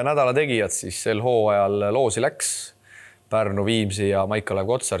 nädala tegijad siis sel hooajal loosi läks. Pärnu, Viimsi ja Maik-Olev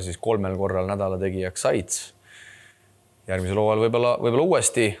Kotsar siis 3 korral nädala tegijaks said. Järgmisel hooajal võib-olla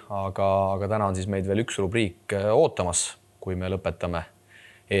uuesti, aga täna on siis meid veel üks rubriik ootamas, kui me lõpetame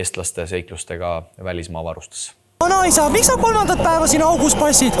eestlaste seiklustega välismaa varustes. No isa, miks sa 3. päeva siin augus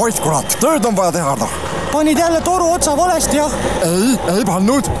passid? Oit kurat, tööd on vaja teha. Panid jälle toru otsa valesti, jah? Ei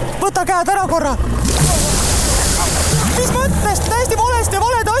pannud. Võta käed ära korra. Mis mõttes? Täiesti valesti ja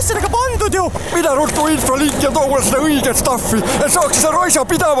valede asjadega pandud ju. Mida ruttu infralink ja too seda õiget staffi, et saaks seda roisa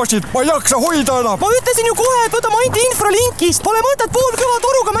pidavasid. Ma ei jaksa hoida enam. Ma ütlesin ju kohe, et võta mainti infralinkist. Pole mõtet poolkõva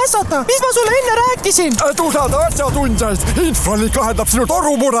toruga mässata. Mis ma sulle enne rääkisin? Et usada asjatundjaid. Infralink lahendab sinu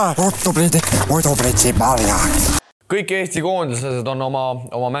torumure. Ruttu Priidik, muidu pritsib marjaks. Kõik Eesti koondislased on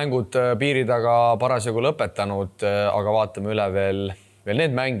oma mängud piiri taga parasjagu lõpetanud, aga vaatame üle veel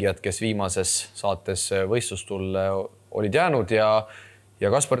need mängijad, kes viimases saates võistlustulle olid jäänud ja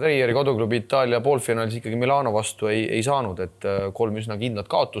Kaspar Treieri koduklubi Itaalia poolfinaalis ikkagi Milano vastu ei saanud, et 3 üsna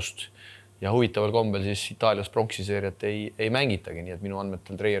kindlat kaotust ja huvitaval kombel siis Itaalias pronksiseeriat ei mängitagi, nii et minu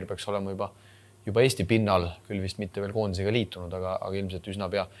andmetel Treier peaks olema juba Eesti pinnal, küll vist mitte veel koondisega liitunud, aga ilmselt üsna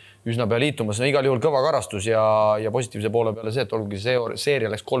pea liitumas. No igal juhul kõva karastus ja positiivse poole peale see, et olgugi seeria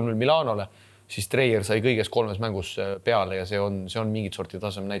läks 3-0 Milanole, siis Treier sai kõiges 3 mängus peale ja see on mingit sorti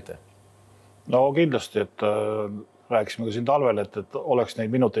tasem näitaja. No kindlasti, et rääkisime ka siin talvel, et oleks neid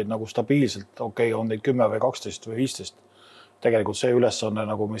minuteid nagu stabiilselt, on neid 10 või 12 või 15. Tegelikult see ülesanne,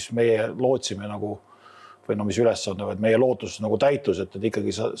 nagu mis meie lootsime või mis ülesanne, et meie lootus nagu täitus, et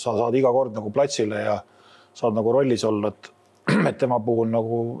ikkagi sa saad iga kord nagu platsile ja saad nagu rollis olla, et tema puhul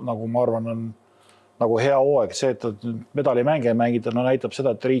nagu ma arvan, on nagu hea hooaeg. See, et medalimänge mängida, näitab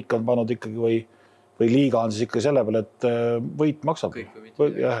seda, et riik on pannud ikkagi või liiga on siis ikka selle peale, et võit maksab.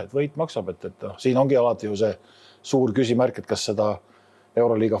 Et võit maksab, et siin ongi alati ju see suur küsimärk, et kas seda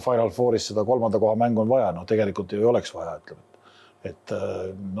Euroliiga Final Fouris seda 3. koha mängu on vaja. No tegelikult ju ei oleks vaja, ütleme. Et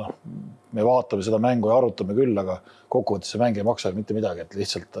me vaatame seda mängu ja arutame küll, aga kokkuvõttes see mäng ei maksa mitte midagi, et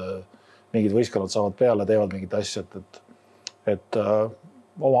lihtsalt mingid võistkonnad saavad peale, teevad mingid asja, et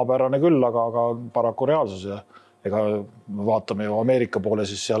omapärane küll, aga paraku reaalsus ja ega vaatame ju Ameerika poole,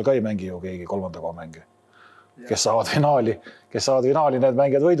 siis seal ka ei mängi ju keegi 3. koha mängi, kes saavad finaali, need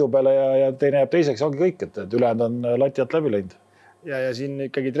mängijad võidu peale ja teine jääb teiseks, ongi kõik, et ülejäänud on lati alt läbi läinud. Ja siin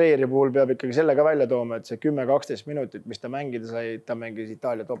ikkagi Treieri puhul peab ikkagi selle ka välja tooma, et see 10-12 minutit, mis ta mängida sai, ta mängis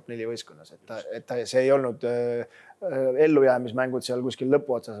Itaalia top 4 võistkonnas, et see ei olnud ellujäämismängud seal kuskil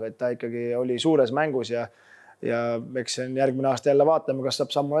lõpuotsas, vaid ta ikkagi oli suures mängus ja eks järgmine aasta jälle vaatame, kas saab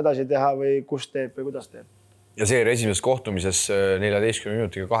sammu edasi teha või kus teeb või kuidas teeb. Ja seeria esimeses kohtumises 14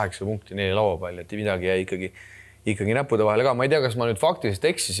 minutiga 8 punkti 4 lauapalli, et midagi jäi ikkagi näppude vahele ka. Ma ei tea, kas ma nüüd faktiliselt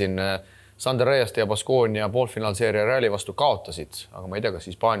eksisin. Sander Reiast ja Baskonia poolfinaalseeria Reali vastu kaotasid, aga ma ei tea, kas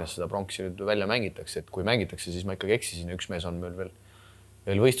Hispaanias seda pronksi nüüd välja mängitakse, et kui mängitakse, siis ma ikkagi eksisin ja üks mees on meil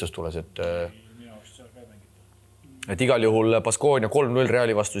veel võistlustules, et igal juhul Baskonia 3-0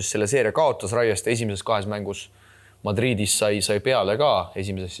 Reali vastu siis selle seeria kaotas. Reiast esimeses 2 mängus Madridis sai peale ka,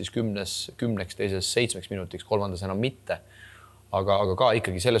 esimeses siis 10, teises 7 minutiks, 3. enam mitte. Aga ka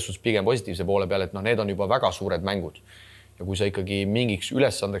ikkagi selles suhtes pigem positiivse poole peale, et need on juba väga suured mängud. Ja kui sa ikkagi mingiks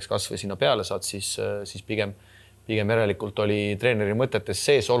ülesandeks kas või sinna peale saad, siis pigem järelikult oli treeneri mõtetes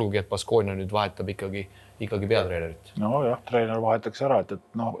sees, olgugi, et Baskonia nüüd vahetab ikkagi peatreenerit. No jah, treener vahetaks ära, et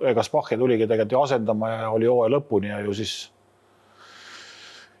ega Spahhe tuligi tegelikult ju asendama ja oli hooaja lõpuni ja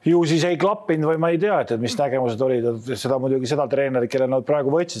ju siis ei klappinud või ma ei tea, et mis nägemused olid. Seda muidugi seda treenerit, kelle nad praegu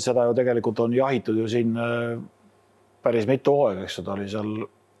võtsid, seda ju tegelikult on jahitud ju siin päris mitu hooaega, eks ta oli seal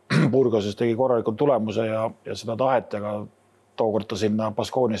Burgoses tegi korralikult tulemuse ja seda tahet, aga tookord ta sinna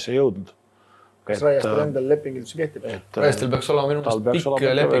Baskoniasse jõudnud. Kas Raiestel endal lepingildus kehtib? Raiestel peaks olema minu pikk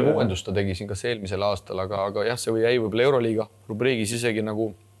leping uuendus, ta tegi siin kas eelmisel aastal, aga jah, see jäi võib-olla Euroliiga rubriigis isegi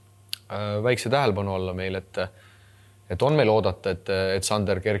nagu väikse tähelepanu alla meil, et on meil oodata, et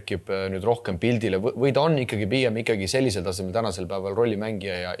Sander kerkib nüüd rohkem pildile või ta on ikkagi sellisel tasemel tänasel päeval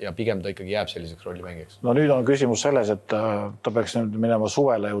rollimängija ja pigem ta ikkagi jääb selliseks rollimängijaks. No nüüd on küsimus selles, et ta peaks nüüd minema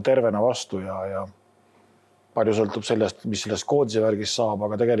suvele ju tervena vastu ja palju sõltub sellest, mis sellest koodise värgist saab,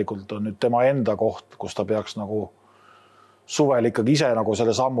 aga tegelikult on nüüd tema enda koht, kus ta peaks nagu suvel ikkagi ise nagu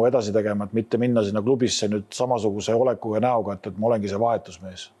selle sammu edasi tegema, et mitte minna sinna klubisse nüüd samasuguse oleku ja näoga, et ma olengi see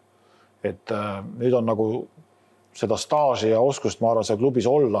vahetusmees. Et nüüd on nagu seda staaži ja oskust, ma arvan, seal klubis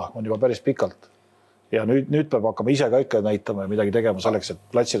olla on juba päris pikalt. Ja nüüd peab hakkama ise ka ikka näitama ja midagi tegema selleks, et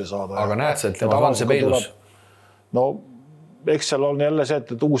platsile saada. Aga näed sa, et tema on see peidus? No, eks seal on jälle see,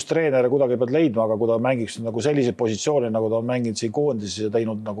 et uus treener kuidagi pead leidma, aga kui ta mängiks nagu sellise positsiooni, nagu ta on mänginud siin koondises ja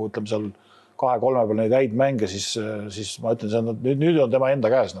teinud nagu ütleme seal 2-3 peal neid häid mänge, siis ma ütlen, nüüd on tema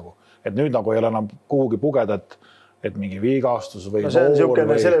enda käes nagu. Et nüüd nagu ei ole enam kuhugi pugeda, et mingi viigastus või no see on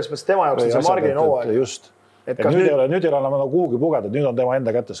niisugune selles mõttes tema jaoks on see margin hooaeg. Just. Et nüüd ei ole enam nagu kuhugi pugeda, et nüüd on tema enda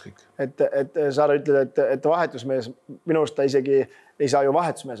kätes kõik. Et sa ütled, et vahetusmees, minust ta isegi ei saa ju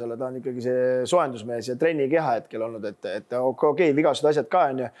vahetusmees olla, ta on ikkagi see soojendusmees ja trennikeha hetkel olnud, et okei, vigased asjad ka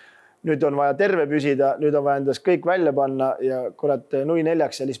on ju. nüüd on vaja terve püsida, nüüd on vaja endast kõik välja panna ja kurat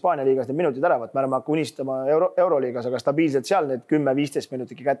 0-4 seal Hispaania liigas need minutid ära võtta. Me oleme hakka unistama Euroliigas, aga stabiilselt seal need 10-15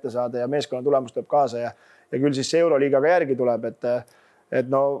 minutit kätte saada ja meeskonna tulemus tuleb kaasa ja küll siis see Euroliigaga järgi tuleb, et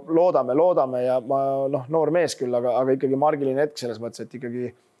no loodame ja ma noor mees küll, aga ikkagi margiline hetk selles mõttes, et ikkagi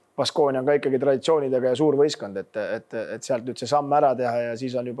Baskonia on ka ikkagi traditsioonidega ja suur võistkond, et sealt nüüd see samm ära teha ja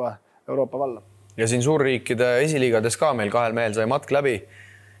siis on juba Euroopa valla. Ja siin suurriikide esiliigades ka meil kahel mehel sai matk läbi.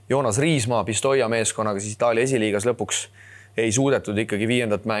 Joonas Riismaa Pistoia meeskonnaga siis Itaalia esiliigas lõpuks ei suudetud ikkagi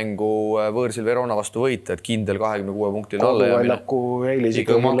 5. mängu võõrsil Verona vastu võita, et kindel 26 punktil alla ja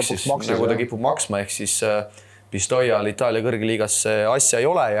maksis, nagu ta kipub maksma, ehk siis Pistoial Itaalia kõrgliigasse asja ei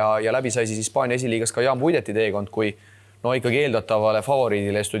ole ja läbi sai siis Hispaania esiliigas ka Jaan Puideti teekond, kui ikkagi eeldatavale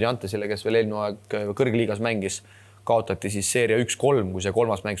favoriidile Estudiantesile, kes veel eelmine aeg kõrgliigas mängis, kaotati siis seeria 1-3, kui see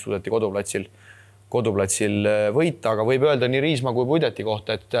 3. mäng suudeti koduplatsil võita, aga võib öelda nii Riismaa kui Puideti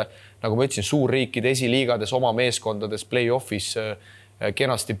kohta, et nagu ma ütlesin, suurriikide esiliigades oma meeskondades play-offis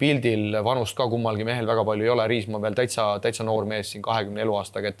kenasti pildil, vanust ka kummalgi mehel väga palju ei ole, Riismaa veel täitsa noor mees siin 20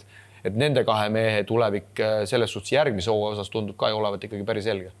 eluaastaga, et nende kahe mehe tulevik selles suhtes järgmise hooaja osas tundub ka olevat ikkagi päris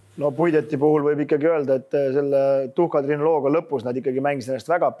selge. No Puideti puhul võib ikkagi öelda, et selle tuhkatrinolooga lõpus nad ikkagi mängisid ennast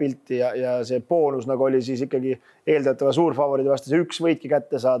väga pilti ja see boonus nagu oli siis ikkagi eeldatava suurfavoriidi vastu see 1 võitki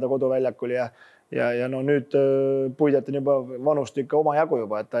kätte saada koduväljakul ja no nüüd Puidet on juba vanust ikka oma jagu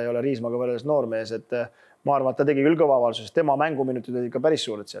juba, et ta ei ole Riismaga võrreldes noormees, et ma arvan, et ta tegi küll kõva avalduses, tema mänguminutid olid ikka päris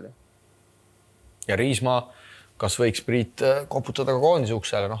suured seal. Ja Riismaa, kas võiks Priit koputada ka koondise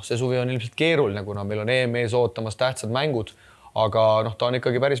uksele? See suvi on ilmselt keeruline, kuna meil on EM-ees ootamas tähtsad mängud, aga ta on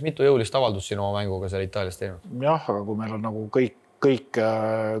ikkagi päris mitu jõulist avaldust siin oma mänguga seal Itaalias teinud. Jah, aga kui meil on nagu kõik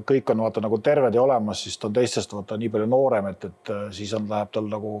on vaata nagu terved ja olemas, siis ta on teistest vaata nii palju noorem, et siis läheb tal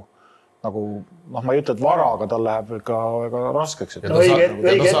nagu ma ei ütle, et vara, aga tal läheb ka raskeks. Ja ta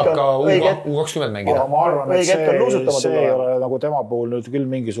saab ka U20 mängida. Ma arvan, et see ei ole nagu tema puhul nüüd küll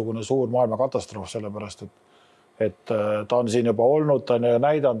mingisugune suur maailma katastroof, sellepärast, et ta on siin juba olnud, ta on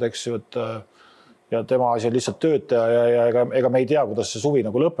näidanud, eks ju, ja tema asi on lihtsalt tööd teha ja ega me ei tea, kuidas see suvi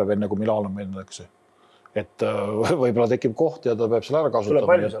nagu lõpeb enne, kui Milano minna, eks ju. Et võib-olla tekib koht ja ta peab selle ära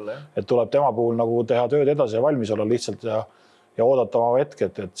kasutama. Et tuleb tema puhul nagu teha tööd edasi ja valmis olla lihtsalt ja oodata oma hetke,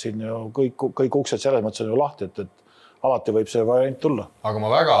 et siin ju kõik uksed selles mõttes on ju lahti, et alati võib see variant tulla. Aga ma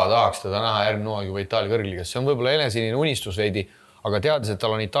väga tahaks teda näha järgmine hooaeg juba Itaalia kõrgliigas. See on võib-olla enesinine unistus veidi, aga teades, et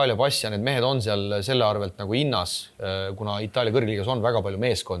tal on Itaalia pass ja need mehed on seal selle arvelt nagu hinnas, kuna Itaalia kõrgliigas on väga palju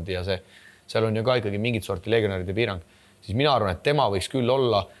meeskondi ja seal on ju ka ikkagi mingit sorti legionäride piirang, siis mina arvan, et tema võiks küll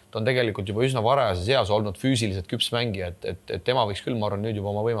olla, ta on tegelikult juba üsna varajases eas olnud füüsiliselt küps mängija, et tema võiks küll, ma arvan, nüüd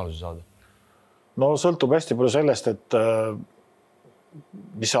juba oma võimaluse saada. No sõltub hästi palju sellest, et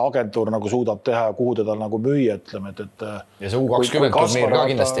mis see agentuur nagu suudab teha ja kuhu teda nagu müüa, ütleme, et ja see U20 turniir ka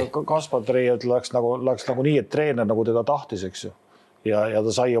kindlasti. Kaspar Treiet läks nagu nii, et treener nagu teda tahtis, eks ju. Ja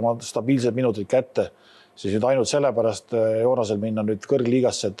ta sai oma stabiilsed minutid kätte. Siis nüüd ainult sellepärast Joonasel minna nüüd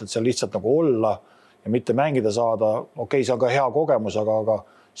kõrgliigasse, et seal lihtsalt nagu olla ja mitte mängida saada. Okei, see on ka hea kogemus, aga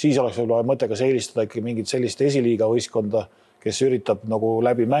siis oleks võib-olla mõttekas eelistada ikkagi mingit sellist esiliiga võistkonda, kes üritab nagu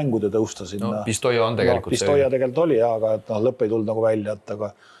läbi mängude tõusta sinna. Pistoia on tegelikult Pistoia tegelikult oli, aga lõpp ei tulnud nagu välja,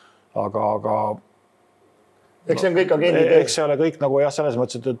 aga eks see on kõik agendi töö. Eks see ole kõik nagu jah, selles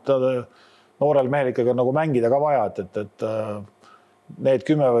mõttes, et noorel mehel ikkagi nagu mängida ka vaja, et need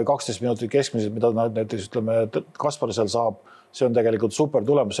 10 või 12 minutit keskmised, mida näiteks ütleme, Kaspar seal saab, see on tegelikult super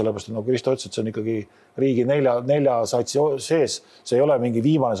tulemus, sellepärast, et nagu Kristo ütles, et see on ikkagi riigi 4 satsi sees. See ei ole mingi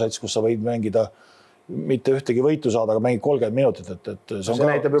viimane sats, kus sa võid mängida mitte ühtegi võitu saada, aga mängid 30 minutit. See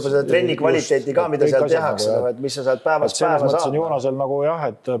näitab juba seda trenni kvaliteeti ka, mida seal tehakse, et mis sa saad päevast päeva saada. On Joonasel nagu jah,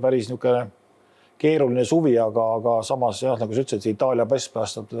 et päris niisugune keeruline suvi, aga samas jah, nagu sa ütlesid, see Itaalia pass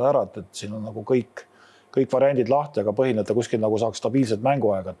päästab teda ära, et siin on nagu kõik variandid lahti, aga põhiline, et ta kuskil nagu saaks stabiilset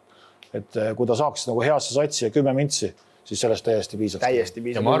mänguaega. Et kui ta saaks nagu heasse satsi ja 10 mintsi, siis sellest täiesti piisab.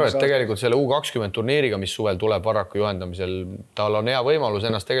 Ja ma arvan, et tegelikult selle U20 turniiriga, mis suvel tuleb Varraku juhendamisel, tal on hea võimalus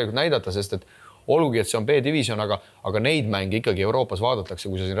ennast tegelikult näidata, sest et olgugi, et see on B-division, aga neid mänge ikkagi Euroopas vaadatakse,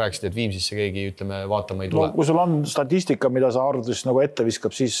 kui sa siin rääkisid, et Viimsisse keegi, ütleme, vaatama ei tule. No, kui sul on statistika, mida sa arvutus nagu ette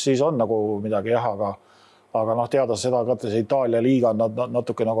viskab, siis on nagu midagi jah, aga teada seda, et see Itaalia liiga on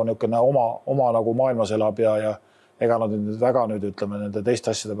natuke nagu oma nagu maailmas elab ja ega nad nüüd väga ütleme, nende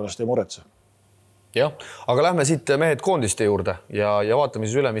teiste asjade pärast ei muretse. Jah, aga lähme siit mehed koondiste juurde ja vaatame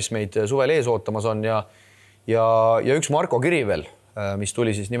siis üle, mis meid suvel ees ootamas on ja üks Marko Kirivel, mis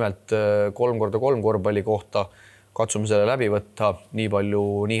tuli siis nimelt 3x3 korvpalli kohta. Katsume selle läbi võtta nii palju,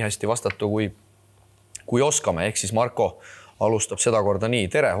 nii hästi vastata, kui oskame. Ehk siis Marko alustab seda korda nii.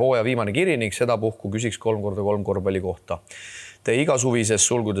 Tere, hooaja viimane kiri ning seda puhku küsiks 3x3 korvpalli kohta. Teie igasuvises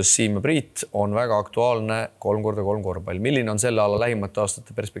sulgudes Siim ja Priit on väga aktuaalne 3x3 korvpall. Milline on selle ala lähimate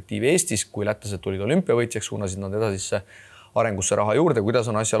aastate perspektiivi Eestis, kui lätlased tulid olümpiavõitjaks, suunasid nad edasisse arengusse raha juurde, kuidas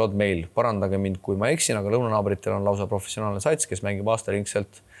on asjalood meil? Parandage mind, kui ma eksin, aga lõunanaabritel on lausa professionaalne sats, kes mängib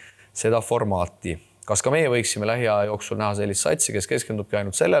aastaringselt seda formaati. Kas ka meie võiksime lähiaja jooksul näha sellist satsi, kes keskendubki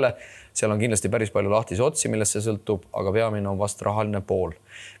ainult sellele? Seal on kindlasti päris palju lahtisi otsi, millest see sõltub, aga peamine on vast rahaline pool.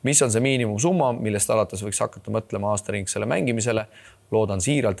 Mis on see miinimumsumma, millest alates võiks hakata mõtlema aastaringsele mängimisele? Loodan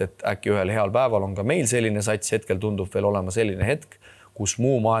siiralt, et äkki ühel heal päeval on ka meil selline sats. Hetkel tundub veel olema selline hetk, kus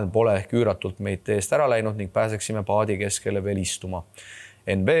muu maailm pole ehk üüratult meid teest ära läinud ning pääseksime paadi keskele veel istuma.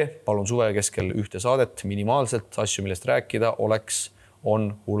 NB, palun suve keskel ühte saadet, minimaalselt asju, millest rääkida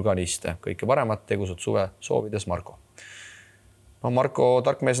on hulganiste. Kõike paremat, tegusat suve soovides, Marko. No Marko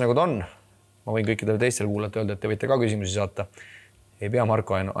tark mees nagu ta on. Ma võin kõikidele teistele kuulajate öelda, et te võite ka küsimusi saata. Ei pea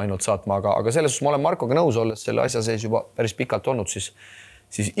Marko ainult saatma, aga selles suhtes ma olen Markoga nõus olles selle asja sees juba päris pikalt olnud,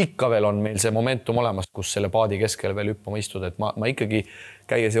 siis ikka veel on meil see momentum olemas, kus selle paadi keskele veel hüppama istuda. Et ma ikkagi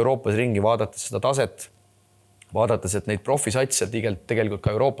käies Euroopas ringi, vaadates seda taset, vaadates, et neid profisatse tegelikult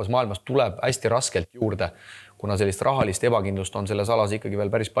ka Euroopas maailmas tuleb hästi raskelt juurde, kuna sellist rahalist ebakindlust on selles alas ikkagi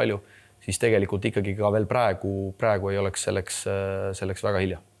veel päris palju, siis tegelikult ikkagi ka veel praegu ei oleks selleks väga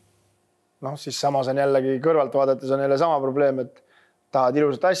hilja. Noh, siis samas on jällegi kõrvalt vaadates on jälle sama probleem, et tahad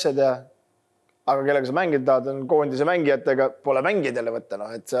ilusat asja teha, aga kellega sa mängida tahad, on koondise mängijatega, pole mängijatele võtta.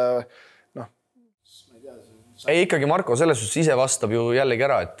 Ei, ikkagi Marko selles suhtes ise vastab ju jällegi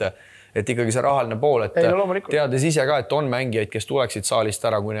ära, et ikkagi see rahaline pool, et teades ise ka, et on mängijaid, kes tuleksid saalist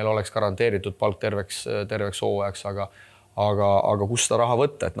ära, kui neil oleks garanteeritud palk terveks hooajaks, aga kus seda raha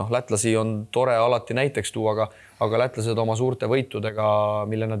võtta, et lätlasi on tore alati näiteks tuua, aga lätlased oma suurte võitudega,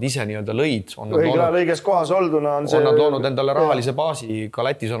 mille nad ise nii-öelda lõid, on õiges kohas olduna on nad loonud endale rahalise baasi. Ka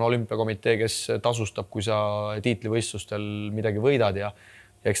Lätis on olümpiakomitee, kes tasustab, kui sa tiitlivõistlustel midagi võidad ja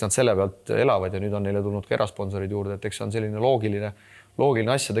eks nad selle pealt elavad ja nüüd on neile tulnud ka erasponsorid juurde, et eks see on selline loogiline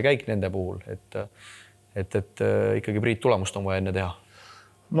asjade käik nende puhul, et ikkagi Priit tulemust on vaja enne teha.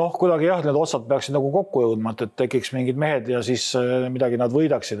 Noh, kuidagi jah, need otsad peaksid nagu kokku jõudma, et tekiks mingid mehed ja siis midagi nad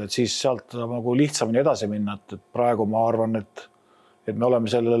võidaksid, et siis sealt nagu lihtsamini edasi minna. Et praegu ma arvan, et me oleme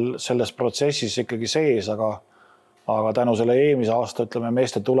selles protsessis ikkagi sees, aga tänu selle eelmise aasta, ütleme,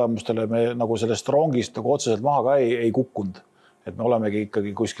 meeste tulemustele me nagu sellest rongist nagu otseselt maha ka ei kukkunud. Et me olemegi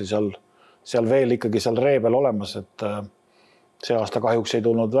ikkagi kuskil seal veel ikkagi seal reebel olemas, et see aasta kahjuks ei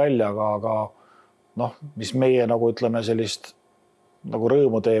tulnud välja, aga noh, mis meie nagu ütleme sellist nagu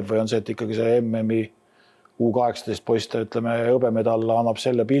rõõmu teeb või on see, et ikkagi see MM-i U18 poiste, ütleme, hõbemedal annab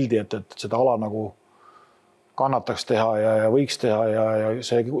selle pildi, et seda ala nagu kannataks teha ja võiks teha ja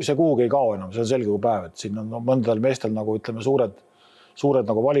see kuhugi ei kao enam, see on selge kui päev, et siin on mõndadel meestel nagu ütleme suured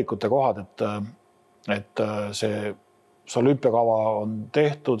nagu valikute kohad, et see olümpiakava on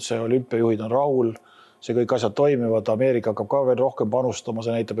tehtud, see olümpiajuhid on rahul, see kõik asjad toimivad, Ameerika hakkab ka veel rohkem panustama,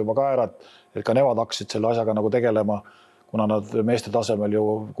 see näitab juba ka ära, et ka nemad hakkasid selle asjaga nagu tegelema, kuna nad meeste tasemel ju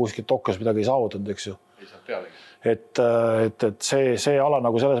kuskilt tokkas midagi ei saavutanud, eks ju. Et see ala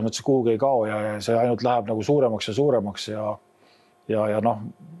nagu selles mõttes kuhugi ei kao ja see ainult läheb nagu suuremaks ja suuremaks ja noh,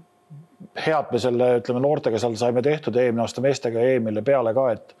 head me selle, ütleme, noortega seal saime tehtud eelmine aasta meestega ja eelmine peale ka,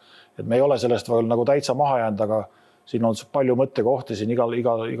 et me ei ole sellest veel nagu täitsa maha jäänud, aga siin on palju mõttekohti siin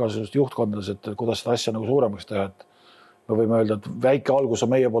igasugust juhtkondades, et kuidas seda asja nagu suuremaks teha, et me võime öelda, et väike algus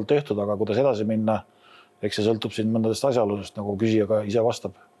on meie poolt tehtud, aga kuidas edasi minna, eks see sõltub siin mõndadest asjaolusest, nagu küsija ka ise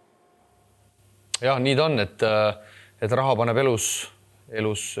vastab. Jah, nii ta on, et raha paneb elus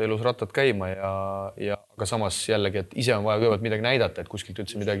rattad käima aga samas jällegi, et ise on vaja kõigepealt midagi näidata, et kuskilt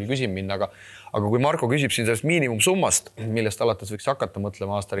üldse midagi küsima minna, aga kui Marko küsib siin sellest miinimumsummast, millest alates võiks hakata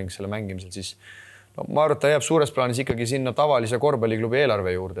mõtlema aastaringsele mängimisel, siis ma arvan, et ta jääb suures plaanis ikkagi sinna tavalise korvpalliklubi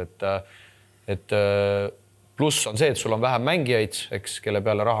eelarve juurde, et pluss on see, et sul on vähem mängijaid, eks, kelle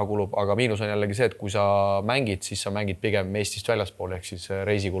peale raha kulub, aga miinus on jällegi see, et kui sa mängid, siis sa mängid pigem Eestist väljaspool, ehk siis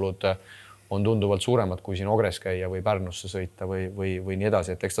reisikulud on tunduvalt suuremad, kui siin Ogres käia või Pärnusse sõita või nii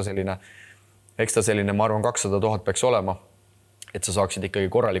edasi, et eks ta selline, ma arvan, 200 000 peaks olema, et sa saaksid ikkagi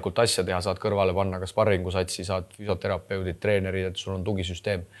korralikult asja teha, saad kõrvale panna ka sparringusatsi, saad füsioterapeudid, treenerid, et sul on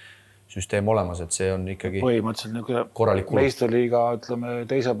tugisüsteem olemas, et see on ikkagi põhimõtteliselt meistriliiga, ütleme,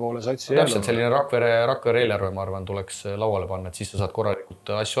 teise poole satsi. Täpselt selline Rakvere eelarve, ma arvan, tuleks lauale panna, et siis sa saad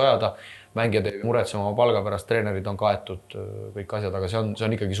korralikult asju ajada, mängijad ei muretsema oma palga pärast, treenerid on kaetud kõik asjad, aga see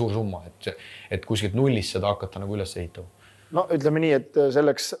on ikkagi suur summa, et kuskilt nullist seda hakata nagu üles ehitama. No ütleme nii, et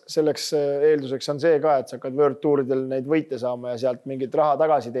selleks eelduseks on see ka, et sa hakkad World Touridel neid võite saama ja sealt mingit raha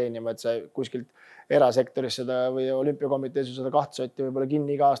tagasi teenima, et sa kuskilt erasektoris seda või olümpiakomitees seda 2 sotti võib-olla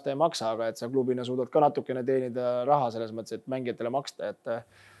kinni iga aasta ei maksa, aga et sa klubina suudad ka natukene teenida raha selles mõttes, et mängijatele maksta.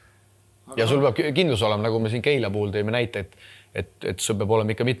 Ja sul peab kindlus olema, nagu me siin Keila puhul tõime näite, et sul peab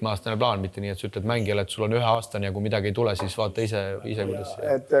olema ikka mitmeaastane plaan, mitte nii, et sa ütled mängijale, et sul on 1 aastane ja kui midagi ei tule, siis vaata ise kuidas.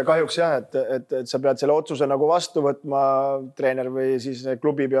 Et kahjuks jah, et sa pead selle otsuse nagu vastu võtma, treener või siis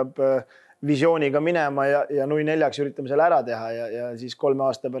klubi peab visiooniga minema ja 0-4 üritame selle ära teha ja siis 3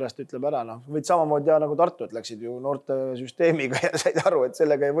 aasta pärast ütleb ära. No, võid samamoodi teha nagu Tartu, et läksid ju noorte süsteemiga ja said aru, et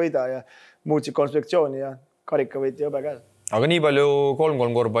sellega ei võida ja muutsid konspektsiooni ja karika võiti jõbe käes. Aga nii palju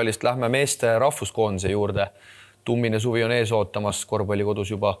 3-3 korvpallist lähme meeste rahvuskoondise juurde. Tummine suvi on ees ootamas,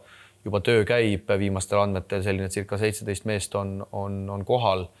 korvpallikodus juba töö käib, viimastel andmetel selline circa 17 meest on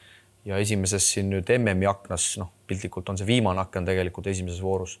kohal ja esimeses siin nüüd MM-i aknas, piltlikult on see viimane aken tegelikult esimeses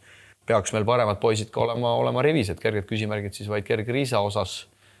voorus. Peaks meil paremad poisid ka olema rivis, et kerged küsimärgid siis vaid Kerge Riisa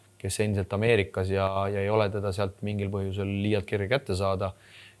osas, kes endiselt Ameerikas ja ei ole teda sealt mingil põhjusel liialt kerge kätte saada.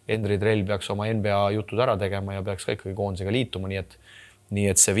 Endri Trell peaks oma NBA jutud ära tegema ja peaks ka ikkagi koondisega liituma, nii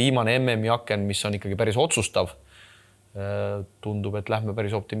et see viimane MM-i aken, mis on ikkagi päris otsustav, tundub, et lähme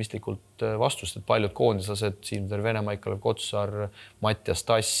päris optimistlikult vastust, et paljud koondislased, Siimter Venemaa, Kalev Kotsar, Mattias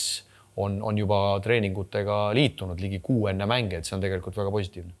Tass on juba treeningutega liitunud ligi 6 enne mänge, et see on tegelikult väga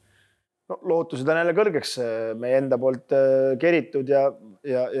positiivne. No, lootused on jälle kõrgeks meie enda poolt keritud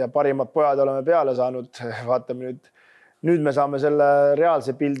ja parimad pojad oleme peale saanud. Vaatame nüüd me saame selle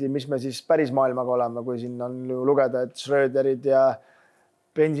reaalse pildi, mis me siis päris maailmaga oleme, kui siin on lugeda, et Schröderid ja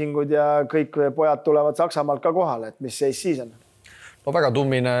Bensingud ja kõik pojad tulevad Saksamaalt ka kohale, et mis seis siis on? No väga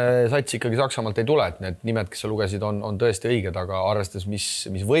tummine sats ikkagi Saksamaalt ei tule, et need nimed, kes sa lugesid, on tõesti õiged, aga arvestades,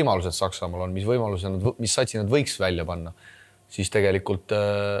 mis võimalused Saksamaal on, mis satsi nad võiks välja panna, siis tegelikult,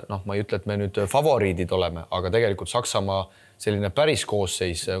 ma ei ütle, et me nüüd favoriidid oleme, aga tegelikult Saksamaa selline päris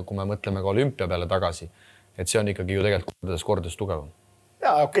koosseis, kui me mõtleme ka olümpia peale tagasi, et see on ikkagi ju tegelikult kordades tugevam.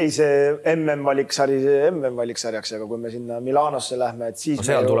 Ja okei, see MM-valiksarjaks, aga kui me sinna Milanosse lähme, et siis,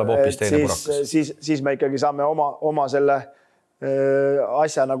 siis me ikkagi saame oma selle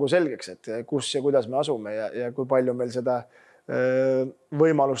asja nagu selgeks, et kus ja kuidas me asume ja kui palju meil seda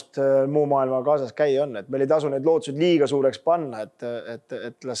võimalust muu maailma kaasas käia on. Et meil ei tasu need lootused liiga suureks panna,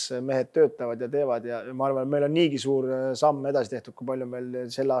 et las mehed töötavad ja teevad ja ma arvan, et meil on niigi suur samm edasi tehtud, kui palju meil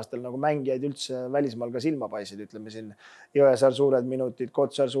sel aastal nagu mängijaid üldse välismaal ka silma paisid, ütleme siin Jõesaar suured minutid,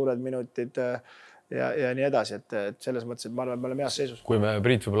 Kotsar suured minutid ja nii edasi, et selles mõttes, et ma arvan, et me oleme heas seisus. Kui me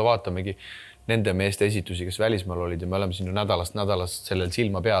Priit võib-olla vaatamegi nende meeste esitusi, kes välismaal olid ja me oleme siin ju nädalast sellel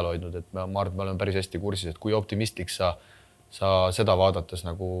silma peal hoidnud, et ma arvan, et me oleme päris hästi kursis, et kui optimistlik sa seda vaadates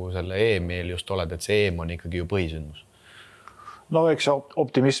nagu selle EM-il just oled, et see EM on ikkagi ju põhisündmus. No eks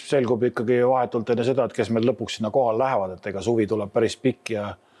optimism selgub ikkagi vahetult enne seda, et kes meil lõpuks sinna kohal lähevad, et ega suvi tuleb päris pikk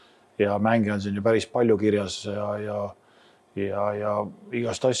ja mänge on siin ju päris palju kirjas ja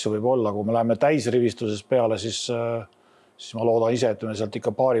igast asju võib olla. Kui me läheme täisrivistuses peale, siis ma loodan ise, et me sealt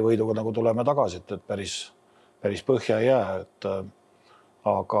ikka paari võiduga nagu tuleme tagasi, et päris põhja ei jää,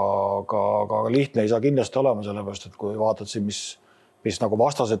 aga lihtne ei saa kindlasti olema, sellepärast, et kui vaatad siin, mis nagu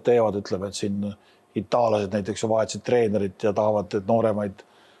vastased teevad, ütleme, et siin itaalased näiteks vahetasid treenerit ja tahavad, et nooremaid,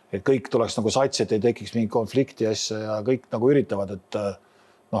 et kõik tuleks nagu satsi, et ei tekiks mingi konflikti asja ja kõik nagu üritavad, et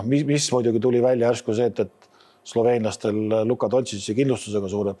mis muidugi tuli välja järsku see, et sloveenlastel Luka Dontšitši kindlustusega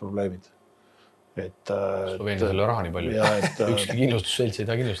suured probleemid. Sloveenias ei ole raha nii palju. Ükski kindlustusselts ei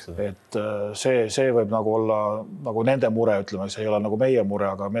taha kindlustada. Et see võib nagu olla nagu nende mure, ütleme, see ei ole nagu meie mure,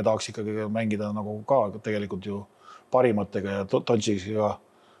 aga me tahaks ikkagi mängida nagu ka tegelikult ju parimatega ja Dontšiga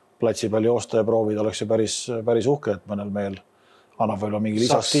platsi peal joosta ja proovida oleks ju päris uhke, et mõnel mehel annab võib-olla mingi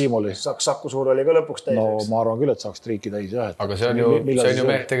lisastiimuli. Saku suur oli ka lõpuks täis. No ma arvan küll, et saaks triiki täis. Aga see on ju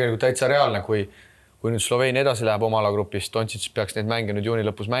tegelikult täitsa reaalne, kui nüüd Sloveenia edasi läheb oma alagrupis, Dontšits peaks neid mänge nüüd juuni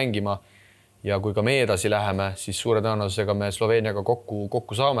lõpus mängima. Ja kui ka meie edasi läheme, siis suure tõenäosusega me Sloveeniaga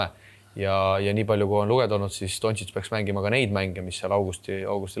kokku saame ja nii palju, kui on lugeda olnud, siis Dontšits peaks mängima ka neid mänge, mis seal augusti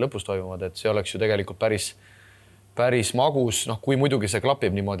lõpus toimuvad, et see oleks ju tegelikult päris magus, kui muidugi see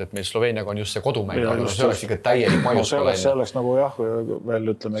klapib niimoodi, et meil Sloveeniaga on just see kodumäng, aga see oleks ikka täielik majus. See oleks nagu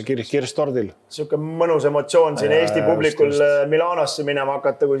veel ütleme kirstordil. Siuke mõnus emotsioon siin Eesti publikul Milanosse minema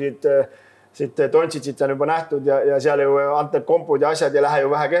hakata, kui siit Dontšitsit on juba nähtud ja seal ju Ante Kompud ja asjad ei lähe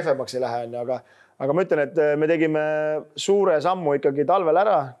ju vähe kehvemaks ei lähe. Aga ma ütlen, et me tegime suure sammu ikkagi talvel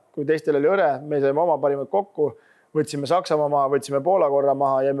ära, kui teistel oli õre, me saime oma parimad kokku, võtsime Saksamaa maha, võtsime Poola korra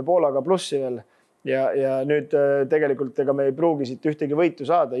maha, jäime Poolaga plussi veel ja nüüd tegelikult ega me ei pruugi siit ühtegi võitu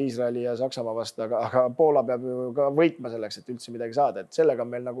saada Iisraeli ja Saksamaa vastu, aga Poola peab ju ka võitma selleks, et üldse midagi saada, et sellega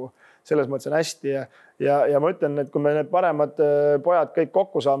on meil nagu selles mõttes on hästi ja ma ütlen, et kui me need paremad pojad kõik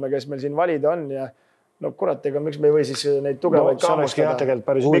kokku saame, kes meil siin valida on ja no kurat, ega miks me ei või siis neid tugevaid kammustada? Tegelikult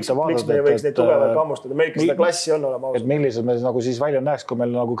päris huvitav vaadata. Miks me ei võiks neid tugevaid kammustada? Meil ikka seda klassi on olema ausalt. Et millised me nagu siis välja näeks, kui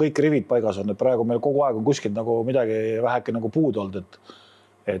meil nagu kõik rivid paigas on, et praegu meil kogu aeg on kuskilt nagu midagi väheke nagu puud olnud,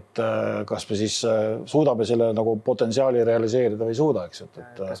 et kas me siis suudame selle nagu potentsiaali realiseerida või ei suuda, eks.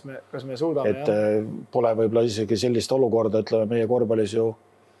 Kas me suudame, jah? Pole võib-olla isegi sellist olukorda, ütleme meie korvpallis ju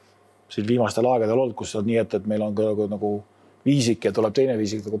siin viimastel aegadel olnud, kus on nii, et meil on nagu viisik ja tuleb teine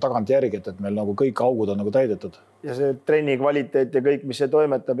viisik nagu tagant järgi, et meil nagu kõik augud on nagu täidetud. Ja see trenni kvaliteet ja kõik, mis see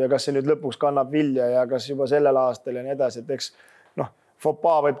toimetab ja kas see nüüd lõpuks kannab vilja ja kas juba sellel aastal ja nii edasi, et eks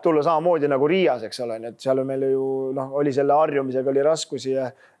FOPA võib tulla samamoodi nagu Riias, eks ole, et seal meil ju oli selle harjumisega oli raskusi ja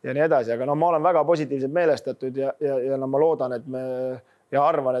nii edasi, aga ma olen väga positiivselt meelestatud ja ma loodan, et me ja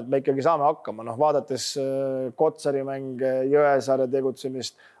arvan, et me ikkagi saame hakkama. Vaadates Kotsari mänge, Jõesaare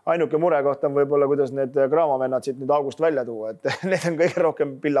tegutsemist, ainuke murekoht on võib-olla, kuidas need kraamavennad siit nüüd august välja tuua, et need on kõige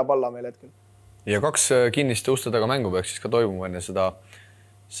rohkem pilla-palla meil hetkel. Ja 2 kinniste uste taga mängu peaks siis ka toimuma enne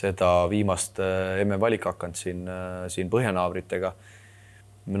seda viimast MM-valik hakanud siin põhjanaabritega.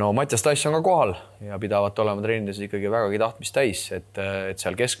 No Mattias Tass on ka kohal ja pidavad olema treenides ikkagi vägagi tahtmist täis, et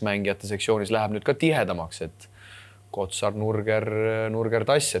seal keskmängijate sektsioonis läheb nüüd ka tihedamaks, et Kotsar, Nurger,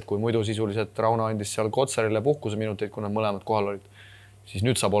 Tass, et kui muidu sisuliselt Rauno andis seal Kotsarile puhkuse minuteid, kui nad mõlemad kohal olid, siis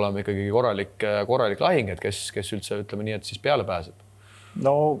nüüd saab olema ikkagi korralik lahing, et kes üldse ütleme nii, et siis peale pääseb.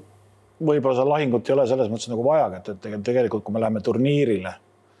 No võib-olla seda lahingut ei ole selles mõttes nagu vaja, et tegelikult kui me läheme turniirile,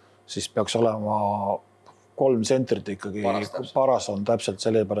 siis peaks olema 3 sentrit ikkagi paras on täpselt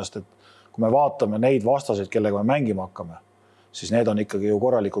sellepärast, et kui me vaatame neid vastaseid, kellega me mängima hakkame, siis need on ikkagi ju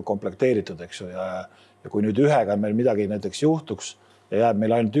korralikult komplekteeritud, eks ju, ja kui nüüd ühega meil midagi näiteks juhtuks ja jääb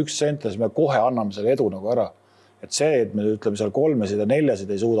meil ainult 1 senter, siis me kohe anname selle edu nagu ära. Et see, et me ütleme seal 3-sid ja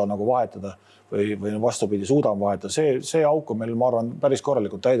 4-sid ei suuda nagu vahetada või vastupidi suudame vahetada, see auk on meil, ma arvan, päris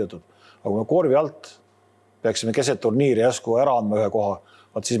korralikult täidetud. Aga kui me korvi alt peaksime keset turniiri jäsku ära andma ühe koha,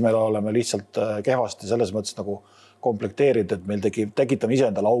 siis meil oleme lihtsalt kehvasti selles mõttes nagu komplekteerinud, et meil tekitame ise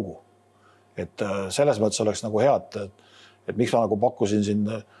endale augu. Et selles mõttes oleks nagu head, et miks ma nagu pakkusin siin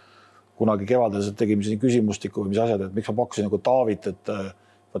kunagi kevadel tegime siin küsimustiku või mis asjad, et miks ma pakkusin nagu Taavit,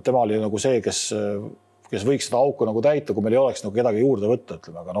 et tema oli nagu see, kes võiks seda auku nagu täita, kui meil ei oleks nagu kedagi juurde võtta,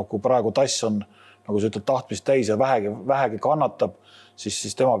 ütleme. Aga kui praegu Tass on, nagu sa ütled, tahtmist täis ja vähegi kannatab,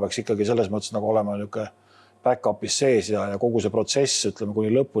 siis tema peaks ikkagi selles mõttes nagu olema back-upis sees ja kogu see protsess, ütleme,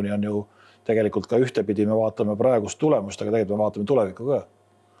 kuni lõpuni on ju tegelikult ka ühtepidi me vaatame praegust tulemust, aga tegelikult me vaatame tulevikku ka.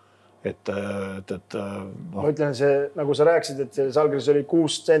 Ma ütlen, nagu sa rääkisid, et Salgris oli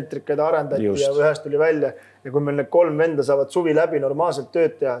 6 tsentrit, keda arendati ja ühest tuli välja ja kui meil need 3 venda saavad suvi läbi normaalselt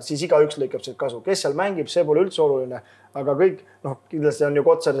tööd teha, siis igaüks lõikab sealt kasu. Kes seal mängib, see pole üldse oluline, aga kõik, kindlasti on ju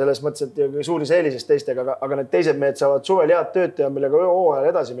Kotsar selles mõttes, et suuri seelisest teistega, aga need teised mehed saavad suvel head tööd teha, millega hooajal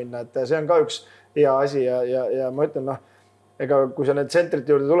edasi minna, et see on ka üks hea asi ja ma ütlen, ega kui sa need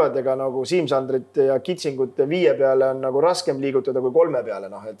tsentrite juurde tuled, ega nagu Siim-Sandrit ja Kitsingut 5 peale on nagu raskem liigutada kui 3 peale,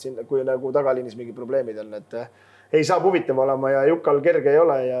 et siin, kui nagu tagaliinis mingi probleemid on, et ei saa huvitav olema ja Jukal kerge ei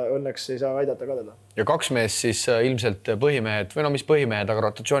ole ja õnneks ei saa väidata ka teda. Ja 2 mees siis ilmselt põhimehed, või mis põhimehed, aga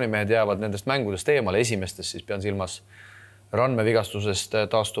rotatsioonimehed jäävad nendest mängudest eemale. Esimestest siis pean silmas randmevigastusest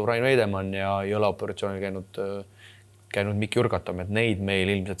taastuv Rain Veidemann ja jõlaoperatsioonil käinud Mikk Jurgatam, et neid meil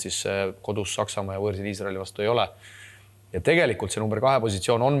ilmselt siis kodus Saksamaa ja võõrsil Iisraeli vastu ei ole. Ja tegelikult see number 2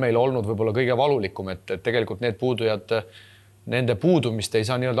 positsioon on meil olnud võib-olla kõige valulikum, et tegelikult need puudujad, nende puudumist ei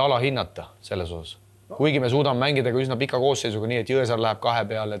saa nii-öelda alahinnata selles osas. Kuigi me suudame mängida ka üsna pika koosseisuga nii, et Jõesaar läheb 2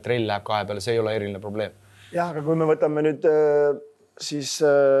 peale, Trell läheb 2 peale, see ei ole eriline probleem. Jah, aga kui me võtame nüüd siis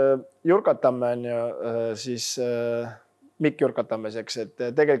Jurgatamme on ju, siis Mikk Jurgatameseks, et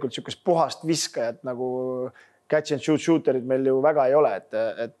tegelikult niisugust puhast viskajat nagu catch and shoot shooterid meil ju väga ei ole,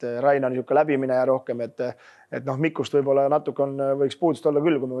 et Rain on niisugune läbimineja rohkem, et Mikust võib-olla natuke võiks puudust olla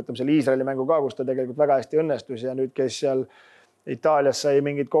küll, kui me võtame selle Iisraeli mängu ka, kus ta tegelikult väga hästi õnnestus ja nüüd käis seal Itaalias sai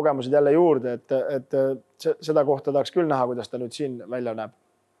mingid kogemused jälle juurde, et seda kohta tahaks küll näha, kuidas ta nüüd siin välja näeb.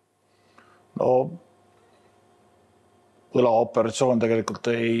 No õlaoperatsioon tegelikult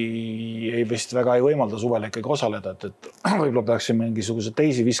ei vist väga ei võimalda suvel ikkagi osaleda, et võib-olla peaksime mingisuguse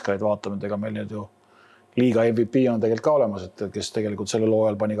teisi viskajaid vaatama, et ega meil nüüd ju liiga MVP on tegelikult ka olemas, et kes tegelikult sellel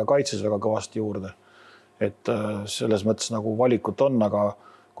hooajal pani ka kaitses väga kõvasti juurde. Et selles mõttes nagu valikut on, aga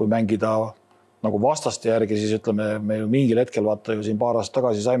kui mängida nagu vastaste järgi, siis ütleme, me mingil hetkel vaata ju siin paar aastat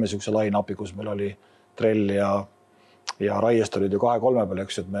tagasi saime niisuguse line-upi, kus meil oli Trell ja Raiest olid ju 2-3 peal,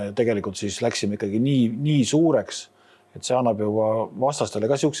 eks, et me tegelikult siis läksime ikkagi nii suureks, et see annab juba vastastele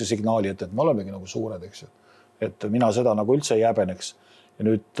ka siukse signaali, et me olemegi nagu suured, eks ju. Et mina seda nagu üldse ei jäbeneks. Ja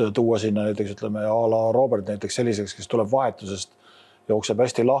nüüd tuua sinna näiteks, ütleme, a la Robert näiteks selliseks, kes tuleb vahetusest, jookseb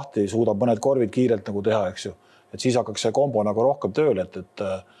hästi lahti, suudab mõned korvid kiirelt nagu teha, eks ju. Et siis hakkaks see kombo nagu rohkem tööle,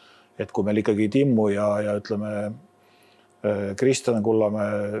 et kui meil ikkagi Timmu ja ütleme, Kristjan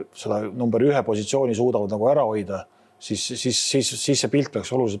Kullamäe seda number 1 positsiooni suudavad nagu ära hoida, siis see pilt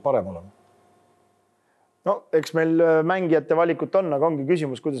peaks oluliselt parem olema. No, eks meil mängijate valikut on, aga ongi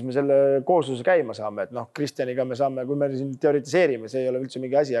küsimus, kuidas me selle koosluse käima saame. Et Kristjaniga me saame, kui me siin teoritiseerime, see ei ole üldse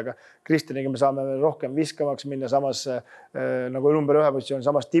mingi asi, aga Kristjaniga me saame rohkem viskamaks minna, samas nagu number 1 positsioon,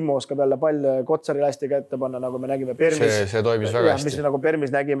 samas Timmu oskab jälle pall Kotsari hästi kätte panna, nagu me nägime Permis. See toimis väga hästi. Mis nagu Permis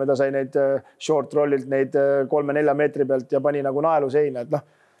nägime, ta sai neid short rollilt neid 3-4 meetri pealt ja pani nagu naelu seina. Et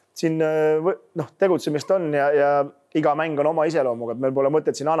siin tegutsemist on ja iga mäng on oma iseloomuga, et meil pole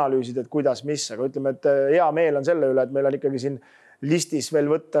mõtet siin analüüsida, et kuidas, mis, aga ütleme, et hea meel on selle üle, et meil on ikkagi siin listis veel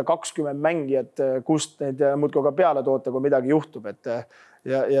võtta 20 mängijat, kust neid muudkui ka peale toota, kui midagi juhtub.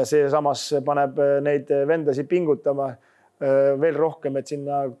 Ja see samas paneb neid vendasi pingutama veel rohkem, et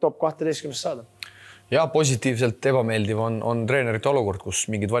sinna top 12 saada. Ja positiivselt ebameeldiv on treenerite olukord, kus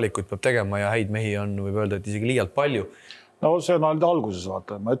mingid valikuid peab tegema ja häid mehi on, võib öelda, et isegi liialt palju. No see on ainult alguses,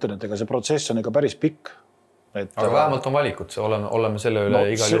 vaata. Ma ütlen, et ega see protsess on ikka päris pikk. Aga vähemalt on valikud, oleme selle üle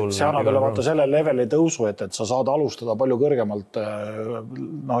igal juhul. See annab vaata selle leveli tõusu, et sa saad alustada palju kõrgemalt,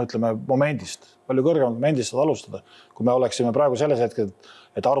 ütleme, momendist. Palju kõrgemalt momendist saad alustada. Kui me oleksime praegu selles hetkel,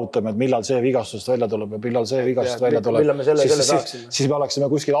 et arutame, et millal see vigastust välja tuleb ja millal see vigastust välja tuleb, siis me oleksime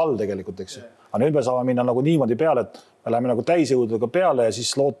kuskil all tegelikult, eks. Aga nüüd me saame minna nagu niimoodi peale, et me läheme nagu täisjõududega peale ja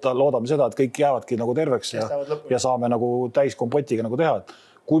siis loodame seda, et kõik jäävadki nagu terveks ja saame nagu täiskompotiga nagu teha.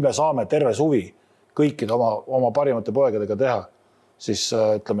 Kui me saame terve suvi kõikide oma parimate poegadega teha, siis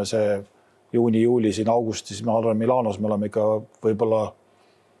ütleme see juuni-juuli siin augustis, ma arvan Milanos me oleme ikka võib-olla,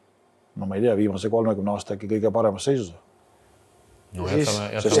 ma ei tea, viimase 30 aasta äkki kõige paremas seisus. No,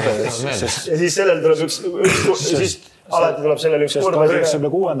 ja siis sellel tuleb siis alati tuleb sellel üks kurva.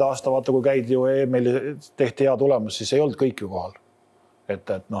 96. aasta, vaata, kui käid ju meil tehti hea tulemus, siis ei olnud kõik ju kohal. Et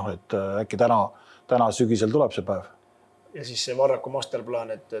äkki täna sügisel tuleb see päev. Ja siis see Varraku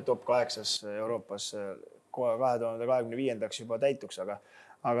masterplaan, et top 8 Euroopas 2025 juba täituks, aga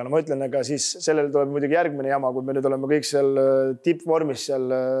ma ütlen, aga siis sellel tuleb muidugi järgmine jama, kui me nüüd oleme kõik seal tippvormis seal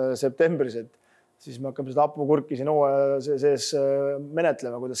septembris, et siis me hakkame seda hapukurki siin sees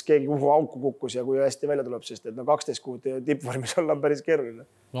menetlema, kuidas keegi auku kukkus ja kui hästi välja tuleb, sest et 12 kuud tippvormis olla on päris keeruline.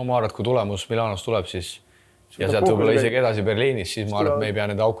 No ma arvan, et kui tulemus Milanos tuleb, siis ja sealt võib-olla isegi edasi Berliinis, siis ma arvan, et me ei pea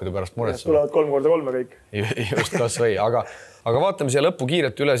nende aukude pärast muretsema. Tulevad 3x3 kõik. Just kas või, aga vaatame siia lõppu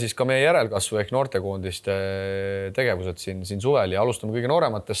kiirelt üle siis ka meie järelkasvu ehk noortekoondiste tegevused siin suvel ja alustame kõige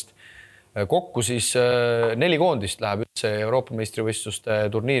noorematest. Kokku siis 4 koondist läheb üldse Euroopa meistrivõistluste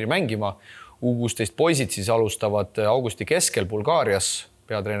turniiri mängima. U16 poisid siis alustavad augusti keskel Bulgaarias,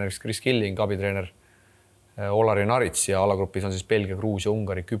 peatreeneriks Chris Killing, abitreener Olari Narits ja alagrupis on siis Belgia, Gruusia,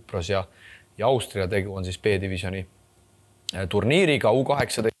 Ungari, Küpros ja Austria tegu on siis B-divisjoni turniiriga.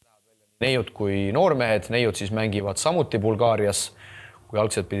 U18 neiud kui noormehed, neiud siis mängivad samuti Bulgaarias. Kui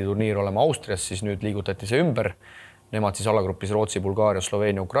algselt pidi turniir olema Austrias, siis nüüd liigutati see ümber. Nemad siis alagrupis Rootsi, Bulgaaria,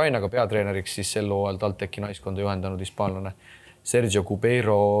 Sloveenia, Ukrainaga peatreeneriks siis sel hooajal TalTechi naiskonda juhendanud hispaanlane Sergio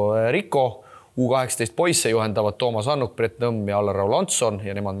Cubeiro Rico. U18 poisse juhendavad Toomas Annuk, Brett Nõmm ja Allar Raulanson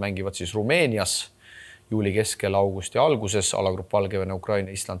ja nemad mängivad siis Rumeenias juuli keskel, augusti alguses. Alagrupp Valgevene,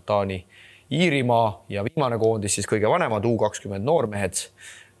 Ukraina, Island, Taani, Iirimaa ja viimane koondis siis kõige vanemad U20 noormehed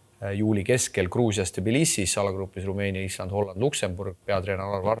juuli keskel Gruusias Tbilisis, alagrupis Rumeenia, Island, Holland, Luksemburg, peatreener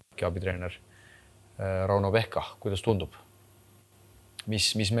Alar Vark ja abitreener Rauno Pehka. Kuidas tundub?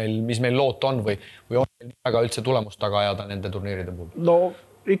 Mis meil loot on või on meil väga üldse tulemust taga ajada nende turniiride puhul? No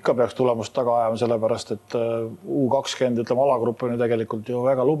ikka peaks tulemust taga ajama, sellepärast, et U20 ütleme alagrupp on ju tegelikult ju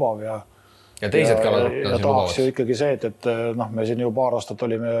väga lubav ja teised ka alagrupid on siin tahaks ju ikkagi see, et me siin ju paar aastat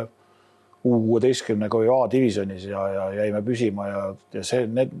olime U16 kui A-divisionis ja jäime püsima ja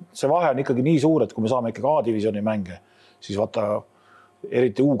see vahe on ikkagi nii suur, et kui me saame ikkagi A-divisjoni mänge, siis vaata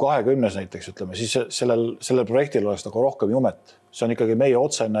eriti U20 näiteks, ütleme, siis sellel projektil oleks nagu rohkem jumet. See on ikkagi meie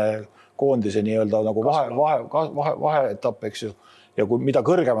otsene koondise nii-öelda nagu vaheetapp, eks ju. Ja kui mida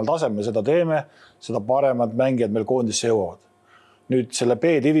kõrgemal tasemel seda teeme, seda paremad mängijad meil koondisse jõuavad. Nüüd selle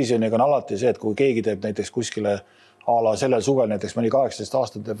B-divisioniga on alati see, et kui keegi teeb näiteks kuskile a la sellel suvel, näiteks mõni 18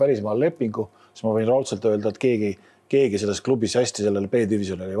 aastat teeb välismaal lepingu, siis ma võin raudselt öelda, et keegi selles klubis hästi sellele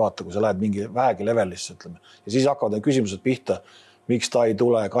B-divisionile ei vaata, kui sa lähed mingi vähegi levelisse, ütleme. Ja siis hakkavad need küsimused pihta, miks ta ei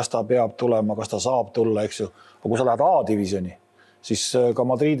tule, kas ta peab tulema, kas ta saab tulla, eks ju. Aga kui sa lähed A-divisjoni, siis ka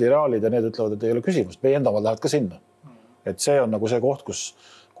Madridi Realid ja need ütlevad, et ei ole küsimust. Meie endavad lähevad ka sinna. Et see on nagu see koht,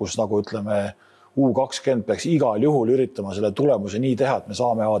 kus nagu ütleme, U20 peaks igal juhul üritama selle tulemuse nii teha, et me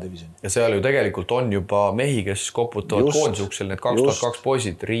saame A-divisjoni. Ja seal ju tegelikult on juba mehi, kes koputavad koondisuksel, need 2002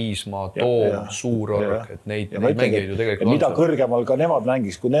 poisid, Riismaa, Toom, Suurorg, et neid mängijaid ju tegelikult on. Mida kõrgemal ka nemad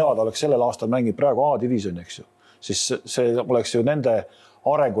mängis, kui nemad oleks sellel aastal mängid praegu A-divisjoni, eks ju, siis see oleks ju nende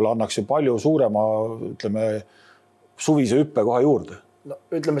arengule annaks ju palju suurema, ütleme, suvise hüppe kohe juurde. No,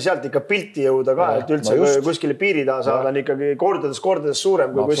 ütleme sealt ikka pilti jõuda ka, et üldse kuskile piiri taha saada on ikkagi kordades suurem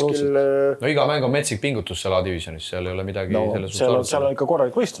kui kuskil... No iga mäng on metsik pingutus seal A-divisionis, seal ei ole midagi seal on ikka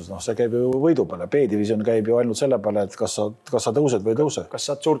korralik võistlus, see käib ju võidu peale. B-division käib ju ainult selle peale, et kas sa tõused või ei tõuse. Kas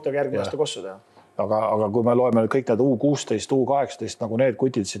saad suurtega järgmine aasta kossu teha? Aga kui me loeme kõik need U16, U18, nagu need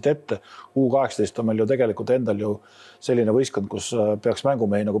kutid siit ette, U18 on meil ju tegelikult endal ju selline võistkond, kus peaks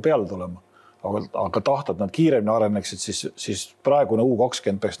mängumehi nagu peale tulema. Aga tahtad nad kiiremini areneksid, siis praegune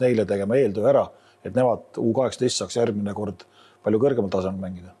U20 peaks neile tegema eeltöö ära, et nemad U18 saaks järgmine kord palju kõrgemal tasemel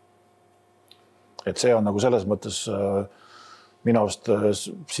mängida. Et see on nagu selles mõttes minu arust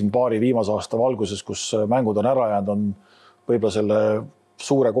siin paari viimase aasta valguses, kus mängud on ära jäänud, on võib-olla selle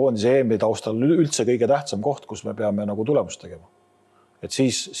suure koondise EM-i taustal üldse kõige tähtsam koht, kus me peame nagu tulemust tegema. Et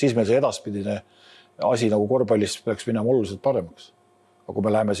siis meil see edaspidine asi nagu korvpallis peaks minema oluliselt paremaks. Aga kui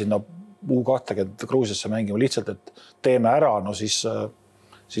me läheme sinna U20 Gruusiasse mängima lihtsalt, et teeme ära, no siis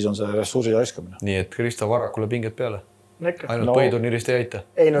on see ressursi raiskamine. Nii, et Kristo Varrakule pinget peale. Nekka. Ainult põhiturniirist ei aita.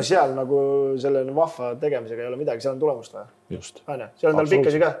 Ei, no seal nagu selle vahva tegemisega ei ole midagi, seal on tulemust vaja. Just. Seal on tal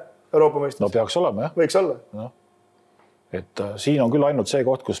pikkasi ka Euroopa mõistes. No peaks olema, jah. Võiks olla. No. Et siin on küll ainult see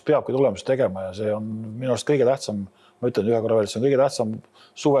koht, kus peabki tulemust tegema ja see on minu arust kõige tähtsam, ma ütlen ühe korra veel, see on kõige tähtsam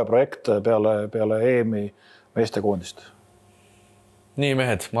suveprojekt peale EM-i meestekoondist. Nii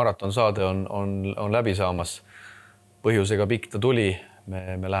mehed, maratonsaade on läbi saamas. Põhjusega pikk ta tuli.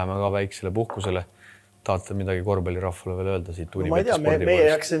 Me läheme ka väiksele puhkusele. Tahate midagi korvpallirahvale veel öelda siit ma ei tea, meie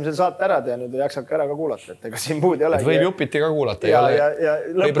jaksime selle saate ära teha, nüüd jaksab ka ära ka kuulata, et ega siin muud ei ole. Võib jupiti ka kuulata.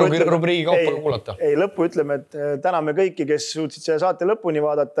 Võib rubriigi kaupa kuulata. Ei, lõppu ütleme, et täname kõiki, kes suutsid selle saate lõpuni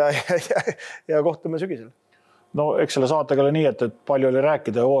vaadata ja kohtume sügisel. No eks selle saatega oli nii, et palju oli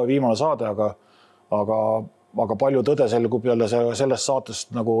rääkida hooaja viimane saade, aga palju tõde selgub jälle sellest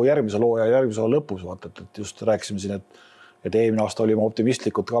saatest nagu järgmise lõpus, et just rääkisime siin, et eelmine aasta olime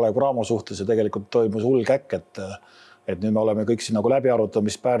optimistlikud Kalev Cramo suhtes ja tegelikult toimus hull käkk, et nüüd me oleme kõik siin nagu läbi arutanud,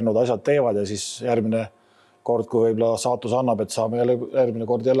 mis Pärnud asjad teevad ja siis järgmine kord, kui võib-olla saatus annab, et saame järgmine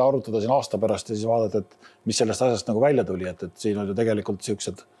kord jälle arutada siin aasta pärast ja siis vaadata, et mis sellest asjast nagu välja tuli, et siin on ju tegelikult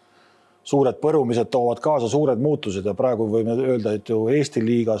sellised suured põrumised toovad kaasa suured muutused ja praegu võime öelda, et ju Eesti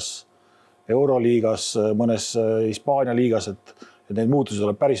liigas, Euroliigas, mõnes Hispaania liigas, et neid muutusi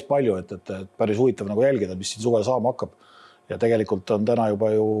tuleb päris palju, et päris huvitav nagu jälgida, mis siin suvel saama hakkab. Ja tegelikult on täna juba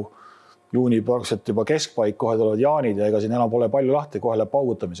ju juuni praktiliselt juba keskpaik, kohe tulevad jaanid ja ega siin enam pole palju lahti, kohe läheb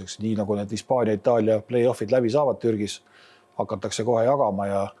paugutamiseks. Nii nagu need Hispaania, Itaalia play-offid läbi saavad Türgis, hakatakse kohe jagama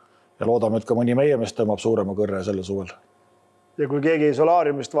ja loodame, et ka mõni meie mees tõmbab suurema kõrre selle suvel. Ja kui keegi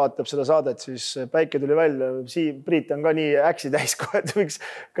solaariumist vaatab seda saadet, siis päike tuli välja. Priit on ka nii äksi täis kohe, et võiks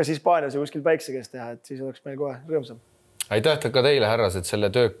kas Hispaanias ja kuskil päikse käes teha, et siis oleks meil kohe rõõmsam. Aitäh ka teile, härrased, selle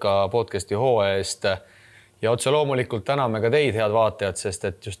tööka podcasti hooaja eest. Ja otse loomulikult täname ka teid, head vaatajad, sest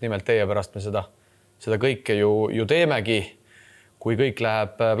et just nimelt teie pärast me seda kõike ju teemegi. Kui kõik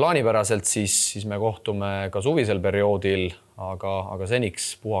läheb plaanipäraselt, siis me kohtume ka suvisel perioodil, aga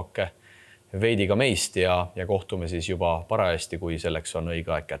seniks puhake veidi ka meist ja kohtume siis juba parajasti, kui selleks on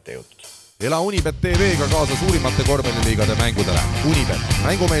õige aeg kätte jõutud. Ela Unibet TV-ga kaasa suurimate korvpalliliigade mängudele. Unibet,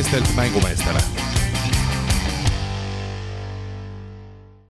 mängumeestelt mängumeestele.